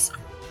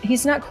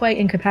not quite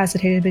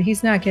incapacitated, but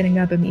he's not getting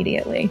up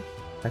immediately.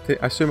 I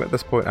assume at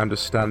this point I'm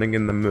just standing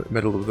in the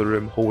middle of the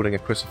room, holding a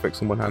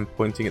crucifix in one hand,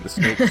 pointing at the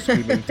snake,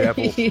 screaming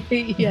devil.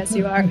 Yes,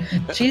 you are.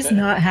 She's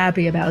not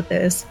happy about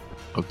this.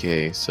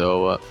 Okay,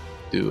 so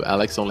do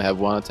Alex only have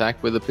 1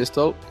 attack with a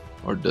pistol?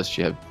 Or does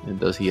he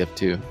have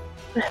 2?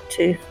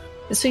 2.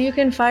 So you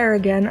can fire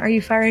again. Are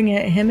you firing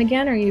at him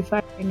again, or are you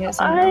firing at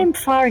someone I'm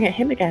else? firing at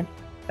him again.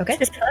 Okay.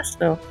 It's just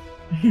personal.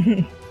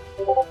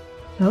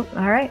 Oh,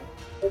 all right.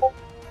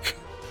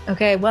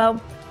 Okay,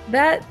 well,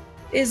 that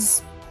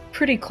is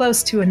pretty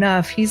close to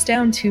enough. He's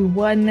down to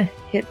 1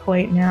 hit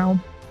point now.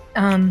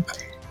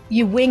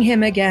 You wing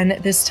him again.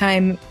 This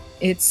time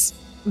it's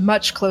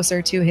much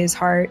closer to his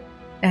heart,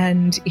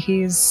 and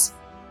he's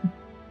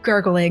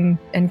gurgling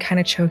and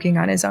kind of choking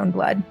on his own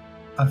blood.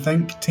 I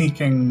think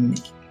taking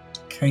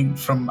kind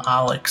from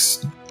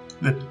Alex,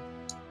 the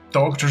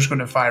doctor's going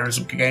to fire us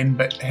again,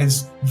 but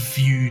his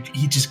view,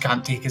 he just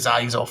can't take his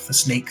eyes off the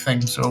snake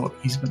thing, so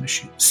he's going to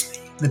shoot the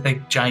snake, the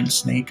big giant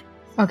snake.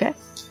 Okay.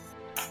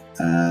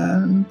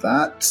 And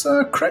that's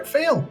a crit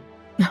fail.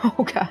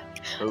 Oh, God.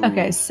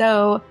 Okay,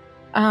 so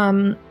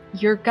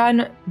your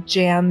gun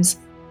jams.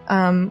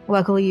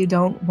 Luckily, you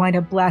don't wind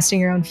up blasting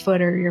your own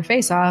foot or your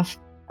face off.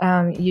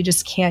 You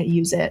just can't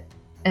use it.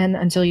 And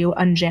until you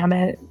unjam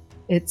it,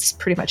 it's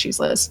pretty much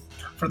useless.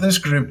 For this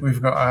group,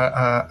 we've got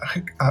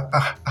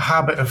a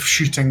habit of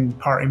shooting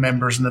party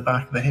members in the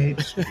back of the head.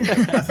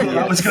 I thought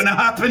that was going to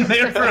happen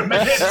there for a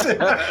minute.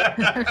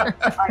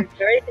 I'm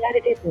very glad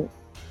it didn't.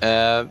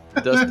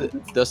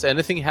 Does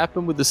anything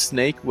happen with the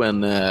snake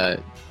when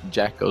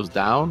Jack goes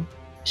down?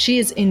 She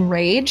is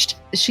enraged.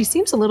 She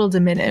seems a little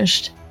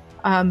diminished.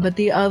 But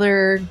the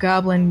other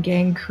goblin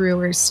gang crew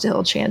are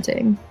still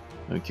chanting.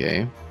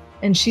 Okay.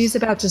 And she's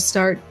about to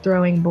start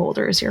throwing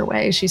boulders your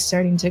way. She's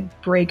starting to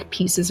break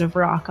pieces of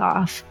rock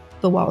off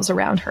the walls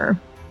around her.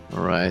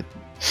 All right.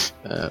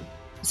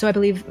 So I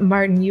believe,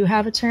 Martin, you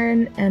have a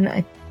turn, and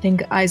I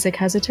think Isaac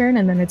has a turn,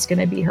 and then it's going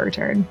to be her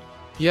turn.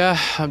 Yeah,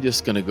 I'm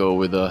just gonna go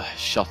with a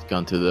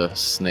shotgun to the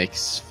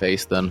snake's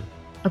face then.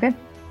 Okay.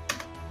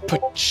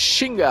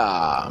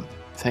 Pachinga!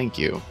 Thank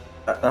you.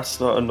 That's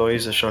not a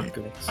noise a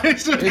shotgun.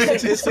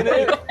 Isn't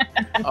it?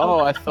 Oh,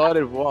 I thought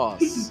it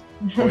was.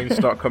 Coins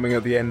start coming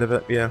at the end of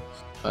it, yeah.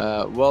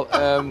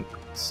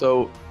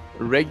 So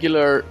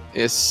regular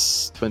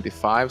is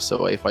 25,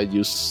 so if I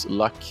use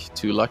luck,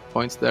 2 luck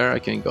points there, I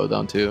can go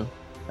down to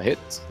a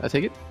hit. I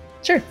take it?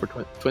 Sure. For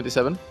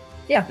 27?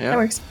 Yeah, that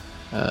works.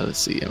 Let's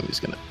see, I'm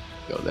just gonna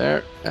go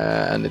there.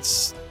 And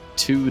it's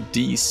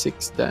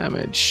 2d6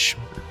 damage.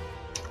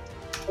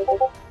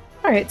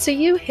 All right, so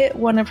you hit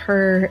one of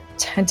her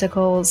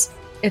tentacles.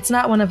 It's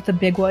not one of the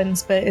big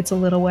ones, but it's a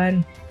little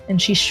one,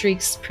 and she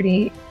shrieks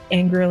pretty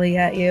angrily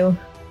at you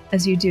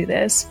as you do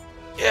this.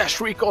 Yeah,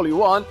 shriek all you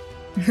want.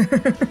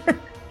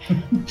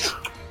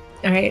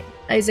 All right,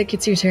 Isaac,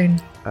 it's your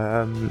turn.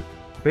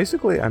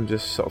 Basically, I'm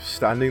just sort of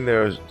standing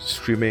there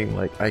screaming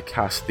like I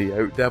cast the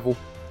out devil.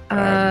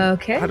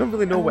 Okay. I don't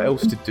really know what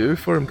else to do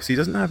for him because he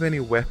doesn't have any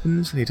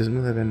weapons and he doesn't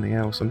really have anything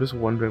else. I'm just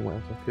wondering what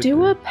else I could do.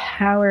 Do a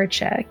power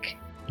check.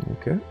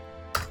 Okay.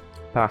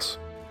 Pass.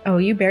 Oh,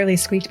 you barely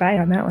squeaked by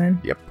on that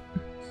one. Yep.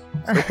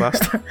 Still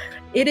passed.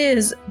 It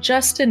is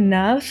just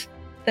enough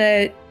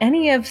that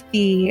any of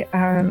the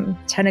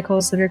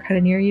tentacles that are kind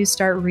of near you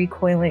start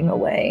recoiling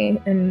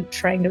away and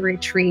trying to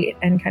retreat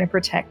and kind of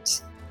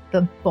protect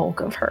the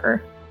bulk of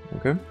her.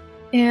 Okay.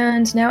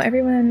 And now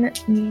everyone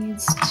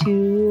needs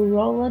to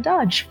roll a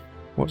dodge.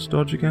 What's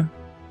dodge again?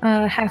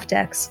 Half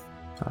dex.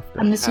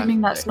 I'm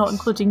assuming that's not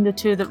including the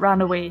 2 that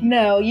ran away.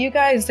 No, you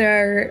guys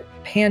are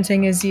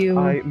panting as you...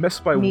 I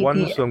missed by meet 1,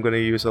 the- so I'm going to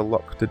use a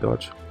luck to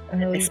dodge.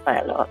 It's by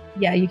a lot.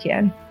 Yeah, you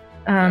can.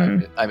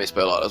 I missed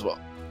by a lot as well.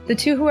 The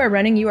 2 who are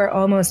running, you are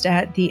almost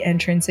at the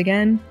entrance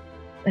again,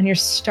 and you're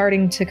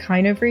starting to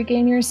kind of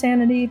regain your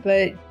sanity,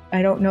 but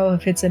I don't know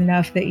if it's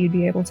enough that you'd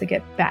be able to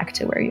get back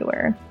to where you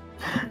were.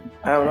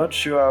 I'm not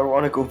sure I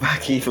want to go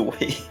back either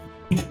way.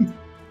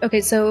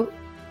 Okay, so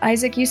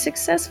Isaac, you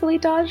successfully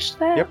dodged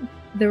that? Yep.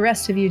 The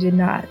rest of you did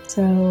not,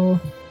 so...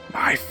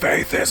 My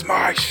faith is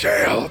my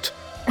shield!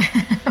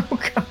 Oh,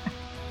 God.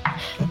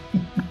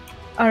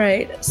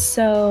 Alright,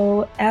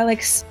 so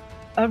Alex,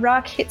 a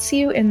rock hits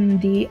you in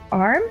the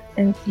arm,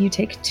 and you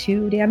take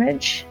 2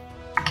 damage.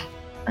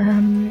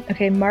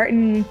 Okay,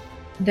 Martin,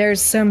 there's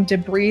some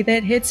debris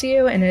that hits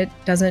you, and it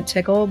doesn't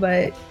tickle,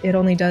 but it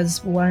only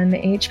does 1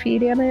 HP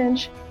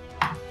damage.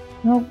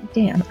 Oh,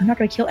 damn, I'm not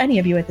going to kill any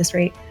of you at this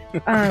rate.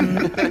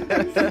 I'm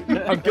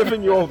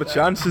giving you all the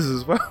chances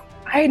as well.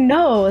 I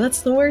know,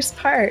 that's the worst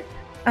part.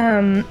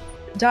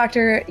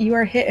 Doctor, you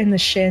are hit in the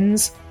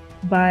shins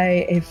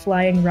by a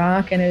flying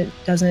rock, and it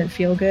doesn't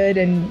feel good,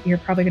 and you're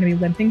probably going to be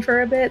limping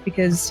for a bit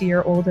because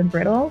you're old and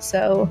brittle,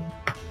 so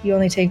you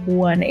only take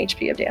 1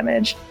 HP of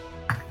damage.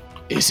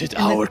 Is it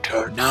our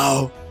turn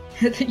now?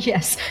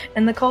 Yes,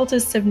 and the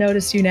cultists have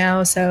noticed you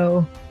now,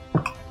 so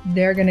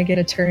they're going to get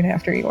a turn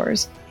after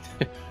yours.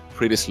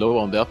 Pretty slow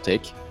on the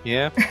uptake.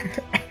 Yeah.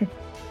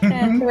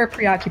 And we're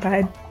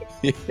preoccupied.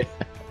 Yeah.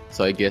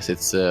 So I guess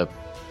it's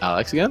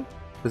Alex again?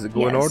 Does it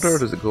go in order, or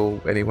does it go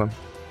anyone?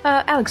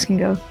 Alex can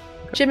go.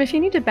 Jim, if you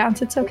need to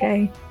bounce, it's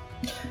okay.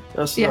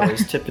 That's not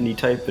his Tiffany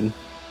typing.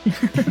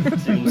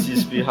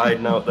 Seems to be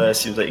hiding out there.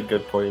 Seems like a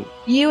good point.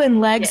 You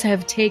and Legs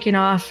have taken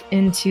off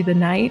into the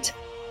night,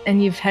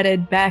 and you've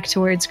headed back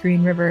towards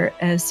Green River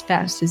as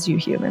fast as you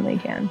humanly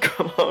can.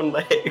 Come on,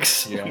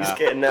 Legs. Yeah. He's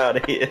getting out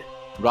of here.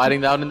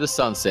 Riding down in the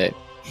sunset.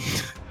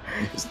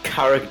 His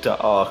character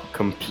arc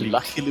complete.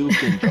 Lucky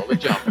Luke and Jolly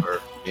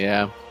Jumper.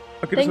 Yeah.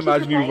 I can just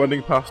imagine you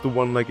running past the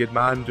one-legged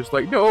man, just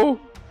like, no!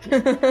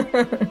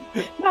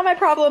 Not my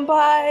problem,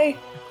 bye!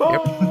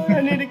 Oh,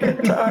 I need to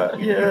get to...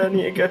 Yeah, I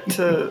need to get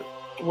to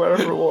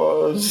wherever it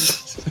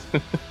was.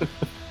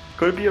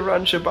 Could be a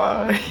rancher,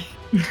 bye.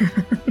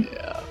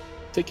 Yeah.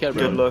 Take care,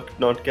 Good bro. luck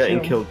not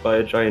getting killed by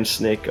a giant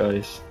snake,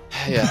 guys.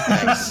 Yeah,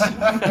 thanks.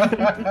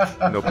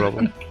 No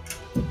problem.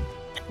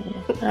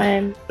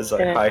 As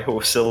I hi-ho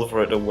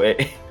silver it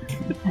away.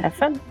 Have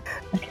fun.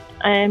 Okay.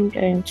 I am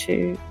going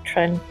to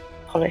try and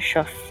polish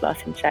off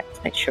Laughing Jack to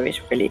make sure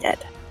he's really dead.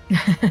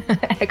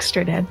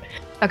 Extra dead.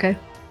 Okay.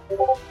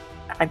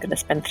 I'm going to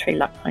spend 3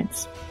 luck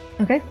points.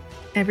 Okay.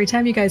 Every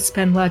time you guys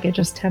spend luck, it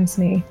just tempts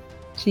me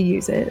to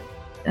use it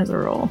as a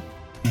roll.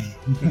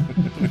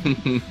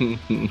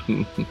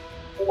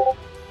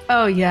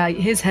 Oh yeah,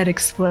 his head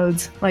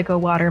explodes like a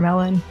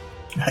watermelon.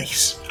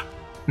 Nice.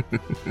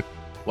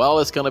 Well,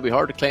 it's gonna be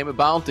hard to claim a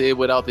bounty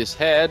without his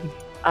head.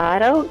 I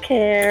don't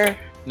care.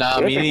 Nah,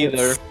 me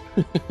neither.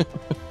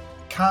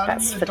 Can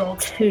That's the for dog...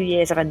 2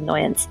 years of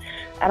annoyance.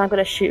 And I'm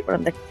going to shoot one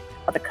of the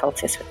other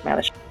cultists with my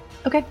other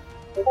Okay.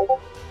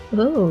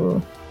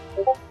 Ooh.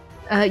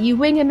 You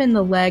wing him in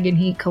the leg and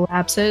he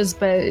collapses,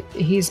 but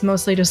he's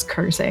mostly just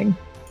cursing.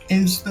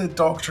 Is the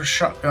doctor's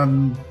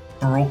shotgun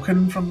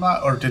broken from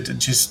that, or did it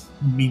just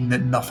mean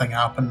that nothing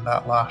happened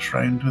that last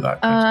round with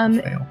that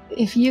critical fail?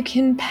 If you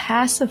can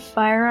pass a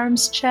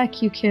firearms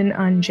check, you can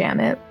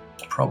unjam it.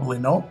 Probably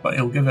not, but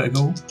he'll give it a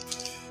go.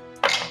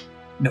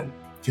 No,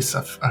 just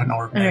an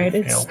ordinary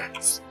Alright, fail.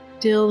 it's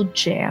still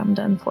jammed,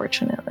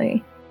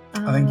 unfortunately.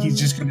 I think he's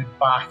just going to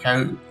back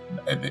out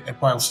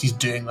whilst he's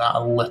doing that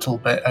a little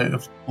bit out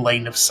of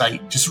line of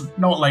sight. Just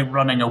not like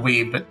running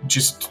away, but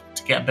just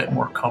to get a bit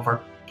more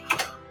cover.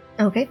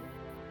 Okay.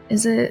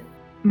 Is it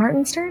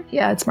Martin's turn?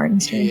 Yeah, it's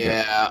Martin's turn.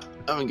 Yeah,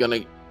 I'm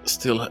gonna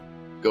still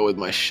go with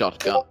my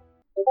shotgun.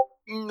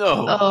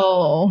 No.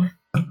 Oh.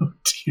 Oh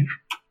dear.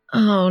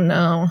 Oh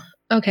no.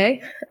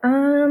 Okay.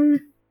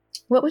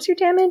 What was your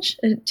damage?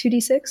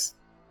 2d6?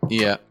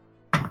 Yeah.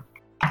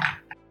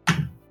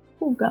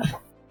 Oh god.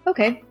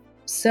 Okay.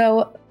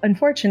 So,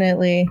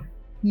 unfortunately,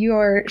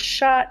 your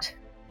shot,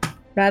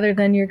 rather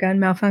than your gun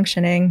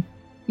malfunctioning,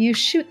 you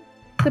shoot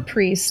the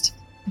priest.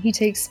 He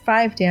takes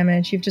 5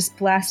 damage. You've just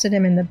blasted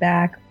him in the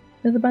back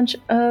with a bunch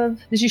of...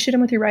 Did you shoot him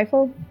with your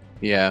rifle?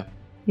 Yeah.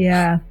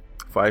 Yeah.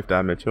 5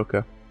 damage,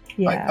 okay.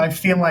 Yeah. I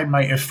feel I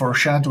might have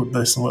foreshadowed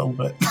this a little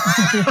bit.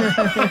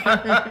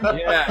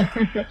 Yeah.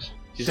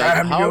 She's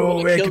like, how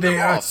will I kill them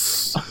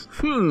off?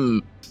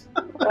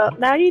 Well,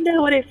 now you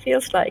know what it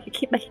feels like. You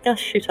keep making us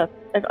shoot up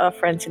our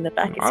friends in the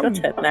back. It's your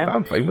turn now.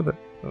 I'm fine with it.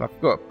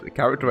 I've got a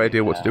character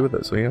idea what to do with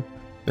it, so yeah.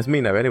 It's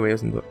me now anyway,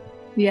 isn't it?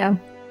 Yeah.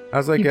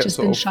 As I You've get just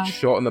sort been of shot.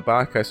 shot in the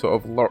back, I sort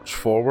of lurch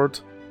forward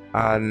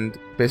and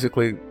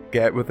basically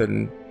get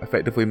within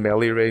effectively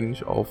melee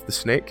range of the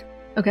snake.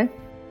 Okay.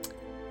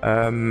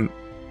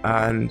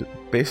 And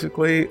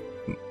basically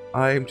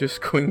I'm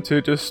just going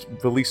to just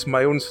release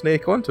my own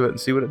snake onto it and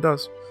see what it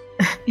does.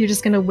 You're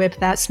just going to whip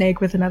that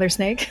snake with another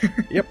snake?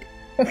 Yep.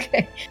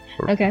 Okay.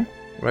 Okay.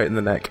 Right in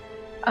the neck.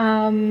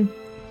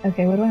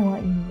 Okay, what do I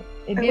want you?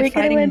 It'd be Are a we going to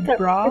fighting end up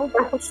brawl?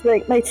 with a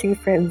snake mating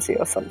frenzy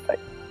or something?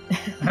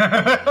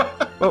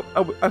 Well,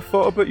 I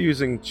thought about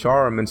using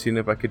charm and seeing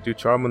if I could do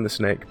charm on the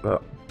snake,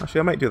 but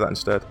actually I might do that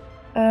instead.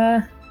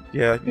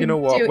 Yeah, you know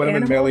what? do When I'm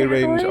in animal melee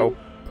range, handling?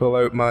 I'll pull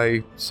out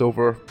my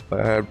silver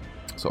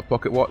sort of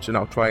pocket watch and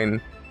I'll try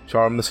and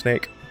charm the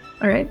snake.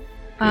 All right.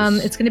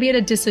 It's going to be at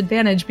a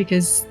disadvantage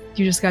because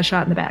you just got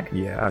shot in the back.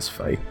 Yeah, that's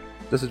fine.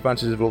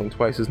 Disadvantage is rolling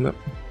twice, isn't it?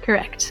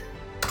 Correct.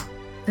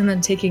 And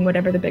then taking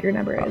whatever the bigger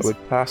number I is.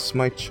 would pass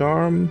my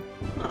charm.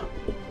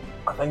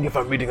 I think if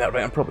I'm reading that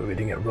right, I'm probably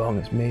reading it wrong.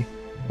 It's me.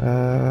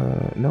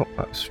 No,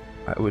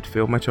 I would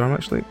fail my charm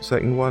actually.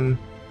 Second one,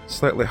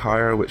 slightly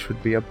higher, which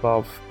would be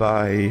above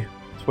by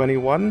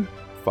 21.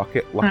 Fuck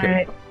it, luck All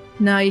right.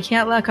 No, you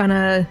can't luck on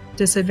a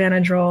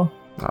disadvantage roll,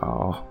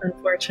 Oh,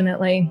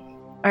 unfortunately.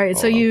 All right,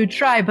 so Oh. you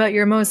try, but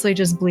you're mostly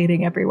just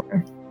bleeding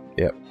everywhere.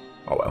 yep.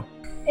 Oh well.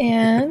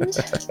 And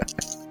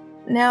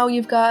now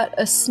you've got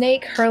a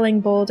snake hurling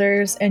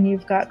boulders, and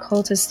you've got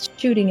cultists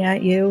shooting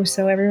at you,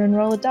 so everyone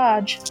roll a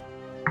dodge.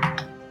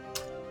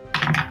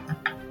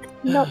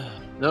 Nope.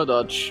 No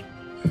dodge.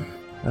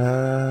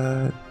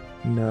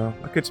 No.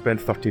 I could spend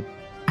 30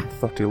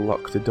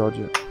 luck to dodge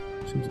it.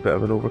 Seems a bit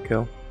of an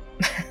overkill.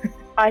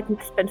 I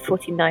can spend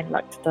 49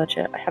 luck to dodge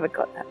it. I haven't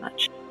got that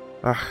much.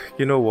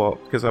 You know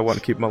what? Because I want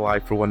to keep him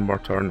alive for one more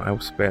turn, I'll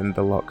spend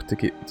the luck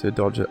to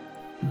dodge it.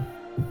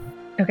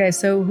 Okay,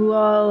 so who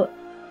all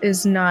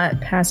is not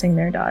passing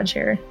their dodge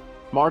here?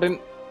 Martin.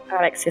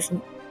 Alex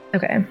isn't.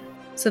 Okay.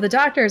 So the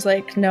doctor's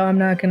like, no, I'm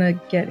not going to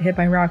get hit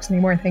by rocks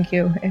anymore, thank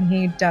you. And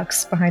he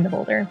ducks behind the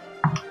boulder.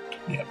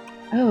 Yep.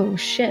 Oh,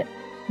 shit.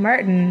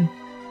 Martin,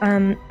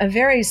 a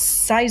very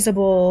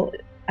sizable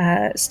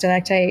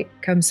stalactite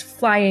comes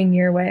flying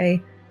your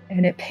way,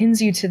 and it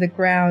pins you to the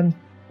ground,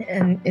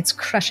 and it's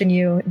crushing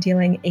you,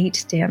 dealing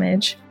 8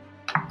 damage.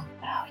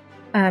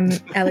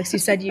 Alex, you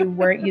said you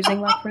weren't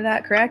using luck for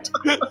that, correct?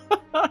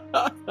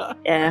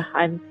 Yeah,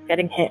 I'm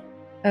getting hit.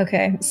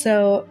 Okay,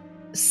 so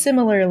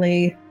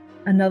similarly,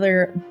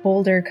 another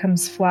boulder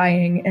comes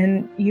flying,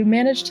 and you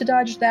manage to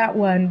dodge that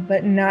one,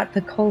 but not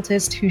the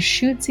cultist who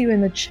shoots you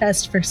in the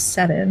chest for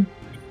 7.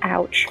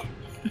 Ouch.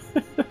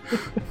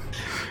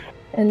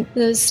 And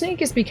the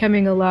snake is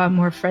becoming a lot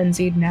more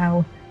frenzied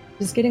now.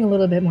 She's getting a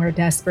little bit more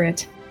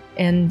desperate,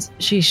 and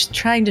she's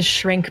trying to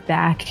shrink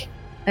back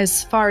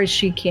as far as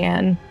she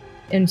can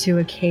into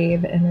a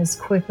cave and as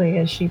quickly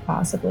as she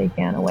possibly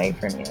can away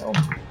from you.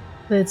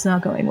 But it's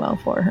not going well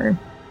for her.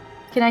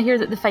 Can I hear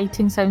that the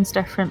fighting sounds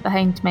different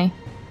behind me?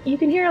 You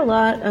can hear a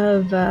lot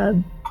of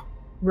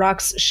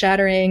rocks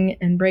shattering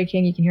and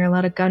breaking. You can hear a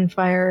lot of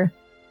gunfire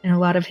and a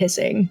lot of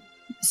hissing.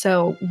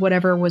 So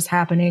whatever was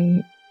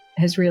happening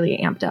has really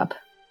amped up.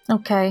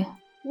 Okay.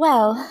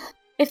 Well,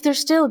 if there's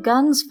still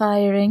guns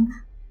firing,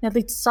 at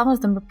least some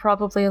of them are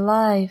probably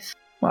alive.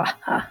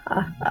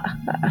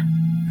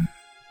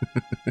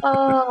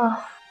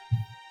 Oh.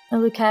 I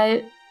look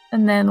out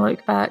and then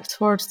look back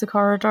towards the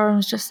corridor and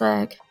was just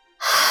like,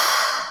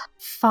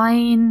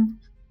 fine,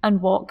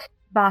 and walk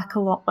back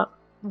along,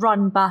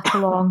 run back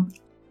along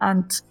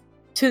and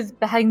to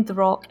behind the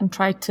rock and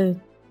try to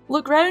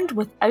look round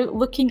without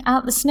looking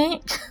at the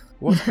snake.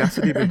 What's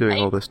Cassidy been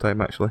doing all this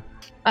time, actually?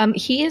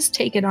 He is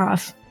taken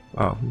off.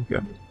 Oh,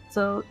 okay.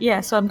 So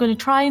I'm going to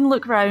try and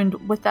look round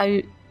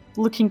without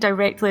looking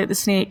directly at the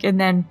snake and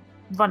then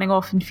running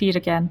off in fear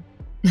again.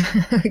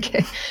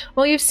 Okay.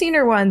 Well, you've seen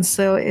her once,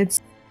 so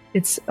it's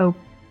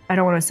I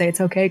don't want to say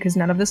it's okay because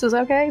none of this is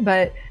okay,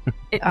 but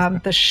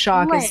the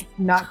shock is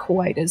not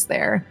quite as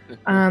there.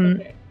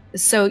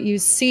 So you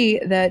see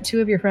that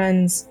 2 of your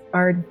friends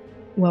are,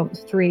 well,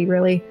 3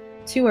 really.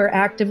 2 are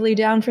actively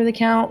down for the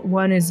count.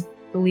 1 is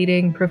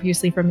bleeding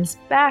profusely from his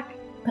back.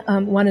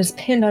 1 is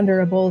pinned under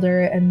a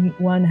boulder, and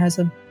 1 has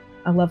a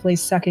lovely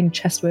sucking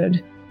chest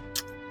wound.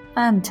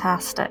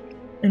 Fantastic.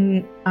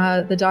 And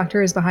the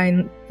doctor is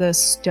behind the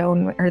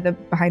stone, or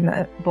behind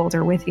the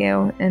boulder with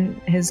you,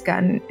 and his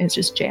gun is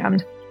just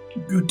jammed.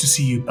 Good to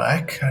see you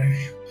back.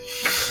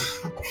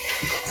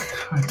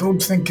 I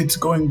don't think it's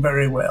going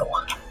very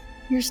well.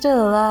 You're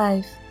still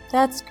alive.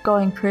 That's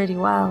going pretty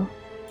well.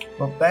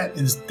 Well, that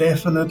is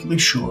definitely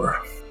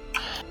sure.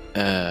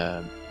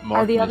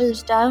 Are the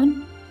others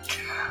down?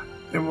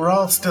 They were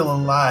all still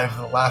alive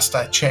the last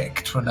I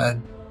checked when I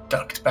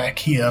ducked back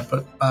here,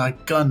 but my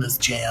gun is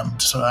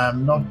jammed, so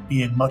I'm not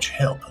being much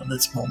help at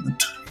this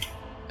moment.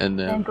 And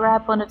Then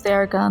grab one of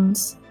their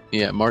guns.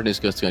 yeah, Martin is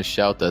just going to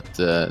shout at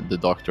the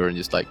doctor and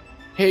just like,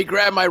 hey,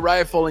 grab my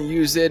rifle and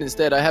use it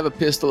instead. I have a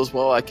pistol as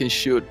well. I can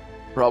shoot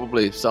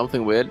probably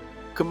something with.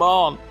 Come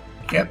on.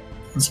 Yep,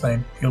 that's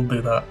fine. He'll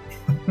do that.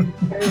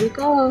 There we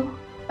go.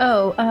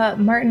 Oh,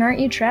 Martin, aren't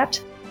you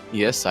trapped?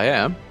 Yes, I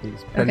am.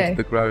 He's pinned Okay. to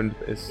the ground,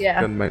 but his Yeah.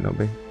 gun might not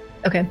be.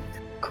 Okay,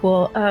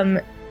 cool.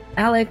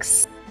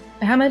 Alex,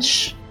 how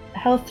much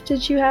health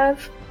did you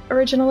have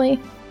originally?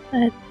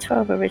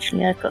 12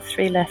 originally. I've got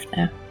 3 left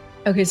now.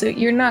 Okay, so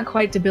you're not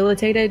quite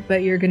debilitated,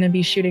 but you're going to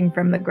be shooting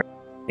from the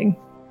ground.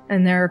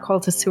 And there are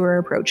cultists who are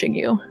approaching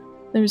you.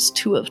 There's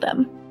 2 of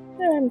them.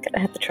 I'm going to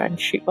have to try and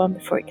shoot one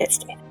before it gets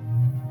to me.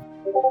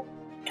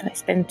 Can I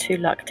spend 2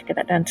 luck to get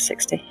that down to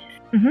 60?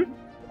 Mm-hmm.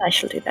 I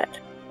shall do that.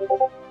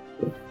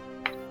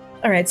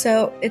 Alright,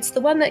 so it's the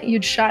one that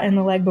you'd shot in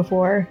the leg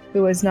before,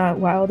 who was not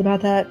wild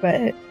about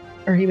that,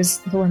 or he was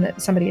the one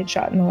that somebody had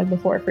shot in the leg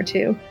before for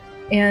 2.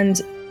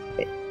 And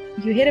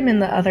you hit him in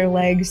the other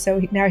leg,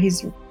 so now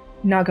he's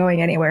not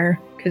going anywhere,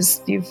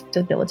 because you've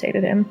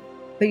debilitated him.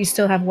 But you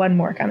still have 1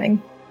 more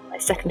coming. My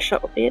second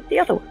shot will be at the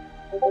other one.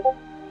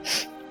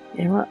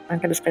 You know what? I'm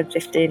going to spend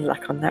 15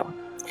 luck on that one.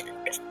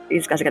 Because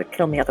these guys are going to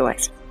kill me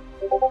otherwise.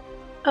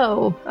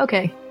 Oh,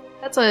 okay.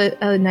 That's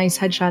a nice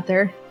headshot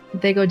there.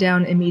 They go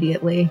down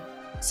immediately.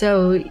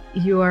 So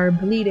you are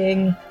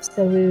bleeding,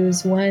 so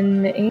lose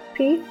 1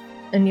 HP,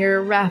 and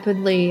you're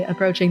rapidly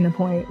approaching the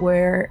point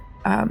where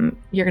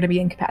you're going to be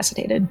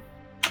incapacitated.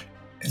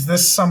 Is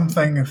this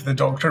something, if the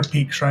doctor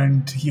peeks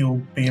round,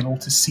 he'll be able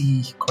to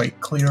see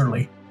quite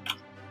clearly?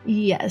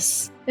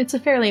 Yes. It's a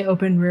fairly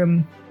open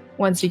room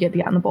once you get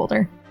beyond the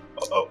boulder.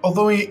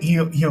 Although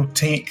he'll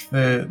take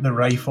the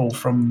rifle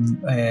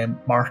from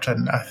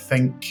Martin, I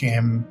think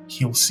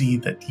he'll see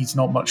that he's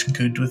not much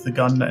good with the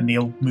gun, and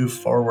he'll move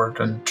forward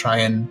and try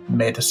and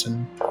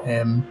medicine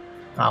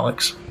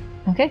Alex.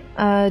 Okay.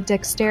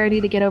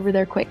 Dexterity to get over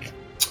there quick.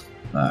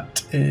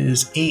 That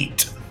is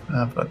 8.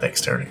 I've got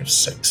dexterity of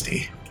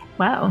 60.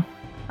 Wow.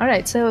 All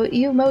right, so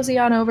you mosey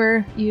on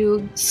over,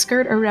 you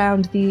skirt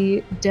around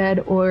the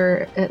dead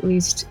or at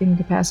least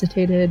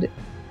incapacitated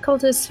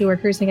cultists who are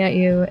cursing at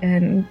you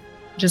and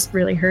just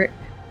really hurt,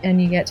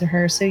 and you get to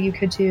her. So you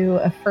could do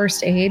a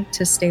first aid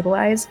to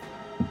stabilize,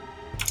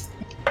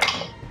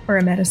 or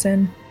a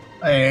medicine.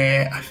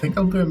 I think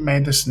I'll do a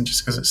medicine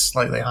just because it's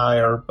slightly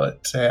higher,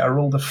 but I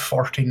rolled a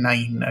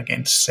 49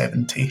 against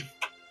 70.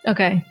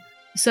 Okay,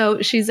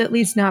 so she's at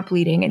least not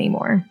bleeding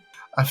anymore.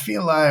 I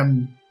feel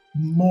I'm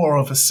more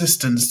of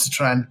assistance to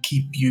try and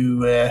keep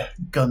you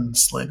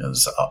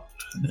gunslingers up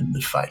and in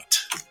the fight.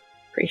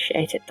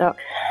 Appreciate it, Doc.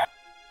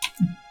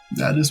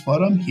 That is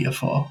what I'm here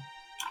for.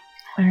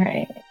 All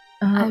right.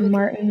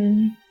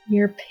 Martin,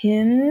 you're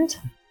pinned.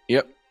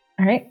 Yep.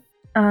 All right.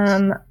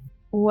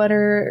 What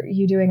are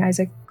you doing,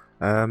 Isaac?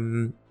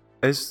 Since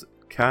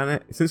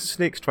the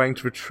snake's trying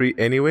to retreat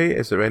anyway,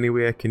 is there any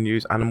way I can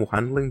use animal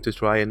handling to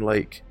try and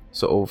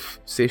sort of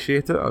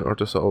satiate it, or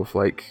to sort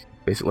of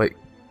basically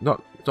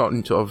not sort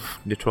of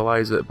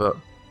neutralize it, but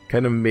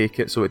kind of make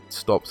it so it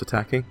stops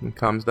attacking and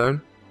calms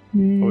down?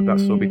 Or would that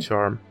still be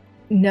charm?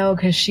 No,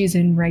 because she's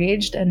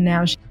enraged, and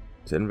now Is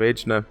it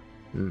enraged now?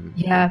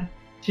 Yeah,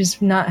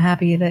 she's not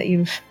happy that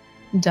you've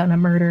done a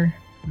murder.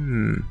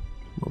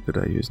 What could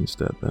I use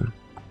instead then?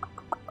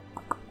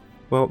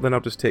 Well, then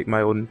I'll just take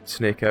my own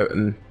snake out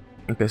and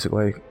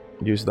basically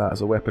use that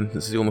as a weapon.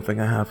 This is the only thing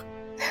I have.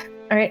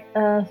 Alright,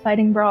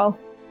 fighting brawl.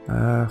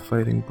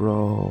 Fighting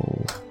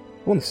brawl.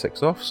 Only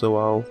 6 off, so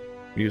I'll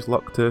use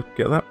luck to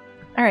get that.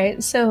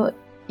 Alright, so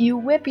you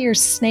whip your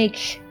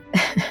snake.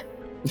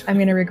 I'm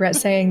going to regret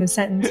saying the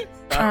sentence.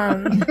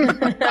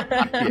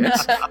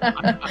 Yes.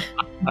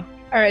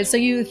 Alright, so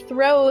you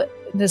throw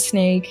the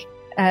snake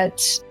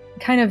at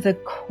kind of the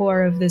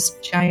core of this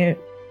giant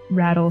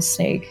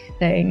rattlesnake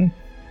thing.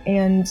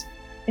 And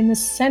in the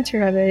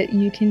center of it,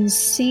 you can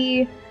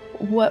see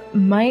what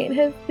might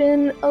have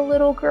been a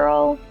little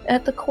girl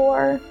at the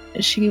core.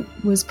 She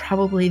was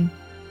probably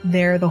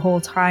there the whole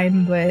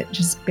time, but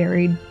just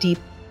buried deep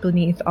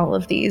beneath all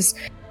of these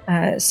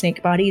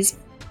snake bodies.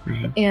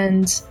 Mm-hmm.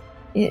 And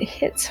it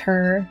hits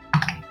her.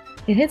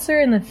 It hits her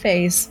in the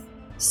face.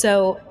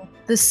 So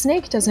the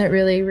snake doesn't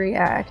really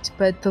react,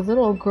 but the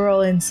little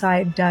girl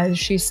inside does.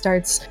 She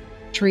starts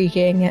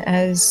shrieking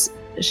as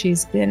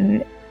she's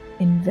been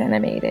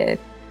envenomated,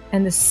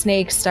 and the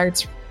snake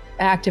starts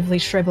actively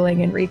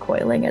shriveling and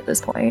recoiling at this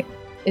point.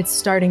 It's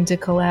starting to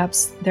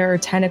collapse. There are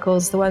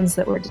tentacles, the ones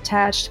that were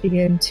detached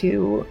begin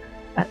to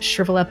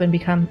shrivel up and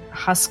become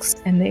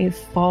husks, and they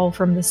fall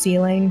from the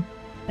ceiling.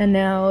 And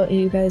now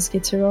you guys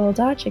get to roll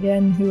dodge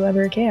again,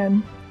 whoever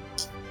can.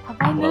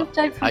 I moved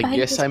out from I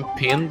guess I'm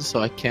pinned, so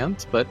I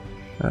can't, but...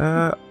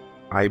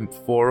 I'm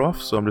 4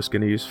 off, so I'm just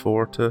going to use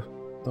 4 to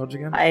dodge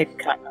again.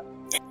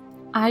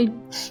 I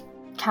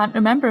can't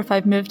remember if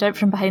I've moved out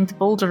from behind the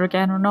boulder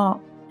again or not.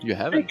 You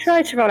haven't? I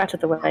tried to roll out of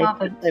the way, I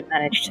but I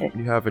managed to.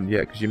 You haven't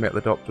yet, because you met the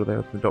doctor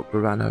there. The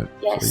doctor ran out.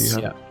 Yes. So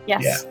you haven't.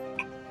 Yes.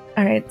 Yeah.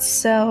 Alright,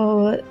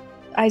 so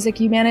Isaac,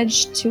 you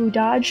managed to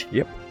dodge?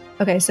 Yep.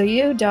 Okay, so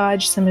you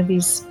dodge some of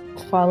these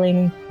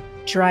falling,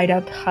 dried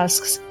up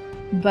husks,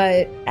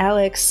 but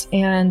Alex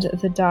and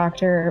the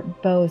doctor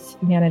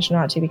both managed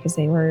not to because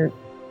he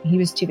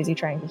was too busy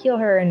trying to heal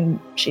her and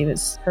she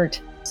was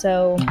hurt.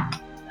 So,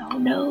 oh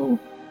no.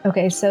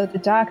 Okay, so the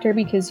doctor,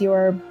 because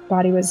your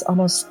body was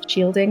almost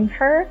shielding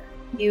her,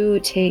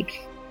 you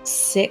take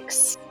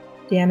 6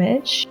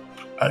 damage.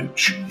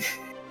 Ouch.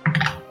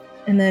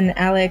 And then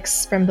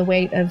Alex, from the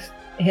weight of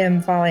him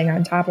falling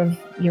on top of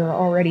your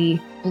already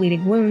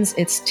bleeding wounds,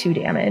 it's 2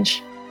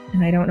 damage.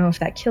 And I don't know if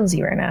that kills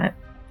you or not.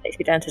 Takes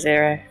me down to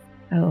 0.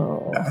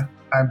 Oh.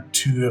 I'm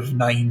 2 of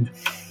 9.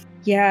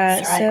 Yeah,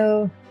 That's right.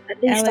 So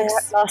At least Alex-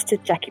 I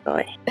outlasted Jackie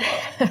Boy.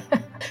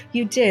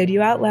 you did.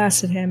 You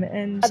outlasted him,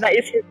 and And that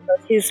is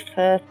his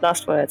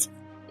last words.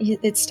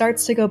 it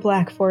starts to go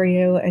black for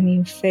you, and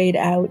you fade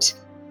out,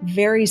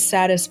 very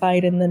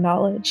satisfied in the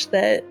knowledge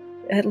that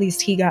at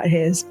least he got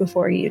his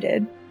before you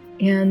did.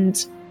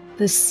 And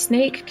the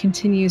snake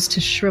continues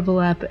to shrivel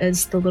up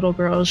as the little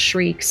girl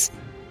shrieks,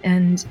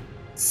 and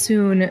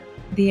soon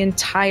the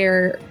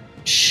entire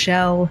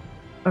shell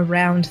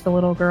around the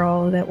little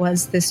girl that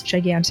was this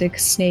gigantic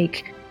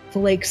snake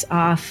flakes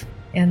off,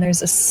 and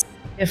there's a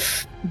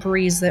stiff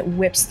breeze that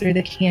whips through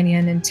the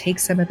canyon and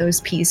takes some of those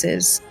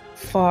pieces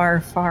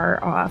far,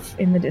 far off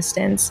in the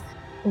distance,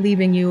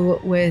 leaving you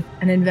with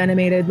an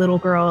envenomated little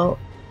girl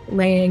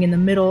laying in the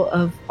middle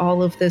of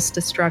all of this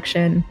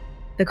destruction.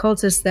 The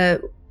cultists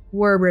that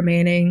were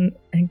remaining,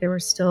 I think there were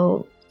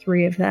still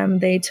 3 of them,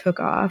 they took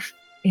off,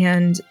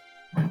 and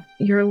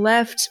you're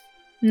left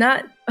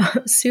not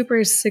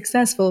super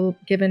successful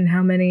given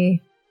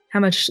how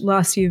much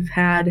loss you've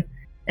had,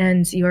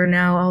 and you're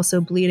now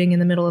also bleeding in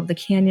the middle of the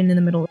canyon in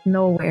the middle of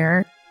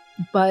nowhere,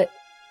 but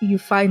you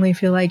finally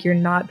feel like you're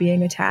not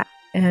being attacked,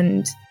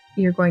 and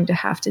you're going to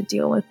have to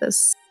deal with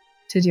this,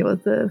 to deal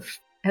with the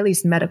at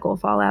least medical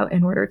fallout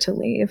in order to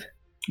leave.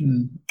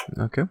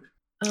 Okay.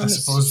 I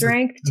suppose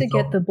Strength to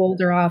get the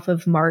boulder off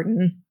of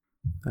Martin.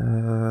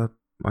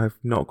 I've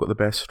not got the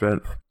best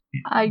strength.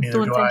 I Neither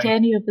don't do think I.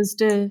 any of us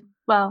do.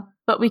 Well,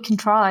 but we can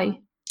try.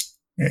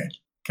 Yeah.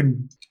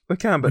 We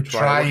can, but We try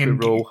try and and-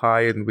 we roll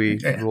high and we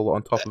Yeah. roll it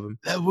on top of him.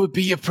 That would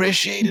be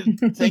appreciated.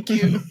 Thank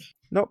you.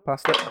 Nope,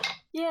 passed it.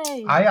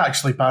 Yay! I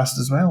actually passed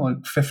as well,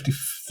 like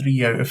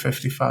 53 out of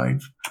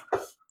 55.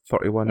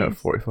 31 out of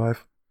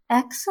 45.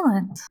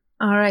 Excellent.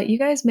 All right, you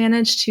guys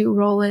managed to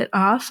roll it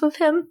off of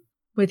him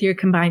with your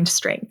combined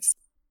strengths.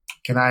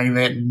 Can I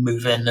then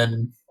move in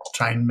and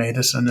try and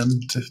medicine him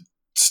to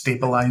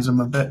stabilize him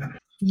a bit?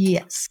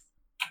 Yes.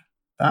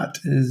 That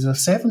is a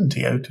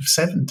 70 out of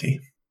 70.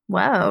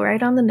 Wow,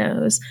 right on the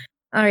nose.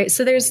 All right,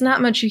 so there's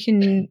not much you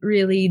can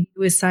really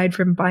do aside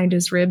from bind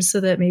his ribs so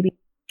that maybe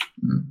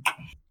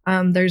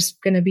there's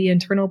going to be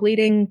internal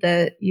bleeding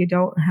that you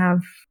don't have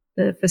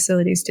the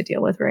facilities to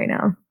deal with right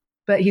now.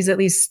 But he's at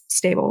least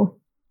stable.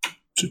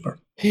 Super.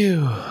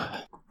 Phew.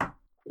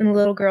 And the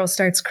little girl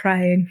starts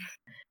crying.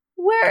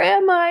 Where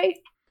am I?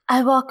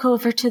 I walk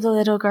over to the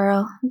little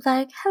girl,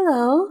 like,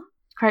 hello.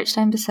 Crouch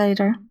down beside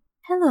her.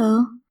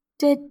 Hello.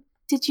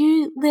 Did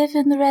you live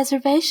in the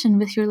reservation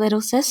with your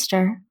little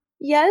sister?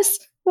 Yes,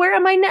 where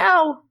am I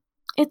now?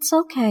 It's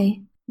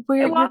okay.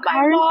 I want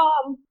my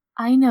mom.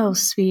 I know,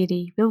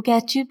 sweetie. We'll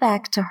get you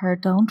back to her.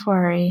 Don't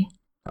worry.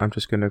 I'm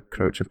just going to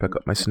crouch and pick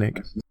up my snake.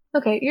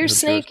 Okay, your I'm sure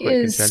snake it's quite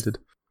is contented.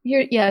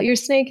 your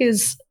snake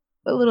is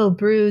a little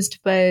bruised,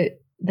 but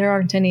there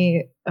aren't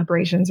any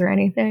abrasions or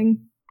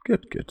anything.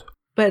 Good.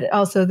 But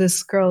also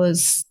this girl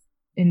is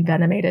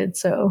envenomated,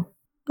 so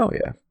Oh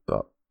yeah,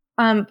 but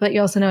but you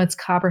also know it's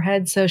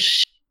copperhead, so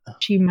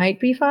she might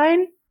be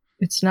fine.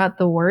 It's not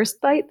the worst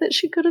bite that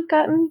she could have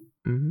gotten.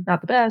 mhm.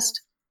 Not the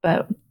best,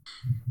 but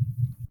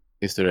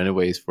Is there any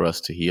ways for us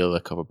to heal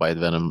the copper bite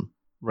venom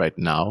right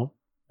now?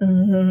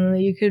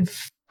 you could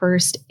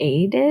first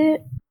aid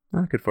it.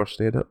 I could first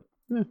aid it.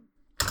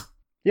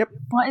 Yep,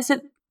 What is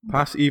it?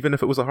 pass even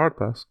if it was a hard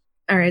pass.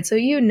 All right, so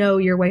you know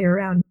your way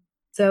around.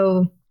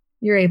 So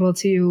you're able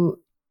to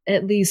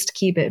at least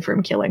keep it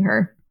from killing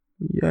her.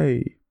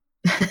 Yay.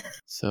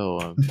 So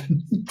Oh,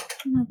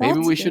 maybe that's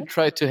we good. should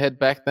try to head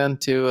back then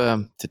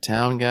to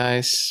town,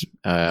 guys.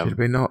 Should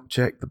we not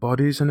check the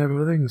bodies and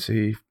everything,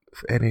 see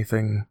if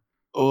anything,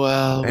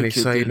 Well, any we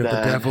could sign do of the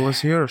that. devil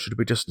is here, or should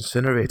we just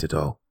incinerate it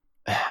all?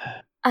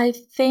 I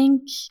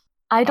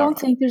don't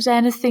think there's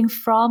anything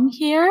from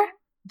here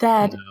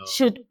that No.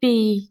 should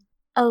be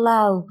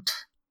allowed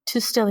to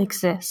still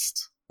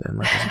exist. Then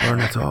let us burn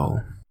it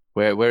all.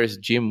 Where is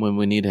Jim when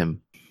we need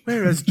him?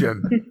 Where is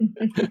Jim?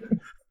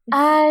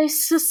 I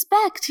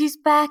suspect he's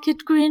back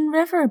at Green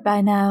River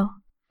by now.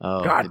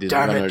 Oh, God he didn't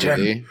damn run it, her, Jim.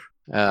 did he?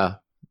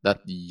 That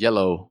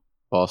yellow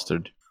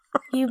bastard.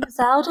 He was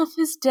out of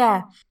his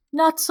depth.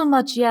 Not so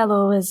much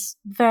yellow as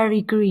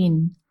very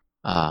green.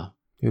 Ah,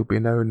 He'll be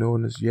now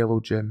known as Yellow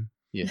Jim.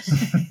 yes.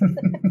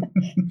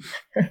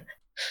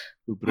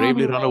 Who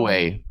bravely run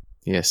away.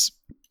 Yes.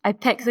 I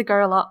pick the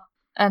girl up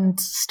and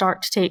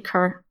start to take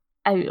her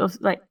out of,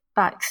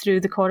 back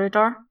through the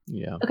corridor.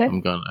 Yeah. Okay.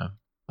 I'm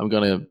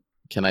gonna.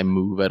 Can I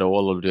move at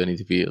all, or do I need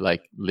to be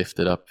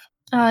lifted up?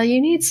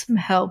 You need some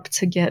help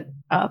to get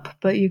up,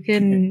 but you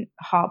can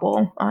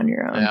hobble on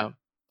your own. Yeah.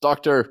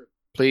 Doctor,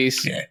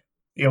 please. Yeah.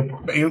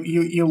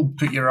 You'll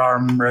put your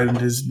arm around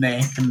his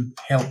neck and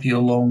help you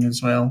along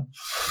as well.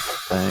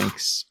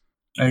 Thanks.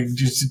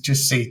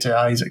 Just say to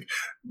Isaac,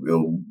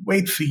 we'll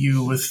wait for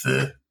you with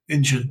the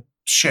injured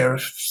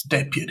sheriff's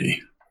deputy.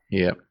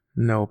 Yep.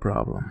 No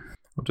problem.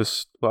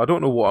 I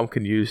don't know what I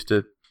can use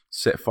to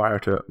set fire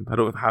to it. I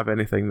don't have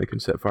anything that can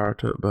set fire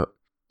to it, but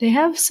They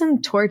have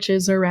some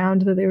torches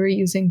around that they were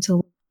using to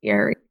light the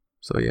area.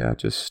 so yeah,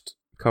 just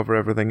cover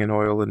everything in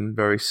oil and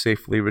very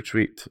safely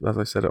retreat as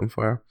I set it on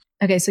fire.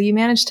 Okay, so you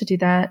managed to do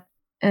that,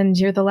 and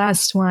you're the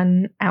last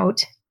one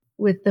out.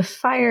 With the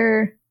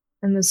fire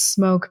and the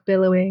smoke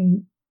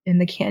billowing in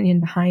the canyon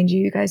behind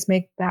you, you guys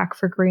make back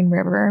for Green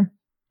River.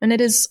 And it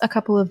is a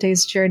couple of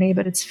days' journey,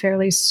 but it's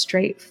fairly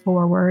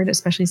straightforward,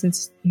 especially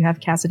since you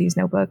have Cassidy's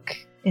notebook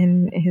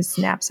in his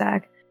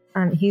knapsack.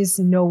 He's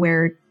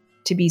nowhere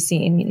to be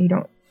seen. You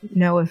don't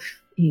know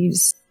if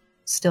he's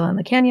still in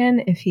the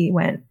canyon, if he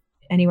went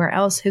anywhere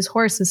else. His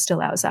horse is still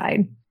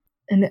outside.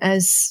 And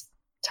as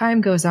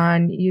time goes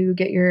on, you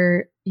get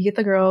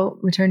the girl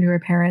returned to her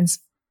parents.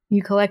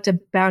 You collect a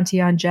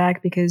bounty on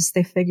Jack because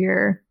they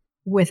figure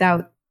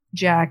without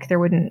Jack, you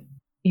wouldn't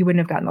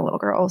have gotten the little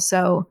girl.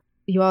 So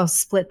you all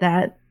split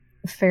that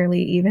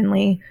fairly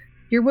evenly.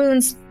 Your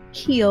wounds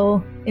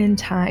heal in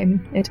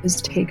time. It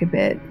does take a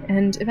bit.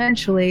 And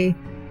eventually,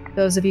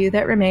 those of you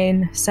that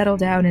remain settle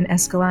down in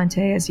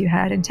Escalante as you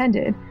had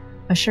intended,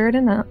 assured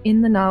in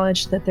the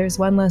knowledge that there's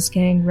one less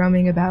gang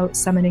roaming about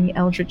summoning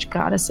eldritch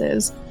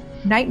goddesses.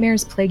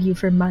 Nightmares plague you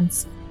for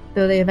months,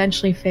 though they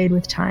eventually fade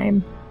with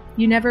time.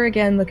 You never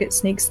again look at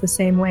snakes the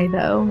same way,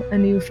 though, a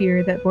new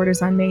fear that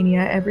borders on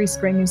mania every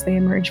spring as they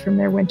emerge from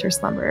their winter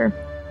slumber.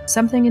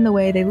 Something in the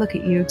way they look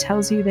at you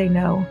tells you they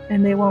know,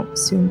 and they won't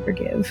soon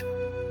forgive.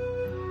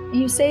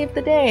 You saved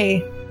the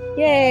day!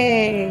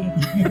 Yay!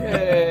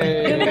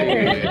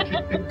 Yay!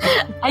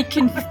 I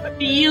can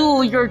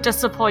feel your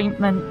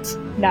disappointment.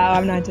 No,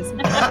 I'm not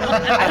disappointed.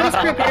 I was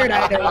prepared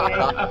either way.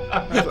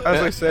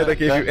 As I said, I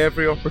gave you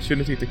every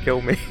opportunity to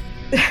kill me.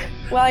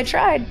 Well, I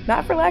tried.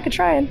 Not for lack of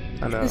trying.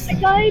 I know.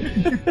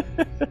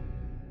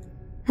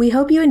 We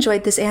hope you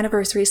enjoyed this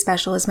anniversary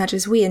special as much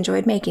as we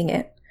enjoyed making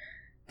it.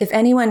 If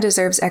anyone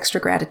deserves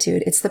extra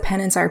gratitude, it's the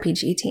Penance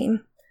RPG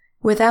team.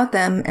 Without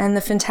them, and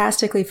the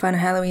fantastically fun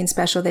Halloween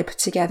special they put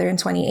together in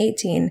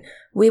 2018,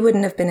 we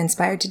wouldn't have been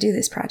inspired to do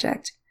this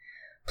project.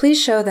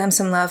 Please show them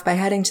some love by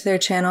heading to their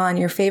channel on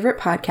your favorite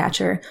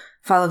podcatcher,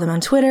 follow them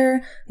on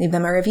Twitter, leave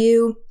them a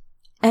review,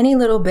 any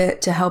little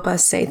bit to help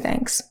us say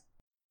thanks.